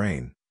 keen of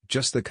brain,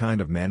 just the kind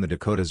of man the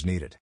Dakotas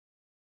needed.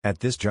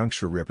 At this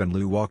juncture Rip and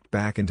Lou walked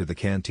back into the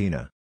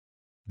cantina.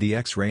 The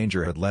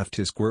ex-ranger had left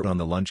his quirt on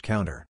the lunch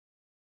counter.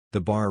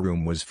 The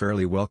barroom was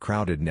fairly well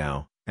crowded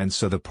now, and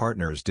so the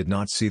partners did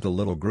not see the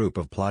little group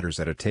of plotters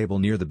at a table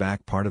near the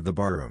back part of the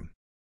barroom.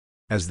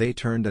 As they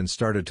turned and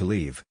started to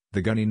leave,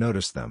 the gunny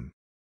noticed them.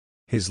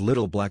 His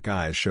little black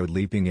eyes showed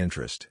leaping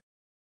interest.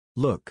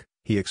 "Look,"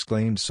 he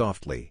exclaimed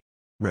softly.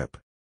 "Rip.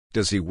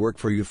 Does he work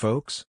for you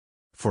folks?"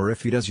 For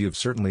if he does, you've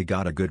certainly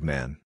got a good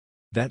man.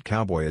 That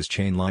cowboy is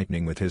chain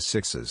lightning with his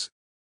sixes."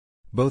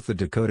 Both the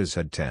Dakotas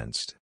had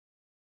tensed.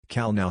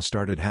 Cal now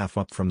started half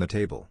up from the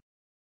table.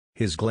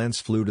 His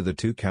glance flew to the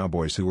two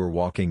cowboys who were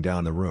walking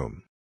down the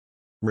room.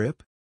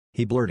 "Rip?"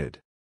 he blurted.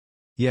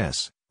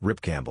 "Yes,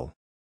 Rip Campbell.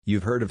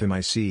 You've heard of him,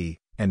 I see,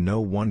 and no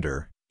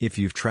wonder, if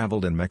you've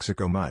traveled in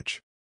Mexico much.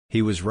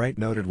 He was right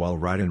noted while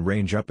right in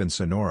range up in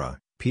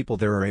Sonora. People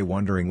there are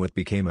wondering what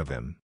became of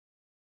him."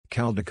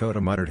 Cal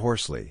Dakota muttered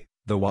hoarsely,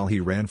 though while he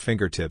ran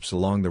fingertips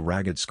along the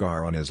ragged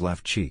scar on his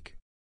left cheek.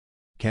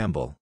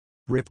 "Campbell.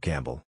 Rip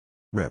Campbell.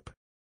 Rip.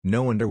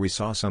 No wonder we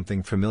saw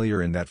something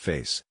familiar in that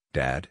face,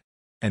 Dad."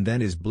 And then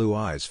his blue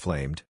eyes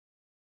flamed.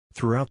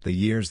 Throughout the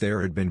years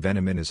there had been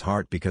venom in his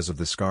heart because of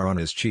the scar on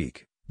his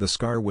cheek, the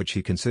scar which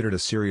he considered a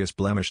serious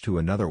blemish to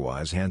an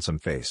otherwise handsome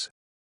face.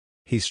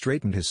 He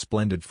straightened his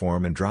splendid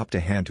form and dropped a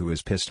hand to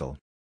his pistol.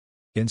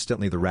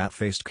 Instantly the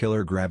rat-faced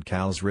killer grabbed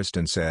Cal's wrist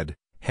and said,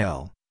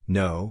 "Hell,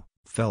 no,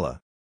 fella.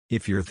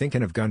 If you're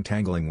thinking of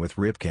gun-tangling with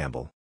Rip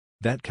Campbell,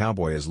 that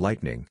cowboy is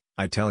lightning,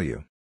 I tell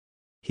you."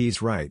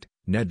 "He's right,"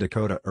 Ned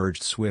Dakota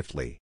urged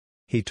swiftly.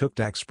 "He took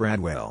Dax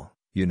Bradwell,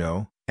 you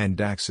know, and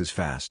Dax is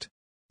fast.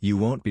 You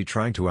won't be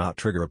trying to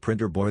out-trigger a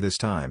printer boy this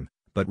time,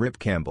 but Rip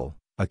Campbell,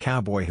 a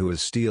cowboy who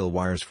has steel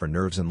wires for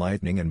nerves and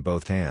lightning in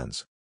both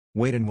hands.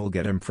 Wait and we'll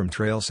get him from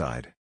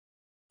trailside."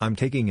 "I'm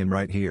taking him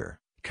right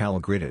here," Cal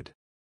gritted,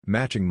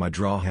 matching my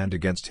draw hand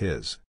against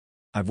his.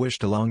 "I've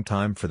wished a long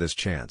time for this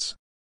chance.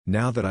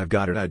 Now that I've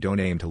got it, I don't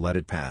aim to let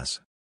it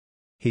pass."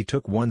 He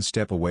took one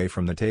step away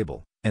from the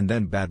table, and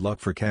then bad luck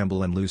for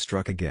Campbell and Lou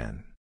struck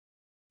again.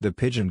 The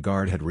pigeon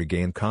guard had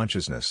regained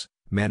consciousness,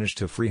 managed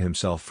to free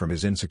himself from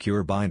his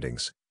insecure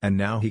bindings, and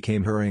now he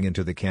came hurrying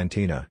into the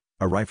cantina,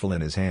 a rifle in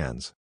his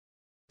hands.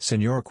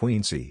 "Senor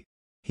Quincy!"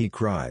 he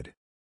cried.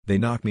 "They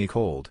knock me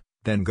cold,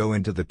 then go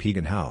into the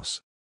Pegan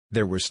house."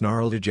 There were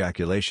snarled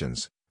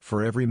ejaculations,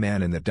 for every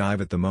man in the dive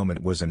at the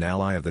moment was an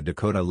ally of the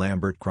Dakota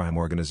Lambert crime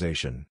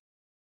organization.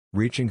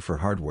 Reaching for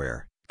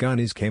hardware,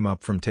 gunnies came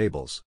up from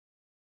tables.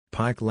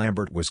 Pike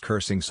Lambert was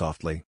cursing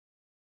softly.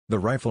 The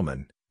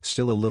rifleman,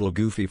 still a little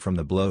goofy from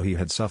the blow he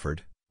had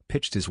suffered,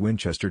 pitched his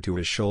Winchester to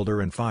his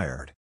shoulder and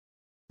fired.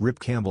 Rip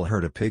Campbell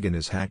heard a pig in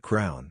his hat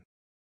crown.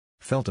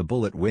 Felt a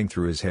bullet wing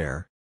through his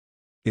hair.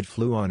 It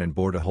flew on and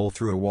bored a hole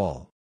through a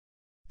wall.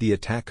 The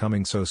attack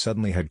coming so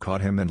suddenly had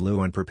caught him and Lou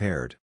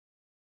unprepared.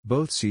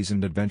 Both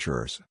seasoned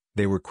adventurers,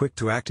 they were quick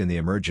to act in the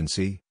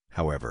emergency,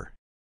 however.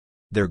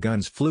 Their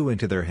guns flew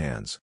into their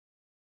hands.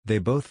 They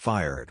both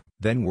fired,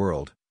 then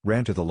whirled,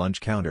 ran to the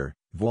lunch counter,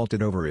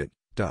 vaulted over it,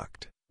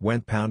 ducked,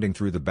 went pounding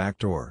through the back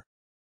door.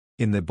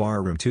 In the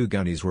barroom two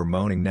gunnies were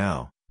moaning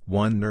now,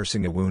 one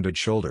nursing a wounded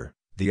shoulder,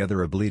 the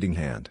other a bleeding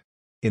hand.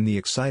 In the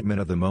excitement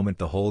of the moment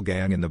the whole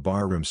gang in the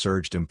barroom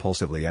surged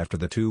impulsively after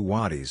the two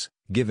waddies,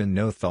 given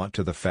no thought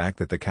to the fact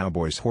that the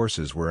cowboys'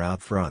 horses were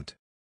out front.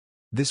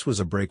 This was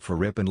a break for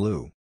Rip and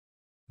Lou.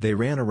 They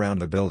ran around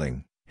the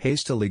building,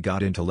 hastily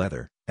got into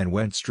leather, and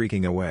went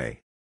streaking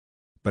away.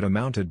 But a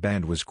mounted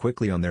band was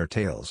quickly on their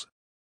tails.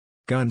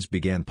 Guns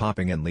began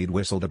popping and lead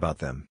whistled about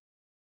them.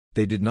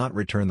 They did not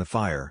return the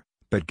fire,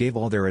 but gave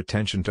all their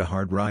attention to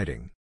hard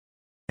riding.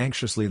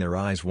 Anxiously their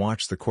eyes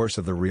watched the course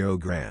of the Rio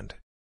Grande.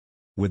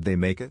 Would they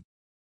make it?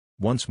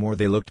 Once more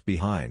they looked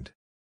behind.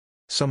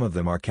 "Some of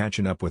them are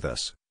catching up with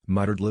us,"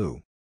 muttered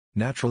Lou.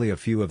 "Naturally a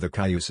few of the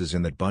cayuses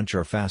in that bunch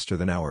are faster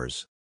than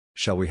ours.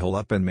 Shall we hole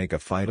up and make a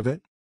fight of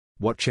it?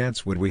 What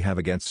chance would we have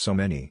against so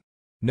many?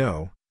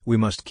 No, we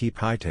must keep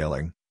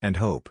hightailing, and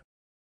hope."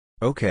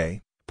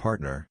 "Okay,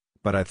 partner,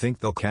 but I think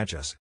they'll catch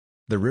us.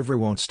 The river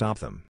won't stop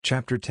them."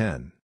 Chapter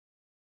 10.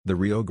 The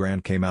Rio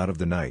Grande came out of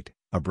the night,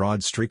 a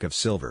broad streak of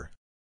silver.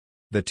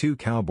 The two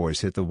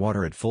cowboys hit the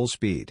water at full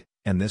speed,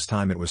 and this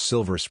time it was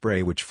silver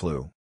spray which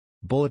flew.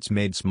 Bullets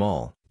made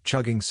small,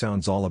 chugging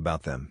sounds all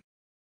about them.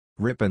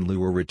 Rip and Lou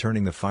were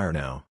returning the fire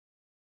now.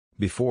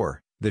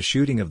 Before, the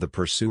shooting of the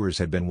pursuers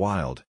had been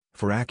wild,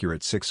 for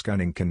accurate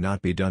six-gunning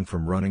cannot be done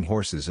from running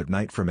horses at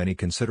night from any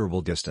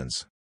considerable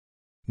distance.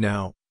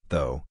 Now,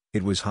 though,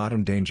 it was hot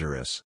and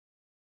dangerous.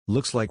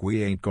 "Looks like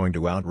we ain't going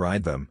to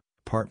outride them,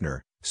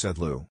 partner," said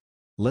Lou.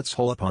 "Let's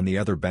hole up on the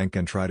other bank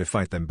and try to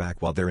fight them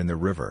back while they're in the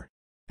river."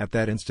 At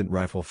that instant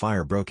rifle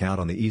fire broke out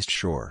on the east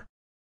shore.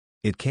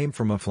 It came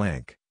from a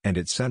flank, and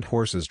it sent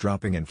horses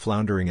dropping and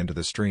floundering into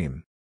the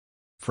stream.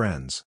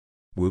 "Friends!"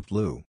 whooped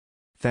Lou.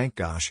 "Thank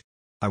gosh!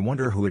 I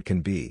wonder who it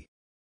can be."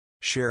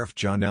 "Sheriff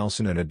John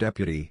Nelson and a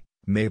deputy,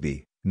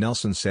 maybe."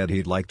 Nelson said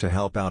he'd like to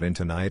help out in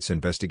tonight's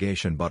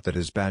investigation but that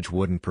his badge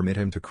wouldn't permit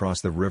him to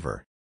cross the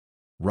river.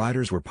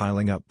 Riders were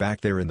piling up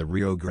back there in the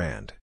Rio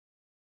Grande.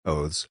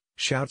 Oaths,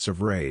 shouts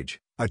of rage,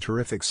 a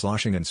terrific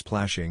sloshing and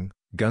splashing,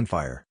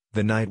 gunfire,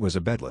 the night was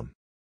a bedlam.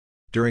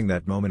 During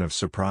that moment of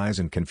surprise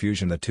and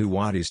confusion the two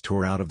waddies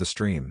tore out of the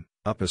stream,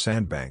 up a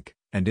sandbank,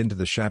 and into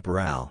the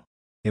chaparral.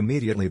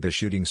 Immediately the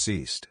shooting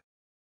ceased.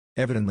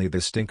 "Evidently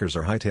the stinkers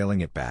are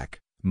hightailing it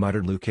back,"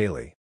 muttered Lou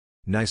Cayley.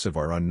 "Nice of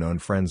our unknown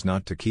friends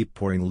not to keep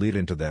pouring lead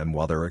into them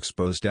while they're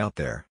exposed out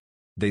there."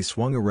 They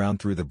swung around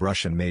through the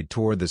brush and made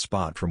toward the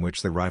spot from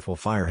which the rifle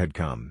fire had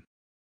come.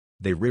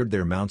 They reared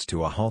their mounts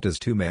to a halt as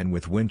two men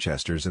with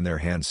Winchesters in their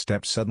hands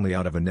stepped suddenly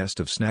out of a nest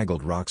of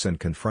snaggled rocks and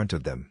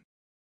confronted them.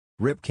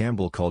 Rip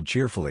Campbell called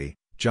cheerfully,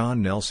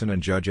 "John Nelson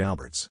and Judge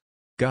Alberts.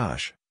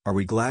 Gosh, are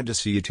we glad to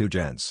see you two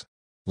gents.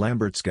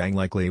 Lambert's gang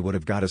likely would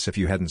have got us if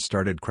you hadn't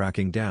started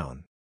cracking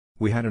down.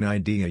 We had an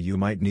idea you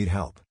might need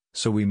help,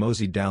 so we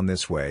moseyed down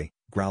this way,"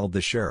 growled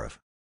the sheriff.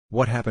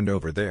 "What happened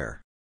over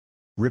there?"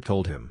 Rip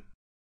told him.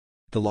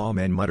 The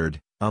lawman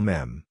muttered,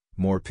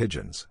 more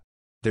pigeons.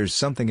 There's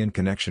something in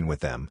connection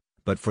with them,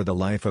 but for the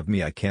life of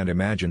me I can't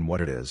imagine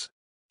what it is.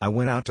 I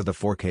went out to the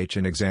 4-H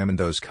and examined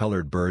those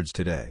colored birds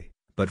today,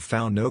 but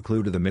found no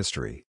clue to the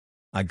mystery.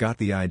 I got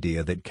the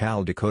idea that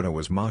Cal Dakota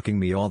was mocking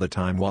me all the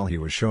time while he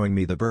was showing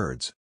me the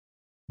birds.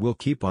 We'll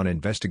keep on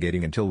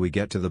investigating until we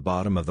get to the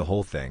bottom of the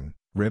whole thing,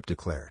 Rip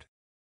declared.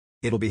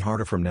 It'll be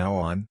harder from now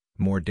on,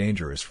 more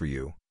dangerous for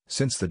you,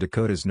 since the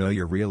Dakotas know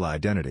your real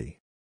identity.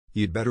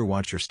 You'd better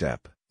watch your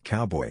step,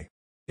 cowboy.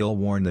 I'll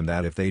warn them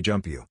that if they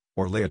jump you,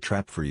 or lay a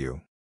trap for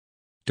you.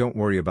 Don't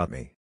worry about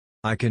me.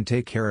 I can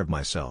take care of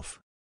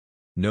myself.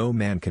 No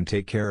man can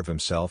take care of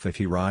himself if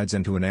he rides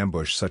into an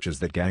ambush such as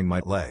that gang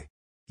might lay.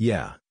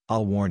 Yeah,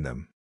 I'll warn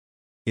them.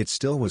 It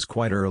still was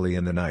quite early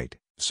in the night,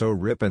 so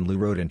Rip and Lou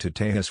rode into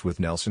Tejas with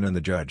Nelson and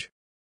the judge.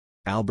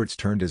 Alberts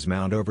turned his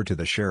mount over to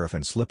the sheriff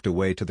and slipped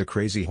away to the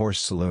Crazy Horse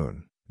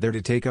Saloon, there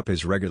to take up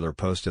his regular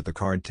post at the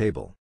card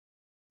table.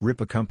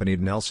 Rip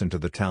accompanied Nelson to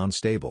the town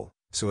stable,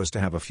 so as to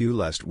have a few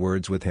last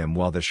words with him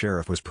while the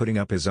sheriff was putting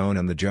up his own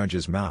and the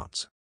judge's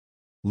mounts.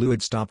 Lou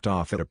had stopped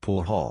off at a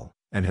pool hall,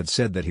 and had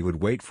said that he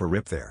would wait for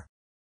Rip there.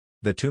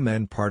 The two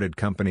men parted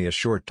company a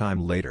short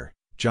time later,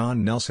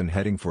 John Nelson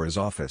heading for his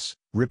office,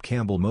 Rip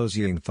Campbell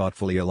moseying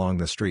thoughtfully along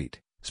the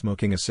street,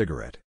 smoking a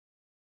cigarette.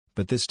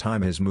 But this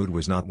time his mood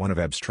was not one of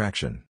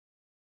abstraction.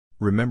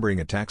 Remembering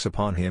attacks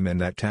upon him in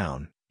that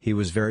town, he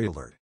was very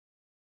alert.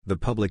 The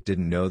public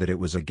didn't know that it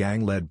was a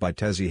gang led by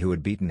Tezzy who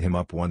had beaten him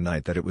up one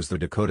night, that it was the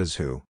Dakotas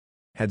who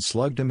had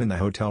slugged him in the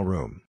hotel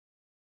room.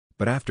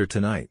 But after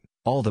tonight,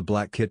 all the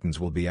black kittens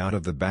will be out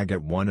of the bag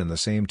at one and the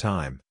same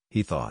time,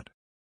 he thought.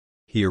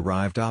 He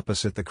arrived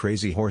opposite the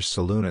Crazy Horse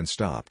Saloon and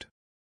stopped.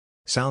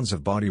 Sounds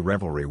of bawdy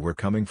revelry were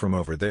coming from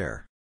over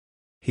there.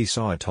 He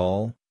saw a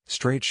tall,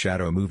 straight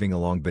shadow moving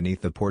along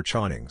beneath the porch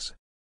awnings.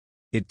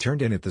 It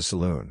turned in at the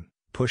saloon,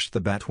 pushed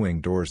the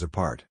batwing doors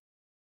apart.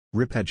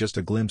 Rip had just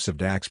a glimpse of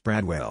Dax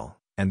Bradwell,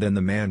 and then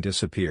the man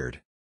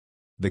disappeared.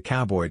 The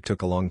cowboy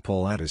took a long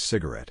pull at his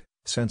cigarette,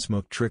 sent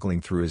smoke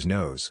trickling through his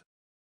nose.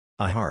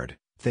 A hard,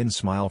 thin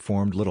smile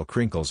formed little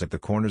crinkles at the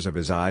corners of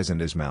his eyes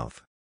and his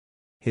mouth.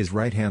 His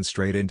right hand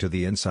strayed into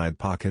the inside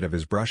pocket of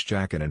his brush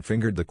jacket and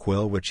fingered the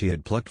quill which he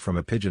had plucked from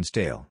a pigeon's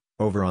tail,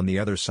 over on the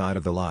other side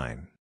of the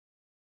line.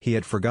 He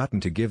had forgotten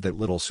to give that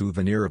little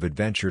souvenir of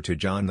adventure to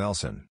John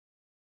Nelson.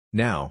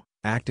 Now,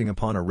 acting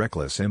upon a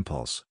reckless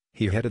impulse,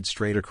 he headed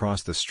straight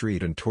across the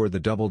street and toward the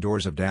double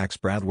doors of Dax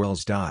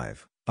Bradwell's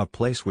dive, a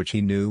place which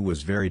he knew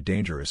was very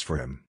dangerous for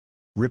him.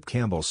 Rip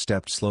Campbell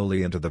stepped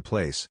slowly into the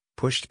place,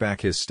 pushed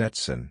back his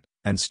Stetson,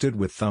 and stood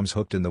with thumbs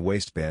hooked in the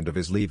waistband of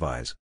his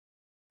Levi's.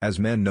 As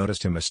men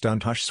noticed him, a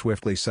stunned hush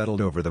swiftly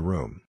settled over the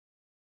room.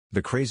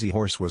 The Crazy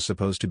Horse was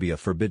supposed to be a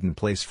forbidden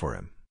place for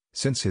him,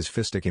 since his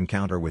fistic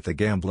encounter with the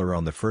gambler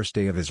on the first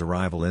day of his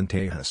arrival in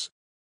Tejas.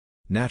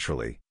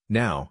 Naturally,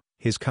 now,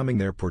 his coming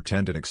there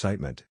portended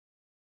excitement.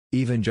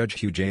 Even Judge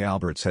Hugh J.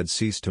 Alberts had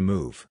ceased to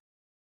move.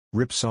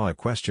 Rip saw a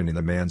question in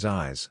the man's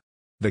eyes.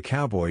 The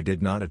cowboy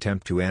did not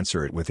attempt to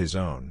answer it with his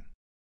own.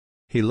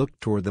 He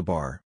looked toward the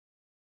bar.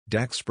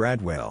 Dax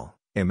Bradwell,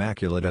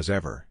 immaculate as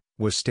ever,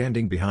 was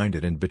standing behind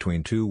it and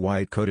between two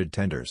white-coated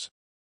tenders.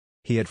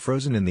 He had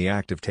frozen in the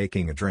act of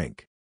taking a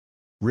drink.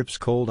 Rip's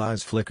cold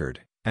eyes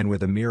flickered, and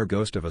with a mere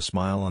ghost of a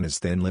smile on his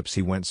thin lips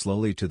he went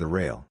slowly to the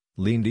rail,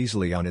 leaned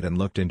easily on it and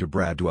looked into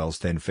Bradwell's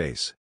thin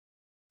face.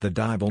 The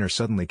dive owner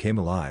suddenly came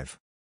alive.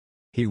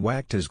 He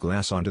whacked his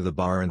glass onto the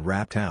bar and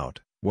rapped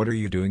out, "What are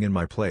you doing in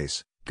my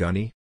place,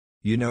 Gunny?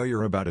 You know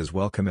you're about as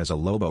welcome as a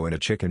lobo in a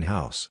chicken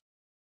house."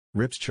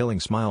 Rip's chilling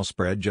smile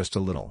spread just a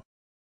little.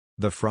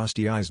 The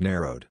frosty eyes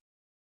narrowed.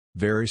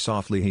 Very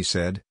softly he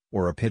said,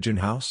 "Or a pigeon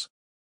house?"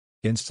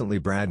 Instantly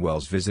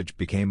Bradwell's visage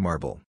became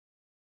marble.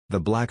 The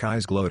black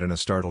eyes glowed in a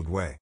startled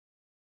way.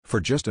 For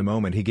just a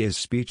moment he gazed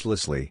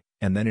speechlessly,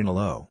 and then in a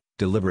low,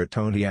 deliberate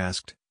tone he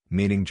asked,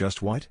 "Meaning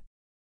just what?"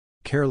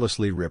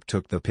 Carelessly Rip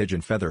took the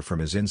pigeon feather from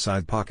his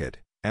inside pocket,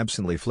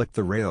 absently flicked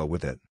the rail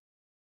with it.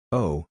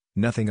 "Oh,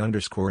 nothing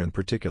in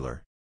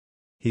particular."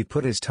 He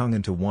put his tongue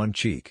into one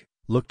cheek,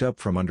 looked up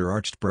from under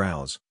arched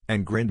brows,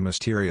 and grinned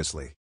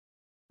mysteriously.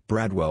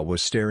 Bradwell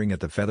was staring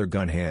at the feather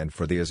gun hand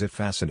for the as if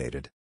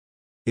fascinated.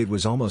 It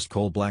was almost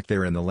coal-black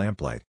there in the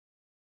lamplight.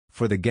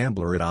 For the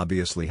gambler it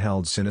obviously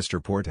held sinister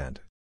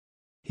portent.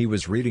 He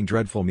was reading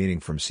dreadful meaning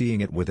from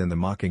seeing it within the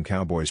mocking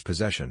cowboy's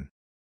possession.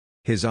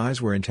 His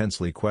eyes were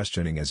intensely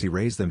questioning as he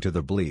raised them to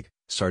the bleak,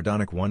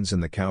 sardonic ones in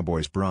the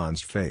cowboy's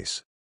bronzed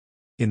face.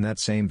 In that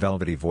same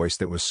velvety voice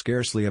that was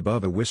scarcely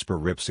above a whisper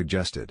Rip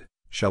suggested,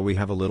 "Shall we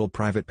have a little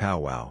private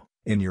powwow,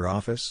 in your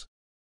office?"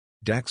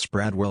 Dax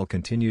Bradwell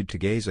continued to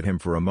gaze at him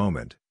for a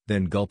moment,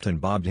 then gulped and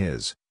bobbed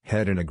his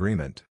head in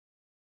agreement.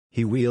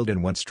 He wheeled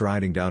and went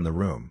striding down the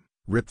room.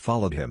 Rip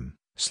followed him,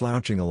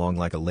 slouching along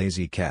like a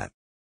lazy cat.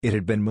 It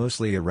had been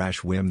mostly a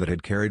rash whim that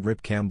had carried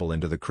Rip Campbell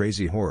into the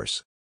Crazy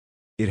Horse.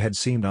 It had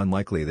seemed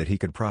unlikely that he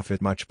could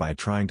profit much by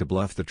trying to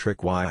bluff the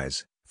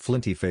trick-wise,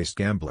 flinty-faced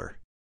gambler.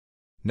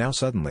 Now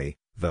suddenly,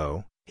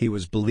 though, he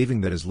was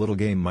believing that his little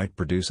game might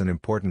produce an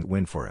important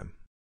win for him.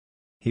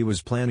 He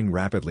was planning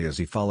rapidly as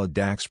he followed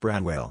Dax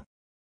Bradwell.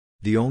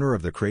 The owner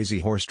of the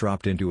Crazy Horse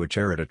dropped into a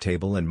chair at a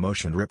table and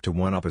motioned Rip to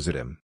one opposite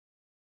him.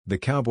 The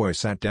cowboy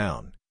sat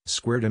down,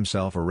 squared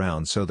himself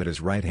around so that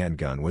his right-hand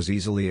gun was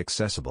easily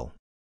accessible.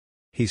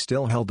 He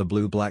still held the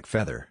blue-black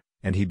feather,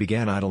 and he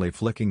began idly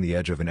flicking the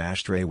edge of an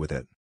ashtray with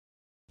it.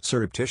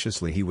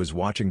 Surreptitiously he was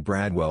watching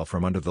Bradwell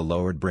from under the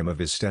lowered brim of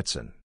his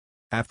Stetson.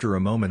 After a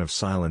moment of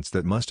silence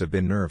that must have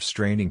been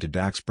nerve-straining to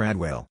Dax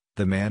Bradwell,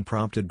 the man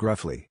prompted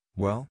gruffly,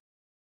 "Well?"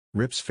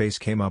 Rip's face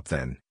came up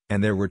then,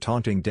 and there were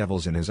taunting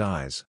devils in his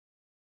eyes.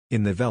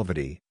 In the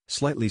velvety,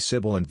 slightly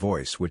sibilant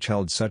voice which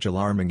held such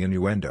alarming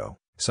innuendo,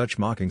 such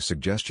mocking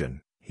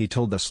suggestion, he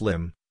told the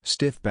slim,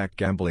 stiff-backed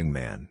gambling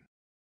man.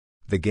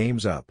 "The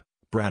game's up,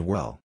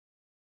 Bradwell."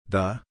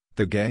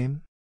 The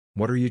game?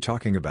 What are you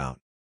talking about?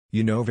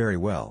 You know very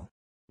well.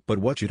 But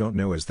what you don't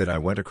know is that I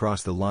went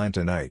across the line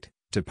tonight,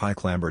 to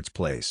Pike Lambert's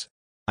place.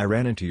 I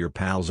ran into your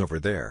pals over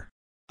there.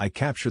 I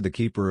captured the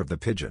keeper of the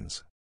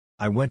pigeons.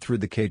 I went through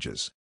the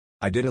cages.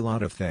 I did a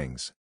lot of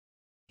things."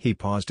 He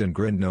paused and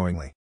grinned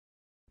knowingly.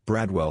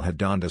 Bradwell had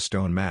donned a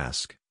stone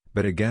mask,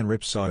 but again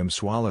Rip saw him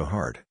swallow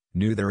hard,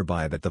 knew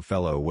thereby that the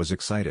fellow was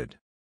excited.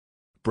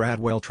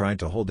 Bradwell tried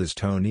to hold his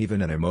tone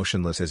even and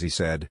emotionless as he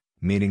said,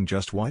 "Meaning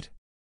just what?"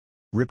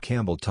 Rip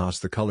Campbell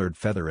tossed the colored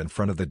feather in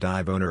front of the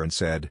dive owner and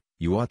said,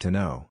 "You ought to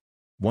know.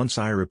 Once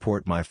I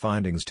report my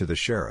findings to the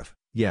sheriff,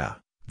 yeah,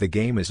 the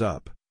game is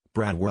up,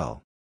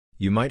 Bradwell.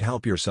 You might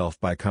help yourself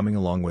by coming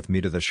along with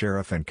me to the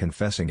sheriff and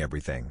confessing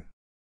everything."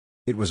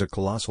 It was a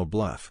colossal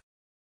bluff.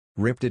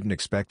 Rip didn't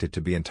expect it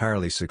to be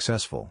entirely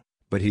successful,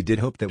 but he did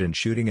hope that in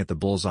shooting at the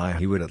bullseye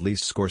he would at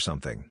least score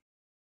something.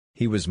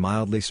 He was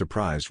mildly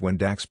surprised when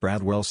Dax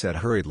Bradwell said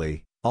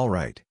hurriedly, "All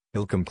right,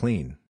 he'll come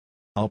clean.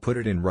 I'll put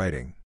it in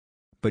writing.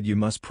 But you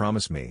must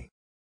promise me."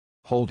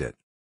 "Hold it."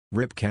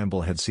 Rip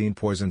Campbell had seen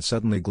poison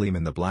suddenly gleam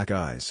in the black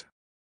eyes.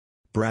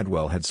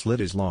 Bradwell had slid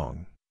his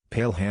long,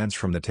 pale hands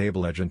from the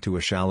table edge into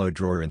a shallow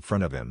drawer in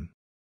front of him.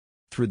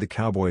 Through the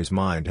cowboy's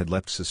mind had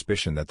leapt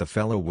suspicion that the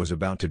fellow was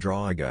about to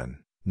draw a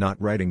gun,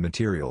 not writing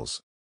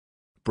materials.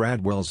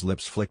 Bradwell's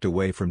lips flicked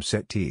away from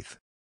set teeth.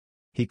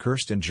 He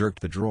cursed and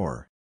jerked the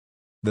drawer.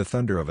 The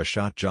thunder of a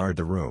shot jarred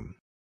the room.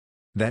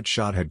 That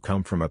shot had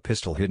come from a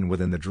pistol hidden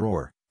within the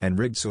drawer, and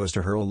rigged so as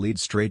to hurl lead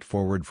straight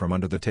forward from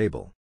under the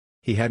table.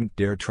 He hadn't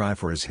dared try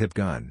for his hip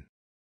gun.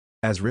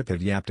 As Rip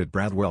had yapped at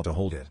Bradwell to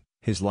hold it,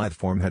 his lithe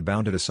form had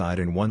bounded aside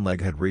and one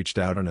leg had reached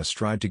out on a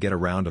stride to get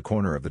around a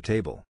corner of the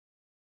table.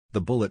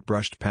 The bullet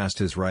brushed past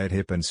his right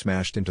hip and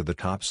smashed into the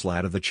top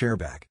slat of the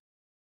chairback.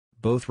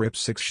 Both Rip's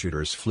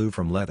six-shooters flew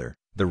from leather,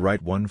 the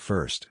right one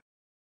first.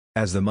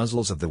 As the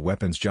muzzles of the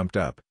weapons jumped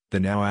up, the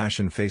now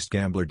ashen-faced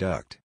gambler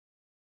ducked.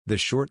 The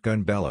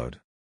shotgun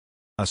bellowed.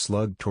 A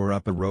slug tore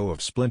up a row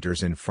of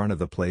splinters in front of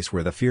the place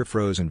where the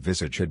fear-frozen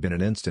visage had been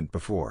an instant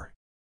before.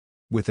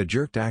 With a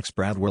jerk Dax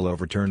Bradwell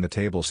overturned the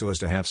table so as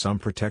to have some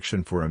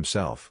protection for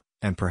himself,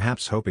 and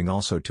perhaps hoping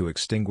also to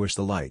extinguish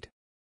the light.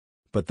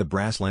 But the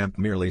brass lamp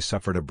merely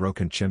suffered a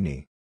broken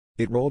chimney.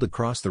 It rolled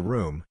across the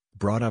room,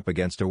 brought up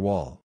against a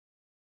wall.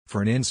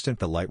 For an instant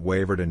the light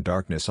wavered and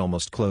darkness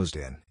almost closed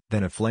in,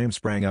 then a flame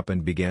sprang up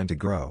and began to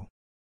grow.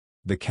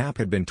 The cap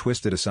had been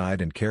twisted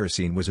aside and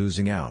kerosene was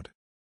oozing out.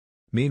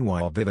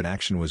 Meanwhile vivid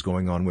action was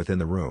going on within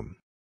the room.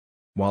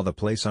 While the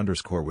place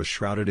underscore was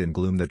shrouded in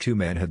gloom the two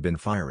men had been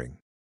firing.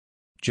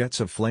 Jets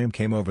of flame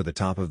came over the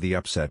top of the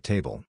upset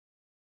table.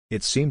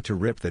 It seemed to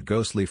Rip that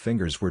ghostly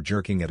fingers were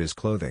jerking at his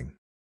clothing.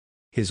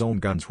 His own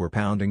guns were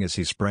pounding as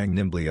he sprang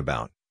nimbly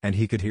about, and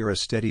he could hear a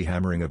steady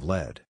hammering of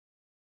lead.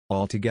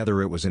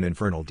 Altogether it was an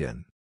infernal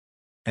din.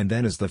 And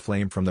then as the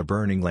flame from the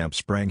burning lamp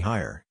sprang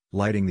higher,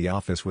 lighting the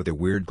office with a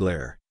weird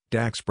glare,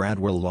 Dax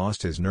Bradwell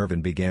lost his nerve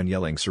and began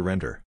yelling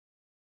surrender.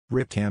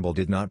 Rip Campbell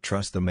did not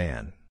trust the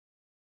man.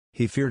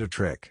 He feared a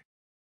trick.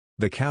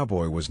 The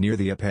cowboy was near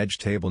the up-edge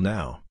table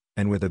now,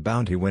 and with a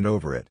bound he went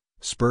over it,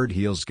 spurred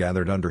heels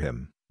gathered under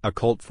him, a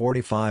Colt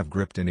 .45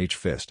 gripped in each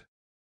fist.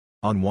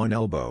 On one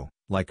elbow,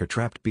 like a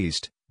trapped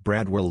beast,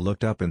 Bradwell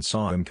looked up and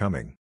saw him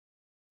coming.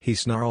 He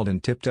snarled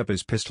and tipped up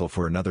his pistol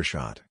for another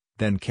shot,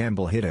 then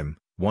Campbell hit him,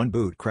 one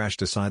boot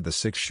crashed aside the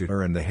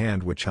six-shooter and the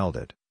hand which held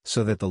it,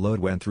 so that the load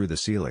went through the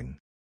ceiling.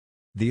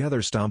 The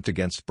other stomped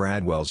against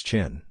Bradwell's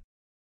chin.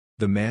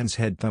 The man's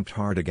head thumped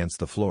hard against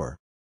the floor.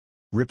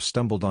 Rip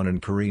stumbled on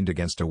and careened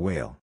against a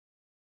whale.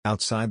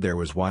 Outside there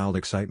was wild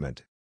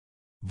excitement.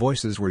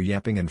 Voices were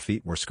yapping and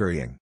feet were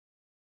scurrying.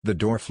 The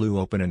door flew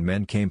open and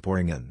men came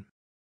pouring in.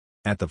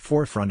 At the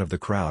forefront of the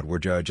crowd were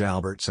Judge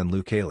Alberts and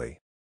Luke Haley.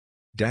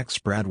 Dax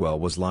Bradwell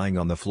was lying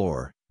on the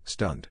floor,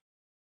 stunned.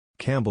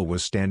 Campbell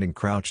was standing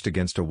crouched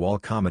against a wall, a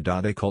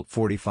Colt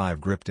 .45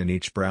 gripped in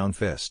each brown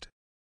fist.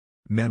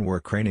 Men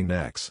were craning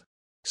necks.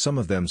 Some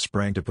of them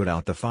sprang to put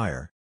out the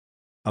fire.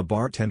 A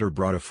bartender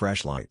brought a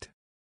fresh light.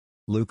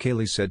 Lou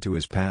Cayley said to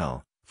his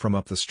pal, "From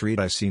up the street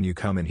I seen you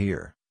come in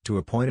here, to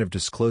a point of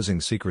disclosing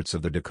secrets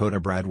of the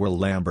Dakota Bradwell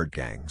Lambert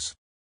gangs."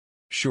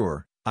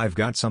 "Sure, I've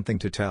got something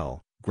to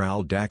tell,"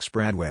 growled Dax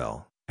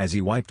Bradwell, as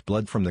he wiped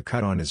blood from the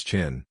cut on his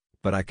chin,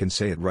 "but I can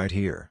say it right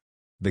here.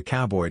 The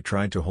cowboy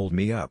tried to hold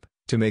me up,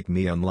 to make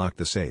me unlock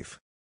the safe.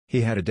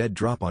 He had a dead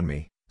drop on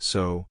me,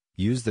 so,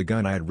 used the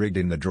gun I had rigged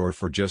in the drawer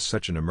for just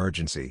such an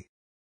emergency."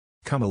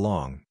 "Come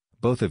along,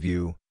 both of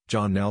you,"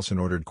 John Nelson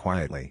ordered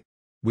quietly.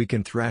 "We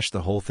can thrash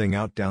the whole thing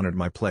out down at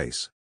my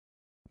place."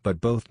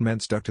 But both men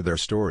stuck to their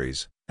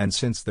stories, and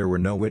since there were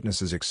no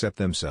witnesses except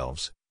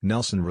themselves,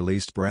 Nelson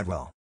released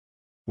Bradwell.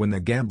 When the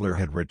gambler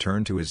had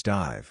returned to his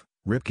dive,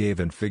 Rip gave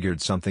and figured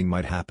something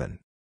might happen.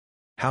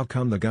 "How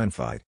come the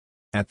gunfight?"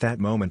 At that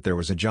moment there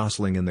was a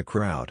jostling in the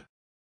crowd.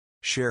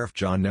 Sheriff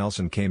John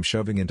Nelson came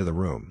shoving into the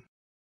room.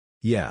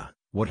 "Yeah,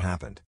 what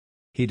happened?"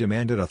 he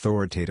demanded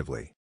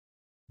authoritatively.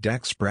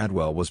 Dax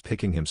Bradwell was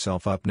picking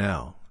himself up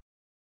now.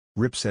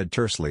 Rip said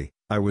tersely,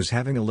 "I was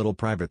having a little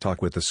private talk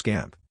with the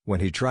scamp, when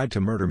he tried to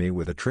murder me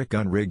with a trick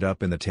gun rigged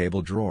up in the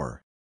table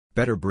drawer.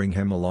 Better bring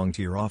him along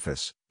to your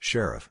office,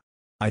 Sheriff.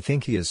 I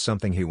think he has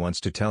something he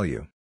wants to tell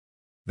you."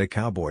 The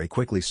cowboy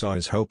quickly saw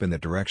his hope in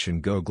that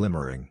direction go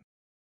glimmering.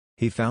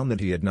 He found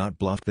that he had not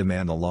bluffed the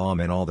man, the law,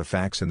 and all the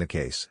facts in the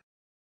case.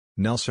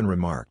 Nelson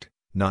remarked,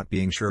 "Not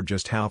being sure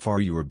just how far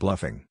you were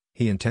bluffing,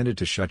 he intended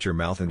to shut your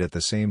mouth and at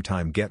the same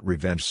time get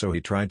revenge, so he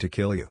tried to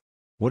kill you.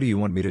 What do you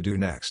want me to do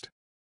next?"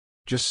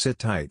 "Just sit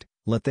tight,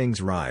 let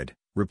things ride,"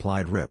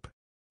 replied Rip.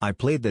 "I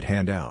played that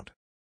hand out.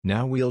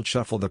 Now we'll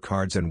shuffle the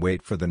cards and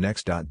wait for the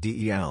next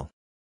del."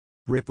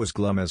 Rip was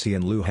glum as he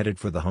and Lou headed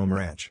for the home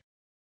ranch.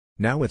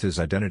 Now with his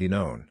identity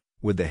known,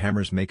 would the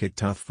Hammers make it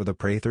tough for the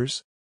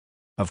Prathers?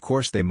 Of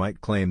course they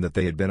might claim that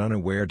they had been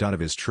unaware of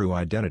his true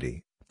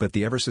identity, but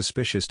the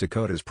ever-suspicious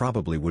Dakotas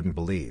probably wouldn't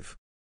believe.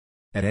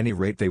 At any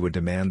rate they would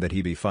demand that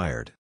he be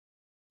fired.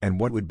 And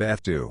what would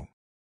Beth do?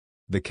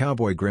 The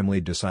cowboy grimly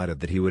decided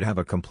that he would have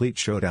a complete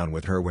showdown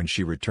with her when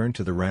she returned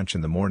to the ranch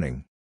in the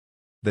morning.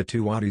 The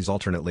two Audis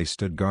alternately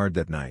stood guard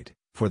that night,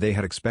 for they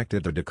had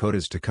expected the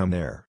Dakotas to come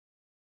there.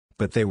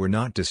 But they were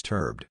not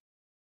disturbed.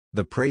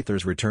 The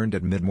Prathers returned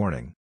at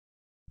mid-morning.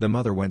 The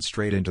mother went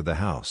straight into the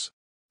house.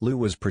 Lou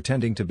was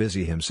pretending to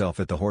busy himself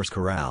at the horse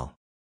corral.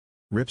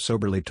 Rip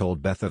soberly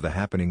told Beth of the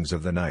happenings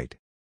of the night.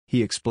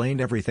 He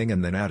explained everything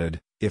and then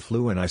added, "If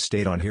Lou and I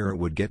stayed on here it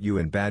would get you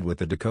in bad with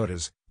the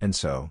Dakotas, and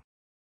so."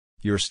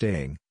 "You're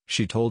staying,"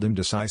 she told him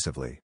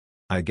decisively.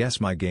 "I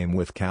guess my game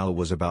with Cal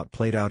was about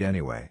played out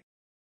anyway."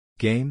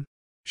 "Game?"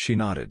 She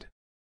nodded.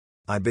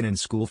 "I'd been in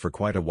school for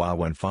quite a while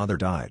when Father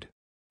died.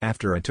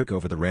 After I took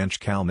over the ranch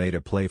Cal made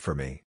a play for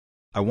me.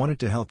 I wanted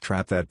to help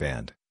trap that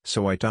band,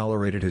 so I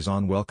tolerated his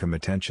unwelcome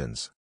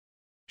attentions."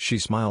 She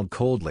smiled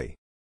coldly.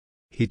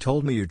 "He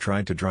told me you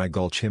tried to dry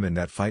gulch him in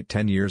that fight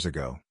 10 years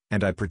ago,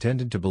 and I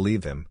pretended to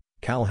believe him.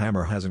 Cal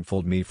Hammer hasn't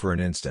fooled me for an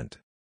instant."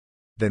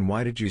 "Then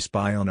why did you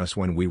spy on us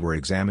when we were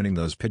examining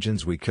those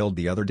pigeons we killed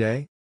the other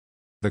day?"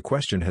 The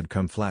question had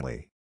come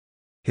flatly.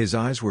 His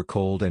eyes were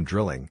cold and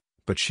drilling,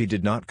 but she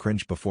did not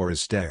cringe before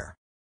his stare.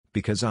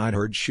 "Because I'd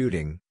heard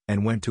shooting,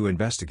 and went to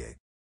investigate.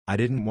 I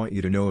didn't want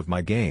you to know of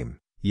my game,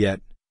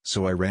 yet,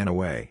 so I ran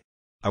away.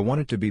 I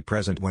wanted to be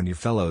present when you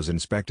fellows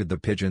inspected the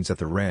pigeons at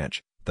the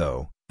ranch,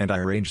 though, and I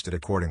arranged it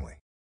accordingly."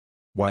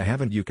 "Why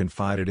haven't you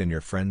confided in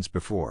your friends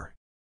before?"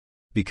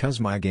 "Because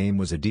my game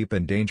was a deep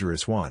and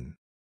dangerous one.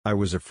 I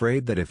was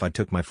afraid that if I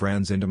took my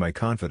friends into my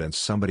confidence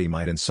somebody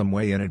might in some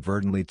way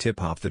inadvertently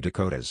tip off the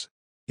Dakotas.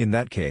 In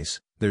that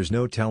case, there's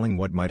no telling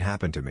what might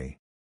happen to me."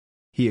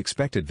 He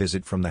expected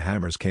visit from the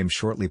Hammers came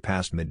shortly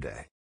past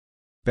midday.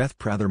 Beth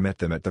Prather met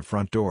them at the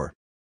front door.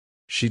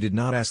 She did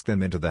not ask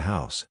them into the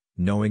house,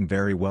 knowing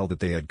very well that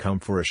they had come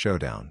for a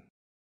showdown.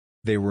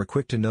 They were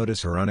quick to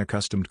notice her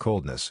unaccustomed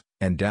coldness,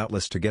 and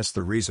doubtless to guess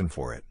the reason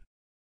for it.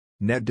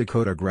 Ned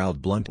Dakota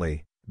growled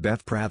bluntly,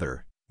 "Beth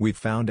Prather, we've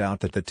found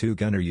out that the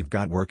two-gunner you've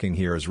got working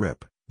here is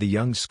Rip, the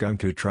young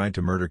skunk who tried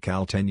to murder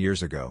Cal 10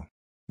 years ago.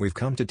 We've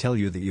come to tell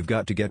you that you've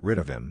got to get rid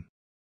of him."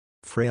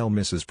 Frail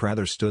Mrs.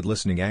 Prather stood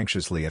listening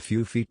anxiously a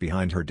few feet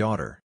behind her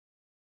daughter.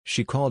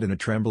 She called in a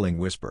trembling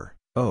whisper,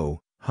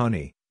 "Oh,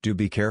 honey, do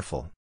be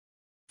careful."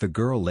 The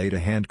girl laid a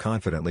hand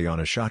confidently on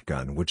a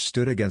shotgun which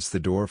stood against the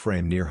door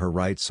frame near her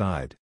right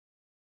side.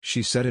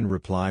 She said in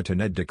reply to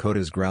Ned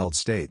Dakota's growled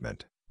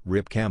statement,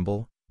 "Rip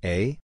Campbell,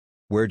 eh?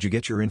 Where'd you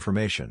get your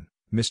information,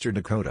 Mr.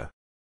 Dakota?"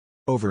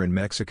 "Over in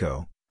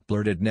Mexico,"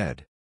 blurted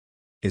Ned.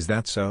 "Is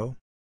that so?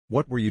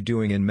 What were you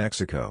doing in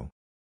Mexico?"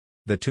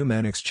 The two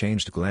men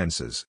exchanged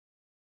glances.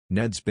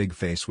 Ned's big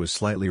face was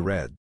slightly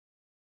red.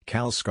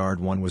 Cal's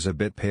scarred one was a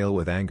bit pale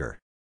with anger.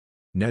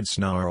 Ned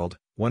snarled,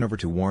 "Went over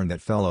to warn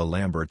that fellow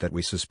Lambert that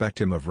we suspect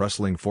him of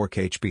rustling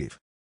 4-H beef.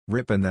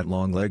 Rip and that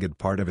long-legged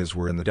part of his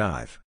were in the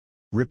dive.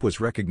 Rip was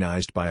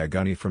recognized by a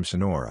gunny from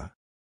Sonora.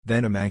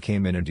 Then a man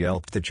came in and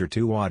yelped that your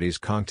two Audis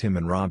conked him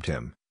and robbed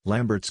him.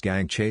 Lambert's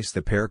gang chased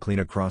the pair clean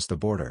across the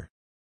border."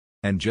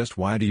 "And just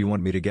why do you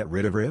want me to get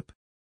rid of Rip?"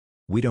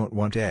 "We don't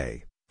want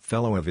a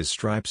fellow of his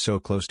stripe so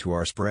close to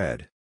our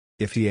spread.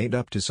 If he ain't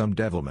up to some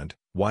devilment,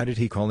 why did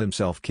he call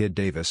himself Kid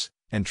Davis,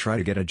 and try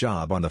to get a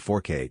job on the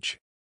 4-H?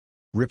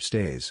 Rip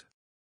stays.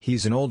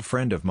 He's an old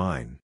friend of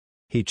mine.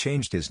 He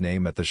changed his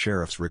name at the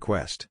sheriff's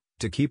request,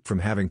 to keep from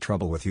having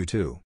trouble with you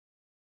too.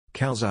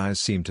 Cal's eyes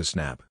seemed to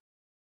snap.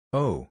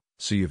 Oh,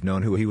 so you've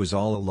known who he was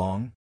all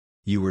along?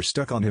 You were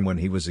stuck on him when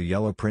he was a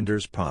yellow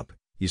printer's pup,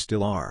 you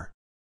still are.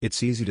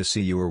 It's easy to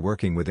see you were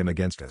working with him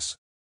against us.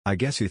 I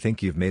guess you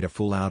think you've made a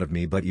fool out of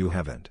me, but you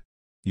haven't.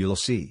 You'll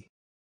see.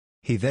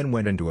 He then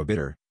went into a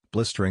bitter,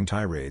 blistering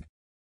tirade.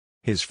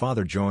 His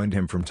father joined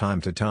him from time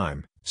to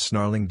time,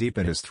 snarling deep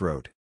in his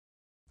throat.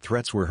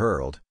 Threats were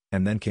hurled,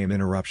 and then came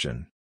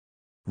interruption.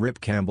 Rip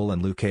Campbell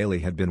and Lou Cayley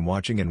had been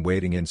watching and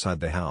waiting inside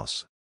the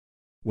house.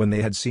 When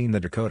they had seen the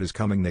Dakotas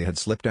coming, they had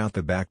slipped out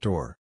the back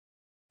door.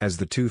 As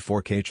the two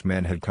 4-H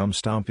men had come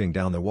stomping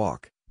down the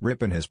walk,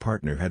 Rip and his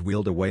partner had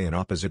wheeled away in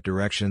opposite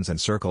directions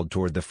and circled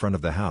toward the front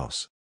of the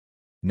house.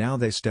 Now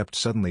they stepped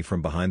suddenly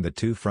from behind the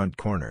two front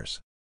corners.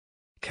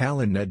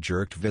 Cal and Ned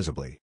jerked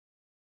visibly.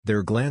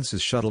 Their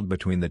glances shuttled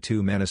between the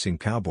two menacing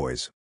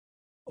cowboys.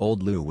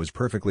 Old Lou was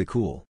perfectly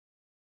cool.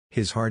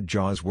 His hard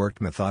jaws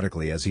worked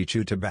methodically as he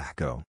chewed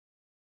tobacco.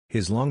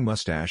 His long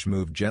mustache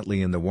moved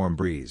gently in the warm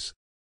breeze.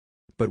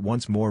 But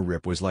once more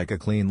Rip was like a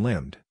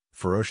clean-limbed,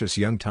 ferocious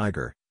young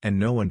tiger, and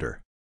no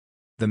wonder.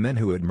 The men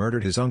who had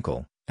murdered his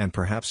uncle, and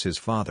perhaps his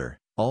father,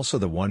 also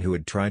the one who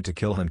had tried to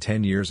kill him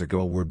 10 years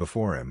ago, were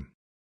before him.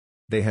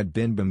 They had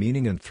been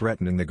bemeaning and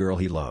threatening the girl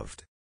he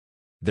loved.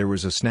 There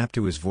was a snap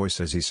to his voice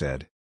as he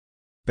said,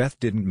 "Beth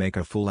didn't make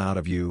a fool out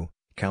of you,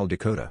 Cal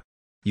Dakota.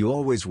 You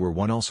always were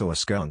one, also a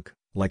skunk,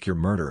 like you're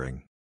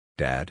murdering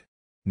Dad.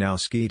 Now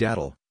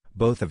skedaddle,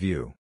 both of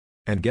you.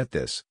 And get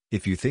this,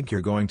 if you think you're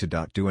going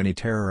to do any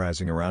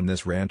terrorizing around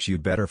this ranch,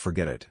 you'd better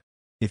forget it.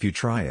 If you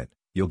try it,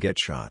 you'll get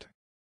shot.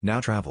 Now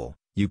travel,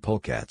 you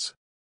polecats."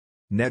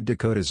 Ned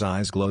Dakota's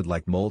eyes glowed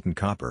like molten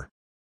copper.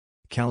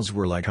 Cal's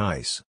were like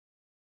ice.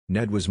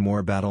 Ned was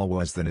more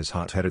battle-wise than his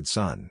hot-headed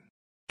son.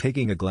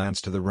 Taking a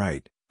glance to the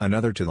right,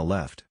 another to the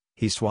left,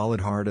 he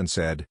swallowed hard and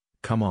said,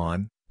 "Come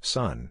on,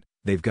 son,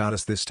 they've got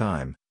us this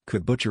time,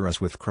 could butcher us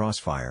with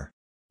crossfire.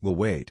 We'll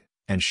wait,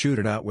 and shoot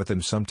it out with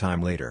them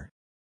sometime later."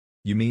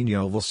 "You mean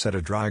you'll set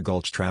a dry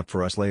gulch trap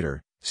for us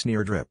later?"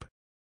 sneered Rip.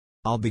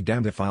 "I'll be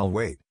damned if I'll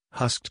wait,"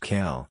 husked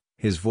Cal,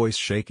 his voice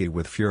shaky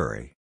with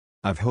fury.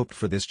 "I've hoped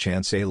for this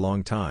chance a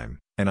long time,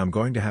 and I'm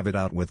going to have it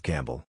out with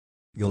Campbell.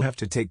 You'll have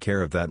to take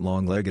care of that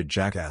long-legged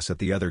jackass at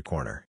the other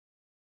corner."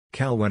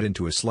 Cal went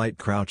into a slight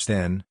crouch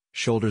then,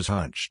 shoulders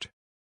hunched.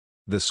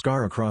 The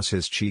scar across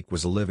his cheek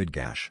was a livid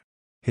gash.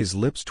 His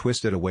lips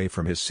twisted away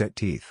from his set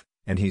teeth,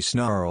 and he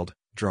snarled,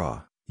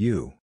 "Draw,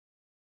 you!"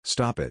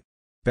 "Stop it!"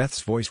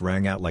 Beth's voice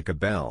rang out like a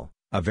bell,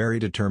 a very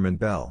determined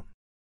bell.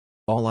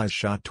 All eyes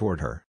shot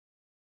toward her.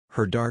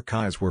 Her dark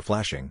eyes were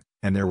flashing,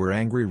 and there were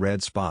angry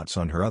red spots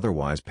on her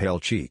otherwise pale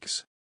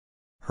cheeks.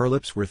 Her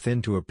lips were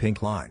thin to a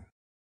pink line.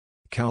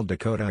 Cal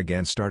Dakota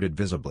again started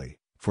visibly,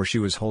 for she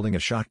was holding a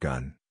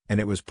shotgun, and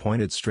it was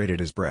pointed straight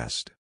at his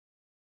breast.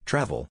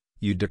 "Travel,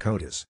 you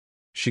Dakotas!"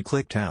 she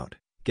clicked out,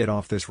 "Get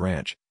off this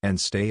ranch, and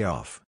stay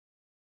off."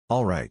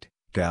 "All right,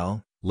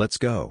 Cal, let's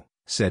go,"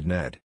 said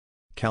Ned.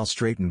 Cal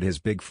straightened his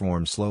big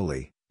form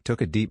slowly,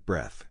 took a deep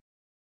breath.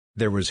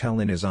 There was hell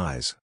in his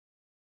eyes.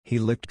 He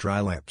licked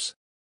dry lips.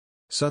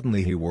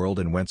 Suddenly he whirled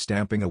and went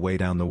stamping away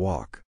down the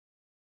walk.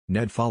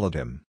 Ned followed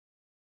him.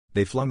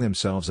 They flung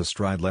themselves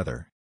astride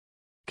leather.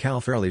 Cal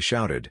fairly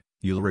shouted,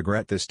 "You'll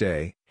regret this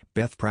day,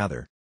 Beth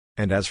Prather.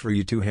 And as for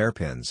you two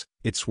hairpins,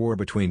 it's war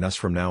between us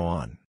from now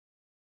on."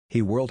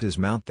 He whirled his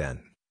mount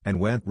then, and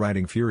went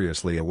riding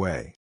furiously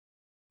away.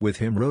 With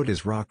him rode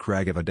his rock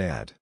rag of a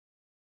dad.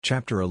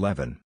 Chapter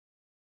 11.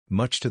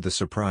 Much to the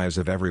surprise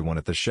of everyone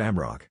at the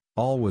Shamrock,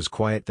 all was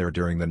quiet there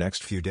during the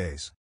next few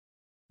days.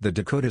 The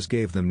Dakotas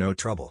gave them no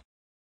trouble.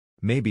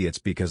 "Maybe it's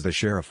because the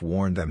sheriff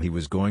warned them he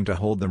was going to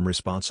hold them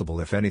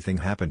responsible if anything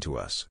happened to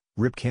us,"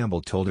 Rip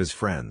Campbell told his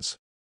friends.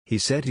 "He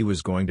said he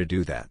was going to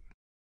do that.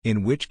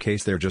 In which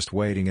case they're just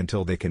waiting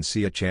until they can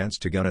see a chance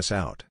to gun us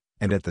out,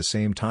 and at the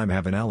same time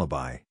have an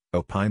alibi,"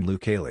 opined Lou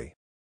Cayley.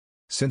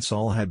 Since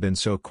all had been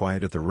so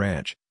quiet at the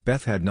ranch,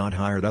 Beth had not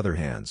hired other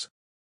hands.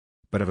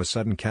 But of a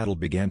sudden cattle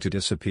began to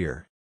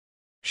disappear.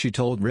 She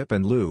told Rip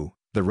and Lou,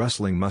 "The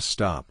rustling must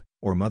stop,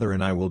 or Mother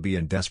and I will be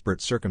in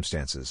desperate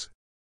circumstances."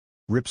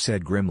 Rip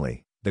said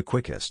grimly, "The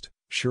quickest,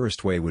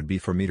 surest way would be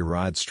for me to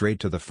ride straight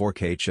to the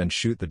 4-H and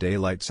shoot the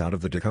daylights out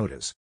of the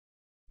Dakotas."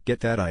 "Get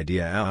that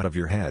idea out of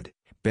your head,"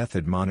 Beth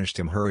admonished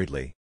him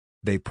hurriedly.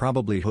 "They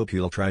probably hope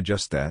you'll try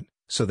just that,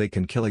 so they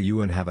can kill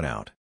you and have an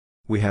out.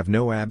 We have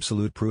no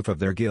absolute proof of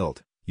their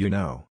guilt, you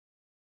know."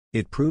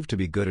 It proved to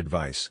be good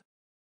advice.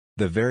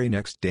 The very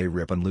next day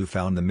Rip and Lou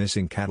found the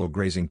missing cattle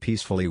grazing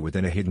peacefully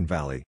within a hidden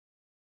valley.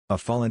 A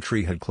fallen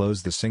tree had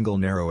closed the single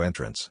narrow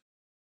entrance.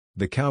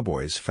 The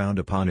cowboys found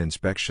upon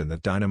inspection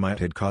that dynamite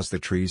had caused the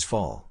tree's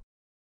fall.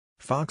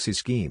 "Foxy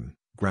scheme,"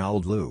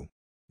 growled Lou.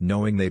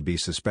 Knowing they'd be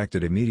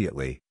suspected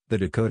immediately, the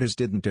Dakotas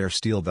didn't dare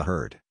steal the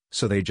herd,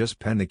 so they just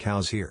penned the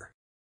cows here.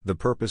 The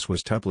purpose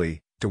was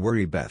tuply, to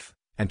worry Beth,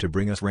 and to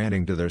bring us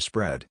ranting to their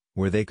spread,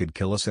 where they could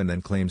kill us and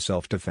then claim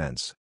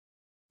self-defense.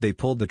 They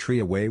pulled the tree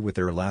away with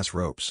their lasso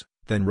ropes,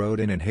 then rode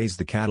in and hazed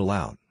the cattle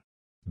out.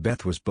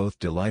 Beth was both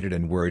delighted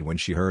and worried when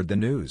she heard the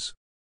news.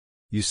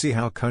 "You see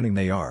how cunning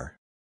they are.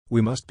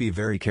 We must be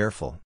very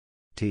careful."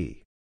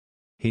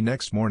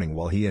 Next morning,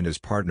 while he and his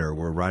partner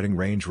were riding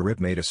range, Rip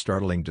made a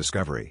startling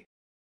discovery.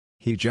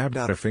 He jabbed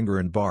out a finger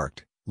and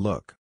barked,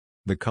 "Look!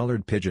 The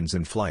colored pigeons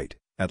in flight,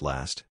 at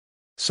last.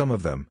 Some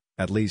of them,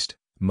 at least,"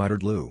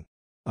 muttered Lou.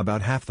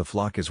 "About half the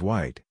flock is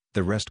white,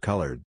 the rest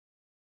colored.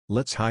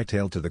 Let's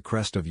hightail to the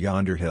crest of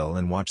yonder hill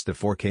and watch the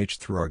fork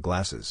through our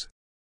glasses."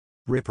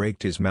 Rip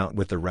raked his mount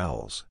with the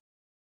rowels.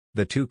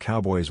 The two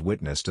cowboys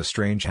witnessed a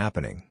strange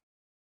happening.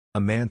 A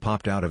man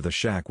popped out of the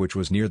shack which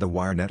was near the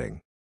wire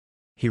netting.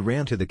 He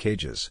ran to the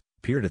cages,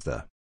 peered at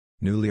the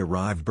newly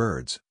arrived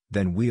birds,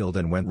 then wheeled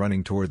and went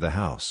running toward the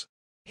house.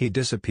 He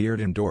disappeared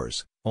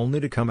indoors,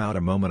 only to come out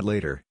a moment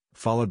later,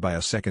 followed by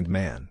a second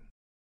man.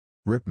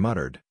 Rip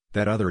muttered,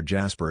 "That other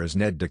Jasper is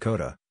Ned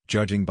Dakota,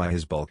 judging by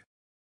his bulk."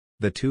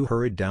 The two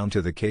hurried down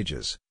to the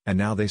cages, and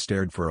now they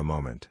stared for a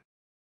moment.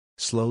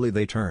 Slowly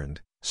they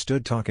turned,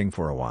 stood talking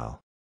for a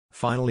while.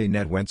 Finally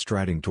Ned went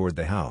striding toward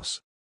the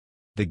house.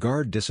 The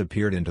guard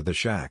disappeared into the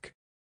shack.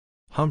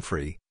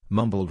 "Humphrey,"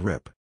 mumbled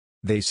Rip.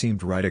 "They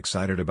seemed right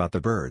excited about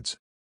the birds.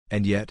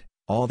 And yet,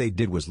 all they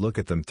did was look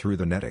at them through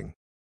the netting.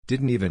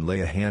 Didn't even lay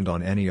a hand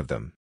on any of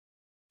them."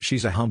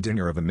 "She's a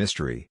humdinger of a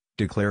mystery,"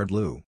 declared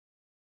Lou.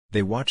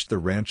 They watched the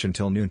ranch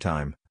until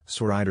noontime,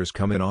 saw riders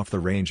come in off the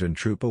range and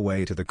troop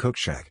away to the cook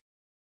shack.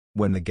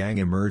 When the gang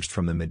emerged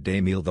from the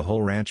midday meal, the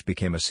whole ranch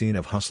became a scene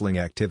of hustling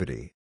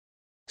activity.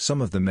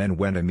 Some of the men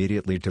went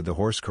immediately to the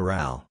horse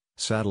corral,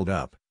 saddled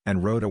up,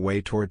 and rode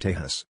away toward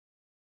Tejas.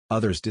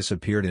 Others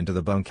disappeared into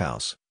the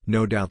bunkhouse,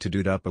 no doubt to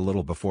dude up a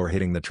little before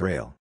hitting the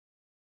trail.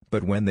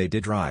 But when they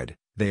did ride,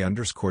 they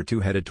underscore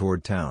two headed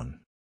toward town.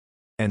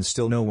 And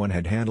still no one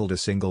had handled a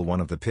single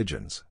one of the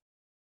pigeons.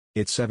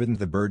 It's evident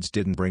the birds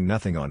didn't bring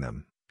nothing on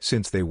them,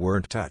 since they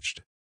weren't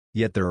touched.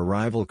 Yet their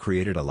arrival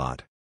created a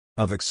lot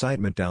of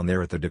excitement down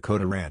there at the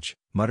Dakota Ranch,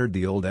 muttered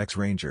the old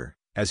ex-ranger,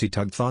 as he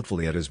tugged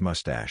thoughtfully at his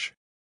mustache.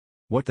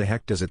 "What the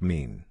heck does it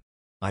mean?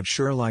 I'd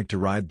sure like to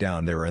ride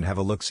down there and have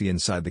a look-see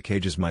inside the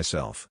cages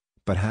myself,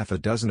 but half a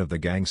dozen of the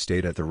gang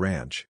stayed at the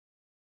ranch."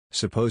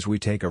 "Suppose we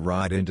take a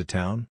ride into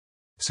town?"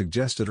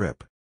 suggested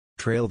Rip.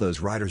 "Trail those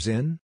riders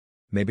in?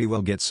 Maybe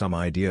we'll get some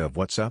idea of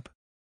what's up."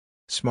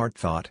 "Smart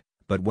thought,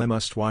 but we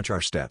must watch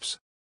our steps.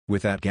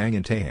 With that gang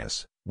in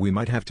Tejas, we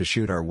might have to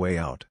shoot our way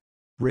out."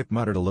 Rip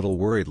muttered a little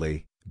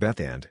worriedly, "Beth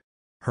and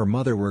her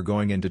mother were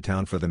going into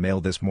town for the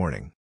mail this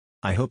morning.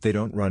 I hope they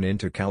don't run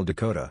into Cal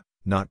Dakota,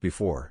 not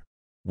before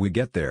we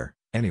get there,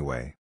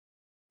 anyway."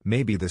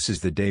 "Maybe this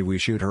is the day we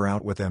shoot her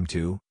out with them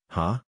too,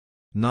 huh?"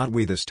 "Not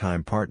we this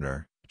time,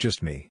 partner,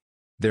 just me.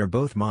 They're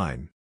both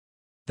mine."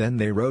 Then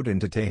they rode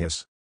into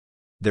Tejas.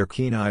 Their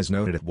keen eyes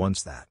noted at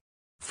once that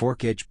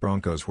 4-H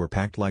Broncos were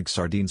packed like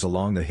sardines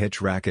along the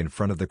hitch rack in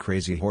front of the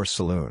Crazy Horse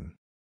Saloon.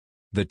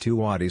 The two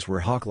waddies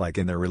were hawk-like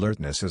in their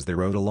alertness as they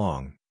rode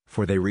along,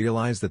 for they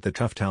realized that the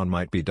tough town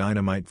might be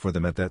dynamite for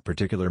them at that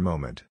particular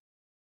moment.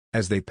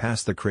 As they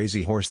passed the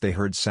Crazy Horse, they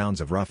heard sounds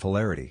of rough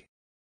hilarity.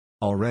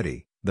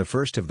 Already, the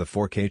first of the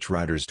 4-H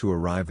riders to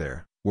arrive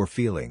there were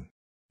feeling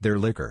their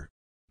liquor.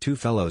 Two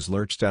fellows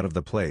lurched out of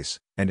the place,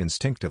 and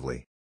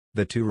instinctively,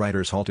 the two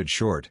riders halted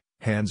short,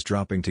 hands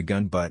dropping to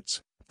gun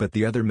butts, but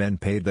the other men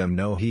paid them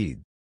no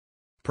heed.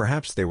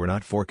 Perhaps they were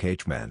not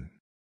 4-H men.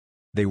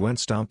 They went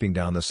stomping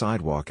down the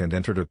sidewalk and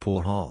entered a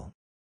pool hall.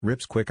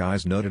 Rip's quick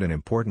eyes noted an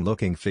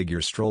important-looking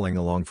figure strolling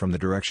along from the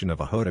direction of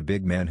a hood, a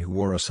big man who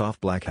wore a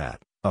soft black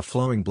hat, a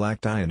flowing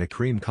black tie and a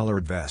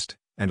cream-colored vest,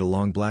 and a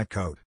long black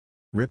coat.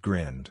 Rip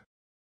grinned.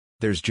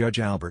 "There's Judge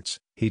Alberts,"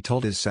 he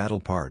told his saddle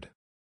pard.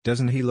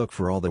 "Doesn't he look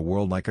for all the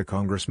world like a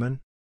congressman?"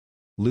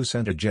 Lou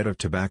sent a jet of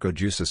tobacco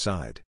juice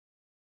aside.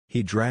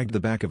 He dragged the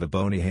back of a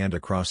bony hand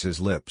across his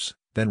lips,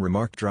 then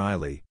remarked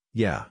dryly,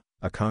 "Yeah,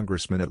 a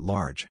congressman at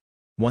large.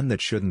 One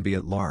that shouldn't be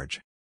at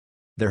large."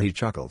 There he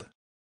chuckled.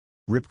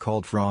 Rip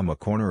called from a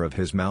corner of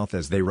his mouth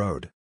as they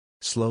rode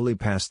slowly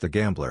past the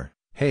gambler,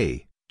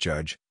 "Hey,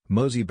 Judge,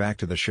 mosey back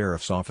to the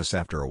sheriff's office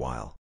after a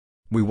while.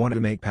 We want to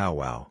make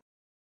powwow."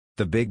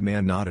 The big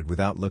man nodded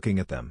without looking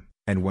at them,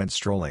 and went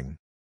strolling.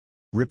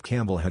 Rip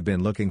Campbell had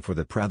been looking for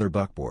the Prather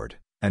buckboard,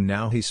 and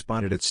now he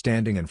spotted it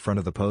standing in front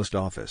of the post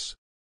office.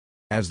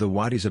 As the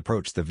waddies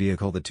approached the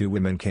vehicle, the two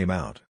women came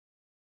out.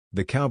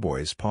 The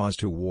cowboys paused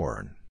to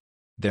warn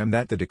them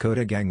that the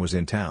Dakota gang was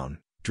in town,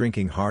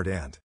 drinking hard,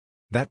 and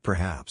that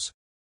perhaps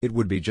it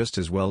would be just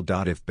as well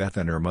if Beth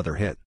and her mother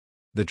hit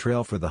the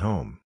trail for the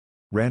home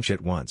ranch at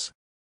once.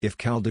 If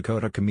Cal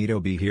Dakota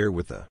Comito be here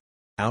with the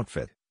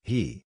outfit,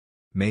 he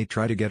may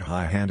try to get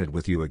high-handed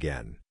with you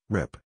again,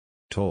 Rip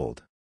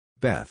told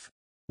Beth.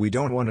 "We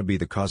don't want to be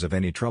the cause of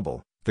any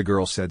trouble," the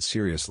girl said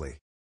seriously.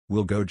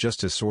 "We'll go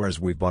just as sore as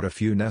we've bought a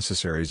few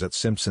necessaries at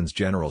Simpson's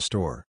General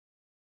Store."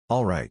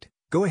 "All right,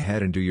 go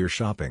ahead and do your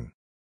shopping.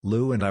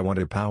 Lou and I want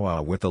to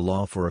powwow with the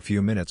law for a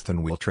few minutes,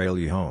 then we'll trail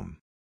you home."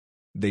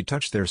 They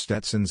touched their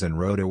Stetsons and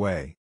rode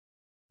away.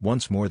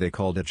 Once more they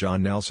called at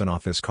John Nelson's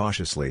office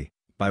cautiously,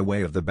 by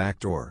way of the back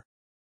door.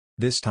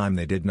 This time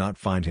they did not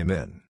find him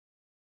in.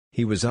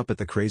 He was up at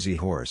the Crazy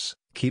Horse,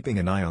 keeping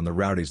an eye on the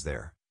rowdies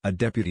there, a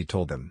deputy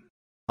told them.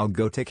 "I'll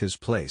go take his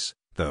place,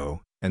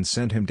 though, and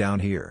send him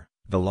down here,"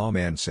 the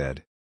lawman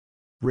said.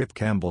 Rip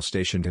Campbell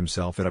stationed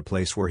himself at a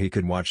place where he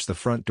could watch the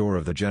front door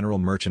of the general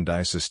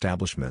merchandise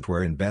establishment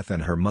wherein Beth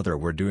and her mother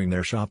were doing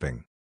their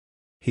shopping.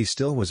 He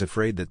still was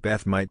afraid that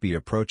Beth might be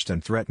approached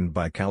and threatened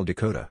by Cal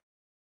Dakota.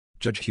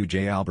 Judge Hugh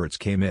J. Alberts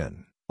came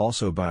in,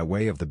 also by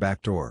way of the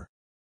back door.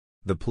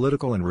 "The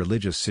political and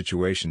religious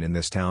situation in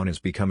this town is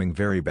becoming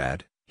very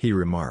bad," he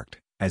remarked,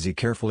 as he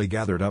carefully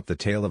gathered up the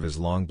tail of his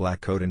long black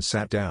coat and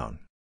sat down.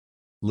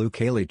 Lou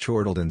Cayley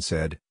chortled and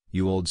said,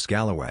 "You old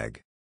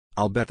scalawag.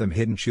 I'll bet them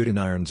hidden shooting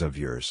irons of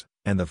yours,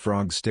 and the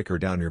frog sticker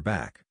down your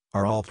back,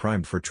 are all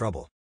primed for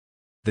trouble."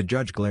 The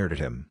judge glared at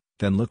him,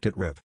 then looked at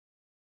Rip.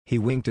 He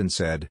winked and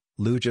said,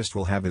 "Lou just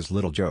will have his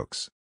little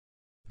jokes."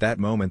 That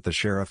moment the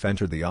sheriff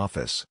entered the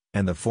office,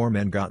 and the four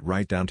men got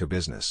right down to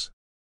business.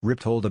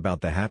 Rip told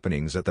about the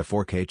happenings at the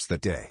Fork-H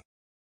that day.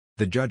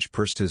 The judge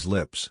pursed his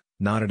lips,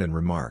 nodded and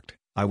remarked,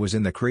 "I was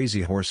in the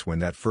Crazy Horse when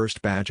that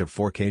first batch of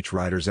Fork-H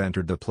riders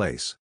entered the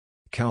place.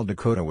 Cal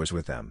Dakota was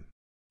with them.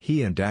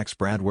 He and Dax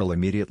Bradwell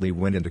immediately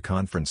went into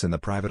conference in the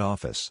private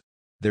office.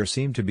 There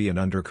seemed to be an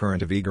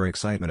undercurrent of eager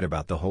excitement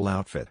about the whole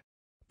outfit.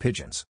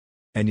 Pigeons.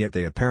 And yet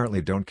they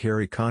apparently don't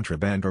carry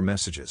contraband or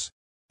messages.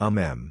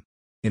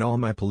 In all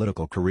my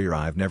political career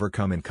I've never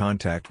come in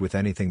contact with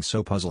anything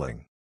so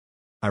puzzling."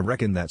 "I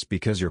reckon that's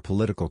because your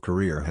political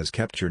career has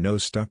kept your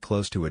nose stuck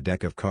close to a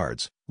deck of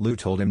cards," Lou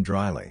told him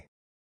dryly.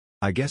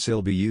 "I guess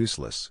it'll be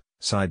useless,"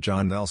 sighed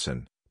John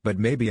Nelson, "but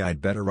maybe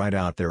I'd better ride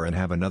out there and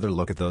have another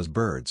look at those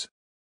birds."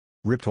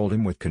 Rip told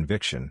him with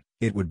conviction,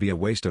 "It would be a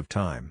waste of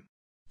time.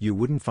 You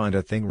wouldn't find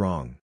a thing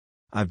wrong.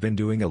 I've been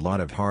doing a lot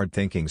of hard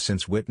thinking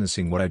since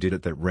witnessing what I did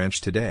at that ranch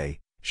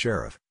today,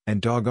 Sheriff,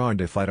 and doggoned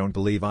if I don't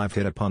believe I've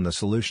hit upon the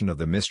solution of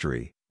the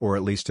mystery, or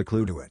at least a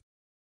clue to it."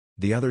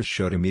 The others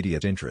showed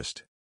immediate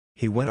interest.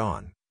 He went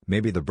on,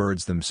 "Maybe the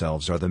birds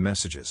themselves are the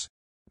messages.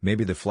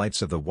 Maybe the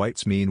flights of the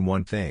whites mean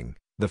one thing,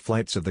 the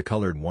flights of the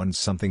colored ones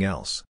something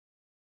else."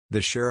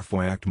 The sheriff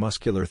whacked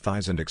muscular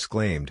thighs and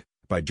exclaimed,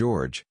 "By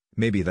George,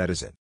 maybe that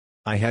is it.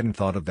 I hadn't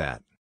thought of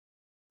that."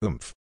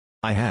 "Oomph.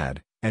 I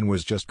had, and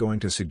was just going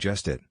to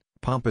suggest it,"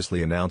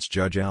 pompously announced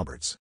Judge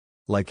Alberts.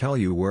 "Like how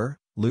you were,"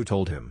 Lou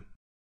told him.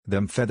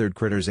 "Them feathered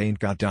critters ain't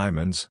got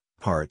diamonds,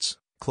 hearts,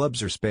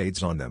 clubs or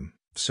spades on them,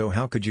 so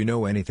how could you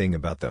know anything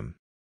about them?"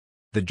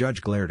 The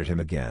judge glared at him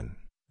again,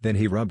 then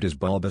he rubbed his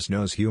bulbous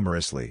nose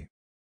humorously.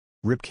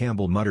 Rip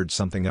Campbell muttered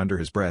something under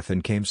his breath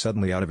and came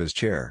suddenly out of his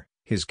chair,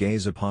 his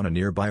gaze upon a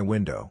nearby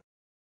window.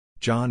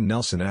 John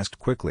Nelson asked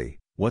quickly,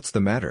 "What's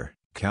the matter,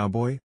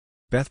 cowboy?"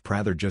 Beth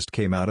Prather just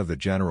came out of the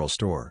general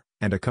store,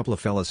 and a couple of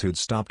fellas who'd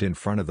stopped in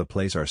front of the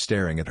place are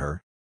staring at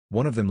her.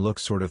 One of them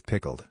looks sort of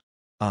pickled.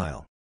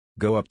 "I'll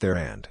go up there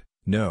and—"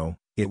 "No,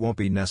 it won't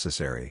be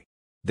necessary.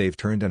 They've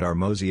turned and are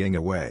moseying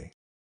away."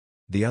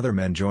 The other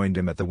men joined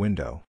him at the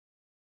window.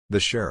 The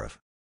sheriff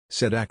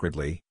said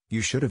acridly,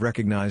 "You should have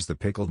recognized the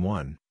pickled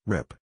one,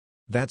 Rip.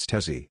 That's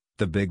Tessie,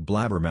 the big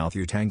blabbermouth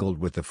you tangled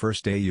with the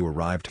first day you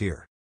arrived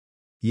here."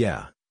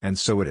 "Yeah, and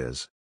so it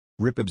is,"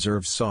 Rip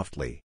observed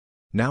softly.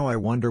 "Now I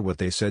wonder what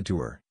they said to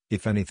her,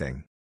 if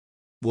anything."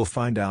 "We'll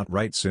find out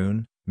right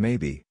soon,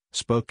 maybe,"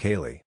 spoke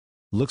Cayley.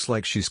 "Looks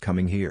like she's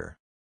coming here."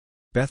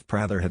 Beth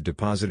Prather had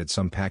deposited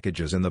some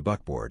packages in the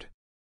buckboard.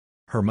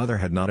 Her mother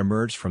had not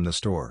emerged from the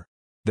store.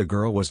 The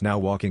girl was now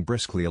walking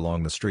briskly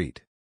along the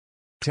street.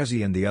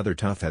 Tessie and the other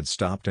tough had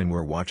stopped and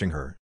were watching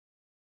her.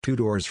 2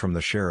 doors from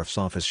the sheriff's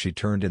office she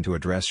turned into a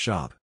dress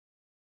shop.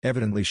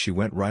 Evidently she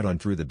went right on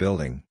through the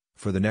building,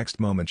 for the next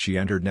moment she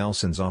entered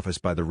Nelson's office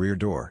by the rear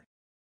door.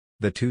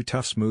 The 2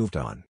 toughs moved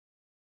on.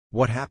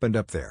 "What happened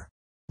up there?"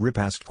 Rip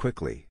asked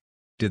quickly.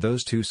 "Did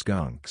those 2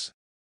 skunks—"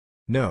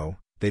 "No,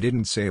 they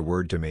didn't say a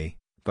word to me,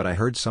 but I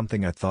heard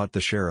something I thought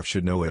the sheriff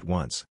should know at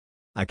once.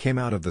 I came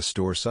out of the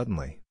store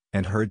suddenly,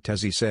 and heard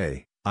Tessie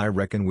say, 'I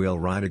reckon we'll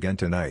ride again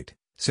tonight,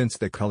 since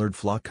the colored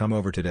flock come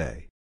over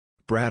today.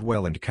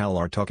 Bradwell and Cal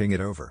are talking it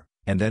over,'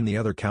 and then the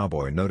other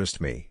cowboy noticed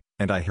me,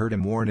 and I heard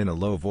him warn in a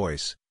low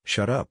voice,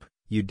 'Shut up,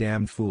 you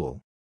damned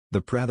fool.'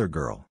 The Prather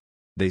girl.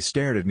 They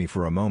stared at me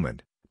for a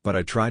moment, but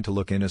I tried to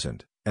look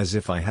innocent, as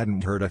if I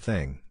hadn't heard a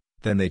thing,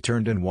 then they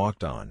turned and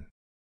walked on.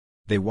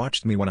 They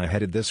watched me when I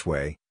headed this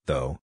way,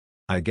 though.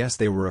 I guess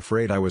they were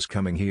afraid I was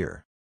coming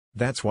here.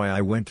 That's why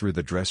I went through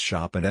the dress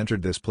shop and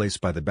entered this place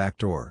by the back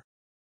door."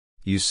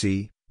 "You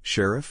see,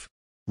 Sheriff?"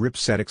 Rip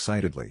said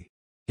excitedly.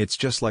 "It's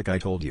just like I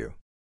told you.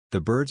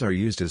 The birds are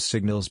used as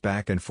signals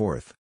back and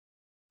forth."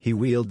 He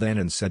wheeled then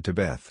and said to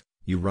Beth,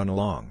 "You run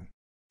along.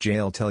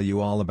 Jay'll tell you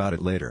all about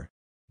it later.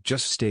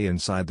 Just stay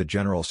inside the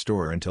general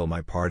store until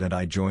my part and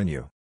I join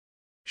you."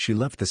 She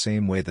left the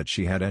same way that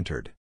she had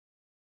entered.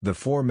 The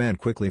 4 men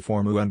quickly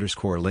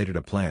formulated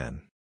a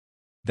plan.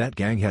 "That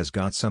gang has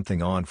got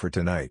something on for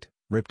tonight,"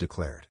 Rip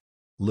declared.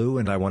 "Lou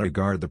and I want to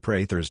guard the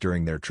Prathers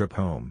during their trip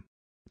home.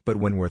 But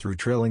when we're through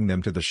trailing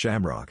them to the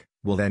Shamrock,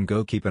 we'll then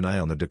go keep an eye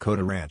on the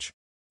Dakota ranch.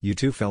 You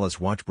two fellas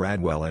watch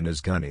Bradwell and his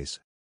gunnies.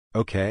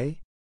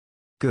 Okay?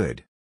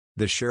 Good.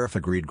 The sheriff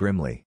agreed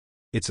grimly.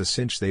 It's a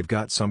cinch they've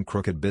got some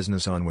crooked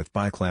business on with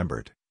Pike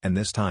Lambert, and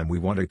this time we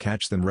want to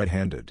catch them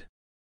red-handed.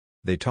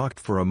 They talked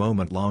for a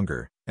moment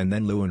longer, and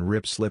then Lou and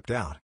Rip slipped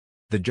out.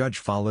 The judge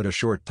followed a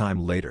short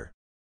time later.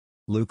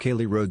 Lou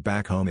Cayley rode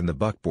back home in the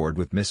buckboard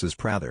with Mrs.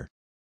 Prather.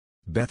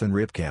 Beth and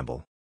Rip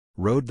Campbell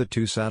rode the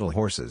two saddle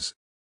horses.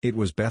 It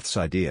was Beth's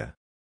idea.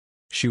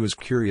 She was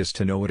curious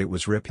to know what it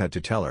was Rip had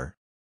to tell her.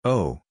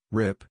 "Oh,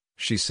 Rip,"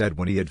 she said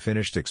when he had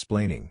finished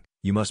explaining,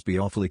 "you must be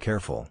awfully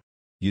careful.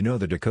 You know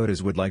the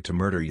Dakotas would like to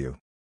murder you."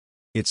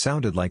 It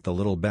sounded like the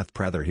little Beth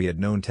Prather he had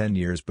known 10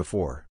 years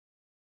before.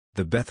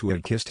 The Beth who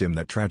had kissed him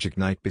that tragic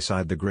night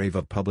beside the grave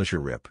of publisher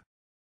Rip.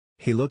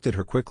 He looked at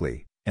her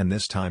quickly, and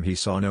this time he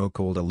saw no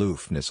cold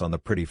aloofness on the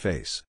pretty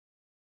face.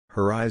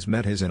 Her eyes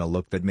met his in a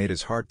look that made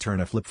his heart turn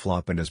a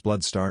flip-flop and his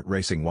blood start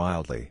racing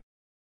wildly.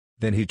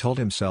 Then he told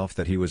himself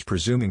that he was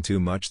presuming too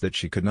much, that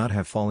she could not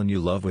have fallen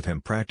in love with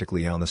him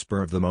practically on the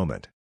spur of the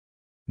moment.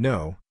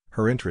 No,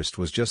 her interest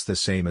was just the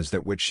same as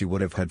that which she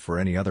would have had for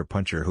any other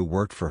puncher who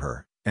worked for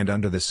her, and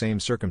under the same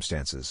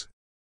circumstances.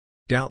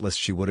 Doubtless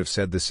she would have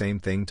said the same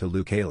thing to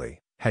Lou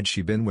Cayley, had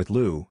she been with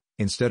Lou,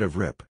 instead of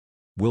Rip.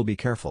 "We'll be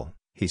careful,"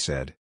 he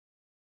said.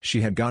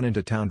 She had gone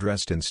into town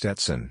dressed in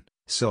Stetson,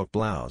 silk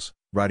blouse,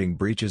 riding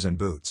breeches and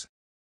boots.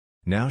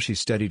 Now she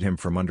studied him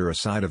from under a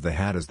side of the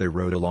hat as they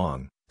rode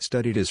along,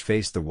 studied his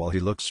face the while he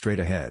looked straight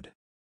ahead.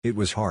 It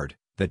was hard,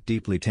 that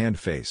deeply tanned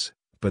face,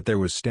 but there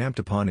was stamped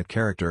upon it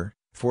character,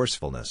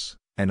 forcefulness,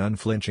 and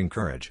unflinching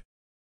courage.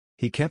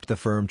 He kept the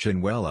firm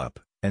chin well up,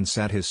 and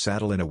sat his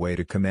saddle in a way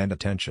to command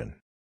attention.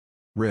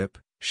 "Rip,"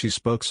 she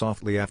spoke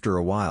softly after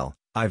a while,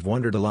 "I've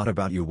wondered a lot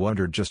about you,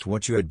 wondered just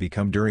what you had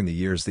become during the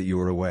years that you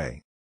were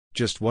away.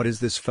 Just what is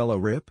this fellow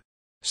Rip?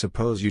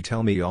 Suppose you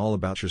tell me all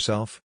about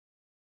yourself?"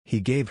 He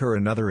gave her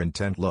another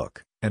intent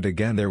look, and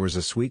again there was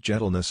a sweet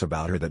gentleness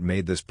about her that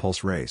made this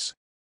pulse race.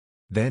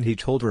 Then he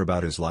told her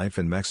about his life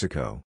in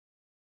Mexico.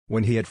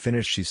 When he had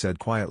finished she said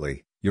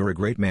quietly, "You're a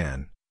great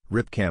man,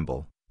 Rip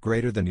Campbell,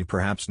 greater than you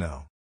perhaps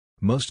know.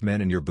 Most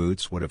men in your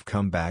boots would have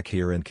come back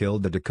here and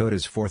killed the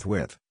Dakotas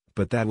forthwith,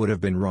 but that would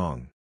have been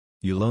wrong.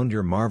 You loaned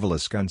your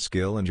marvelous gun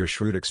skill and your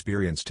shrewd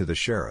experience to the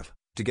sheriff,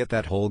 to get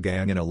that whole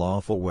gang in a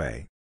lawful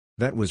way.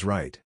 That was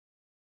right."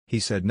 He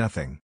said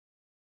nothing.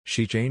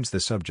 She changed the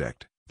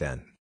subject,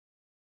 then.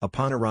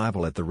 Upon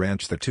arrival at the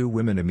ranch the two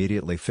women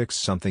immediately fixed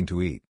something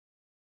to eat.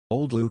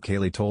 Old Lou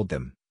Cayley told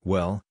them,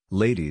 "Well,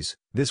 ladies,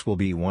 this will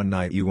be one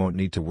night you won't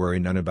need to worry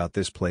none about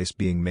this place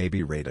being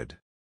maybe raided.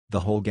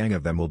 The whole gang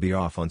of them will be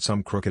off on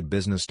some crooked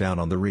business down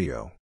on the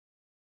Rio."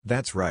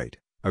 "That's right,"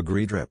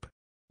 agreed Rip.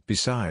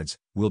 "Besides,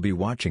 we'll be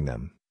watching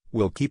them.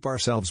 We'll keep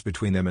ourselves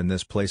between them and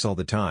this place all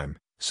the time,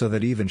 so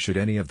that even should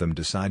any of them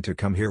decide to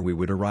come here we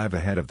would arrive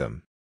ahead of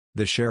them.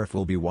 The sheriff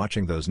will be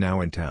watching those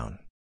now in town."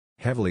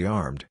 Heavily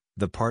armed,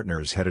 the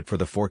partners headed for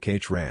the Fork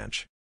H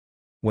Ranch.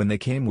 When they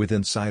came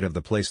within sight of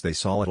the place they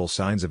saw little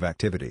signs of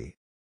activity.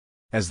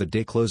 As the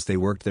day closed they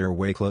worked their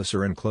way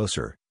closer and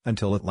closer,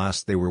 until at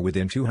last they were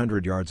within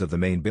 200 yards of the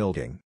main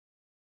building.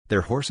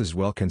 Their horses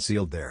well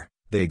concealed there,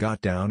 they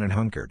got down and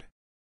hunkered.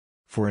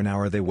 For an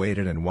hour they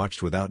waited and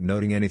watched without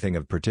noting anything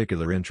of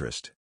particular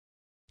interest.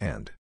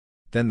 And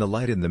then the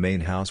light in the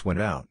main house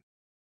went out.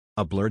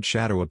 A blurred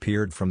shadow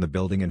appeared from the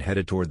building and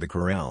headed toward the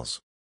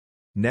corrals.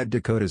 Ned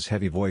Dakota's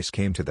heavy voice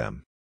came to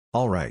them.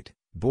 "All right,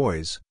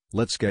 boys,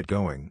 let's get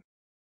going."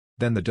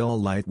 Then the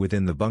dull light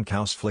within the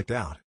bunkhouse flicked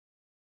out.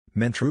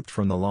 Men trooped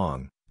from the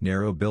long,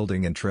 narrow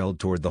building and trailed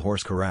toward the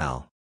horse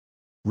corral.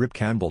 Rip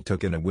Campbell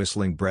took in a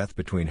whistling breath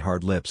between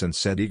hard lips and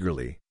said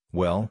eagerly,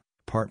 "Well,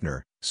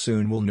 partner,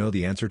 soon we'll know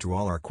the answer to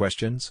all our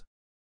questions?"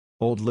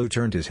 Old Lou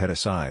turned his head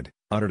aside,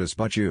 uttered a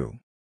sputtew,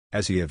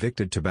 as he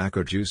evicted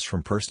tobacco juice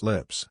from pursed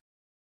lips.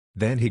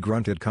 Then he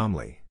grunted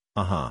calmly,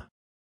 "Uh-huh."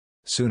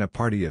 Soon a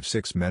party of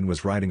 6 men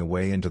was riding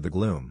away into the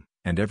gloom,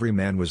 and every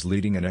man was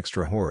leading an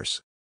extra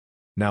horse.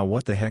 "Now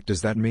what the heck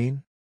does that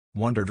mean?"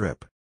 wondered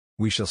Rip.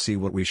 "We shall see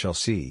what we shall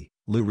see,"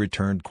 Lou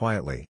returned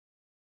quietly.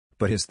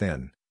 But his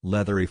thin,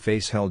 leathery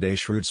face held a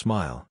shrewd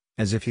smile,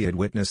 as if he had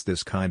witnessed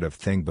this kind of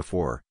thing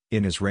before,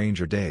 in his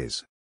ranger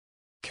days.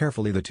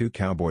 Carefully the two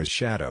cowboys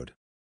shadowed.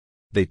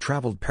 They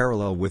traveled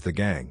parallel with the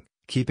gang,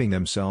 keeping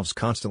themselves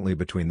constantly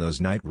between those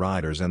night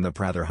riders and the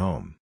Prather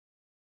home.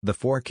 The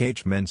Fork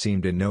H men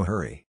seemed in no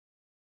hurry.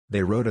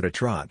 They rode at a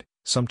trot,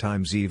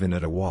 sometimes even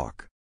at a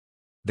walk.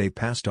 They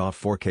passed off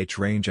Fork H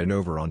range and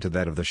over onto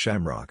that of the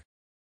Shamrock.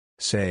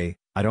 "Say,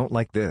 I don't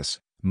like this,"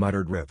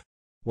 muttered Rip.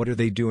 "What are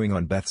they doing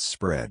on Beth's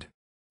spread?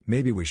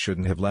 Maybe we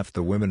shouldn't have left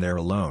the women there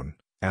alone,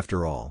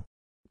 after all.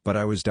 But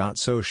I was not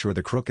so sure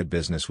the crooked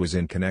business was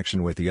in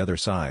connection with the other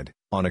side,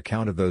 on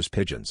account of those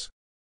pigeons."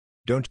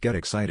 "Don't get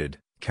excited,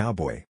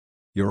 cowboy.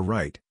 You're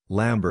right,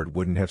 Lambert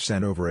wouldn't have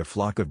sent over a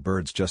flock of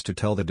birds just to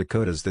tell the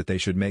Dakotas that they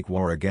should make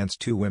war against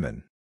 2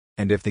 women.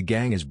 And if the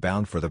gang is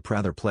bound for the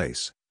Prather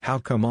place, how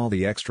come all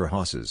the extra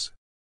hosses?"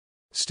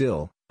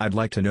 "Still, I'd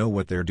like to know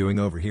what they're doing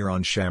over here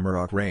on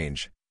Shamrock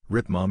Range,"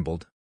 Rip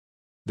mumbled.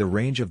 The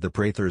range of the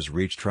Prathers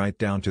reached right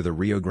down to the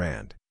Rio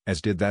Grande,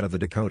 as did that of the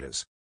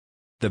Dakotas.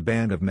 The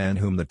band of men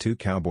whom the two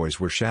cowboys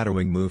were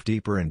shadowing moved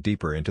deeper and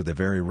deeper into the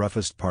very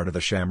roughest part of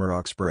the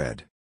shamrock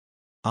spread.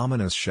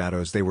 Ominous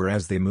shadows they were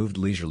as they moved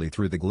leisurely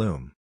through the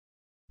gloom.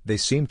 They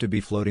seemed to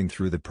be floating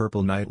through the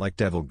purple night like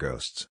devil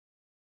ghosts.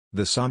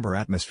 The somber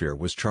atmosphere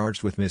was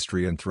charged with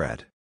mystery and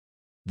threat.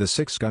 The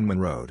 6 gunmen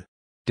rode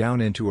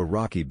down into a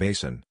rocky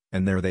basin,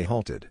 and there they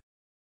halted.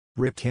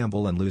 Rip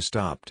Campbell and Lou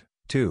stopped,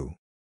 too.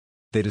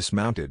 They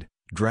dismounted,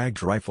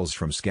 dragged rifles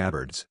from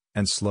scabbards,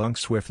 and slunk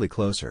swiftly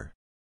closer.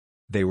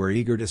 They were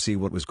eager to see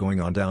what was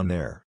going on down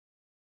there.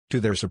 To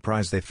their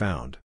surprise they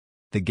found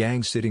the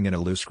gang sitting in a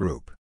loose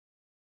group.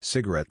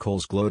 Cigarette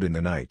coals glowed in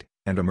the night,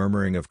 and a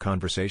murmuring of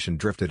conversation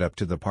drifted up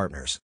to the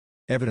partners.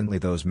 Evidently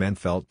those men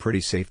felt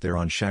pretty safe there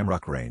on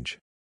Shamrock Range.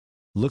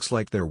 "Looks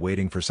like they're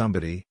waiting for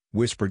somebody,"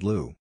 whispered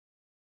Lou.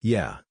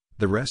 "Yeah,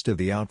 the rest of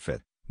the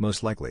outfit,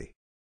 most likely.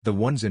 The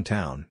ones in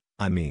town,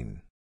 I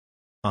mean."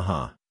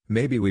 "Uh-huh,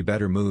 maybe we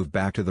better move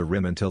back to the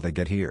rim until they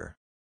get here.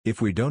 If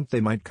we don't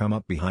they might come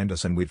up behind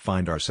us and we'd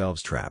find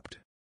ourselves trapped."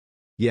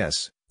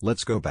 "Yes,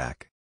 let's go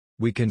back.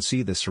 We can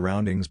see the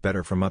surroundings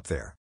better from up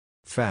there.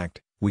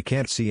 Fact, we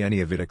can't see any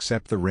of it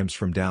except the rims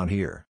from down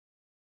here."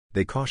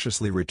 They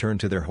cautiously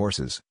returned to their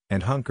horses,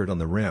 and hunkered on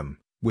the rim,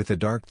 with a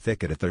dark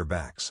thicket at their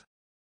backs.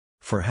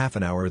 For half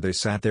an hour they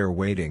sat there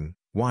waiting,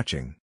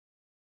 watching.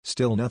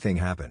 Still nothing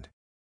happened.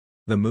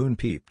 The moon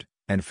peeped,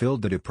 and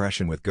filled the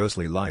depression with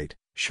ghostly light,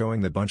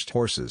 showing the bunched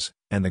horses,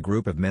 and the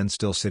group of men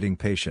still sitting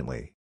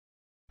patiently.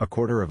 A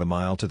quarter of a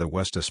mile to the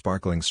west a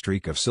sparkling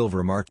streak of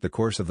silver marked the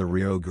course of the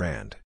Rio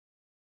Grande.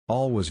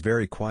 All was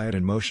very quiet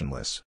and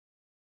motionless.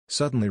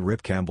 Suddenly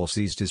Rip Campbell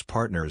seized his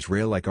partner's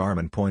rail-like arm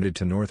and pointed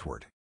to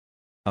northward.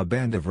 A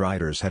band of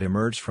riders had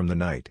emerged from the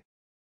night.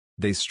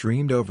 They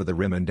streamed over the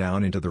rim and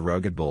down into the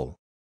rugged bowl.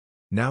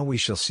 "Now we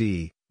shall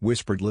see,"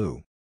 whispered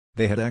Lou.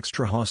 "They had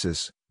extra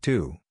hosses,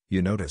 too,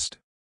 you noticed."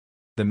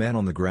 The men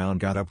on the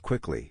ground got up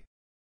quickly.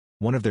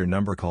 One of their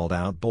number called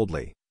out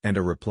boldly, and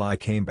a reply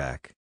came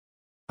back.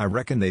 "I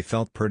reckon they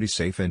felt pretty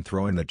safe in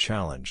throwing the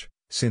challenge,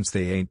 since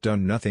they ain't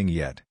done nothing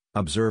yet,"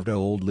 observed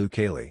old Lou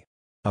Cayley.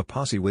 "A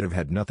posse would have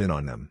had nothing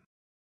on them."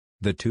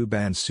 The two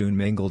bands soon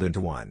mingled into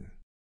one.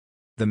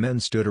 The men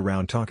stood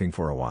around talking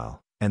for a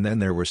while, and then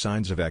there were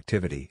signs of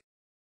activity.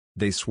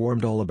 They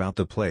swarmed all about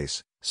the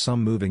place,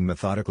 some moving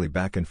methodically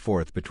back and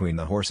forth between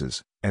the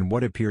horses, and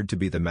what appeared to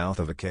be the mouth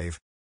of a cave.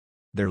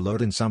 "They're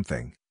loading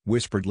something,"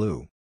 whispered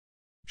Lou.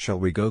 "Shall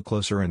we go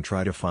closer and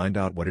try to find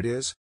out what it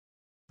is?"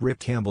 Rip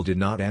Campbell did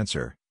not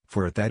answer,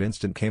 for at that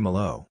instant came a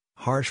low,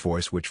 harsh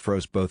voice which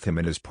froze both him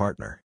and his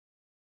partner.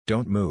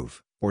 "Don't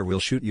move, or we'll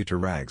shoot you to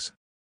rags."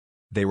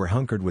 They were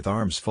hunkered with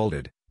arms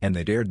folded, and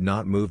they dared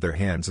not move their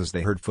hands as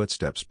they heard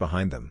footsteps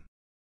behind them.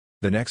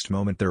 The next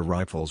moment their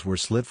rifles were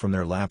slid from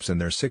their laps and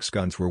their 6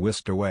 guns were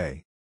whisked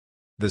away.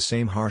 The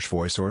same harsh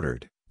voice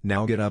ordered,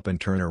 "Now get up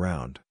and turn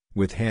around,"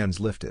 with hands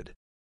lifted.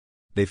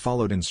 They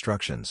followed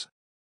instructions.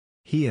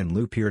 He and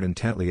Lou peered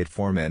intently at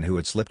 4 men who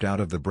had slipped out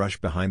of the brush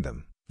behind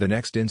them. The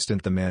next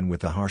instant the man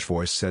with the harsh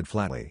voice said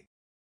flatly,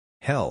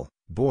 "Hell,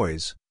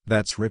 boys,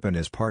 that's Rip and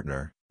his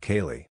partner,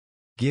 Cayley.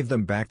 Give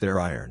them back their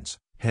irons,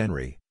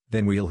 Henry,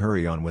 then we'll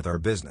hurry on with our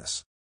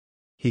business."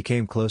 He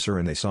came closer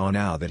and they saw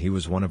now that he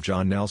was one of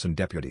John Nelson's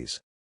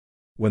deputies.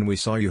 "When we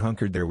saw you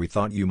hunkered there we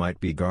thought you might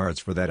be guards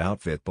for that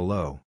outfit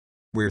below.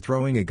 We're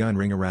throwing a gun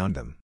ring around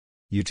them.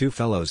 You two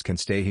fellows can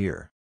stay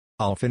here.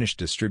 I'll finish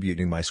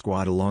distributing my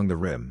squad along the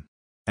rim.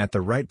 At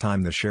the right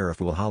time the sheriff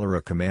will holler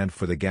a command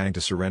for the gang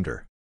to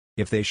surrender.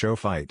 If they show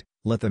fight,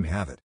 let them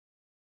have it."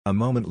 A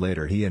moment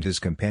later he and his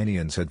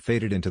companions had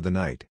faded into the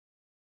night.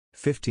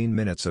 15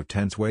 minutes of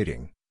tense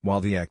waiting,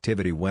 while the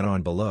activity went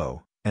on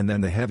below, and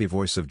then the heavy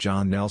voice of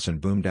John Nelson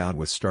boomed out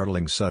with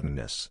startling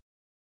suddenness.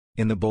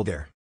 "In the bowl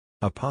there.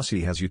 A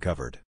posse has you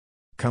covered.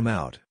 Come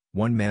out,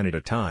 1 man at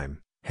a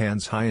time,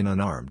 hands high and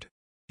unarmed.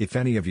 If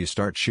any of you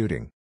start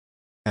shooting."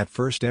 At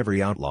first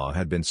every outlaw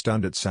had been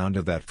stunned at sound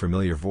of that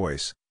familiar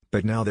voice,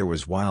 but now there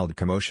was wild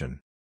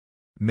commotion.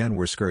 Men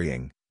were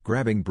scurrying,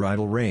 grabbing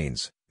bridle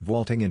reins,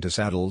 vaulting into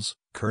saddles,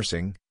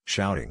 cursing,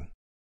 shouting.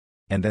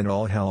 And then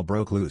all hell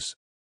broke loose.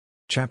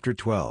 Chapter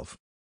 12.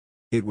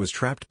 It was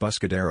trapped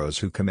buscaderos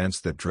who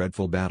commenced that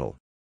dreadful battle.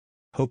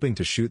 Hoping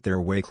to shoot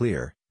their way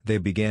clear, they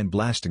began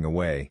blasting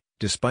away,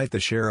 despite the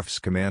sheriff's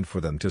command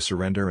for them to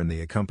surrender and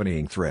the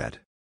accompanying threat.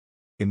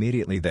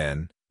 Immediately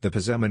then, the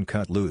pizzamen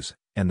cut loose,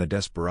 and the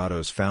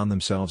desperados found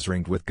themselves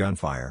ringed with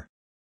gunfire.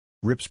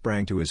 Rip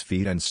sprang to his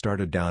feet and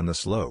started down the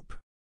slope.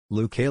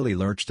 Lou Cayley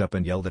lurched up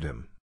and yelled at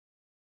him.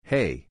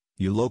 "Hey,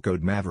 you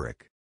locoed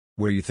maverick.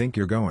 Where you think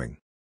you're going?"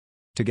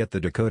 "To get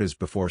the Dakotas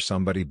before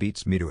somebody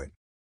beats me to it.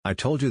 I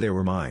told you they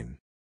were mine.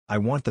 I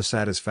want the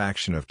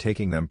satisfaction of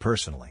taking them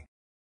personally."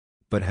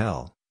 "But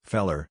hell,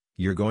 feller,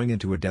 you're going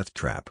into a death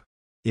trap.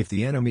 If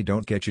the enemy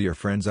don't get you your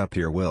friends up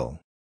here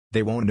will.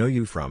 They won't know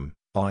you from,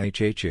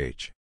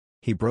 ahhh."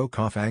 He broke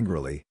off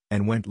angrily,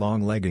 and went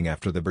long-legging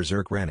after the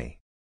berserk Rennie.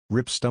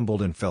 Rip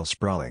stumbled and fell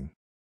sprawling.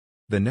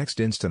 The next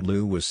instant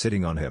Lou was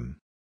sitting on him.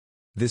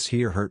 "This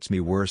here hurts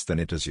me worse than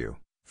it does you,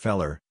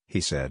 feller,"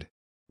 he said.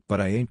 But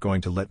I ain't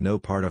going to let no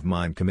part of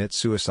mine commit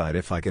suicide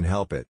if I can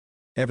help it."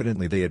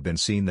 Evidently they had been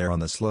seen there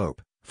on the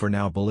slope, for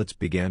now bullets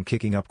began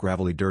kicking up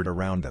gravelly dirt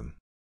around them.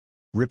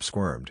 Rip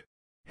squirmed.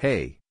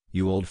 "Hey,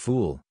 you old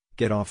fool,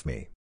 get off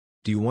me.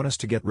 Do you want us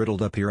to get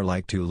riddled up here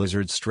like two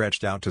lizards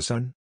stretched out to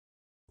sun?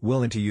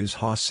 Willing to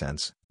use hoss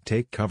sense,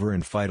 take cover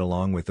and fight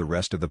along with the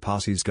rest of the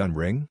posse's gun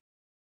ring?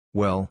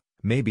 Well,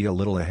 maybe a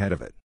little ahead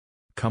of it.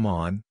 Come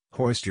on,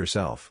 hoist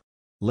yourself.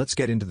 Let's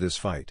get into this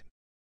fight."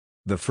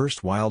 The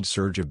first wild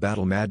surge of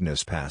battle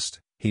madness past,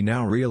 he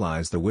now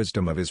realized the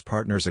wisdom of his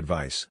partner's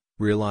advice,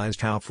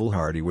 realized how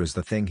foolhardy was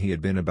the thing he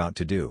had been about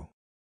to do.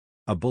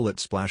 A bullet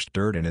splashed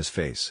dirt in his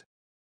face.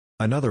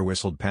 Another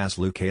whistled past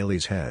Luke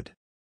Haley's head.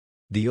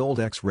 The old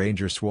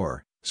ex-ranger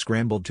swore,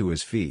 scrambled to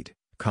his feet,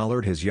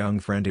 collared his young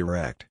friend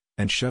erect,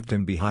 and shoved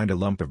him behind a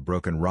lump of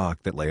broken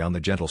rock that lay on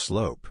the gentle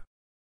slope.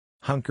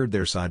 Hunkered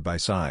there side by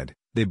side,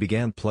 they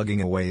began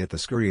plugging away at the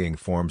scurrying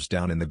forms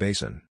down in the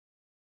basin.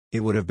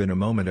 It would have been a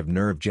moment of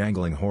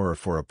nerve-jangling horror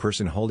for a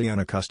person wholly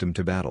unaccustomed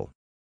to battle.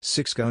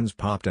 6 guns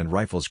popped and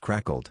rifles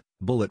crackled,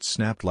 bullets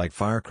snapped like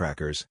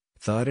firecrackers,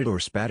 thudded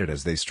or spatted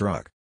as they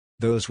struck.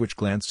 Those which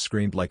glanced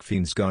screamed like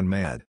fiends gone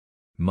mad.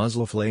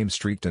 Muzzle flames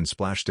streaked and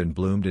splashed and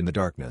bloomed in the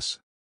darkness.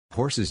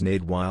 Horses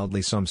neighed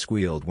wildly, some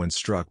squealed when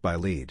struck by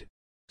lead.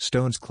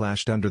 Stones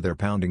clashed under their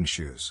pounding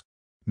shoes.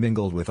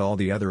 Mingled with all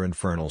the other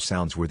infernal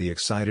sounds were the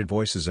excited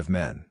voices of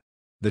men.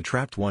 The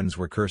trapped ones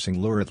were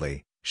cursing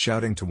luridly,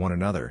 shouting to one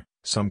another,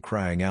 some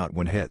crying out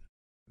when hit.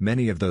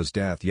 Many of those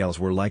death yells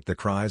were like the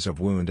cries of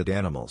wounded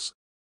animals.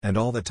 And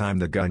all the time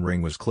the gun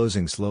ring was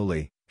closing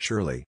slowly,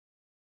 surely.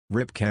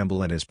 Rip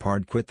Campbell and his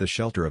pard quit the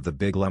shelter of the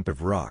big lump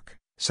of rock,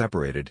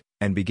 separated,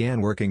 and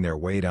began working their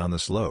way down the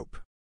slope.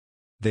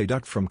 They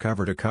ducked from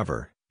cover to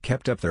cover,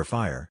 kept up their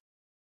fire.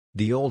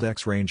 The old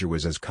ex-ranger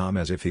was as calm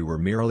as if he were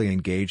merely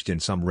engaged in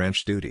some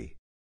ranch duty.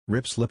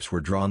 Rip's lips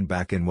were drawn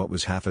back in what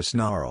was half a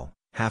snarl,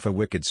 half a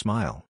wicked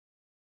smile.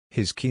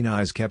 His keen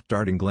eyes kept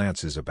darting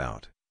glances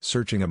about,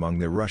 searching among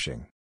the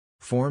rushing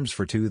forms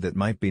for two that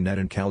might be Ned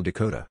and Cal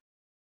Dakota.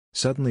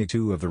 Suddenly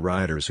 2 of the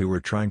riders who were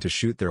trying to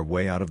shoot their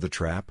way out of the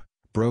trap,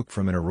 broke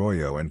from an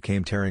arroyo and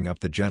came tearing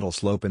up the gentle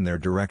slope in their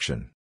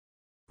direction.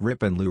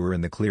 Rip and Lou were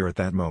in the clear at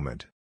that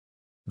moment.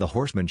 The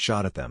horsemen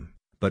shot at them,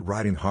 but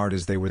riding hard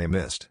as they were they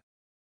missed.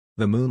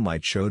 The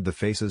moonlight showed the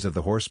faces of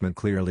the horsemen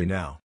clearly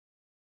now.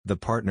 The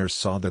partners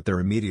saw that their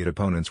immediate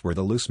opponents were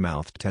the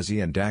loose-mouthed Tessie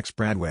and Dax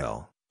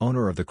Bradwell,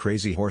 owner of the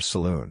Crazy Horse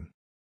Saloon.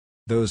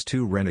 Those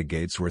 2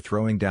 renegades were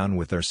throwing down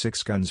with their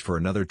 6 guns for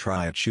another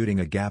try at shooting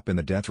a gap in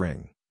the death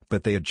ring,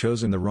 but they had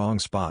chosen the wrong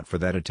spot for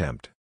that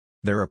attempt.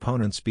 Their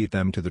opponents beat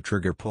them to the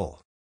trigger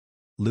pull.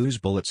 Lou's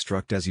bullet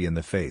struck Tessie in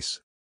the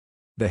face.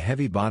 The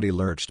heavy body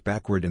lurched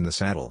backward in the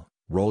saddle,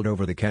 rolled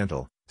over the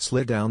cantle,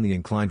 slid down the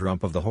inclined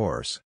rump of the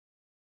horse.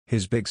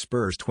 His big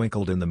spurs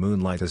twinkled in the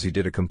moonlight as he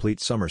did a complete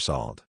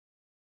somersault.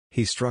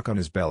 He struck on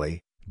his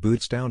belly,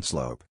 boots down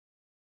slope.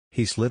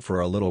 He slid for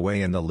a little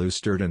way in the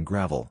loose dirt and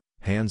gravel,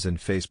 hands and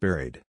face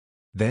buried.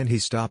 Then he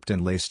stopped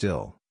and lay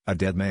still, a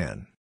dead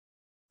man.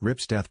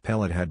 Rip's death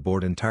pellet had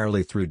bored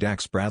entirely through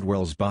Dax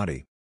Bradwell's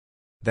body.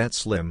 That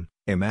slim,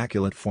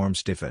 immaculate form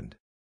stiffened.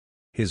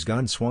 His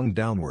gun swung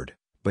downward,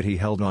 but he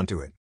held onto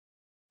it.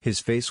 His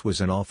face was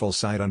an awful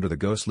sight under the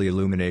ghostly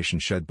illumination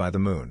shed by the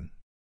moon.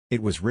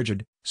 It was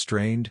rigid,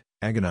 strained,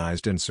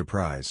 agonized and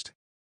surprised.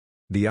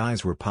 The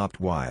eyes were popped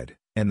wide,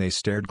 and they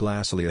stared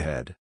glassily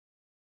ahead.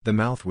 The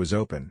mouth was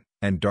open,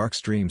 and dark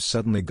streams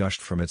suddenly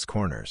gushed from its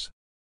corners.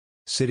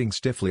 Sitting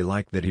stiffly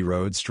like that he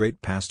rode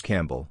straight past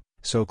Campbell,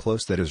 so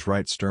close that his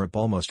right stirrup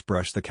almost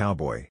brushed the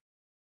cowboy.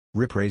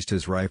 Rip raised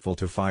his rifle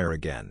to fire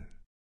again.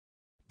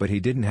 But he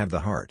didn't have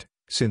the heart,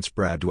 since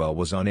Bradwell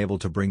was unable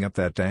to bring up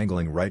that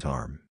dangling right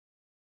arm.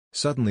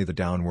 Suddenly the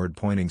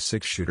downward-pointing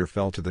 6-shooter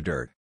fell to the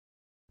dirt.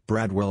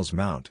 Bradwell's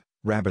mount,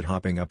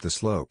 rabbit-hopping up the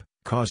slope,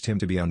 caused him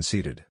to be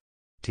unseated.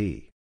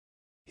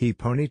 He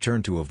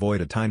pony-turned to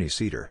avoid a tiny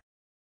cedar.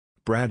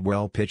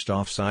 Bradwell pitched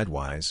off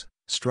sidewise,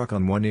 struck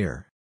on one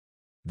ear.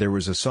 There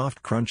was a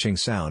soft crunching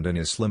sound and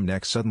his slim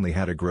neck suddenly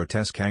had a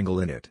grotesque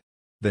angle in it.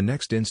 The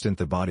next instant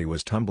the body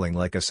was tumbling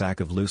like a sack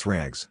of loose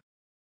rags.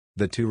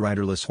 The 2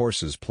 riderless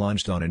horses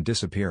plunged on and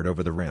disappeared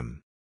over the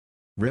rim.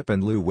 Rip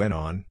and Lou went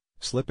on,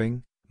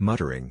 slipping,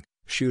 muttering,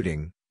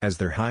 shooting, as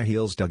their high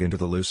heels dug into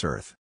the loose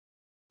earth.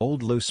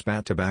 Old Lou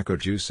spat tobacco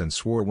juice and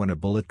swore when a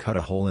bullet cut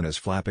a hole in his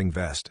flapping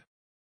vest.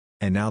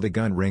 And now the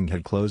gun ring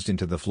had closed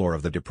into the floor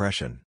of the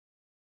depression.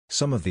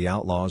 Some of the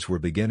outlaws were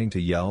beginning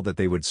to yell that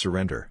they would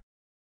surrender.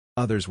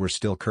 Others were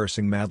still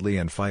cursing madly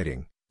and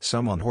fighting,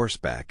 some on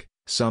horseback,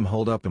 some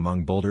holed up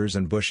among boulders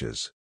and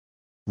bushes.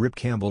 Rip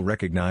Campbell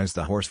recognized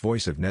the hoarse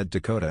voice of Ned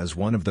Dakota as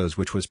one of those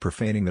which was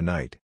profaning the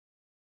night.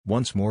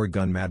 Once more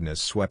gun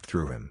madness swept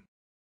through him.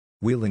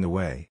 Wheeling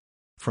away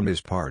from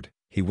his part,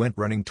 he went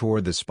running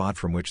toward the spot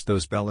from which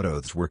those bellowed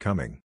oaths were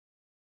coming.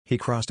 He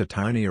crossed a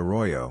tiny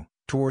arroyo,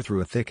 tore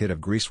through a thicket of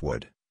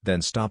greasewood,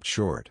 then stopped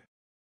short.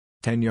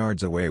 10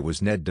 yards away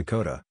was Ned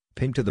Dakota,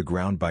 pinned to the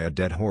ground by a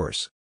dead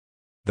horse.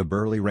 The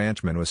burly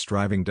ranchman was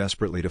striving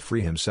desperately to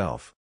free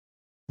himself.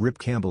 Rip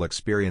Campbell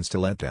experienced a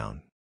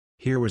letdown.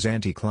 Here was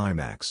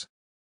anticlimax.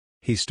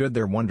 He stood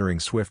there wondering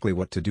swiftly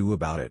what to do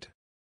about it.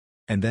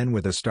 And then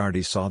with a start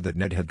he saw that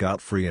Ned had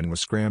got free and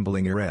was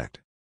scrambling erect.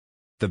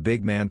 The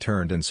big man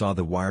turned and saw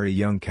the wiry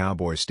young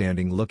cowboy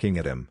standing looking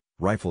at him,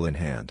 rifle in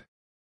hand.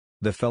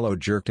 The fellow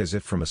jerked as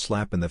if from a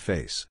slap in the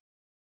face.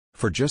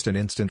 For just an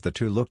instant the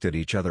two looked at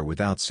each other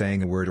without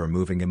saying a word or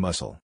moving a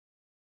muscle.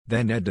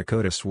 Then Ned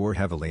Dakota swore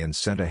heavily and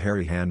sent a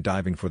hairy hand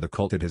diving for the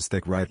Colt at his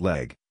thick right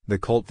leg, the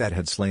Colt that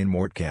had slain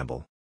Mort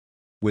Campbell.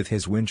 With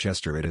his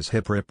Winchester at his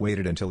hip, Rip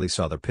waited until he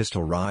saw the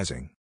pistol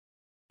rising.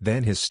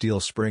 Then his steel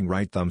spring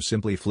right thumb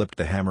simply flipped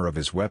the hammer of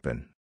his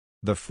weapon.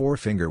 The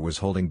forefinger was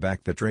holding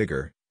back the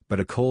trigger, but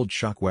a cold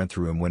shock went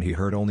through him when he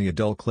heard only a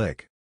dull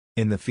click.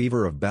 In the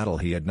fever of battle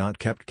he had not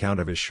kept count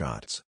of his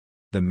shots.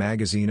 The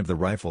magazine of the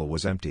rifle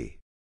was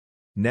empty.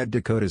 Ned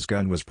Dakota's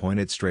gun was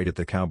pointed straight at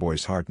the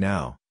cowboy's heart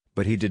now,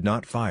 but he did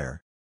not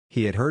fire.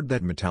 He had heard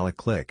that metallic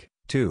click,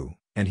 too,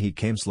 and he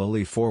came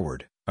slowly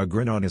forward, a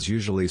grin on his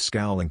usually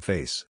scowling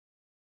face.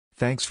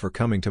 "Thanks for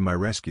coming to my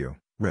rescue,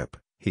 Rip,"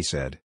 he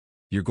said.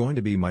 "You're going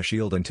to be my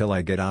shield until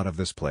I get out of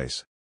this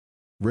place."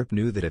 Rip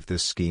knew that if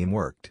this scheme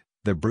worked,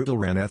 the brutal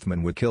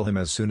Ranethman would kill him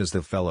as soon as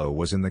the fellow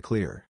was in the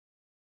clear.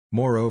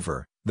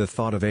 Moreover, the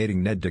thought of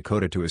aiding Ned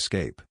Dakota to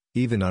escape,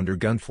 even under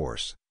gun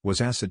force, was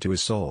acid to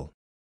his soul.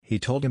 He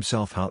told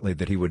himself hotly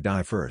that he would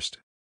die first.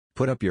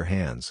 "Put up your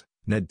hands,"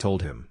 Ned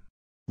told him.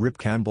 Rip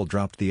Campbell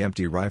dropped the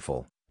empty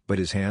rifle, but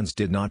his hands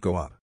did not go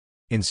up.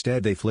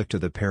 Instead they flicked to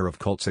the pair of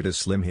Colts at his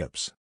slim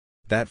hips.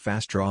 That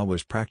fast draw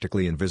was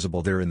practically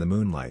invisible there in the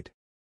moonlight.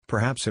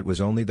 Perhaps it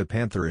was only the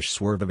pantherish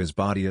swerve of his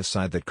body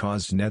aside that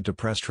caused Ned to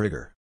press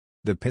trigger.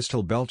 The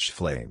pistol belched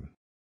flame.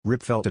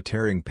 Rip felt a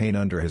tearing pain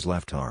under his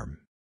left arm.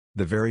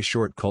 The very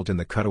short Colt in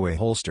the cutaway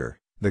holster,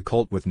 the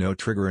Colt with no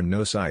trigger and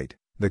no sight,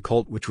 the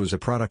Colt which was a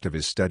product of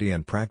his study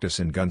and practice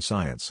in gun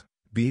science,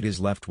 beat his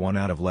left one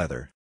out of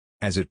leather.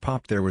 As it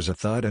popped there was a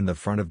thud and the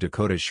front of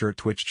Dakota's shirt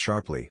twitched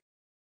sharply.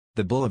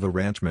 The bull of a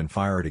ranchman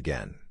fired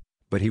again,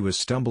 but he was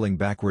stumbling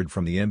backward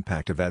from the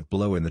impact of that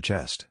blow in the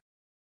chest.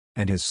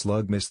 And his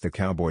slug missed the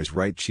cowboy's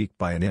right cheek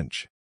by an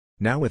inch.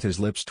 Now with his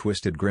lips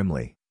twisted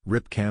grimly,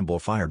 Rip Campbell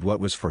fired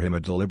what was for him a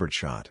deliberate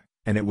shot,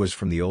 and it was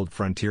from the old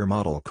frontier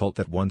model Colt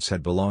that once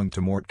had belonged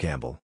to Mort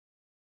Campbell.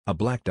 A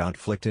black dot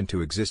flicked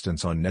into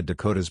existence on Ned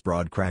Dakota's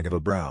broad crag of a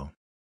brow.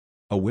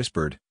 A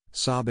whispered,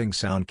 sobbing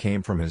sound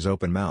came from his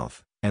open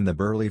mouth, and the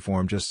burly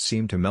form just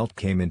seemed to melt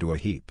came into a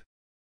heap.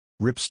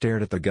 Rip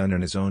stared at the gun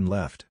in his own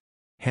left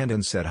hand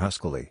and said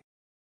huskily,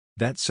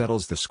 "That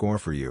settles the score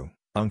for you,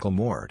 Uncle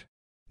Mort.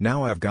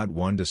 Now I've got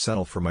one to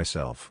settle for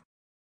myself."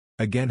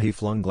 Again he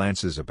flung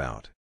glances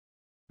about.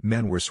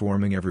 Men were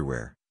swarming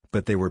everywhere,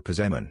 but they were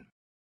Pazemen.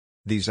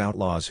 These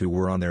outlaws who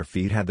were on their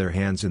feet had their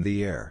hands in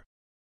the air.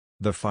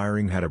 The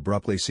firing had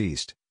abruptly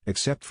ceased,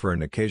 except for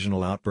an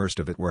occasional outburst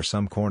of it where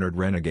some cornered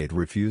renegade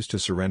refused to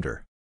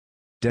surrender.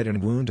 Dead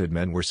and wounded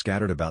men were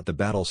scattered about the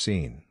battle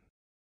scene.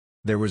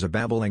 There was a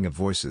babbling of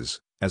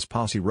voices, as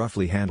posse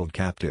roughly handled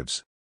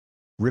captives.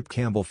 Rip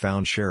Campbell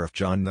found Sheriff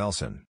John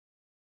Nelson.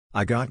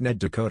 "I got Ned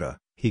Dakota,"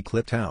 he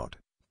clipped out,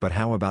 "but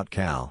how about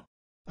Cal?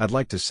 I'd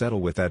like to settle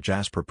with that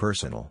Jasper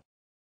personal."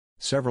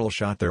 Several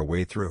shot their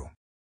way through.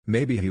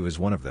 Maybe he was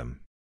one of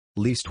them.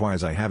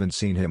 Leastwise I haven't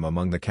seen him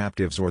among the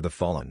captives or the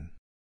fallen.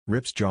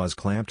 Rip's jaws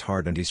clamped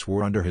hard and he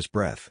swore under his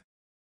breath.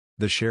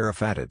 The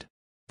sheriff added,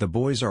 "The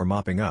boys are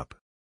mopping up.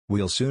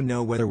 We'll soon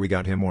know whether we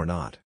got him or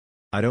not.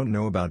 I don't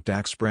know about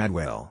Dax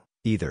Bradwell,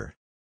 either.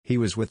 He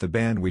was with the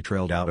band we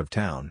trailed out of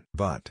town.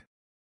 But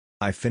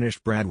I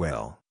finished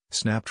Bradwell,"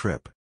 snapped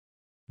Rip.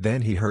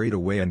 Then he hurried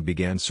away and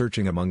began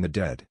searching among the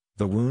dead,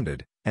 the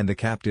wounded, and the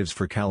captives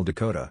for Cal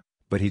Dakota,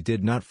 but he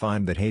did not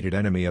find that hated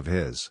enemy of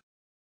his.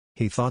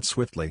 He thought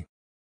swiftly.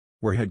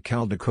 Where had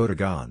Cal Dakota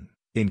gone,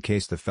 in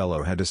case the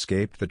fellow had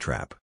escaped the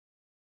trap?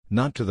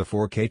 Not to the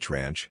Fork H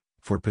Ranch,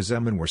 for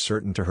Pazemen were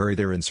certain to hurry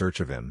there in search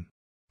of him.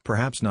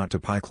 Perhaps not to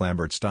Pike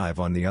Lambert's dive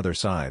on the other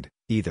side,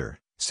 either,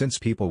 since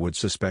people would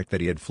suspect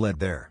that he had fled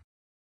there.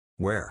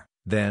 Where,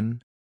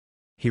 then?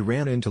 He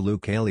ran into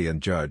Luke Haley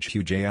and Judge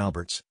Hugh J.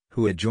 Alberts,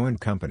 who had joined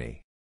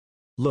company.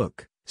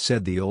 "Look,"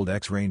 said the old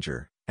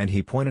ex-ranger, and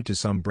he pointed to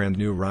some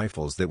brand-new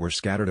rifles that were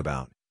scattered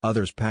about,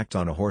 others packed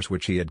on a horse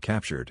which he had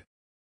captured.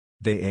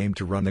 "They aimed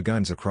to run the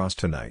guns across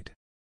tonight.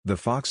 The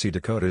Foxy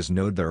Dakotas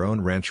knowed their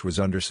own ranch was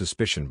under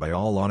suspicion by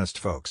all honest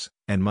folks,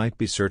 and might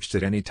be searched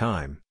at any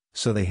time,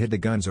 so they hid the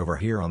guns over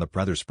here on the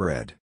brother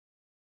spread.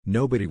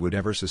 Nobody would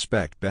ever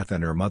suspect Beth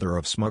and her mother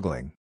of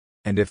smuggling.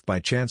 And if by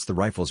chance the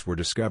rifles were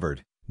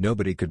discovered,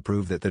 nobody could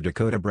prove that the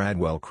Dakota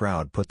Bradwell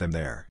crowd put them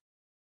there."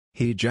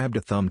 He jabbed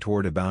a thumb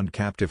toward a bound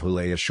captive who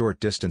lay a short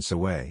distance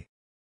away.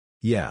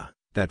 "Yeah,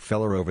 that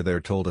feller over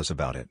there told us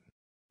about it."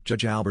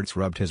 Judge Alberts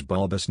rubbed his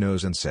bulbous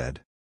nose and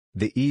said,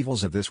 "The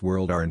evils of this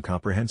world are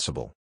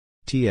incomprehensible.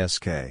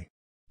 TSK.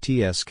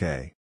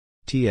 TSK.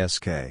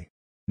 TSK.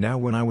 Now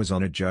when I was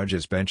on a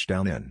judge's bench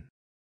down in—"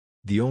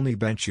 "The only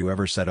bench you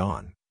ever sat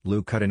on,"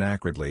 Lou cut in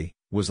acridly,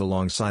 "was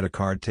alongside a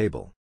card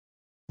table."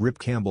 Rip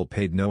Campbell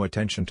paid no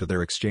attention to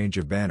their exchange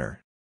of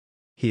banter.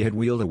 He had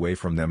wheeled away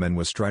from them and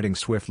was striding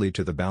swiftly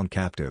to the bound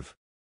captive.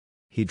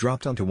 He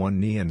dropped onto one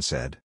knee and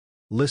said,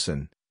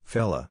 "Listen,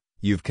 fella,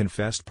 you've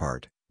confessed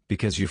part,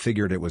 because you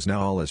figured it was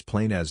now all as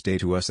plain as day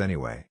to us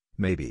anyway,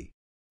 maybe.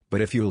 But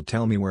if you'll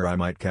tell me where I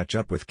might catch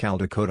up with Cal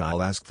Dakota,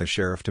 I'll ask the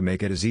sheriff to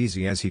make it as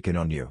easy as he can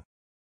on you."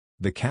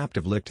 The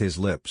captive licked his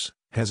lips,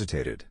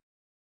 hesitated.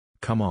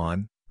 "Come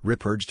on,"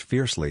 Rip urged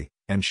fiercely,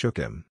 and shook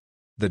him.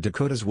 "The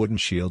Dakotas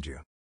wouldn't shield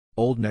you.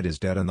 Old Ned is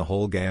dead and the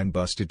whole gang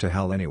busted to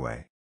hell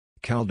anyway.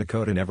 Cal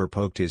Dakota never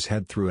poked his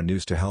head through a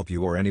noose to help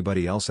you or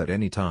anybody else at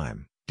any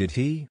time, did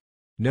he?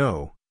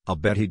 No, I'll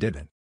bet he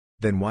didn't.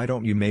 Then why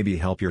don't you maybe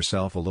help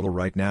yourself a little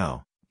right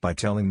now, by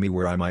telling me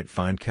where I might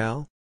find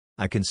Cal?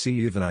 I can see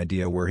you've an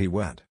idea where he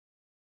went."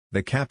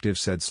 The captive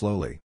said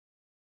slowly.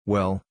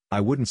 "Well, I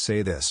wouldn't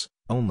say this,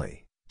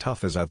 only,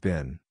 tough as I've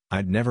been,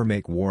 I'd never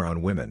make war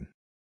on women.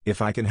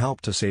 If I can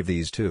help to save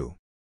these two."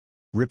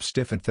 Rip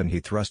stiffened, then he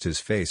thrust his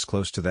face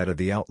close to that of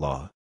the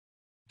outlaw.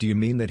 "Do you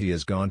mean that he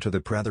has gone to the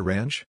Prather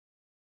Ranch?"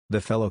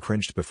 The fellow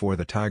cringed before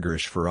the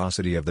tigerish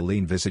ferocity of the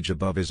lean visage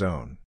above his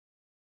own.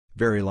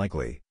 "Very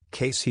likely,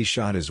 case he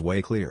shot his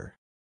way clear.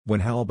 When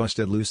hell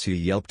busted loose he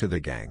yelped to the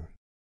gang.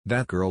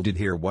 That girl did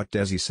hear what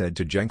Desi said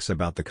to Jenks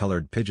about the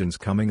colored pigeons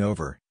coming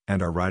over,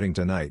 and are riding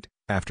tonight,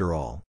 after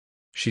all.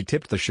 She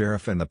tipped the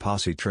sheriff and the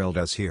posse trailed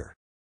us here.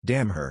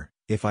 Damn her,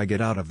 if I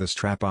get out of this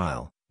trap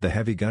I'll—" The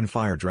heavy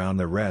gunfire drowned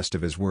the rest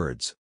of his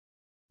words.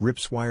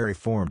 Rip's wiry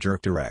form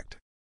jerked erect.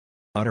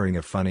 Uttering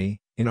a funny,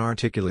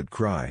 inarticulate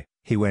cry,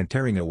 he went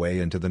tearing away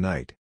into the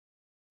night.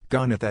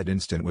 Gone at that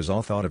instant was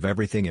all thought of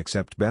everything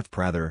except Beth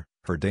Prather,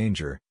 her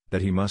danger,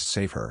 that he must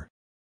save her.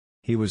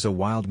 He was a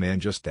wild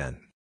man just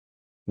then.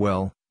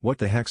 "Well, what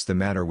the heck's the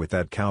matter with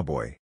that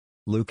cowboy?"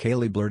 Luke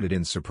Haley blurted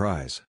in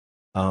surprise.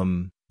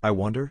 I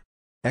wonder?"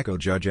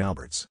 echoed Judge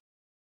Alberts.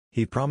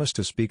 "He promised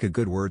to speak a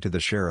good word to the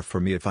sheriff for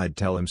me if I'd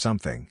tell him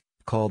something,"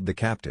 called the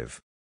captive.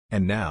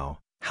 "And now,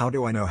 how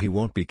do I know he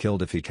won't be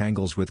killed if he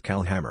tangles with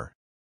Cal Hammer?"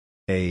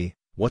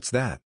 What's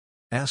that?"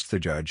 asked the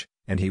judge,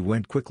 and he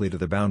went quickly to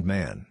the bound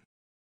man.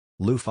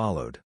 Lou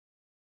followed.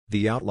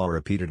 The outlaw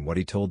repeated what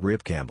he told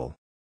Rip Campbell.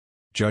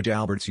 Judge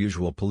Albert's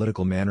usual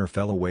political manner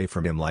fell away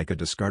from him like a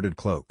discarded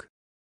cloak.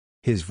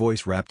 His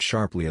voice rapped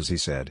sharply as he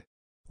said,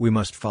 "We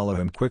must follow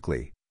him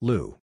quickly,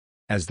 Lou.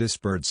 As this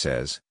bird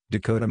says,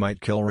 Dakota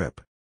might kill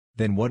Rip.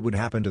 Then what would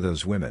happen to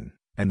those women,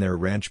 and their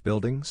ranch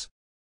buildings?"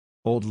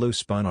 Old Lou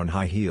spun on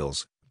high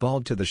heels,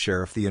 bawled to the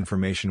sheriff the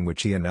information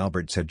which he and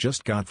Alberts had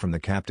just got from the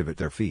captive at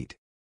their feet.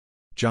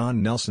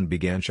 John Nelson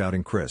began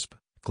shouting crisp,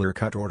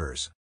 clear-cut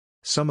orders.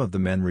 Some of the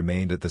men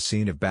remained at the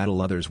scene of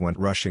battle, others went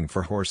rushing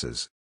for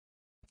horses.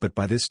 But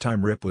by this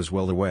time Rip was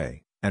well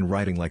away, and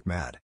riding like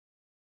mad.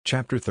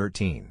 Chapter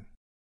 13.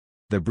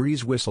 The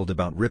breeze whistled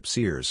about Rip's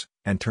ears,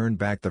 and turned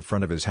back the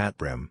front of his hat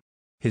brim.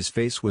 His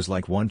face was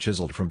like one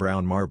chiseled from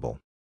brown marble.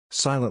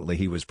 Silently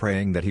he was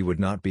praying that he would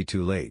not be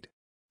too late.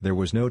 There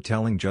was no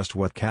telling just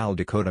what Cal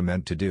Dakota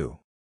meant to do.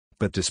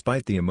 But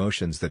despite the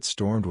emotions that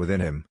stormed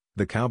within him,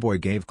 the cowboy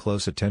gave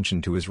close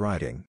attention to his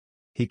riding.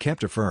 He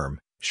kept a firm,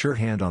 sure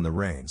hand on the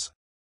reins.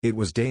 It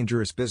was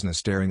dangerous business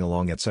staring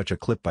along at such a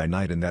clip by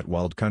night in that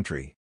wild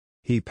country.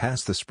 He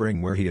passed the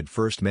spring where he had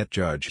first met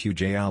Judge Hugh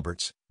J.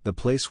 Alberts. The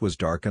place was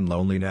dark and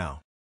lonely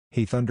now.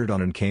 He thundered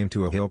on and came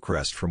to a hill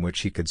crest from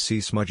which he could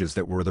see smudges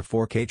that were the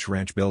Fork H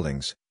Ranch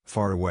buildings,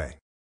 far away.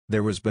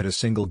 There was but a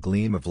single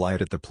gleam of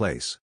light at the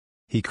place.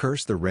 He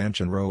cursed the ranch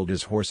and rolled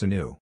his horse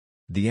anew.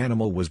 The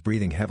animal was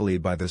breathing heavily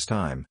by this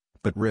time,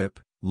 but Rip,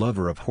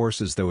 lover of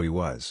horses though he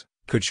was,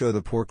 could show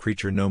the poor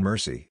creature no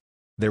mercy.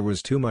 There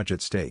was too much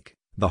at stake,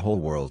 the whole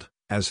world,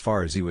 as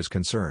far as he was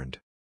concerned.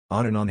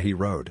 On and on he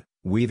rode,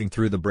 weaving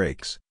through the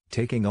breaks,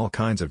 taking all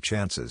kinds of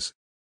chances.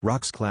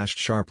 Rocks clashed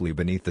sharply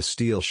beneath the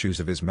steel shoes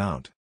of his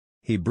mount.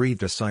 He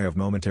breathed a sigh of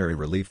momentary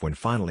relief when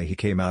finally he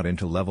came out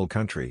into level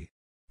country.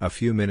 A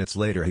few minutes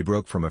later he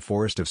broke from a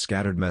forest of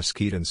scattered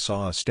mesquite and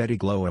saw a steady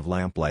glow of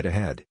lamplight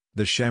ahead,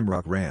 the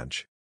Shamrock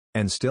Ranch.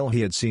 And still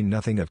he had seen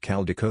nothing of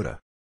Cal Dakota.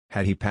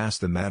 Had he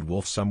passed the Mad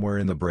Wolf somewhere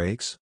in the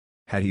breaks?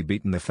 Had he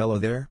beaten the fellow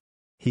there?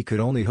 He could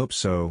only hope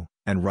so,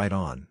 and ride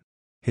on.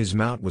 His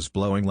mount was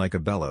blowing like a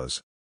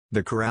bellows.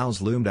 The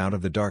corrals loomed out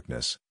of the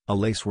darkness, a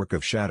lacework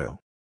of shadow.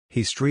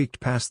 He streaked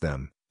past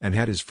them, and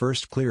had his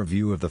first clear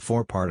view of the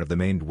forepart of the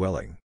main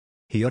dwelling.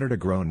 He uttered a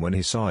groan when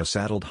he saw a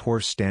saddled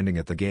horse standing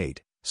at the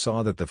gate,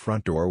 saw that the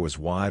front door was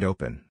wide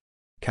open.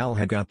 Cal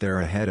had got there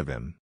ahead of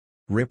him.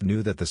 Rip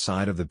knew that the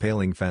side of the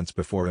paling fence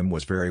before him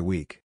was very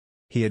weak.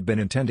 He had been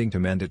intending to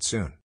mend it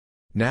soon.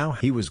 Now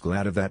he was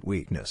glad of that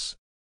weakness.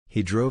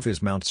 He drove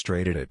his mount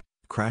straight at it,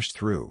 crashed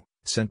through,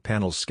 sent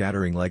panels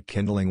scattering like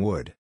kindling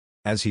wood.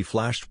 As he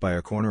flashed by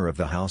a corner of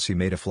the house he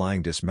made a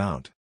flying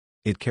dismount.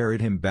 It carried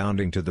him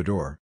bounding to the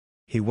door.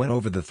 He went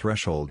over the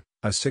threshold,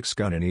 a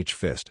 6-gun in each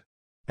fist.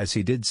 As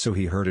he did so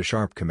he heard a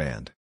sharp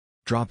command.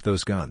 "Drop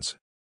those guns."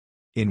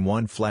 In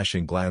one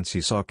flashing glance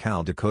he saw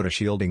Cal Dakota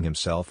shielding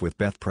himself with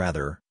Beth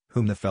Prather,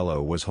 whom the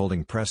fellow was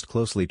holding pressed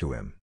closely to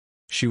him.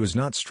 She was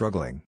not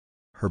struggling.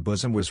 Her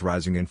bosom was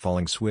rising and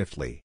falling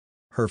swiftly.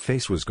 Her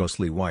face was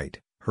ghostly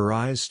white, her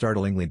eyes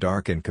startlingly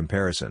dark in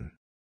comparison.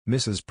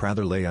 Mrs.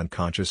 Prather lay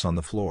unconscious on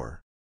the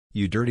floor.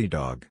 "You dirty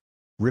dog!"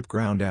 Rip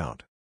ground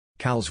out.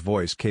 Cal's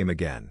voice came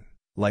again,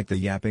 like the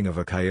yapping of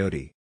a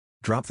coyote.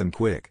 "Drop them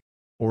quick,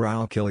 or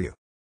I'll kill you."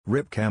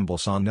 Rip Campbell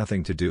saw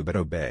nothing to do but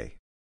obey.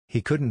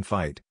 He couldn't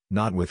fight,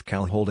 not with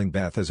Cal holding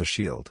Beth as a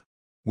shield.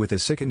 With a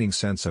sickening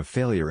sense of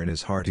failure in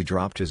his heart, he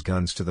dropped his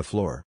guns to the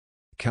floor.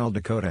 Cal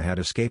Dakota had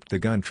escaped the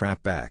gun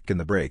trap back in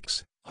the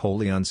breaks,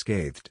 wholly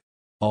unscathed.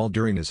 All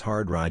during his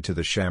hard ride to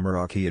the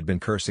Shamrock he had been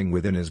cursing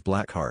within his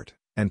black heart,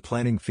 and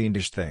planning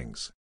fiendish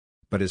things.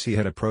 But as he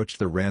had approached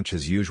the ranch,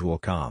 his usual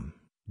calm,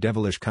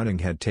 devilish cunning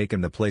had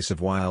taken the place of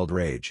wild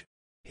rage.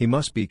 He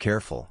must be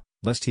careful,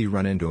 lest he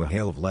run into a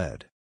hail of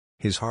lead.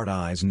 His hard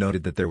eyes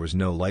noted that there was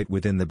no light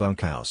within the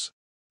bunkhouse.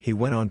 He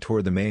went on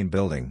toward the main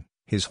building,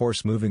 his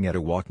horse moving at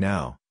a walk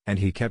now, and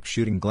he kept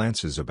shooting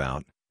glances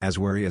about, as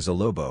wary as a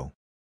lobo.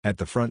 At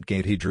the front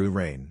gate he drew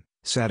rein,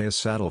 sat his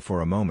saddle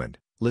for a moment,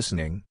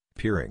 listening,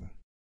 peering.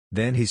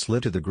 Then he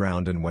slid to the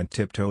ground and went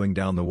tiptoeing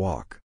down the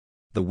walk.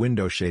 The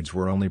window shades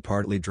were only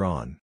partly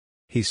drawn.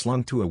 He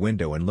slunk to a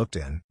window and looked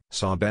in,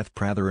 saw Beth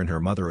Prather and her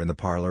mother in the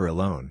parlor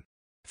alone.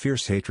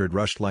 Fierce hatred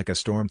rushed like a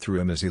storm through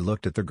him as he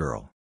looked at the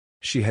girl.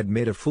 She had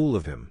made a fool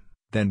of him,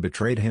 then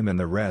betrayed him and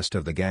the rest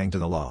of the gang to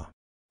the law.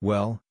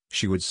 Well,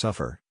 she would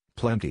suffer,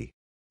 plenty.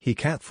 He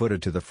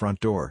cat-footed to the front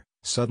door,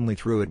 suddenly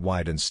threw it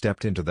wide and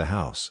stepped into the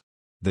house.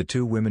 The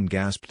two women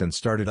gasped and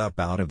started up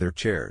out of their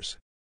chairs.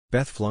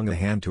 Beth flung a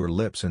hand to her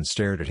lips and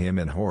stared at him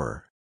in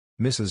horror.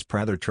 Mrs.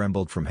 Prather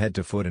trembled from head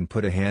to foot and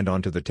put a hand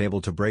onto the table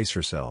to brace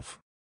herself.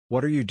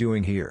 "What are you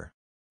doing here?"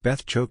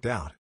 Beth choked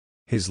out.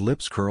 His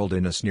lips curled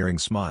in a sneering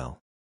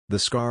smile. The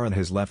scar on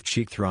his left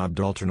cheek throbbed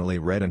alternately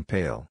red and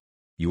pale.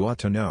 "You ought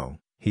to know,"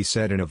 he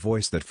said in a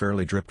voice that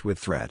fairly dripped with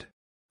threat.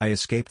 "I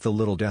escaped the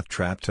little death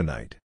trap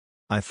tonight.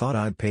 I thought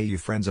I'd pay you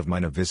friends of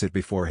mine a visit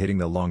before hitting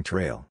the long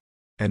trail.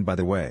 And by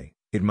the way,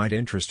 it might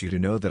interest you to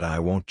know that I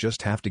won't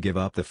just have to give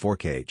up the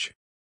 4-cage.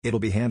 It'll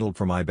be handled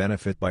for my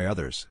benefit by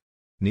others.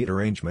 Neat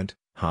arrangement,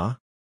 huh?"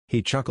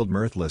 He chuckled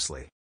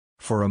mirthlessly.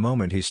 For a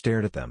moment he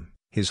stared at them,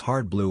 his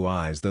hard blue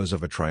eyes those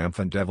of a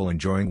triumphant devil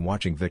enjoying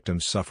watching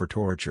victims suffer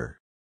torture.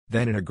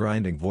 Then in a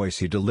grinding voice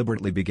he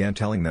deliberately began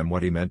telling them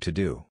what he meant to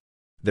do.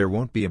 "There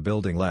won't be a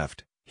building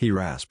left," he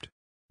rasped.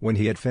 When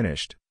he had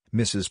finished,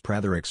 Mrs.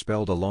 Prather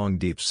expelled a long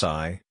deep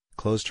sigh,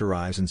 closed her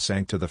eyes and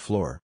sank to the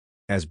floor.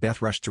 As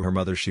Beth rushed to her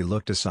mother she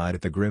looked aside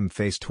at the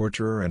grim-faced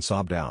torturer and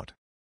sobbed out,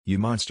 "You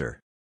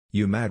monster!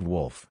 You mad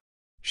wolf!"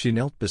 She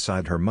knelt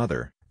beside her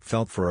mother,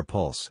 felt for a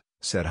pulse,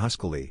 said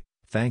huskily,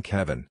 "Thank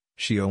heaven,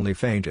 she only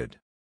fainted."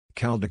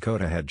 Cal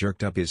Dakota had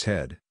jerked up his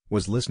head,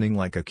 was listening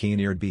like a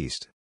keen-eared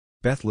beast.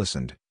 Beth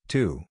listened,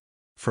 too.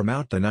 From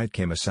out the night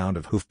came a sound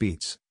of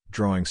hoofbeats,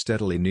 drawing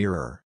steadily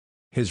nearer.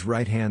 His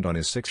right hand on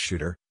his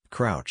six-shooter,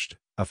 crouched,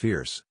 a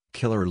fierce,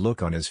 killer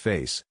look on his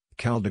face,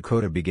 Cal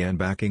Dakota began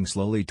backing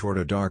slowly toward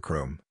a dark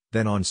room,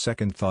 then on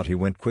second thought he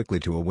went quickly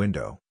to a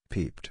window,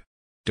 peeped.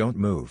 "Don't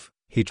move,"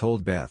 he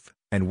told Beth,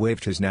 and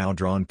waved his now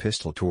drawn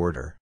pistol toward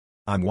her.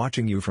 "I'm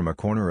watching you from a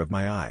corner of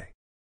my eye."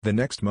 The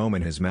next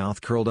moment his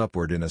mouth curled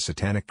upward in a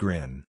satanic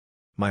grin.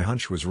 "My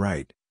hunch was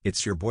right,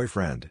 it's your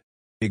boyfriend."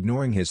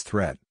 Ignoring his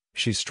threat,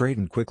 she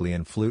straightened quickly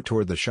and flew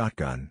toward the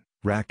shotgun,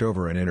 racked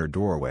over an inner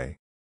doorway.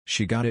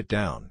 She got it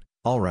down,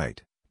 all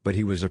right, but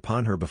he was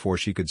upon her before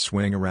she could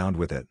swing around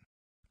with it.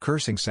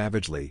 Cursing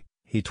savagely,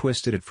 he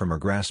twisted it from her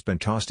grasp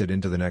and tossed it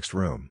into the next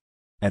room.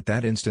 At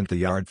that instant the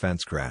yard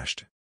fence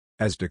crashed.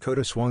 As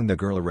Dakota swung the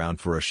girl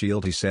around for a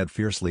shield he said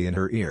fiercely in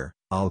her ear,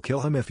 "I'll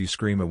kill him if you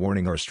scream a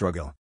warning or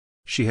struggle."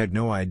 She had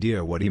no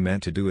idea what he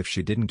meant to do if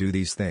she didn't do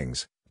these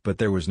things, but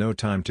there was no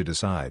time to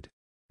decide.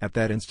 At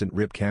that instant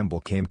Rip Campbell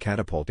came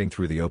catapulting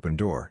through the open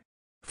door.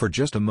 For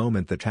just a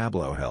moment the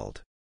tableau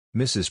held.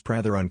 Mrs.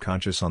 Prather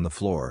unconscious on the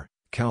floor,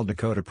 Cal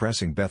Dakota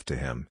pressing Beth to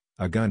him,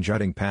 a gun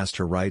jutting past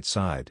her right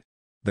side.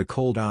 The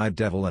cold-eyed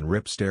devil and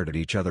Rip stared at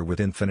each other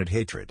with infinite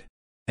hatred.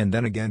 And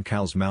then again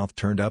Cal's mouth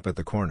turned up at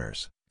the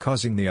corners,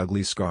 causing the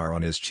ugly scar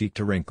on his cheek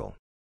to wrinkle.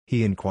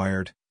 He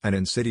inquired, an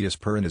insidious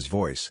purr in his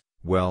voice,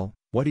 "Well,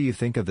 what do you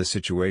think of the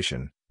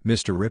situation,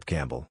 Mr. Rip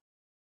Campbell?"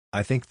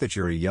 "I think that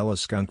you're a yellow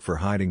skunk for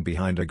hiding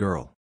behind a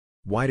girl.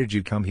 Why did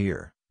you come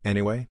here,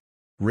 anyway?"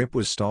 Rip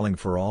was stalling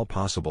for all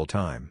possible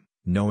time,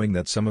 knowing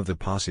that some of the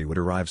posse would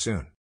arrive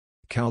soon.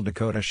 Cal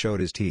Dakota showed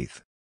his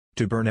teeth.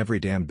 "To burn every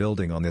damn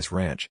building on this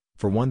ranch,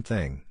 for one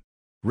thing."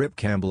 Rip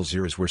Campbell's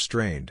ears were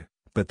strained,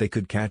 but they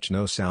could catch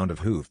no sound of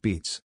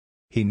hoofbeats.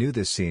 He knew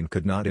this scene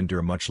could not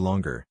endure much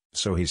longer,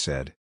 so he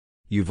said,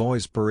 "You've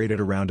always paraded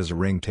around as a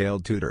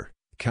ring-tailed tutor,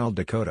 Cal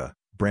Dakota,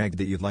 bragged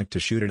that you'd like to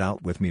shoot it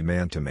out with me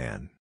man to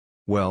man.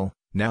 Well,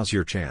 now's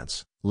your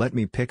chance, let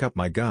me pick up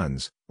my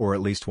guns, or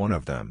at least one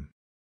of them.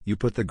 You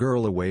put the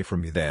girl away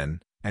from me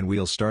then, and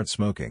we'll start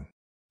smoking."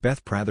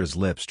 Beth Prather's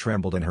lips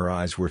trembled and her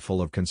eyes were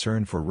full of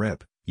concern for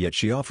Rip, yet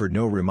she offered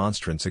no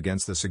remonstrance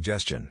against the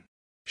suggestion.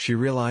 She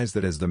realized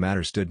that as the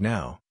matter stood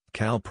now,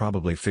 Cal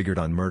probably figured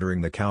on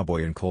murdering the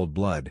cowboy in cold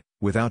blood,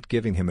 without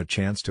giving him a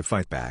chance to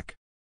fight back.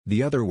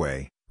 The other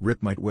way,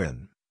 Rip might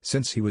win,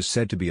 since he was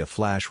said to be a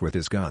flash with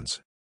his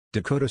guns.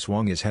 Dakota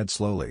swung his head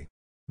slowly.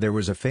 There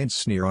was a faint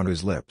sneer on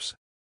his lips.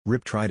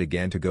 Rip tried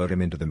again to goad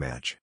him into the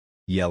match.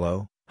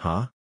 "Yellow,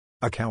 huh?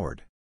 A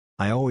coward.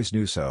 I always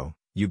knew so,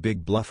 you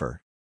big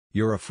bluffer.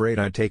 You're afraid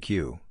I'd take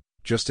you,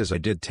 just as I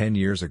did 10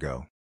 years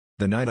ago.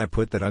 The night I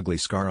put that ugly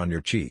scar on your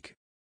cheek.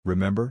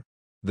 Remember?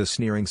 The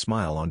sneering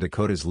smile on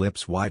Dakota's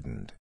lips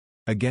widened.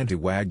 Again he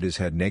wagged his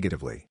head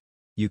negatively.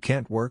 You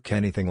can't work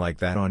anything like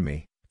that on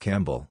me,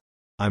 Campbell.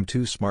 I'm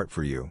too smart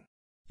for you.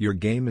 Your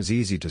game is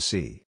easy to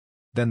see.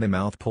 Then the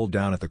mouth pulled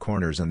down at the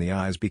corners and the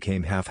eyes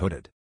became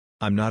half-hooded.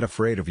 I'm not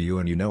afraid of you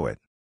and you know it.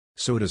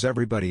 So does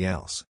everybody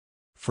else.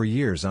 For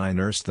years I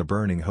nursed the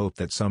burning hope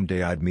that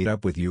someday I'd meet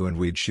up with you and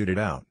we'd shoot it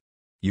out.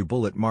 You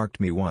bullet-marked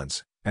me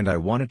once, and I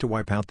wanted to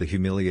wipe out the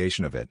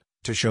humiliation of it,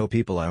 to show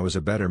people I was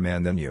a better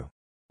man than you.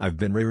 I've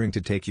been rearing to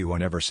take you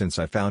on ever since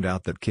I found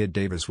out that Kid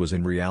Davis was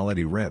in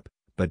reality Rip,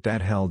 but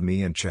Dad held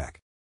me in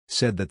check.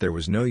 Said that there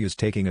was no use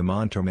taking a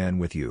Monto man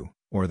with you,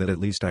 or that at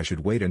least I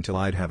should wait until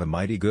I'd have a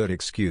mighty good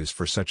excuse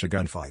for such a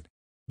gunfight.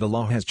 The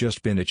law has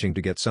just been itching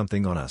to get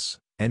something on us,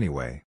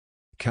 anyway.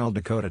 Cal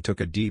Dakota took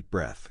a deep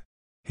breath.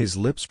 His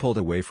lips pulled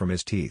away from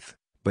his teeth,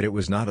 but it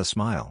was not a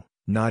smile,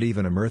 not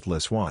even a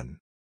mirthless one.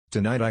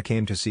 Tonight I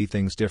came to see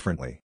things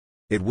differently.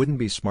 It wouldn't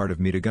be smart of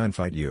me to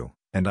gunfight you,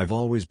 and I've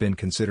always been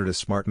considered a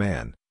smart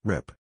man,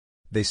 Rip.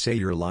 They say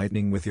you're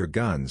lightning with your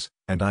guns,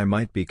 and I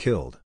might be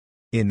killed.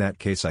 In that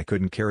case I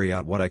couldn't carry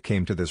out what I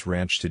came to this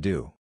ranch to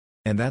do.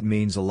 And that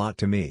means a lot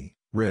to me,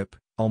 Rip,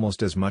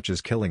 almost as much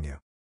as killing you.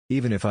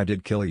 Even if I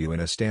did kill you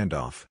in a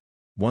standoff.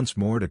 Once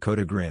more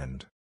Dakota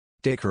grinned.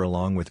 Take her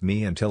along with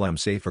me until I'm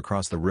safe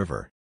across the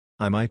river.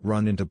 I might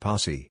run into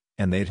Posse,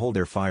 and they'd hold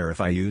their fire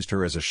if I used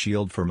her as a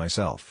shield for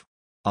myself.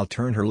 I'll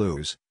turn her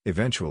loose,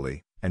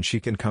 eventually, and she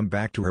can come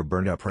back to her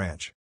burned-up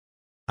ranch.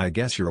 I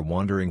guess you're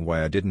wondering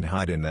why I didn't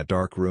hide in that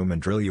dark room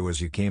and drill you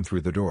as you came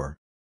through the door.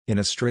 In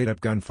a straight-up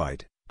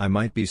gunfight, I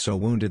might be so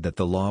wounded that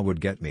the law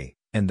would get me,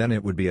 and then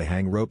it would be a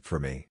hang rope for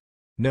me.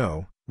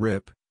 No,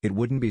 Rip, it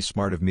wouldn't be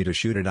smart of me to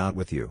shoot it out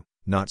with you,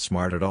 not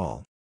smart at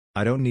all.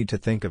 I don't need to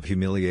think of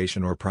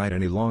humiliation or pride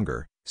any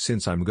longer,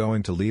 since I'm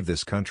going to leave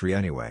this country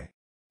anyway.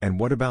 And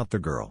what about the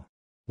girl?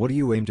 What do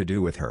you aim to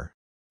do with her?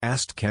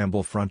 Asked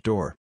Campbell front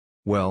door.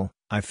 Well,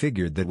 I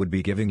figured that would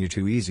be giving you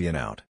too easy an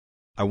out.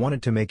 I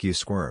wanted to make you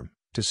squirm,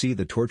 to see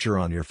the torture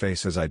on your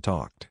face as I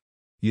talked.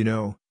 You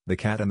know, the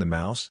cat and the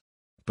mouse?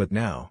 But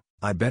now,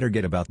 I better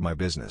get about my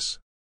business.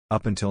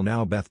 Up until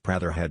now Beth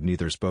Prather had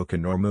neither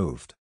spoken nor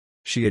moved.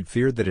 She had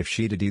feared that if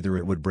she did either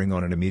it would bring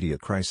on an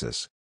immediate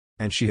crisis.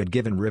 And she had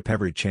given Rip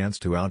every chance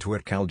to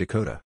outwit Cal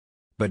Dakota.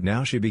 But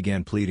now she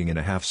began pleading in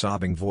a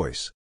half-sobbing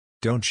voice.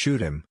 Don't shoot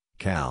him,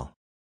 Cal.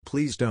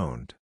 Please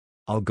don't.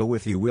 I'll go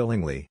with you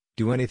willingly,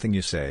 do anything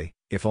you say,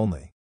 if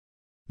only.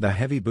 The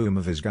heavy boom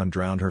of his gun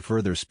drowned her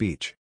further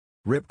speech.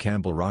 Rip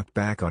Campbell rocked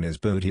back on his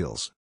boot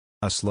heels.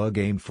 A slug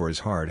aimed for his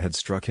heart had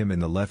struck him in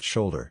the left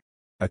shoulder.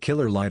 A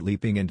killer light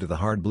leaping into the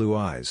hard blue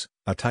eyes,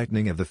 a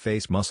tightening of the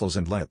face muscles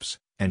and lips,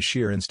 and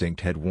sheer instinct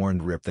had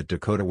warned Rip that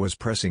Dakota was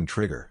pressing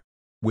trigger.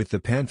 With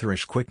the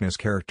pantherish quickness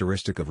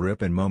characteristic of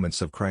Rip in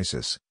moments of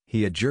crisis,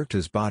 he had jerked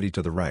his body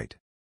to the right.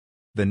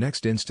 The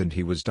next instant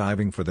he was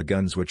diving for the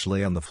guns which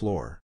lay on the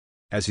floor.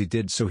 As he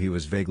did so he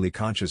was vaguely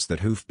conscious that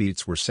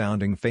hoofbeats were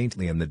sounding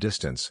faintly in the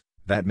distance,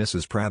 that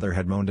Mrs. Prather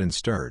had moaned and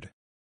stirred.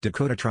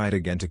 Dakota tried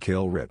again to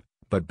kill Rip,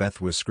 but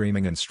Beth was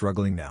screaming and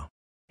struggling now.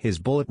 His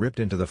bullet ripped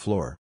into the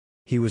floor.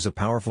 He was a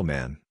powerful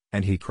man,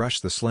 and he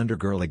crushed the slender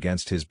girl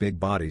against his big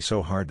body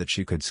so hard that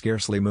she could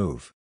scarcely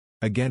move.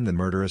 Again the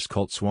murderous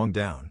Colt swung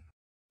down.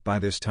 By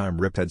this time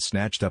Rip had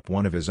snatched up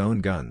one of his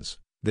own guns,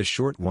 the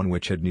short one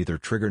which had neither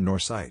trigger nor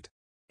sight.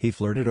 He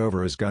flirted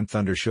over his gun.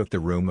 Thunder shook the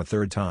room a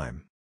third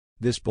time.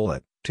 This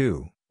bullet,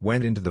 too,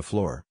 went into the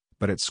floor,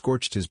 but it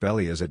scorched his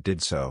belly as it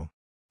did so.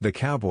 The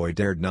cowboy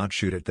dared not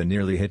shoot at the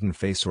nearly hidden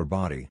face or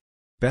body.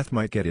 Beth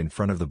might get in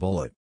front of the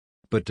bullet.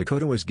 But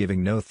Dakota was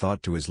giving no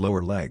thought to his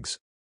lower legs.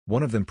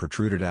 One of them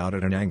protruded out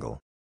at an angle.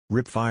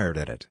 Rip fired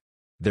at it.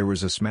 There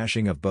was a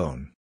smashing of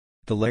bone.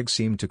 The leg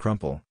seemed to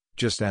crumple,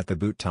 just at the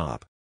boot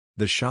top.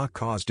 The shock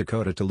caused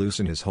Dakota to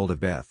loosen his hold of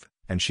Beth,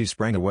 and she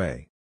sprang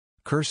away.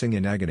 Cursing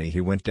in agony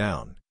he went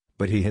down,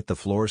 but he hit the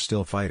floor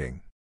still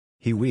fighting.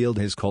 He wheeled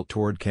his Colt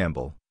toward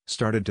Campbell,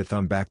 started to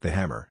thumb back the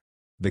hammer.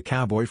 The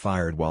cowboy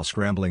fired while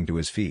scrambling to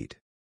his feet.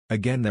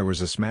 Again there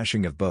was a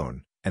smashing of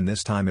bone, and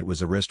this time it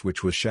was a wrist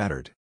which was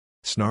shattered.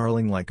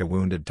 Snarling like a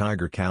wounded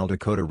tiger Cal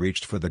Dakota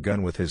reached for the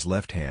gun with his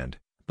left hand,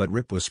 but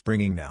Rip was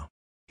springing now.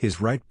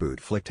 His right boot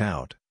flicked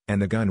out,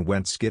 and the gun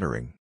went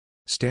skittering.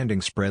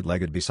 Standing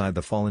spread-legged beside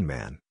the fallen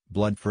man,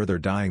 blood further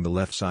dyeing the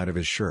left side of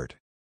his shirt.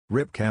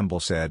 Rip Campbell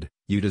said,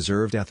 "You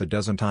deserve death a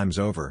dozen times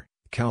over,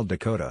 Cal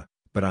Dakota,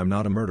 but I'm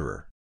not a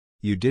murderer.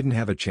 You didn't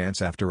have a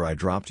chance after I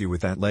dropped you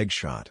with that leg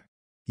shot.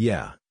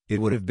 Yeah,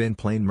 it would have been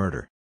plain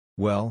murder.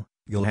 Well,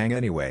 you'll hang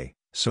anyway,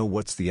 so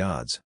what's the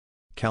odds?"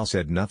 Cal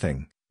said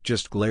nothing,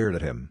 just glared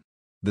at him.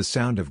 The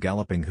sound of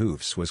galloping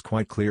hoofs was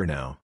quite clear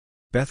now.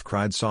 Beth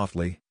cried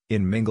softly,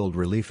 in mingled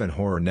relief and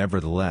horror.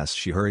 Nevertheless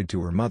she hurried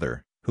to her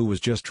mother, who was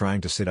just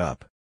trying to sit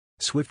up.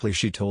 Swiftly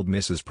she told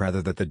Mrs.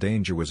 Prather that the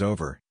danger was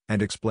over,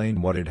 and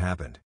explained what had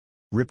happened.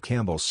 Rip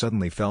Campbell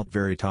suddenly felt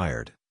very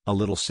tired, a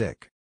little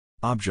sick.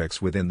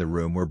 Objects within the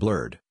room were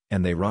blurred,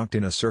 and they rocked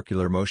in a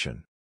circular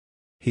motion.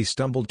 He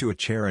stumbled to a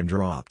chair and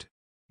dropped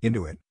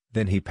into it,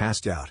 then he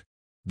passed out.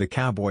 The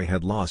cowboy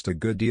had lost a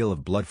good deal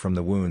of blood from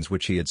the wounds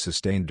which he had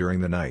sustained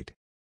during the night.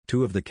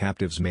 Two of the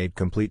captives made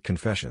complete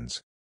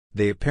confessions.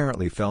 They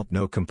apparently felt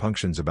no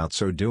compunctions about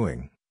so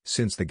doing,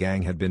 since the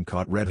gang had been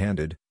caught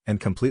red-handed, and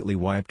completely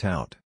wiped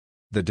out.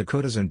 The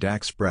Dakotas and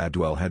Dax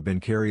Bradwell had been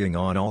carrying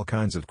on all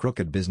kinds of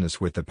crooked business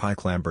with the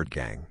Pike Lambert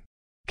gang.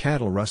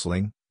 Cattle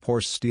rustling,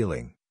 horse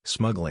stealing,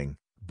 smuggling,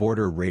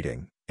 border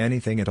raiding,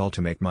 anything at all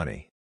to make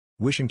money.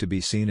 Wishing to be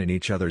seen in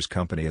each other's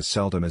company as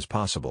seldom as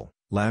possible,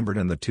 Lambert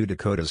and the two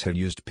Dakotas had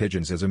used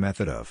pigeons as a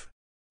method of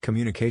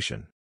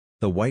communication.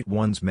 The white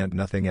ones meant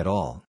nothing at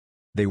all.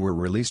 They were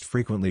released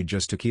frequently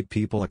just to keep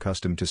people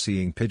accustomed to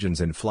seeing pigeons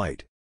in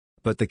flight.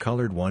 But the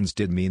colored ones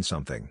did mean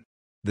something.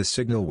 The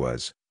signal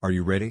was, "Are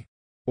you ready?"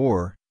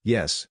 Or,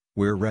 "Yes,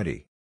 we're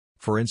ready."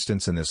 For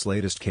instance, in this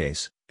latest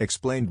case,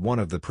 explained one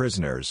of the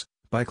prisoners,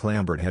 Pike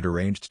Lambert had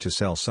arranged to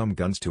sell some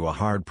guns to a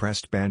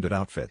hard-pressed bandit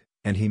outfit,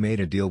 and he made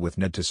a deal with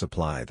Ned to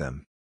supply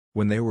them.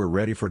 When they were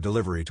ready for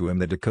delivery to him,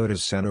 the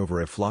Dakotas sent over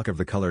a flock of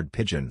the colored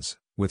pigeons,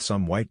 with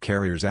some white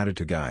carriers added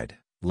to guide.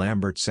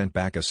 Lambert sent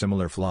back a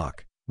similar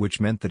flock, which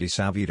meant that he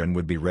savvied and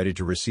would be ready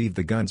to receive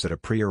the guns at a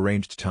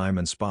pre-arranged time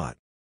and spot.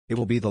 It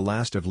will be the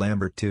last of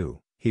Lambert too,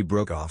 he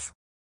broke off.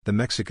 The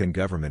Mexican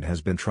government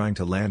has been trying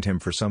to land him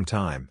for some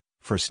time,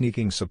 for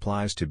sneaking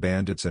supplies to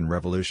bandits and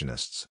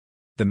revolutionists.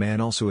 The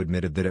man also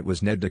admitted that it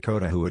was Ned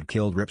Dakota who had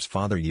killed Rip's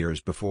father years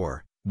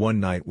before,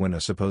 one night when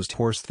a supposed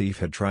horse thief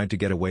had tried to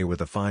get away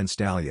with a fine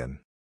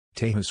stallion.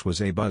 Tejas was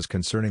abuzz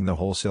concerning the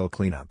wholesale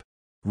cleanup.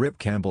 Rip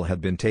Campbell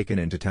had been taken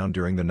into town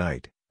during the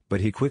night,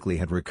 but he quickly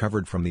had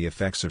recovered from the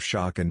effects of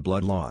shock and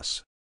blood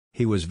loss.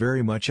 He was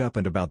very much up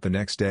and about the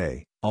next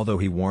day, although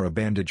he wore a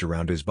bandage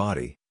around his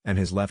body, and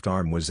his left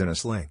arm was in a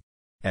sling.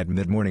 At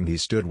mid-morning he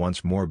stood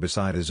once more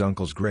beside his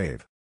uncle's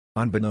grave.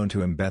 Unbeknown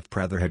to him, Beth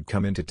Prather had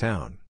come into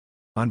town.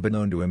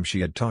 Unbeknown to him, she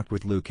had talked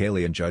with Luke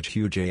Haley and Judge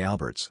Hugh J.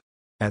 Alberts.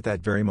 At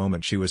that very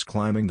moment she was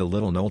climbing the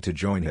little knoll to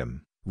join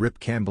him. Rip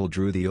Campbell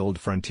drew the old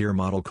Frontier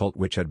model Colt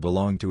which had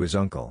belonged to his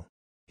uncle.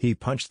 He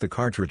punched the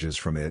cartridges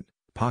from it,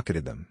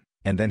 pocketed them,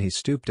 and then he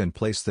stooped and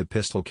placed the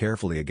pistol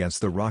carefully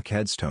against the rock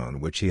headstone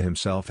which he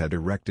himself had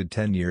erected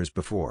 10 years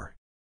before.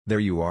 "There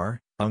you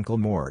are, Uncle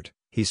Mort,"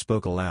 he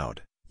spoke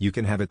aloud. "You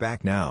can have it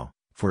back now,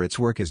 for its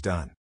work is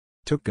done.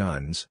 Took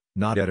guns,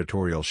 not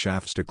editorial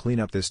shafts, to clean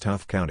up this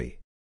tough county.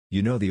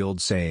 You know the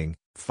old saying,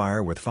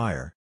 fire with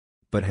fire.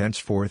 But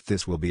henceforth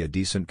this will be a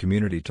decent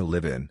community to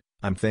live in,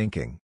 I'm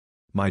thinking.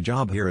 My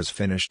job here is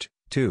finished,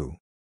 too.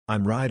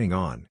 I'm riding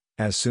on,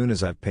 as soon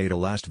as I've paid a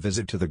last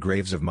visit to the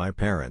graves of my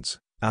parents,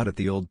 out at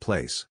the old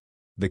place."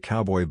 The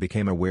cowboy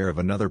became aware of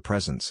another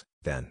presence,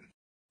 then.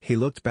 He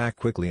looked back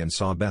quickly and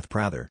saw Beth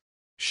Prather.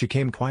 She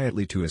came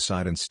quietly to his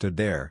side and stood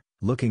there,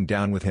 looking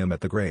down with him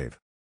at the grave.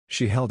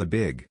 She held a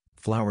big,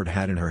 flowered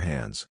hat in her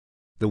hands.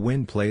 The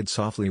wind played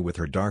softly with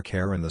her dark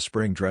hair and the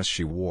spring dress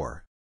she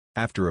wore.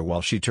 After a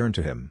while she turned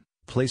to him,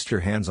 placed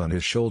her hands on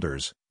his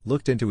shoulders,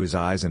 looked into his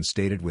eyes and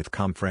stated with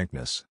calm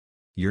frankness,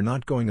 "You're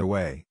not going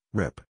away,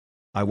 Rip.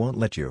 I won't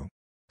let you."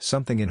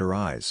 Something in her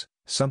eyes,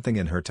 something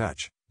in her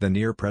touch, the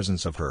near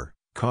presence of her,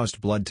 caused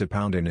blood to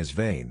pound in his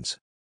veins.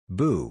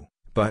 "Boo,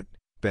 but,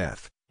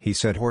 Beth," he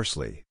said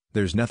hoarsely,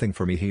 "there's nothing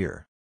for me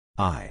here.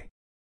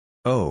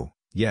 Oh,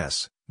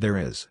 yes, there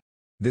is.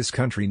 This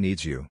country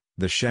needs you,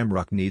 the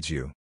Shamrock needs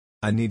you.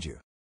 I need you."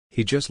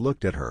 He just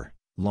looked at her,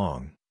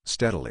 long,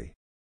 steadily.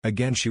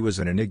 Again she was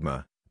an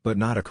enigma, but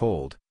not a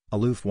cold,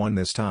 aloof one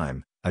this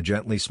time, a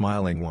gently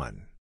smiling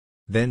one.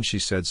 Then she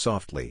said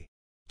softly,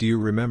 "Do you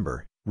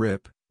remember,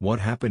 Rip, what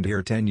happened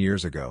here 10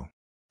 years ago?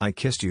 I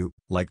kissed you,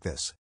 like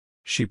this."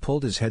 She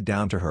pulled his head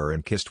down to her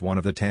and kissed one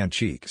of the tan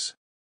cheeks.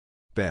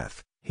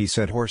 "Beth," he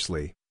said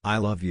hoarsely, "I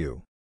love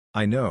you."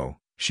 "I know,"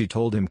 she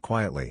told him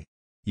quietly.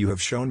 "You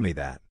have shown me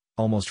that,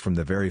 almost from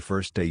the very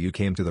first day you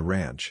came to the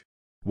ranch.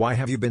 Why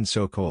have you been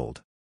so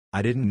cold?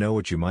 I didn't know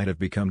what you might have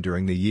become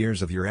during the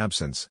years of your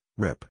absence,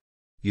 Rip.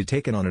 You'd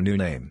taken on a new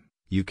name,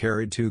 you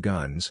carried 2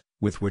 guns,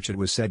 with which it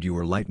was said you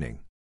were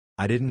lightning.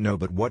 I didn't know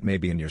but what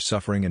maybe in your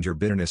suffering and your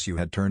bitterness you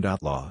had turned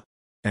outlaw.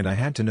 And I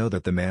had to know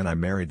that the man I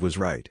married was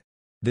right."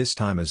 This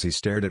time as he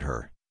stared at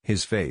her,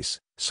 his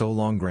face, so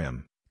long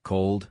grim,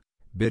 cold,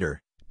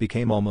 bitter,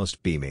 became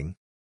almost beaming.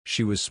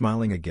 She was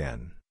smiling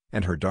again,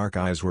 and her dark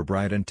eyes were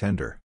bright and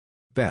tender.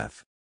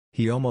 "Beth!"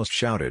 he almost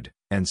shouted,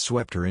 and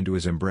swept her into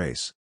his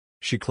embrace.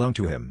 She clung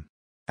to him.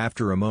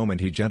 After a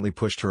moment he gently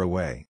pushed her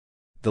away.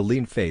 The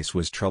lean face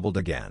was troubled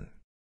again.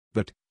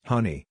 "But,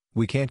 honey,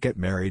 we can't get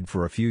married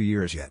for a few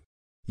years yet.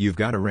 You've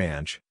got a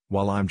ranch,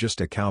 while I'm just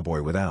a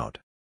cowboy without."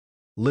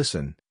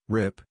 "Listen,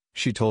 Rip,"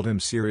 she told him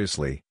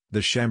seriously,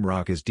 "the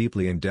Shamrock is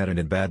deeply in debt and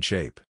in bad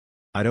shape.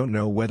 I don't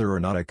know whether or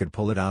not I could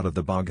pull it out of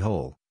the bog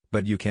hole,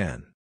 but you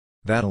can.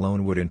 That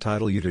alone would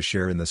entitle you to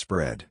share in the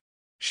spread."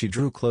 She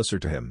drew closer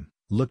to him,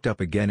 looked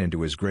up again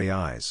into his gray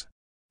eyes.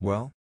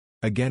 "Well?"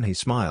 Again he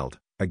smiled,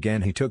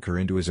 again he took her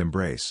into his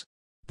embrace.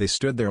 They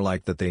stood there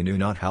like that they knew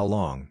not how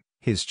long,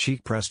 his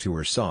cheek pressed to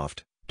her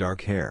soft,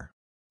 dark hair.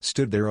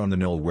 stood there on the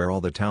knoll where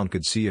all the town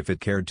could see if it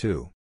cared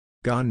to.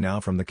 Gone now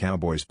from the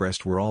cowboy's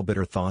breast were all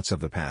bitter thoughts of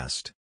the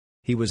past.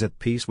 He was at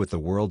peace with the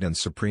world and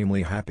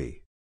supremely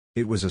happy.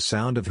 It was a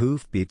sound of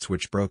hoofbeats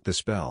which broke the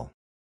spell.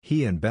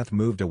 He and Beth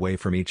moved away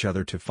from each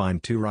other to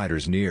find two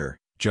riders near,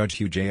 Judge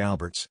Hugh J.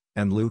 Alberts,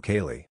 and Luke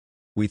Haley.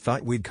 "We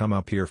thought we'd come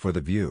up here for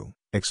the view,"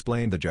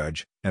 explained the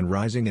judge, and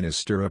rising in his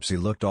stirrups he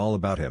looked all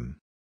about him.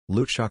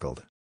 Luke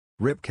chuckled.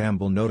 Rip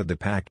Campbell noted the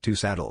packed two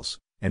saddles,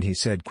 and he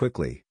said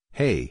quickly,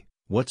 "Hey,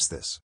 what's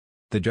this?"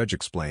 The judge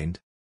explained.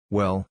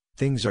 "Well,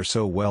 things are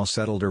so well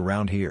settled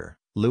around here,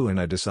 Lou and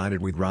I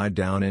decided we'd ride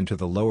down into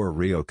the lower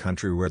Rio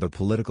country where the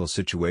political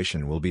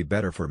situation will be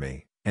better for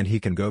me, and he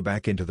can go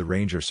back into the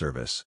ranger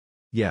service."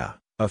 "Yeah,"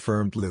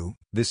 affirmed Lou,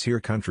 "this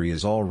here country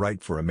is all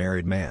right for a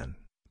married man,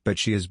 but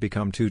she has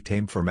become too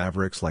tame for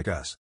mavericks like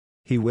us."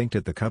 He winked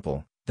at the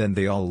couple, then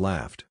they all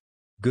laughed.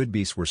 Good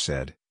beasts were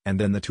said, and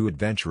then the two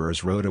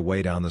adventurers rode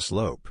away down the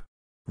slope.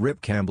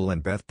 Rip Campbell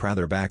and Beth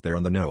Prather back there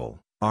on the knoll,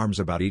 arms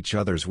about each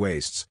other's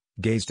waists,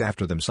 gazed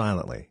after them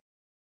silently.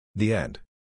 The end.